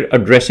is where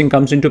addressing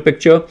comes into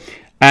picture.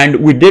 And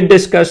we did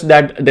discuss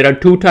that there are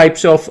two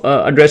types of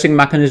addressing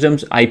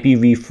mechanisms,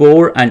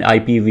 IPv4 and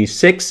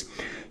IPv6.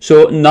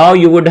 So now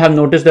you would have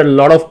noticed that a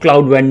lot of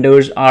cloud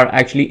vendors are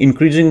actually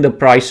increasing the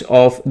price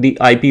of the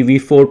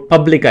IPv4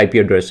 public IP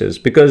addresses,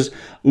 because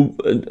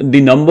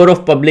the number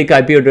of public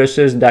IP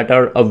addresses that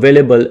are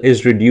available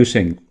is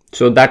reducing.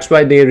 So that's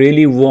why they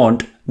really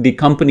want the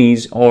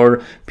companies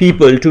or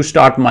people to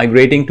start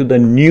migrating to the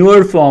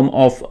newer form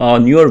of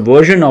newer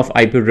version of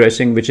IP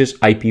addressing, which is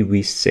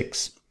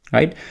IPv6,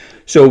 right?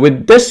 So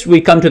with this, we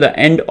come to the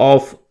end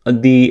of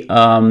the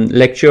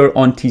lecture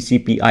on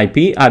TCP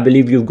IP. I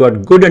believe you've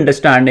got good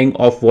understanding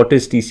of what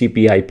is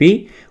TCP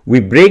IP.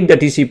 We break the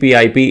TCP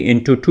IP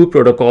into two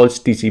protocols: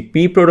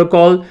 TCP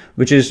protocol,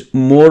 which is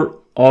more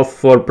of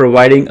for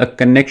providing a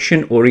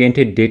connection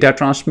oriented data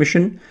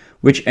transmission,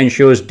 which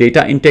ensures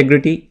data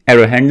integrity,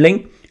 error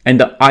handling,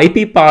 and the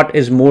IP part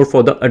is more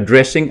for the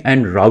addressing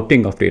and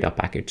routing of data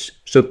packets.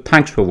 So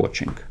thanks for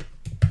watching.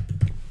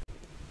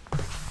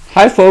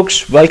 Hi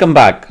folks, welcome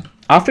back.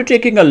 After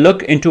taking a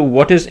look into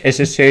what is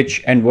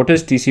SSH and what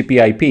is TCP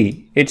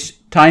IP, it's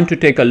time to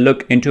take a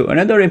look into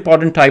another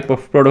important type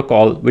of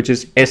protocol, which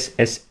is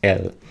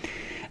SSL.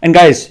 And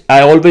guys,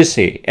 I always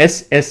say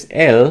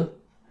SSL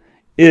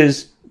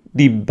is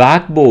the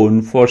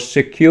backbone for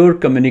secure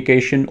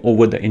communication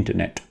over the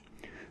internet.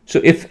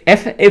 So if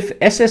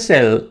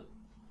SSL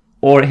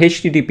or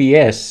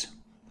HTTPS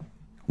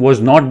was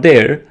not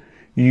there,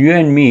 you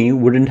and me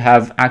wouldn't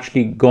have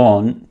actually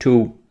gone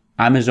to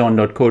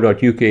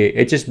Amazon.co.uk,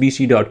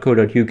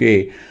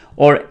 hsbc.co.uk,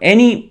 or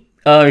any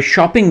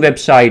shopping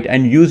website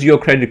and use your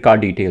credit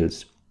card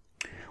details.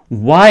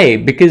 Why?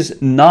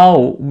 Because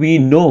now we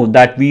know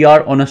that we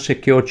are on a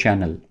secure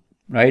channel,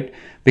 right?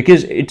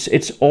 Because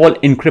it's all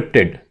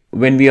encrypted.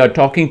 When we are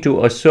talking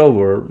to a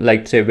server,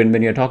 like say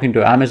when you're talking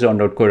to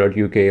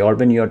Amazon.co.uk or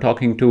when you're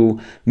talking to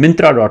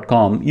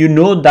Myntra.com, you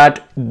know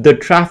that the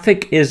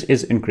traffic is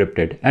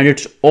encrypted, and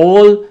it's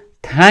all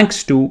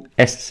thanks to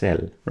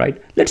SSL,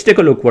 right? Let's take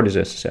a look what is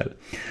SSL.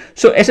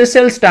 So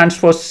SSL stands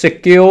for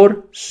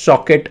Secure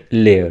Socket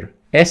Layer.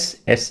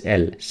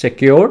 SSL,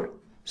 Secure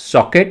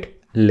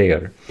Socket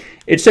Layer.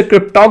 It's a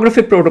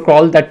cryptography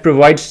protocol that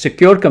provides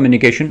secure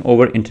communication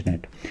over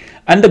internet.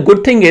 And the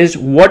good thing is,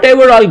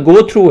 whatever I'll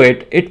go through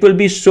it, it will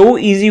be so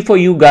easy for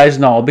you guys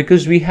now,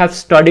 because we have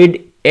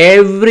studied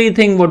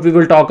everything what we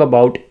will talk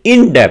about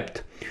in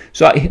depth.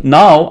 So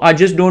now I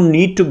just don't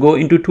need to go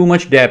into too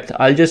much depth.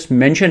 I'll just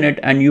mention it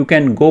and you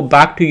can go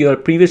back to your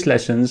previous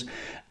lessons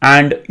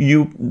and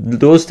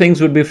those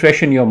things would be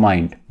fresh in your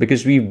mind,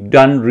 because we've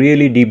done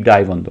really deep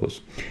dive on those.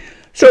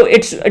 So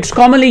it's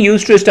commonly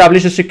used to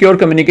establish a secure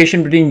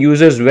communication between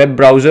users' web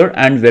browser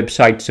and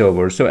website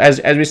server. So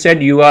as we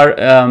said, you are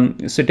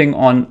sitting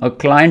on a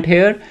client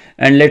here,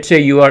 and let's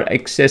say you are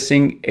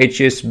accessing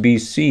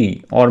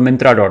HSBC or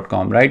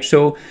Myntra.com, right?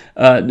 So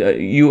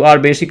you are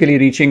basically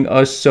reaching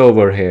a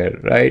server here,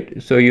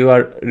 right? So you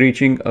are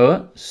reaching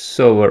a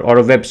server or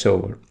a web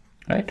server,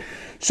 right?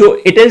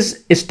 So it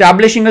is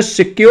establishing a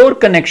secure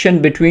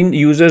connection between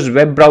user's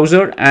web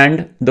browser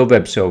and the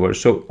web server.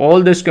 So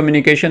all this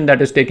communication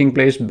that is taking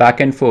place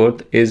back and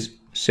forth is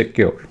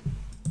secure.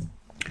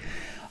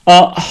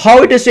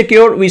 How it is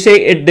secure? We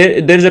say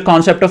there is a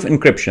concept of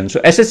encryption. So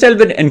SSL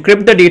will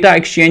encrypt the data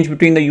exchange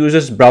between the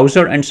user's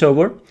browser and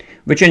server,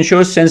 which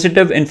ensures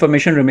sensitive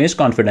information remains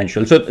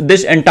confidential. So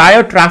this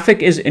entire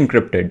traffic is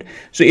encrypted.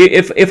 So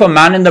if a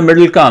man in the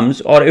middle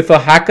comes, or if a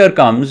hacker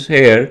comes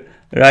here,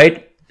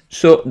 right?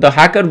 So the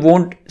hacker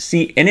won't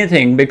see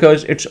anything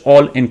because it's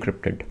all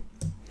encrypted.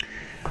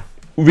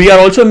 We are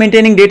also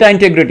maintaining data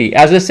integrity.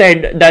 As I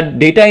said, that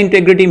data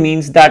integrity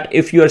means that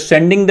if you are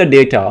sending the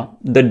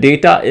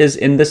data is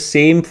in the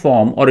same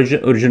form or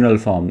original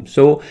form.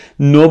 So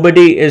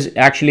nobody is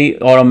actually,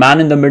 or a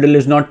man in the middle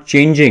is not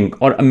changing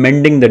or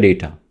amending the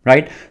data,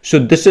 right? So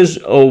this is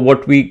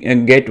what we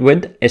get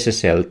with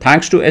SSL.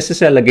 Thanks to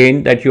SSL,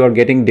 again, that you are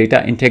getting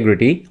data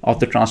integrity of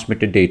the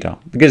transmitted data,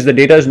 because the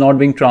data is not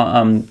being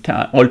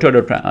altered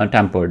or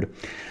tampered.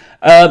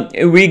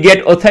 We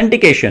get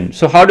authentication.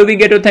 So how do we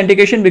get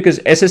authentication? Because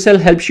SSL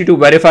helps you to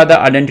verify the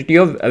identity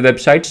of a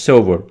website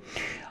server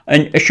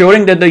and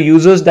assuring that the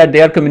users that they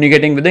are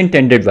communicating with the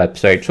intended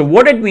website. So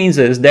what it means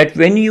is that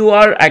when you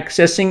are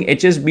accessing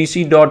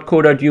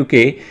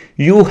hsbc.co.uk,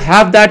 you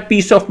have that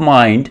peace of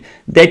mind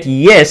that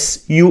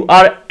yes, you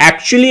are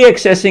actually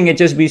accessing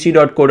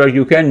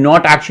hsbc.co.uk and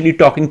not actually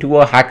talking to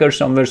a hacker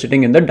somewhere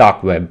sitting in the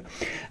dark web.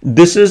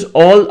 This is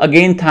all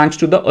again thanks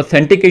to the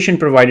authentication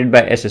provided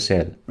by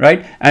SSL,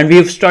 right? And we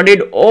have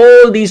studied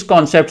all these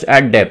concepts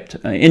at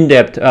depth, in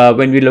depth,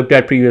 when we looked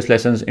at previous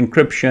lessons: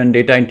 encryption,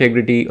 data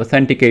integrity,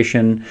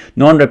 authentication,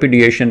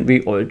 non-repudiation.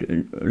 We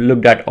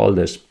looked at all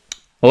this.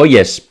 Oh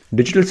yes,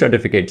 digital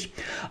certificates.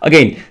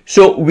 Again,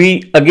 so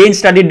we again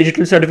studied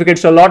digital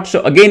certificates a lot.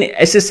 So again,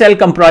 SSL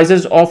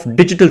comprises of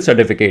digital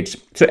certificates.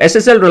 So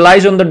SSL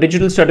relies on the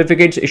digital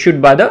certificates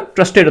issued by the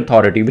trusted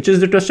authority. Which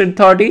is the trusted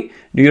authority?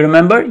 Do you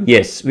remember?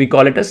 Yes, we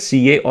call it a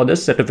CA, or the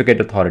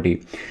certificate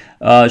authority.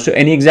 So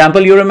any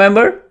example you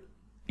remember?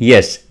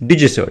 Yes,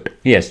 DigiCert.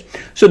 Yes.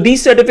 So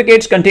these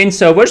certificates contain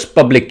server's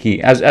public key.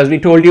 As we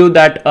told you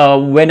that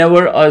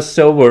whenever a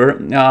server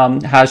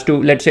has to,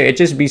 let's say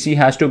HSBC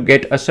has to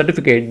get a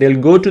certificate,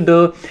 they'll go to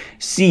the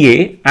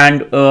CA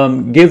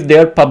and give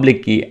their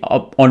public key.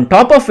 On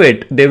top of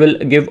it, they will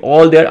give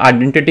all their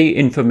identity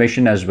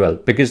information as well,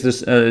 because this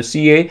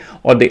CA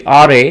or the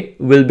RA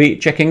will be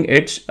checking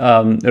its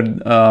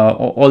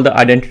all the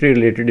identity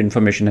related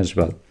information as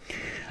well.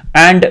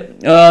 And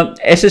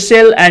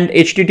SSL and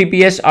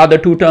HTTPS are the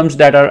two terms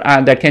that are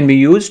that can be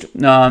used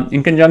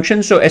in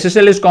conjunction. So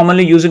SSL is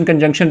commonly used in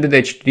conjunction with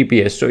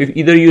HTTPS. So if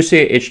either you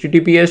say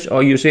HTTPS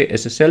or you say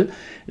SSL,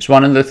 it's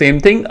one and the same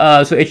thing.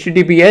 So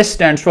HTTPS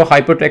stands for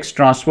Hypertext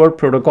Transfer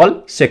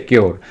Protocol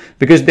Secure,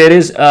 because there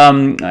is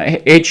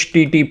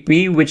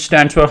HTTP, which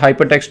stands for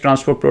Hypertext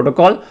Transfer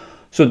Protocol.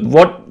 So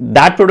what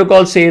that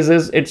protocol says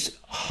is it's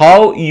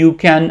how you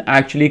can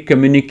actually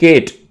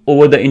communicate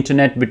over the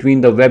internet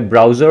between the web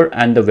browser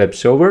and the web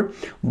server.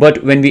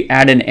 But when we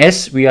add an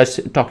S, we are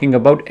talking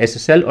about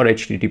SSL or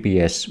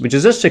HTTPS, which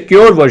is a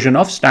secure version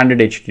of standard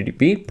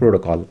HTTP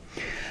protocol.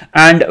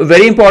 And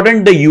very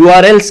important, the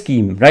URL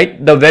scheme,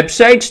 right? The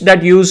websites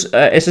that use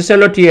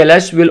SSL or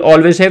TLS will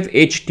always have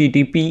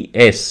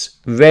HTTPS.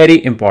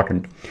 Very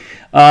important.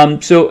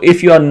 So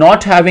if you are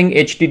not having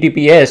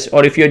HTTPS,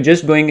 or if you're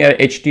just going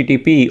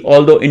HTTP,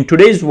 although in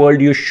today's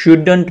world you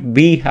shouldn't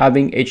be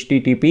having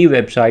HTTP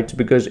websites,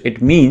 because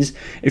it means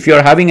if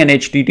you're having an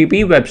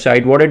HTTP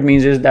website, what it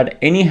means is that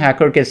any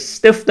hacker can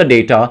sniff the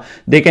data,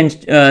 they can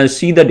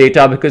see the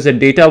data, because the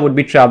data would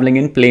be traveling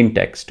in plain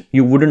text.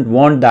 You wouldn't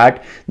want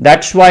that.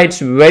 That's why it's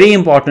very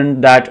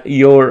important that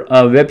your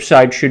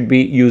website should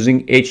be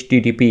using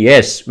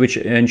HTTPS, which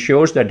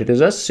ensures that it is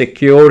a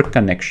secure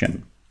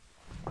connection.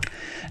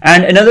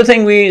 And another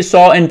thing we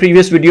saw in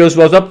previous videos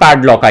was a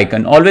padlock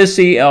icon. Always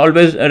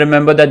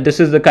remember that this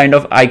is the kind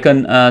of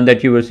icon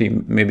that you will see.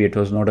 Maybe it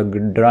was not a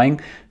good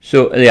drawing.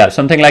 So yeah,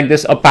 something like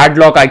this, a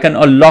padlock icon,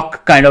 a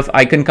lock kind of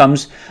icon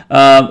comes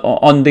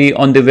on the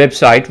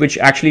website, which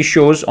actually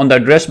shows on the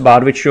address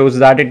bar, which shows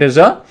that it is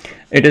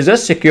a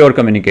secure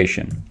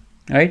communication,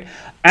 right?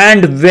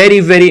 And very,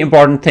 very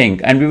important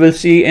thing, and we will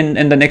see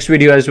in the next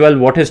video as well,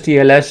 what is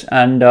TLS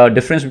and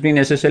difference between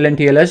SSL and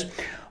TLS.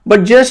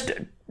 But just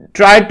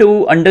try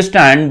to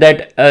understand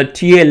that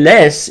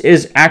TLS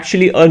is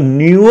actually a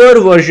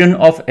newer version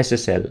of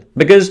SSL,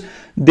 because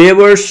there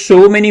were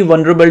so many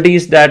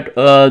vulnerabilities that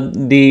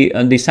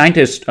the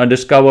scientists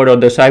discovered, or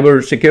the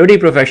cybersecurity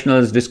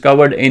professionals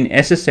discovered in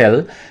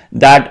SSL,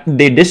 that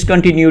they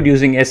discontinued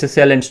using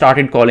SSL and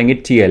started calling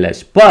it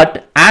TLS.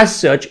 But as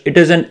such, it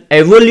is an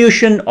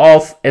evolution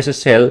of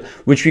SSL,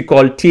 which we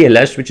call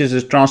TLS, which is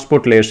a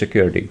transport layer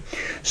security.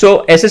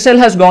 So SSL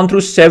has gone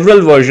through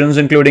several versions,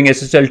 including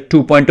SSL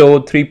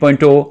 2.0,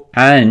 3.0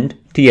 and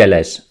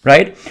TLS,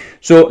 right?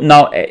 So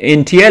now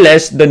in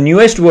TLS, the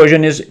newest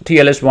version is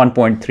TLS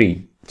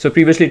 1.3. So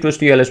previously it was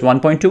TLS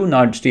 1.2,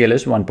 now it's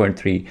TLS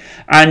 1.3.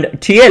 And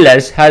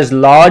TLS has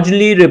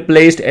largely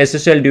replaced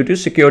SSL due to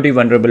security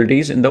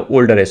vulnerabilities in the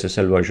older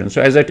SSL version.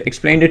 So as I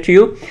explained it to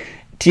you,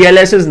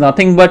 TLS is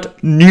nothing but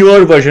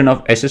newer version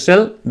of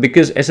SSL,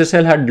 because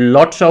SSL had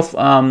lots of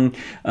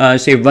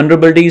say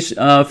vulnerabilities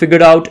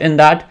figured out in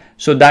that.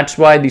 So that's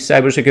why the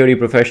cybersecurity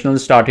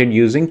professionals started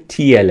using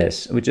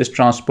TLS, which is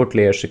Transport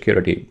Layer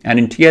Security. And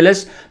in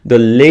TLS, the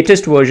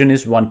latest version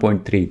is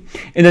 1.3.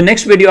 In the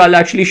next video, I'll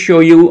actually show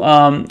you,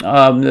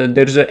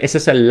 there is a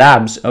SSL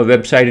Labs, a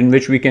website in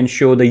which we can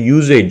show the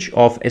usage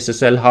of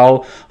SSL,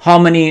 how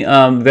many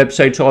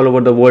websites all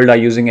over the world are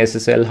using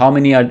SSL, how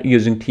many are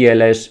using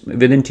TLS,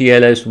 within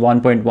TLS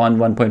 1.1,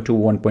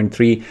 1.2,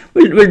 1.3.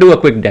 We'll do a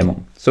quick demo.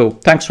 So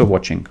thanks for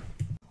watching.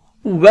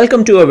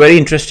 Welcome to a very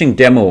interesting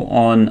demo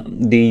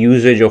on the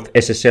usage of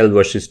SSL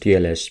versus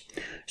TLS.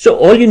 So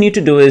all you need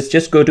to do is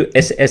just go to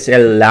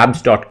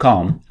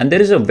sslabs.com, and there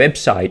is a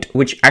website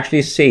which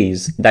actually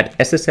says that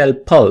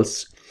SSL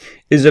Pulse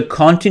is a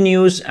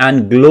continuous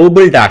and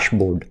global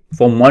dashboard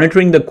for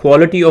monitoring the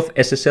quality of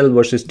SSL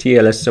versus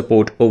TLS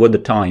support over the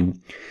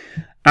time.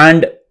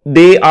 And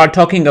they are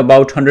talking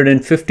about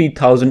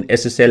 150,000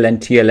 SSL and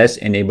TLS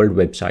enabled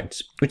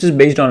websites, which is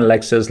based on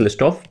Alexa's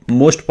list of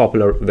most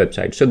popular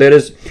websites. So there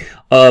is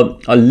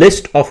a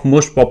list of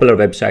most popular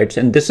websites,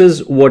 and this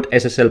is what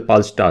SSL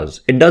Pulse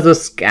does. It does a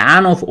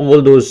scan of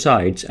all those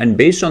sites, and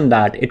based on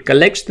that, it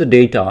collects the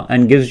data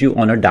and gives you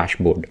on a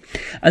dashboard.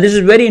 And this is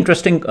very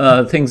interesting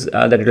things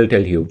that it will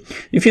tell you.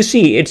 If you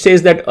see, it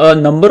says that a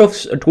number of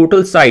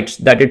total sites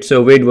that it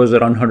surveyed was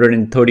around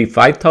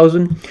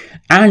 135,000.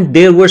 And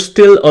there were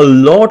still a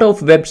lot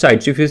of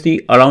websites. If you see,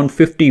 around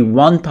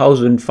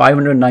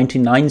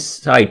 51,599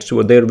 sites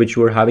were there which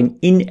were having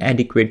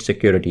inadequate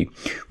security,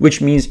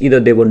 which means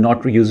either they were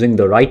not using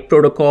the right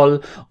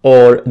protocol,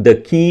 or the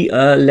key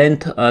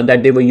length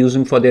that they were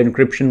using for their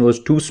encryption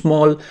was too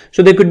small.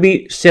 So there could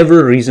be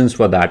several reasons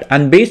for that.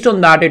 And based on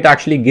that, it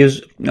actually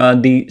gives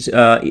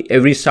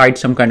every site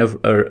some kind of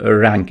a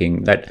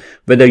ranking, that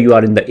whether you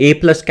are in the A+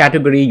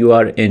 category, you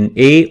are in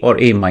A or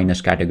A-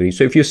 category.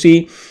 So if you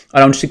see,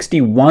 around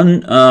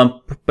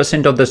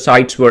 61% of the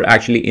sites were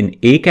actually in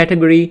A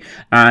category,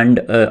 and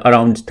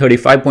around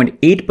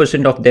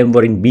 35.8% of them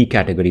were in B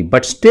category.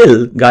 But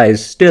still,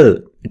 guys,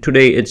 today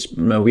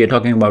we are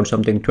talking about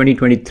something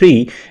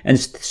 2023, and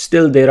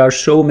still there are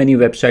so many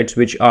websites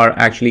which are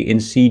actually in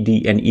C,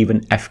 D, and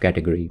even F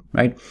category,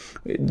 right?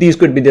 These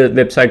could be the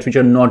websites which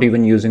are not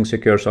even using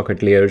secure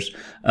socket layers.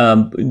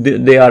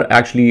 They are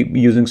actually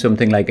using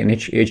something like an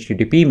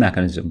HTTP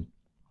mechanism.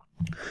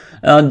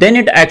 Then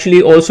it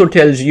actually also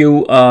tells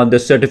you the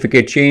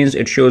certificate chains.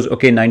 It shows,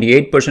 okay,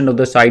 98% of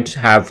the sites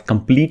have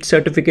complete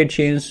certificate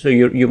chains. So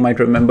you might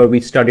remember we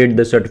studied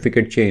the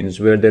certificate chains,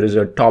 where there is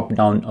a top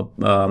down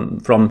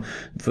from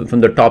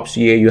the top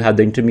CA, you have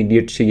the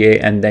intermediate CA,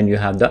 and then you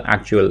have the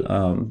actual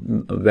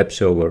web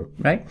server,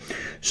 right?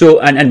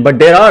 So but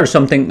there are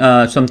something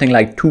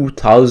like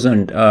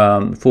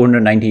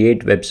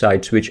 2,498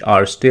 websites which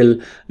are still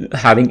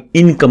having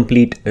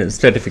incomplete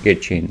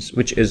certificate chains,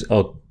 which is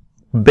a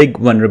big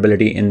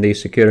vulnerability in the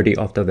security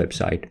of the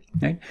website,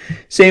 right?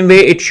 Same way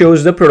it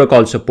shows the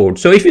protocol support.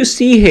 So if you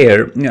see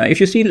here,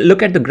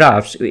 look at the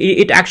graphs,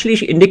 it actually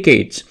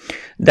indicates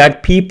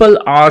that people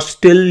are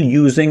still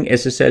using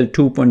SSL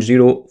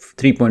 2.0,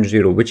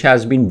 3.0, which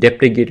has been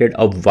deprecated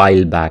a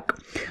while back.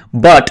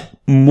 But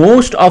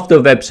most of the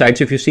websites,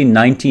 if you see,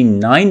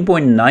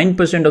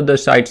 99.9% of the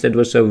sites that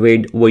were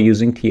surveyed were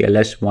using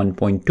TLS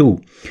 1.2.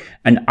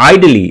 And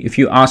ideally, if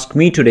you ask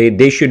me today,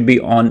 they should be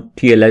on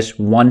TLS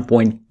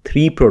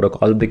 1.3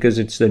 protocol, because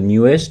it's the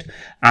newest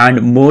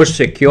and more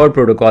secure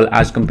protocol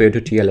as compared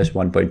to TLS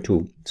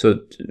 1.2. So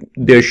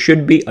there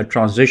should be a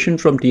transition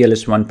from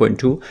TLS 1.2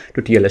 to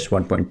TLS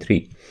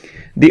 1.3.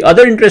 The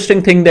other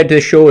interesting thing that they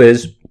show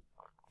is,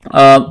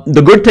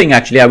 the good thing,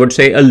 actually, I would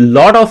say a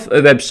lot of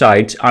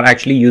websites are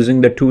actually using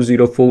the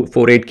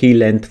 2048 key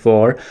length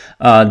for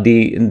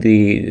the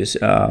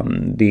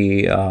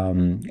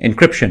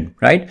encryption,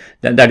 right?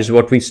 That is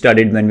what we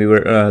studied when we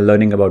were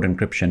learning about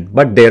encryption.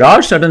 But there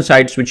are certain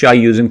sites which are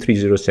using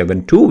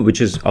 3072,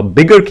 which is a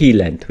bigger key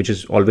length, which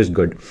is always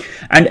good.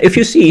 And if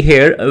you see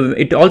here,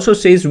 it also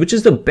says which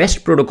is the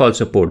best protocol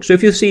support. So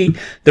if you see,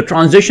 the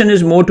transition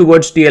is more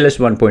towards TLS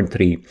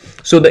 1.3.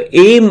 So the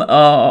aim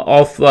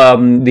of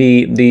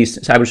the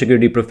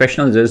cybersecurity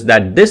professionals is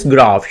that this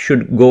graph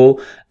should go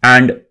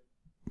and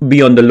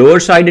be on the lower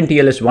side, and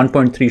TLS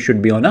 1.3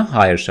 should be on a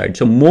higher side.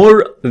 So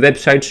more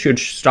websites should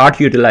start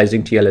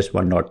utilizing TLS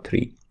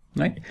 1.3.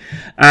 right?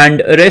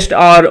 And rest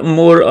are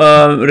more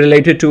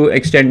related to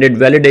extended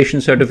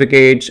validation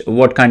certificates,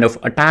 what kind of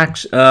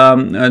attacks these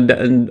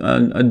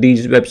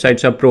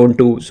websites are prone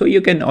to. So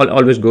you can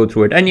always go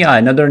through it. And yeah,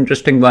 another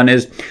interesting one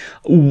is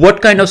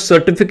what kind of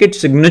certificate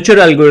signature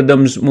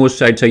algorithms most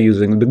sites are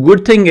using. The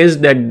good thing is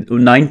that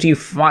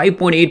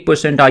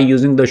 95.8% are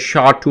using the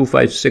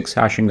SHA-256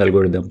 hashing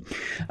algorithm.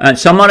 And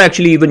some are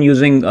actually even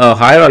using a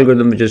higher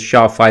algorithm, which is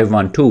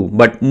SHA-512,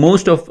 but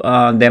most of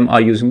them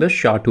are using the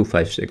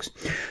SHA-256.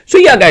 So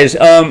yeah, guys,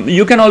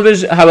 you can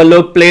always have a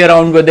look, play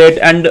around with it.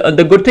 And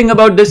the good thing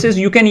about this is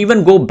you can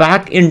even go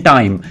back in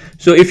time.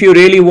 So if you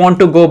really want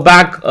to go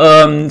back,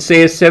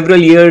 say several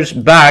years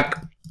back,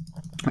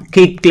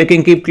 keep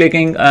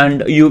clicking,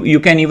 and you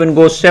can even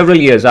go several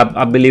years.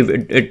 I believe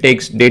it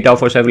takes data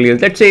for several years.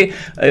 Let's say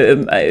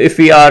if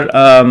we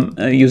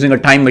are using a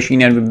time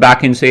machine and we're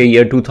back in, say,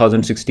 year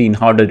 2016,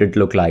 how did it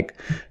look like?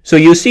 So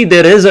you see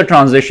there is a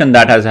transition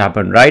that has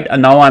happened, right?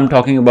 And now I'm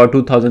talking about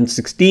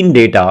 2016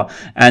 data,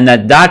 and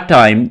at that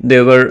time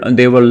there were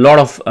a lot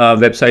of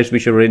websites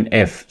which were in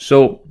F.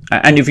 So,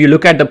 and if you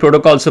look at the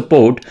protocol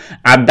support,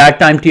 at that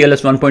time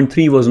TLS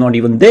 1.3 was not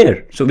even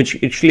there. So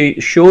which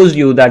actually shows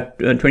you that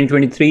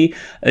 2023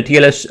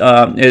 TLS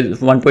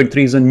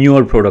 1.3 is a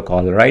newer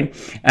protocol, right?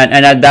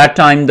 And at that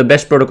time the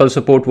best protocol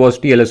support was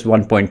TLS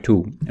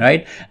 1.2,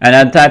 right? And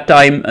at that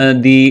time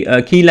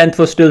the key length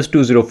was still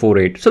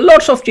 2048. So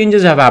lots of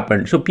changes have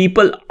happened. So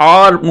people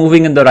are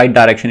moving in the right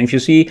direction. If you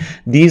see,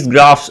 these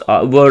graphs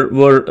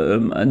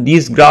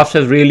these graphs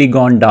have really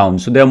gone down.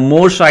 So there are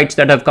more sites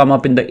that have come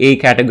up in the A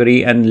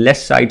category and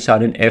less sites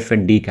are in F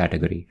and D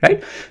category,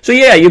 right? So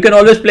yeah, you can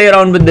always play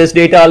around with this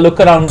data,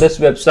 look around this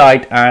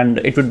website, and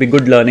it would be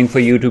good learning for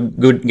you to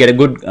get a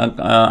good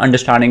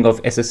understanding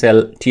of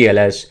SSL,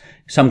 TLS,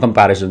 some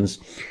comparisons.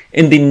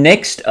 In the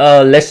next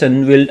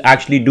lesson, we'll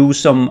actually do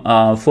some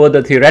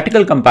further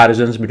theoretical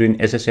comparisons between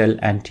SSL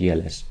and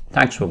TLS.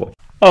 Thanks for watching.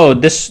 Oh,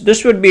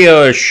 this would be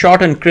a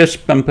short and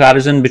crisp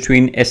comparison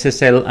between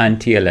SSL and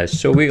TLS.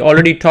 So we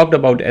already talked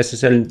about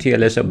SSL and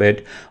TLS a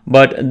bit,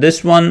 but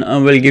this one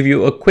will give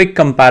you a quick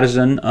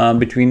comparison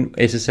between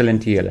SSL and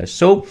TLS.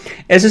 So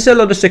SSL,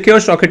 or the secure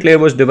socket layer,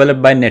 was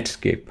developed by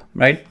Netscape,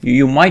 right?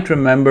 You might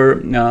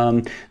remember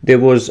there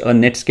was a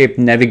Netscape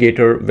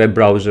Navigator web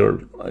browser.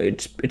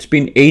 It's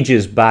been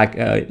ages back.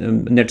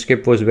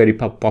 Netscape was very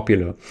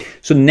popular.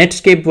 So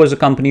Netscape was a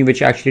company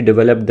which actually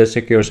developed the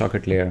secure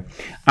socket layer.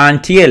 And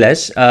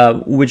TLS,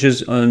 which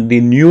is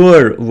the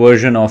newer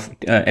version of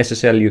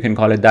SSL, you can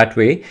call it that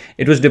way,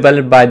 it was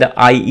developed by the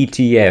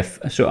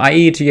IETF. So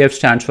IETF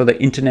stands for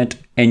the Internet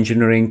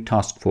Engineering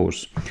Task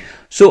Force.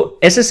 So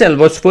SSL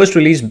was first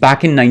released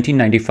back in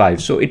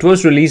 1995. So it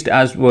was released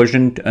as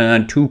version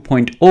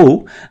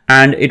 2.0,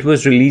 and it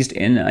was released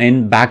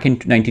back in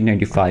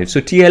 1995. So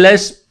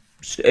TLS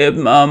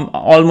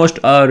almost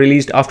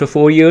released after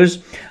 4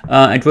 years.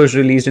 It was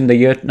released in the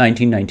year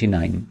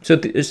 1999. So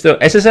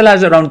SSL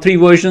has around 3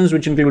 versions,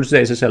 which includes the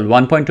SSL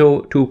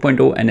 1.0,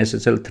 2.0, and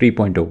SSL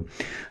 3.0.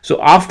 So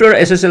after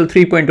SSL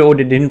 3.0,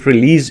 they didn't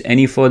release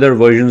any further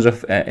versions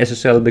of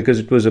SSL because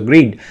it was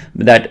agreed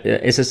that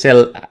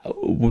SSL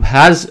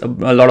has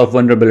a lot of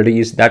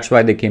vulnerabilities. That's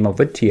why they came up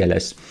with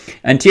TLS.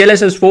 And TLS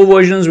has 4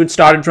 versions, which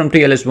started from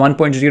TLS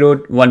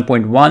 1.0,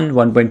 1.1,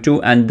 1.2,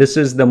 and this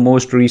is the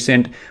most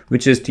recent,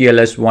 which is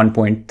TLS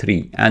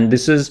 1.3. And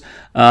this is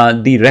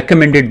the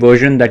recommended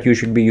version that you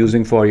should be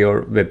using for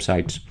your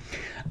websites.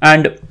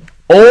 And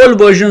all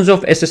versions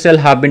of SSL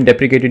have been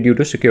deprecated due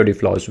to security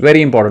flaws.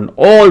 Very important,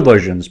 all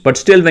versions. But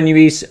still, when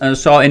we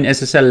saw in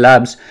SSL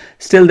labs,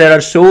 still there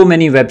are so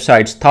many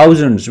websites,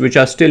 thousands, which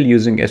are still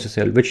using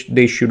SSL, which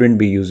they shouldn't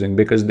be using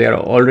because they are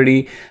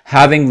already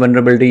having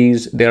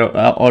vulnerabilities. They are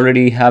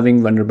already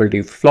having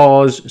vulnerability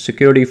flaws,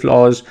 security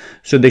flaws,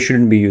 so they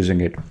shouldn't be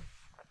using it.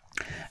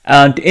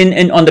 And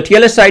on the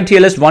TLS side,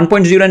 TLS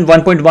 1.0 and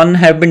 1.1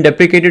 have been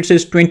deprecated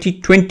since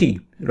 2020,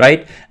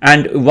 right?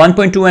 And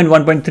 1.2 and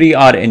 1.3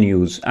 are in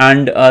use.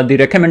 And the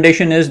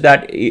recommendation is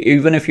that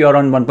even if you are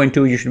on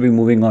 1.2, you should be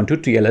moving on to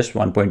TLS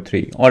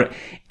 1.3. Or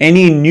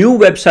any new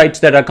websites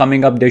that are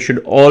coming up, they should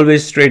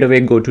always straight away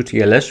go to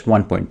TLS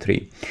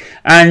 1.3.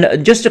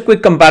 And just a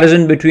quick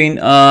comparison between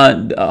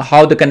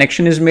how the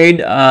connection is made.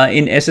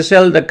 In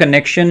SSL, the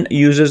connection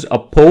uses a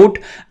port,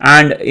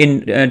 and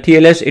in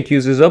TLS, it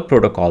uses a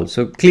protocol.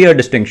 So clear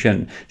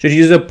distinction. So it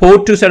uses a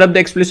port to set up the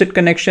explicit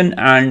connection,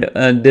 and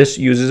this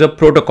uses a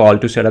protocol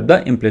to set up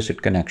the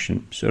implicit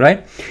connection. So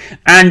right.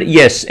 And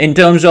yes, in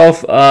terms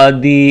of how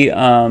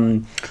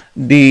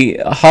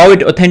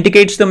it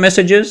authenticates the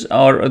messages,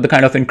 or the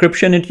kind of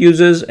encryption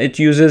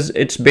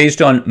it's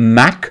based on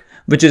MAC,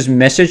 which is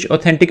message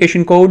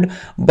authentication code,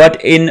 but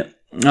in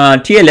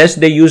TLS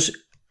they use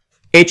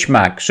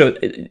HMAC. So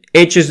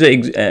H is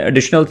the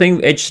additional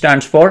thing. H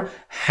stands for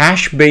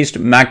hash-based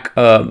MAC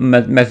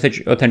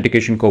message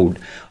authentication code.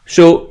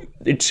 So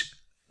it's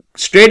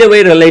straight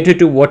away related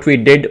to what we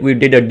did. We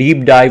did a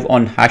deep dive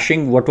on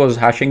hashing. What was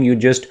hashing? You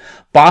just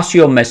pass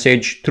your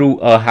message through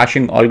a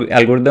hashing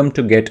algorithm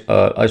to get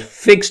a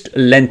fixed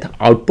length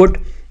output,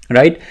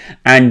 right?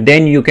 And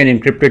then you can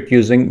encrypt it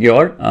using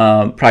your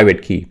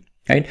private key.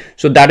 Right.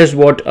 So that is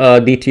what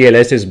the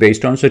TLS is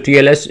based on. So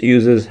TLS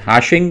uses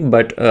hashing,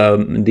 but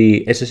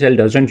the SSL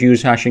doesn't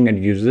use hashing,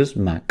 and uses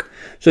MAC.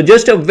 So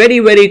just a very,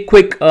 very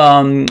quick,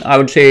 I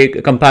would say,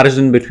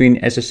 comparison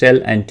between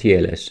SSL and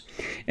TLS.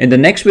 In the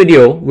next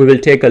video, we will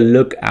take a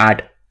look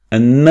at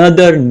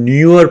another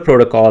newer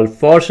protocol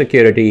for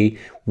security,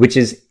 which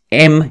is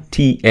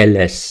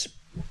MTLS.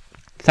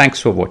 Thanks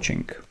for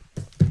watching.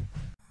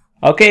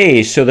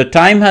 Okay, so the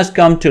time has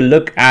come to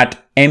look at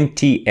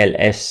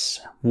MTLS.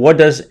 what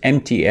does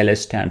MTLS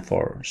stand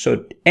for?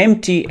 So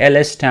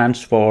MTLS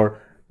stands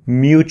for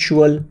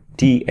mutual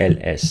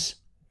TLS,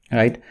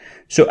 right?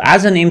 So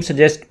as the name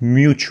suggests,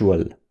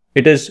 mutual,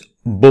 it is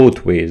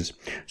both ways.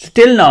 So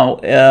till now,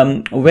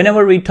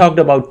 whenever we talked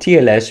about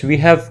TLS, we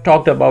have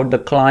talked about the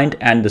client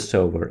and the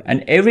server.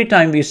 And every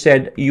time we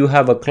said you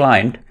have a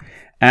client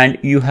and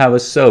you have a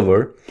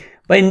server.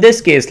 But in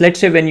this case, let's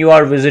say when you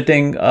are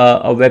visiting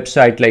a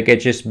website like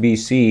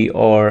HSBC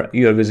or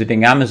you're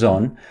visiting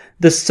Amazon,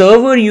 the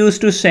server used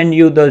to send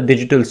you the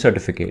digital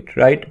certificate,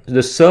 right?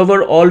 The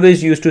server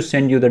always used to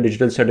send you the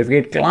digital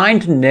certificate.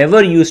 Client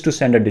never used to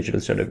send a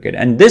digital certificate.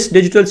 And this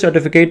digital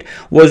certificate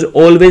was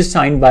always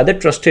signed by the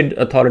trusted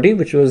authority,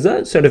 which was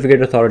the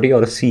certificate authority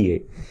or a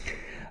CA.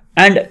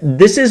 And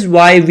this is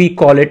why we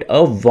call it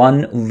a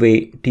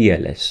one-way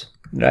TLS,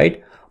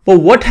 right? But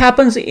what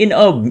happens in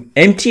a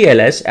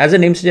MTLS, as the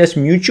name suggests,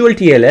 mutual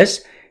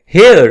TLS,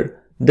 here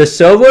the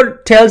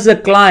server tells the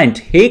client,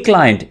 hey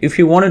client, if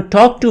you want to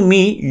talk to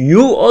me,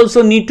 you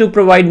also need to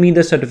provide me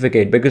the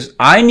certificate because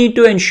I need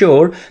to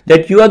ensure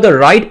that you are the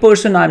right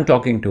person I'm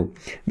talking to.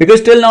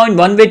 Because till now in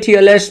one-way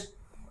TLS,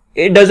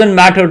 it doesn't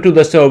matter to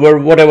the server,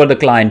 whatever the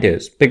client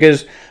is,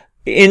 because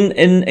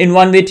in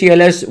one-way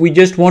TLS, we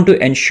just want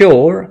to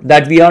ensure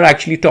that we are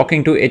actually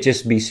talking to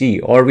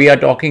HSBC or we are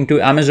talking to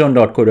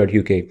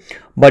Amazon.co.uk.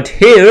 But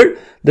here,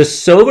 the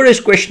server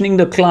is questioning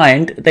the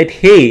client that,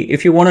 hey,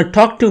 if you want to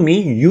talk to me,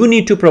 you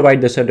need to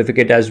provide the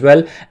certificate as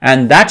well.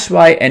 And that's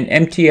why an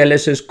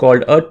MTLS is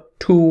called a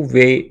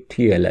two-way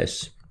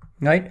TLS.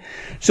 Right.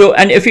 So,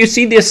 and if you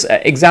see this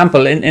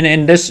example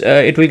in this,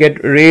 it will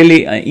get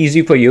really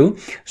easy for you.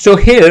 So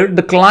here,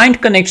 the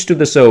client connects to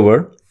the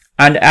server.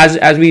 And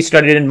as we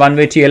studied in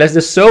one-way TLS,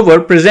 the server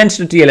presents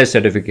the TLS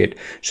certificate.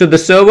 So the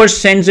server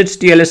sends its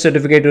TLS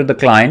certificate to the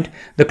client.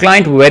 The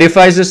client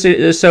verifies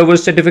the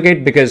server's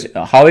certificate because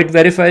how it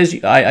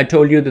verifies, I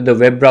told you that the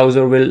web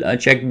browser will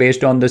check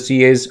based on the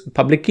CA's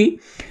public key,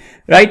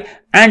 right?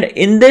 And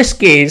in this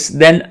case,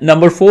 then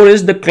number 4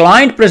 is the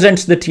client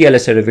presents the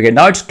TLS certificate.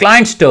 Now it's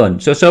client's turn.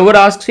 So server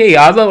asks, hey,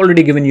 I've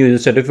already given you the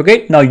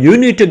certificate. Now you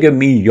need to give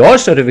me your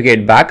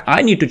certificate back.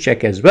 I need to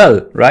check as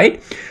well,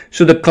 right?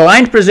 So the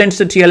client presents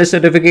the TLS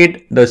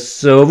certificate, the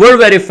server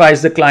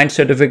verifies the client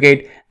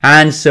certificate,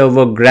 and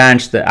server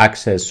grants the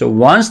access. So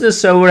once the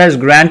server has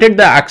granted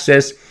the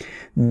access,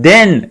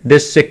 then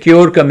this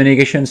secure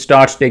communication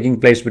starts taking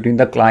place between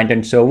the client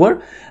and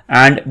server.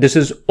 And this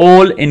is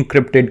all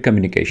encrypted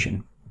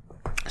communication.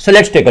 So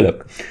let's take a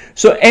look.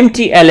 So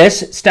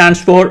MTLS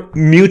stands for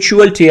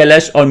mutual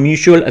TLS or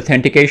mutual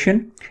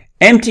authentication.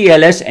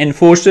 MTLS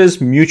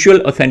enforces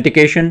mutual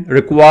authentication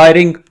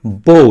requiring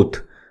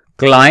both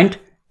client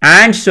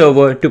and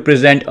server to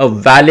present a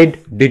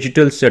valid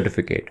digital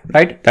certificate,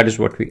 right? That is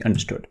what we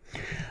understood.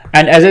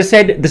 And as I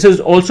said, this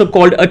is also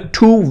called a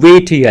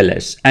two-way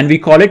TLS and we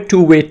call it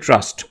two-way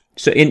trust.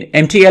 So in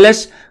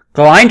MTLS,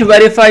 client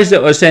verifies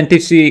the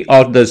authenticity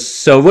of the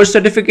server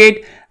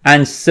certificate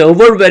and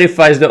server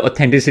verifies the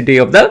authenticity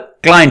of the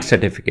client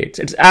certificates.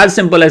 It's as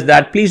simple as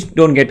that. Please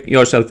don't get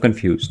yourself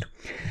confused.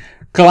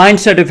 Client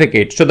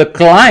certificate. So the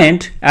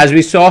client, as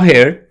we saw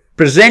here,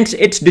 presents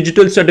its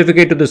digital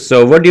certificate to the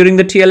server during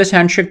the TLS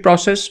handshake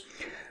process.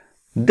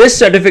 This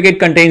certificate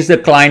contains the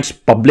client's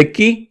public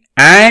key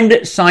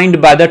and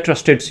signed by the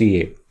trusted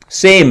CA.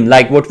 Same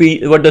like what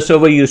the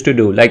server used to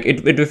do. Like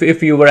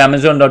if you were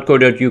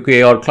Amazon.co.uk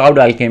or Cloud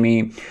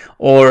Alchemy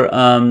or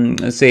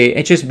say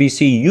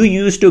HSBC, you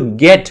used to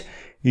get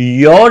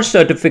your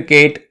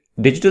certificate,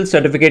 digital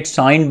certificate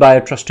signed by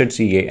a trusted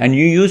CA, and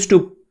you used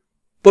to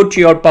put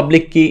your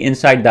public key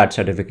inside that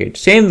certificate.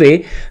 Same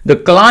way, the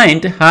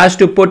client has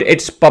to put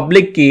its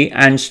public key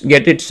and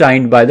get it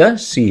signed by the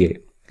CA.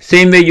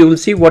 Same way you will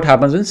see what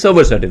happens in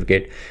server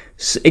certificate.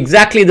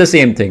 Exactly the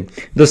same thing.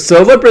 The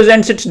server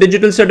presents its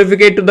digital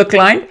certificate to the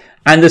client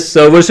and the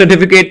server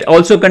certificate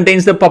also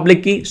contains the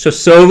public key. So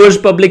server's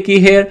public key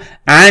here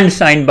and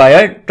signed by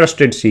a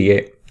trusted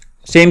CA.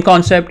 Same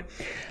concept.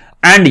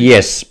 And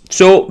yes,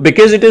 so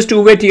because it is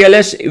two-way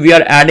TLS, we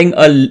are adding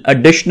an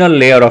additional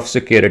layer of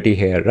security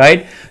here,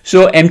 right?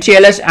 So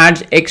MTLS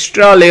adds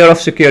extra layer of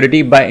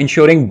security by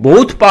ensuring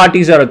both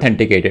parties are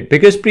authenticated,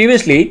 because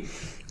previously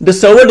the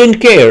server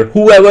didn't care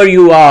whoever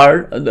you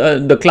are,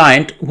 the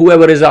client,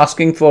 whoever is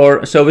asking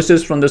for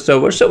services from the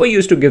server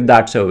used to give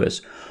that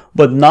service.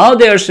 But now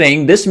they are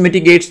saying this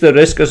mitigates the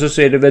risk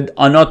associated with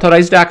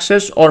unauthorized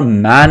access or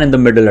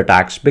man-in-the-middle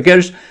attacks,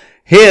 because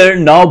here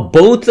now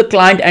both the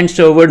client and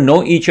server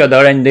know each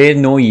other and they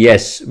know,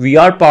 yes, we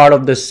are part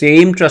of the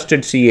same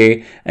trusted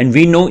CA and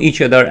we know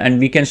each other and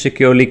we can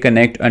securely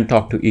connect and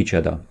talk to each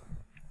other.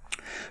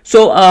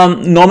 So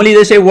normally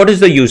they say, what is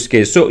the use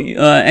case? So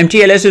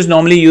MTLS is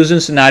normally used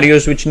in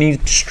scenarios which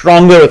need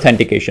stronger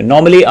authentication.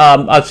 Normally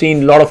I've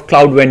seen a lot of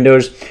cloud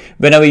vendors,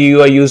 whenever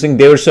you are using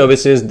their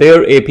services,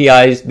 their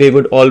APIs, they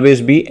would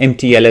always be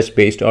MTLS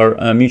based or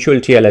mutual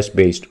TLS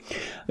based.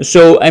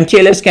 So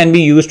MTLS can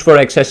be used for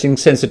accessing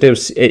sensitive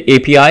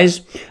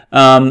APIs.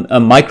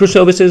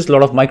 Microservices, a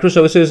lot of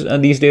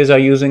microservices these days are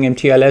using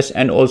MTLS,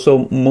 and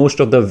also most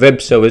of the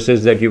web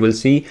services that you will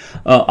see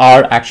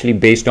are actually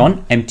based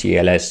on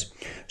MTLS.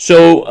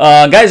 So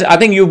guys, I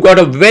think you've got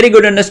a very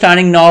good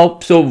understanding now.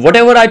 So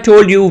whatever I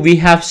told you, we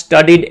have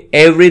studied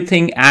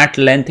everything at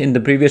length in the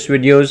previous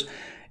videos.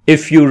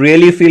 If you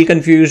really feel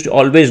confused,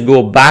 always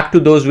go back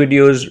to those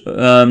videos,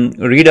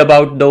 read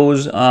about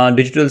those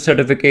digital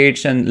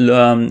certificates,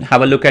 and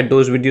have a look at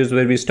those videos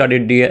where we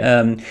studied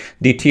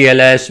the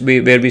TLS,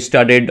 where we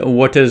studied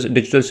what is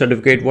digital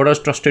certificate, what are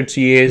trusted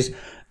CAs.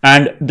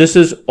 And this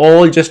is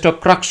all just a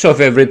crux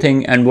of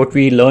everything. And what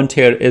we learned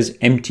here is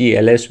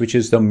MTLS, which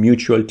is the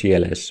mutual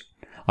TLS.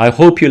 I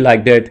hope you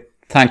liked it.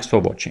 Thanks for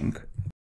watching.